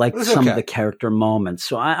 and I liked some of the character moments.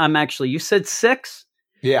 So I'm actually, you said 6?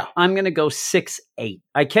 Yeah. I'm going to go 6.8.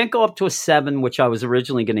 I can't go up to a 7, which I was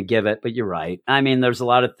originally going to give it, but you're right. I mean, there's a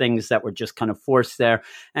lot of things that were just kind of forced there.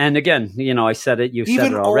 And again, I said it, you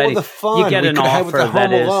said it already. All the fun you get we an could have offer with the that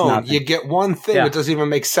Home is Alone. nothing. You get one thing Yeah. that doesn't even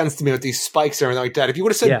make sense to me with these spikes and everything like that. If you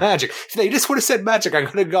would have said Yeah. magic, if they just would have said magic, I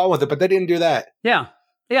could have gone with it, but they didn't do that. Yeah.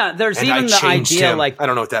 Yeah. There's And even I the changed idea him. like I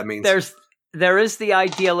don't know what that means. there is the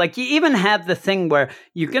idea, like you even have the thing where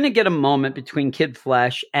you're going to get a moment between Kid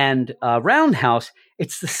Flash and Roundhouse.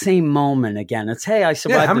 It's the same moment again. It's, hey, I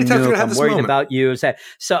survived how many the times are we nuke. gonna have I'm this worried moment? about you.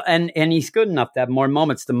 So, and he's good enough to have more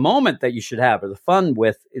moments. The moment that you should have, or the fun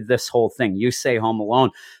with this whole thing, you say Home Alone,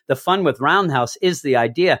 the fun with Roundhouse is the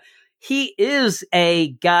idea. He is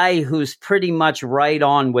a guy who's pretty much right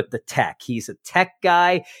on with the tech. He's a tech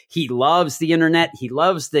guy. He loves the internet. He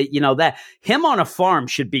loves that him on a farm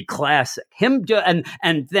should be classic. And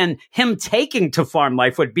then him taking to farm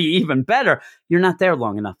life would be even better. You're not there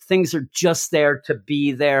long enough. Things are just there to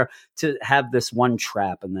be there to have this one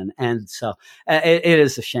trap and then end. So it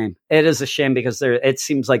is a shame. It is a shame because it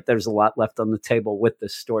seems like there's a lot left on the table with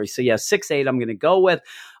this story. So yeah, 6.8 I'm going to go with.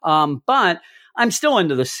 But I'm still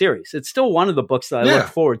into the series. It's still one of the books that I look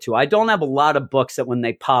forward to. I don't have a lot of books that when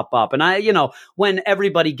they pop up and when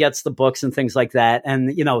everybody gets the books and things like that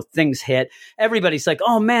and, things hit, everybody's like,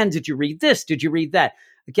 oh man, did you read this? Did you read that?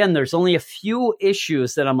 Again, there's only a few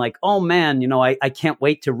issues that I'm like, oh man, I can't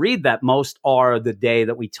wait to read that. Most are the day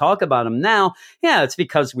that we talk about them now. Yeah, it's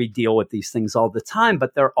because we deal with these things all the time.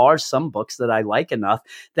 But there are some books that I like enough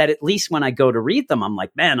that at least when I go to read them, I'm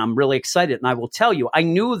like, man, I'm really excited. And I will tell you, I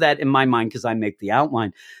knew that in my mind because I make the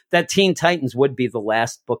outline that Teen Titans would be the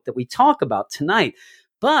last book that we talk about tonight.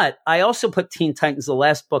 But I also put Teen Titans, the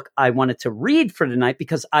last book I wanted to read for tonight,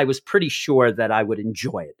 because I was pretty sure that I would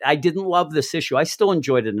enjoy it. I didn't love this issue. I still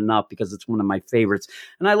enjoyed it enough because it's one of my favorites.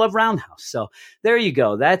 And I love Roundhouse. So there you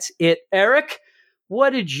go. That's it. Eric,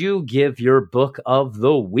 what did you give your book of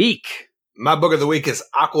the week? My book of the week is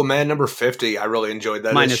Aquaman number 50. I really enjoyed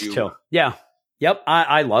that issue. -2. Yeah. Yep.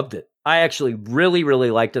 I loved it. I actually really,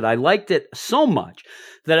 really liked it. I liked it so much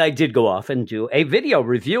that I did go off and do a video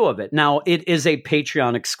review of it. Now, it is a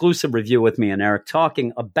Patreon exclusive review with me and Eric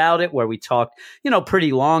talking about it, where we talked,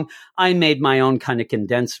 pretty long. I made my own kind of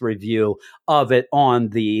condensed review of it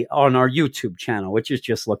on our YouTube channel, which is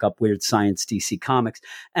just look up Weird Science DC Comics.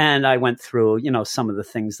 And I went through, some of the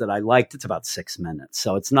things that I liked. It's about 6 minutes.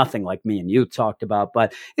 So it's nothing like me and you talked about,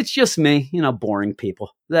 but it's just me, boring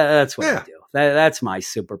people. That's what I do. That's my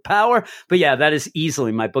superpower. But yeah, that is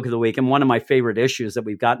easily my book of the week and one of my favorite issues that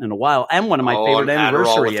we've gotten in a while, and one of my favorite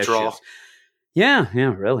anniversary issues. Yeah,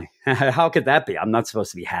 really. How could that be? I'm not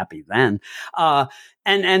supposed to be happy then.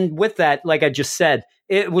 And with that, like I just said,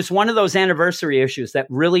 it was one of those anniversary issues that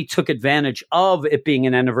really took advantage of it being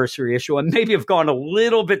an anniversary issue and maybe have gone a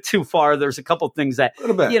little bit too far. There's a couple things that,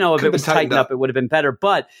 if it was tightened up, it would have been better.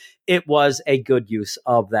 But it was a good use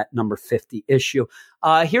of that number 50 issue.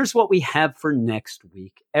 Here's what we have for next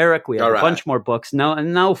week. Eric, we have a bunch more books. No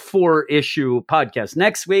 4-issue podcast.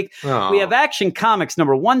 Next week, we have Action Comics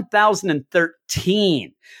number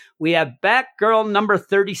 1013. We have Batgirl number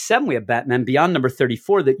 37. We have Batman Beyond number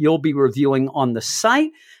 34 that you'll be reviewing on the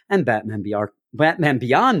site, and Batman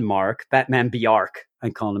Beyond Mark, Batman Bjark.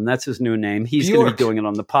 I call him. That's his new name. He's going to be doing it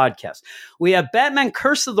on the podcast. We have Batman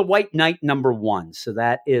Curse of the White Knight number 1. So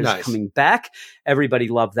that is coming back. Everybody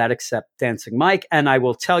loved that except Dancing Mike. And I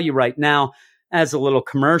will tell you right now, as a little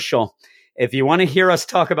commercial, if you want to hear us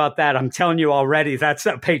talk about that, I'm telling you already, that's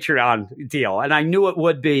a Patreon deal. And I knew it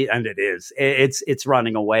would be, and it is. It's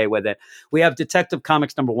running away with it. We have Detective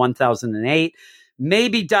Comics number 1008.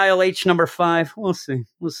 Maybe Dial H number 5. We'll see.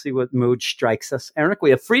 We'll see what mood strikes us. Eric,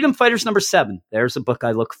 we have Freedom Fighters number 7. There's a book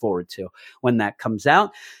I look forward to when that comes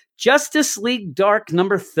out. Justice League Dark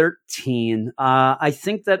number 13. I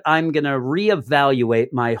think that I'm going to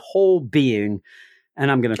reevaluate my whole being,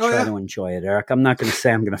 and I'm going to try to enjoy it, Eric. I'm not going to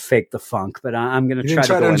say I'm going to fake the funk, but I'm going to try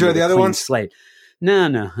to enjoy the other ones. Slate.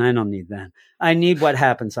 No, I don't need that. I need what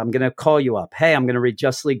happens. I'm going to call you up. Hey, I'm going to read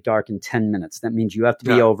Justice League Dark in 10 minutes. That means you have to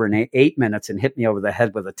be over in 8 minutes and hit me over the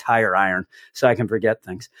head with a tire iron so I can forget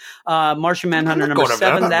things. Martian Manhunter number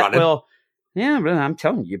 7. That will. Yeah, really, I'm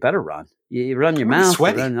telling you better run. You run your mouth, you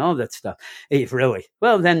run all that stuff. Really?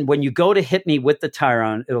 Well, then when you go to hit me with the tire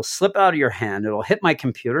on, it'll slip out of your hand. It'll hit my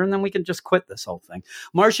computer, and then we can just quit this whole thing.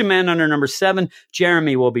 Martian Manhunter number 7.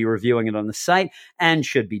 Jeremy will be reviewing it on the site and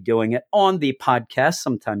should be doing it on the podcast.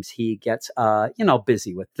 Sometimes he gets,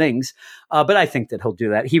 busy with things, but I think that he'll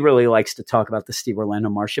do that. He really likes to talk about the Steve Orlando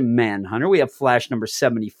Martian Manhunter. We have Flash number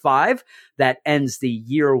 75. That ends the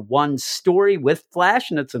year 1 story with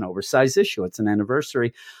Flash, and it's an oversized issue. It's an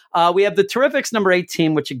anniversary. We have the Terrifics number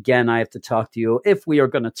 18, which again, I have to talk to you if we are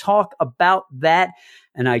going to talk about that.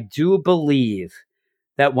 And I do believe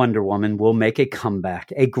that Wonder Woman will make a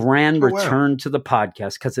comeback, a grand return to the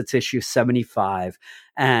podcast, because it's issue 75,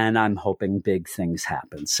 and I'm hoping big things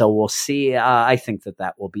happen. So we'll see. I think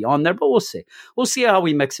that will be on there, but we'll see. We'll see how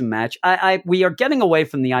we mix and match. We are getting away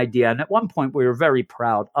from the idea, and at one point we were very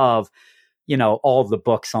proud of, all the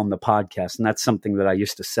books on the podcast, and that's something that I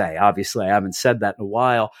used to say. Obviously, I haven't said that in a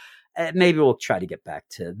while. Maybe we'll try to get back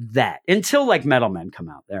to that until like Metal Men come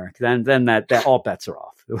out, Eric. Then that all bets are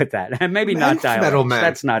off with that. And maybe not Dial.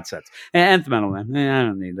 That's nonsense. And Metal Men. I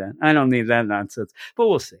don't need that. I don't need that nonsense. But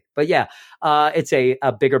we'll see. But yeah, it's a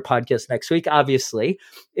bigger podcast next week. Obviously,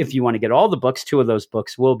 if you want to get all the books, 2 of those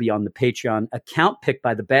books will be on the Patreon account picked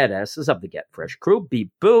by the badasses of the Get Fresh crew,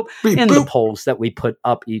 Beep Boop, the polls that we put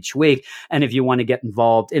up each week. And if you want to get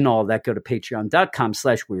involved in all that, go to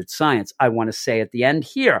patreon.com/Weird Science. I want to say at the end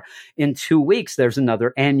here, in 2 weeks, there's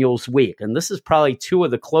another Annuals Week. And this is probably 2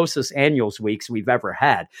 of the closest Annuals Weeks we've ever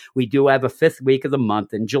had. We do have a 5th week of the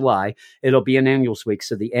month in July. It'll be an Annuals Week.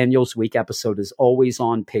 So the Annuals Week episode is always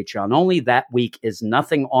on Patreon only. That week is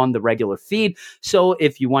nothing on the regular feed. So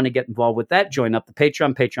if you want to get involved with that, join up the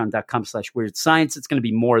Patreon, patreon.com/Weird Science. It's going to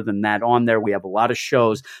be more than that on there. We have a lot of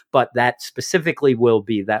shows, but that specifically will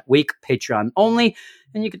be that week, Patreon only.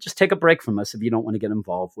 And you could just take a break from us if you don't want to get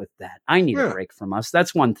involved with that. I need a break from us.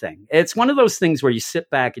 That's one thing. It's one of those things where you sit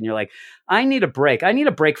back and you're like, I need a break. I need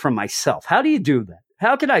a break from myself. How do you do that?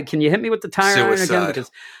 Can you hit me with the tire iron again?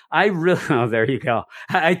 Because I really, there you go.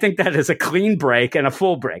 I think that is a clean break and a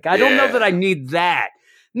full break. I don't know that I need that.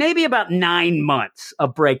 Maybe about 9 months a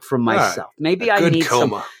break from myself. Maybe I need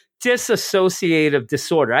some disassociative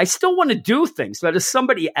disorder. I still want to do things, but as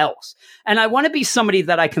somebody else. And I want to be somebody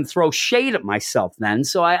that I can throw shade at myself then.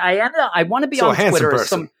 So I want to be on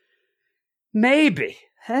Twitter. Maybe.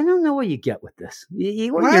 I don't know what you get with this.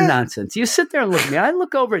 Your nonsense. You sit there and look at me. I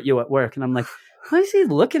look over at you at work and I'm like, why is he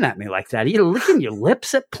looking at me like that? Are you licking your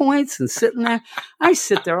lips at points and sitting there? I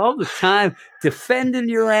sit there all the time defending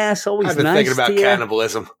your ass. Always I've been nice thinking about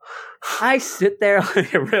cannibalism. I sit there.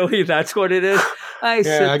 Really, that's what it is. I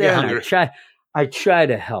sit there and I try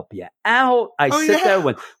to help you out. I sit there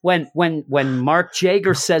when Mark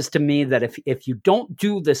Jager says to me that if you don't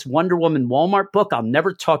do this Wonder Woman Walmart book, I'll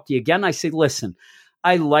never talk to you again. I say, listen,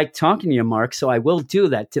 I like talking to you, Mark, so I will do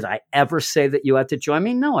that. Did I ever say that you had to join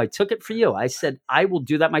me? No, I took it for you. I said, I will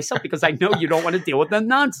do that myself because I know you don't want to deal with the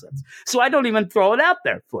nonsense. So I don't even throw it out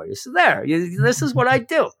there for you. So this is what I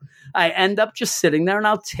do. I end up just sitting there and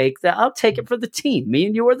I'll take it for the team. Me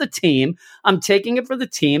and you are the team. I'm taking it for the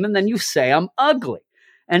team. And then you say I'm ugly.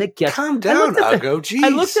 And it gets calm down, Uggo. Jeez.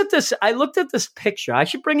 I looked at this picture. I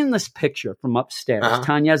should bring in this picture from upstairs.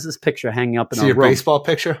 Tanya has this picture hanging up in her room. Your baseball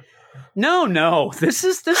picture? No. This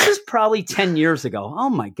is probably 10 years ago. Oh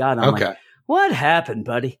my God. I'm like, what happened,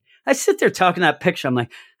 buddy? I sit there talking that picture. I'm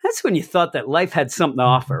like, that's when you thought that life had something to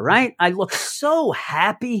offer, right? I look so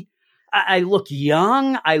happy. I look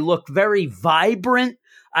young. I look very vibrant.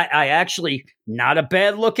 I actually not a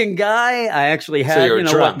bad looking guy. I actually had,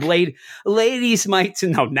 what ladies might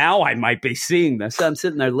know. Now I might be seeing this. I'm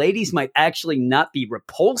sitting there. Ladies might actually not be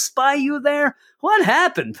repulsed by you there. What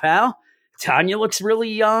happened, pal? Tanya looks really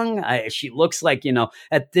young. She looks like,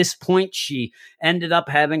 at this point, she ended up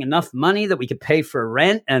having enough money that we could pay for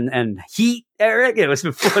rent and heat, Eric. It was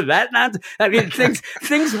before that. I mean,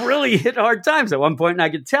 things really hit hard times at one point, and I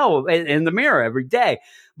could tell in the mirror every day.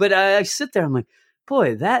 But I sit there, I'm like,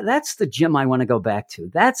 boy, that's the gym I want to go back to.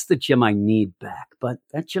 That's the gym I need back. But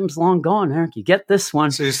that gym's long gone, Eric. You get this one.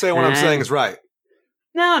 So you say what I'm saying is right.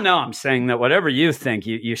 No, I'm saying that whatever you think,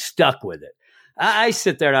 you're stuck with it. I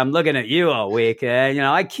sit there and I'm looking at you all week, and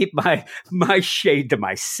I keep my shade to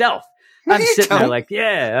myself. I'm sitting there like,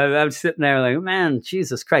 I'm sitting there like, man,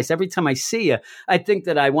 Jesus Christ. Every time I see you, I think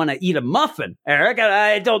that I want to eat a muffin, Eric.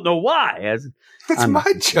 I don't know why. That's my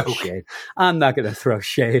joke. I'm not going to throw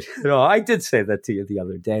shade at all. I did say that to you the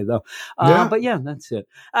other day, though. But yeah, that's it.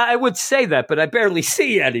 I would say that, but I barely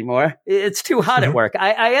see you anymore. It's too hot at work.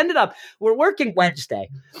 I ended up, we're working Wednesday,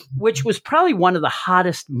 which was probably one of the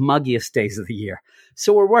hottest, muggiest days of the year.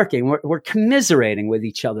 So we're working, we're commiserating with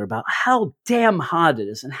each other about how damn hot it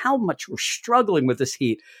is and how much we're struggling with this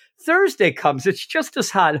heat. Thursday comes, it's just as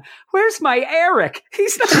hot. Where's my Eric?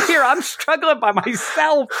 He's not here. I'm struggling by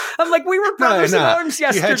myself. I'm like, we were brothers in arms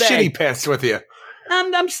yesterday. You had shitty pants with you.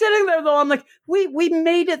 I'm sitting there though. I'm like, we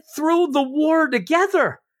made it through the war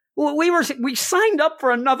together. We signed up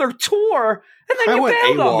for another tour, and then you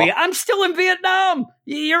bailed on me. I'm still in Vietnam.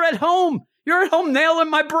 You're at home. You're at home nailing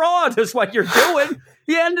my broad is what you're doing.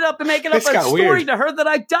 You ended up making up a story to her that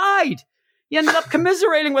I died. You ended up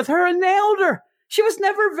commiserating with her and nailed her. She was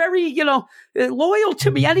never very, loyal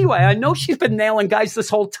to me anyway. I know she's been nailing guys this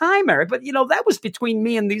whole time, Eric, but, that was between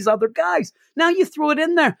me and these other guys. Now you threw it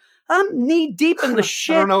in there. I'm knee deep in the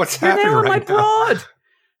shit. I don't know what's happening nailing right my now. broad.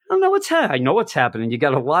 I don't know what's happening. I know what's happening. You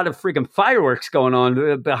got a lot of freaking fireworks going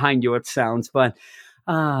on behind you, it sounds, but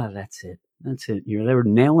that's it. That's it. You're there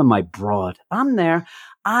nailing my broad. I'm there.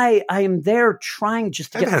 I am there trying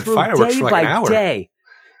just to I haven't get had through fireworks day for like by an hour. day.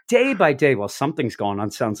 Day by day. Well, something's going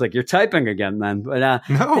on. Sounds like you're typing again then. But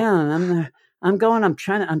No. yeah, I'm there. I'm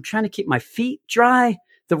trying to keep my feet dry.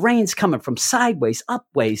 The rain's coming from sideways,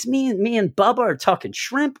 upways. Me and Bubba are talking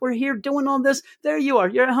shrimp. We're here doing all this. There you are.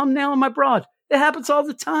 You're at home nailing my broad. It happens all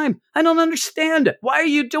the time. I don't understand it. Why are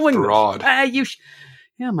you doing Broad. this?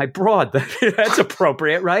 Yeah, my broad. That's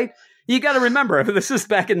appropriate, right? You got to remember, this is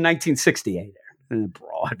back in 1968.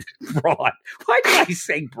 Broad. Why did I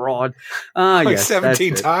say broad? Like Yes, 17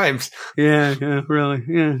 that's it. times. Yeah, really.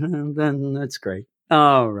 Yeah, then that's great.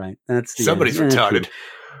 All right, that's the Somebody's end. retarded.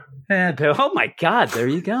 Oh my God! There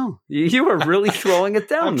you go. You were really throwing it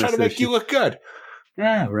down. I'm trying to this make you issue. look good.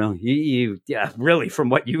 Yeah, really. Yeah, really. From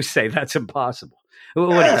what you say, that's impossible. What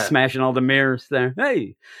are you Yeah. smashing all the mirrors there?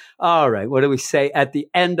 Hey, all right. What do we say at the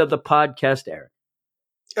end of the podcast, Eric?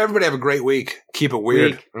 Everybody have a great week. Keep it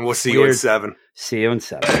weird. Week. And we'll see you in Weird. 7. See you in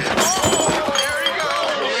 7. Oh!